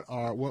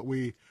what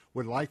we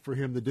would like for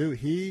him to do.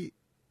 He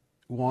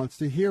wants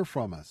to hear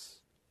from us.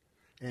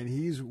 and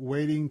he's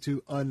waiting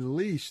to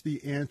unleash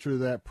the answer to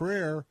that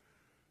prayer,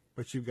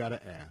 but you've got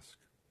to ask.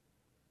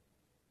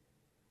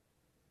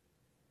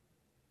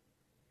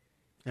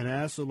 And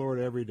ask the Lord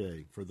every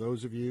day. For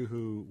those of you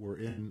who were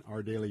in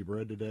our daily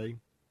bread today,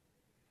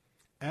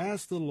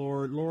 ask the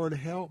Lord, Lord,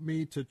 help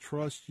me to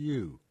trust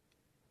you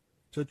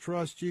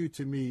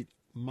to meet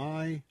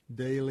my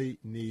daily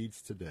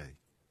needs today.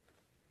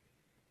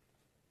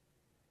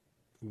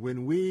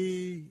 When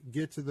we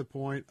get to the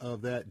point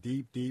of that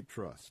deep, deep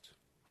trust,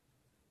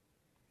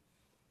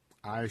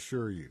 I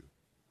assure you,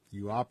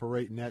 you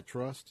operate in that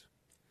trust,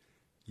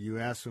 you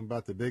ask him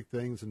about the big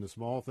things and the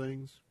small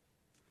things,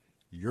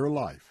 your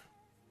life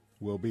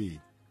will be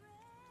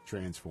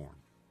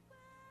transformed.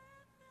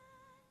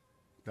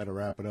 That'll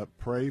wrap it up.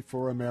 Pray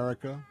for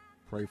America.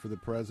 Pray for the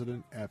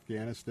president,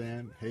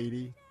 Afghanistan,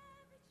 Haiti.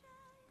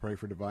 Pray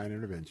for divine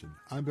intervention.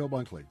 I'm Bill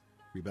Bunkley.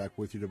 Be back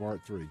with you tomorrow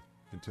at 3.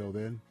 Until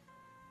then,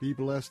 be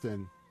blessed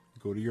and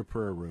go to your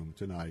prayer room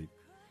tonight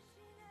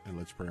and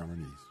let's pray on our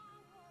knees.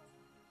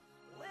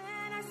 When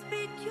I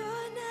speak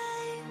your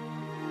name,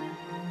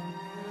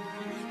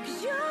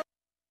 'cause you're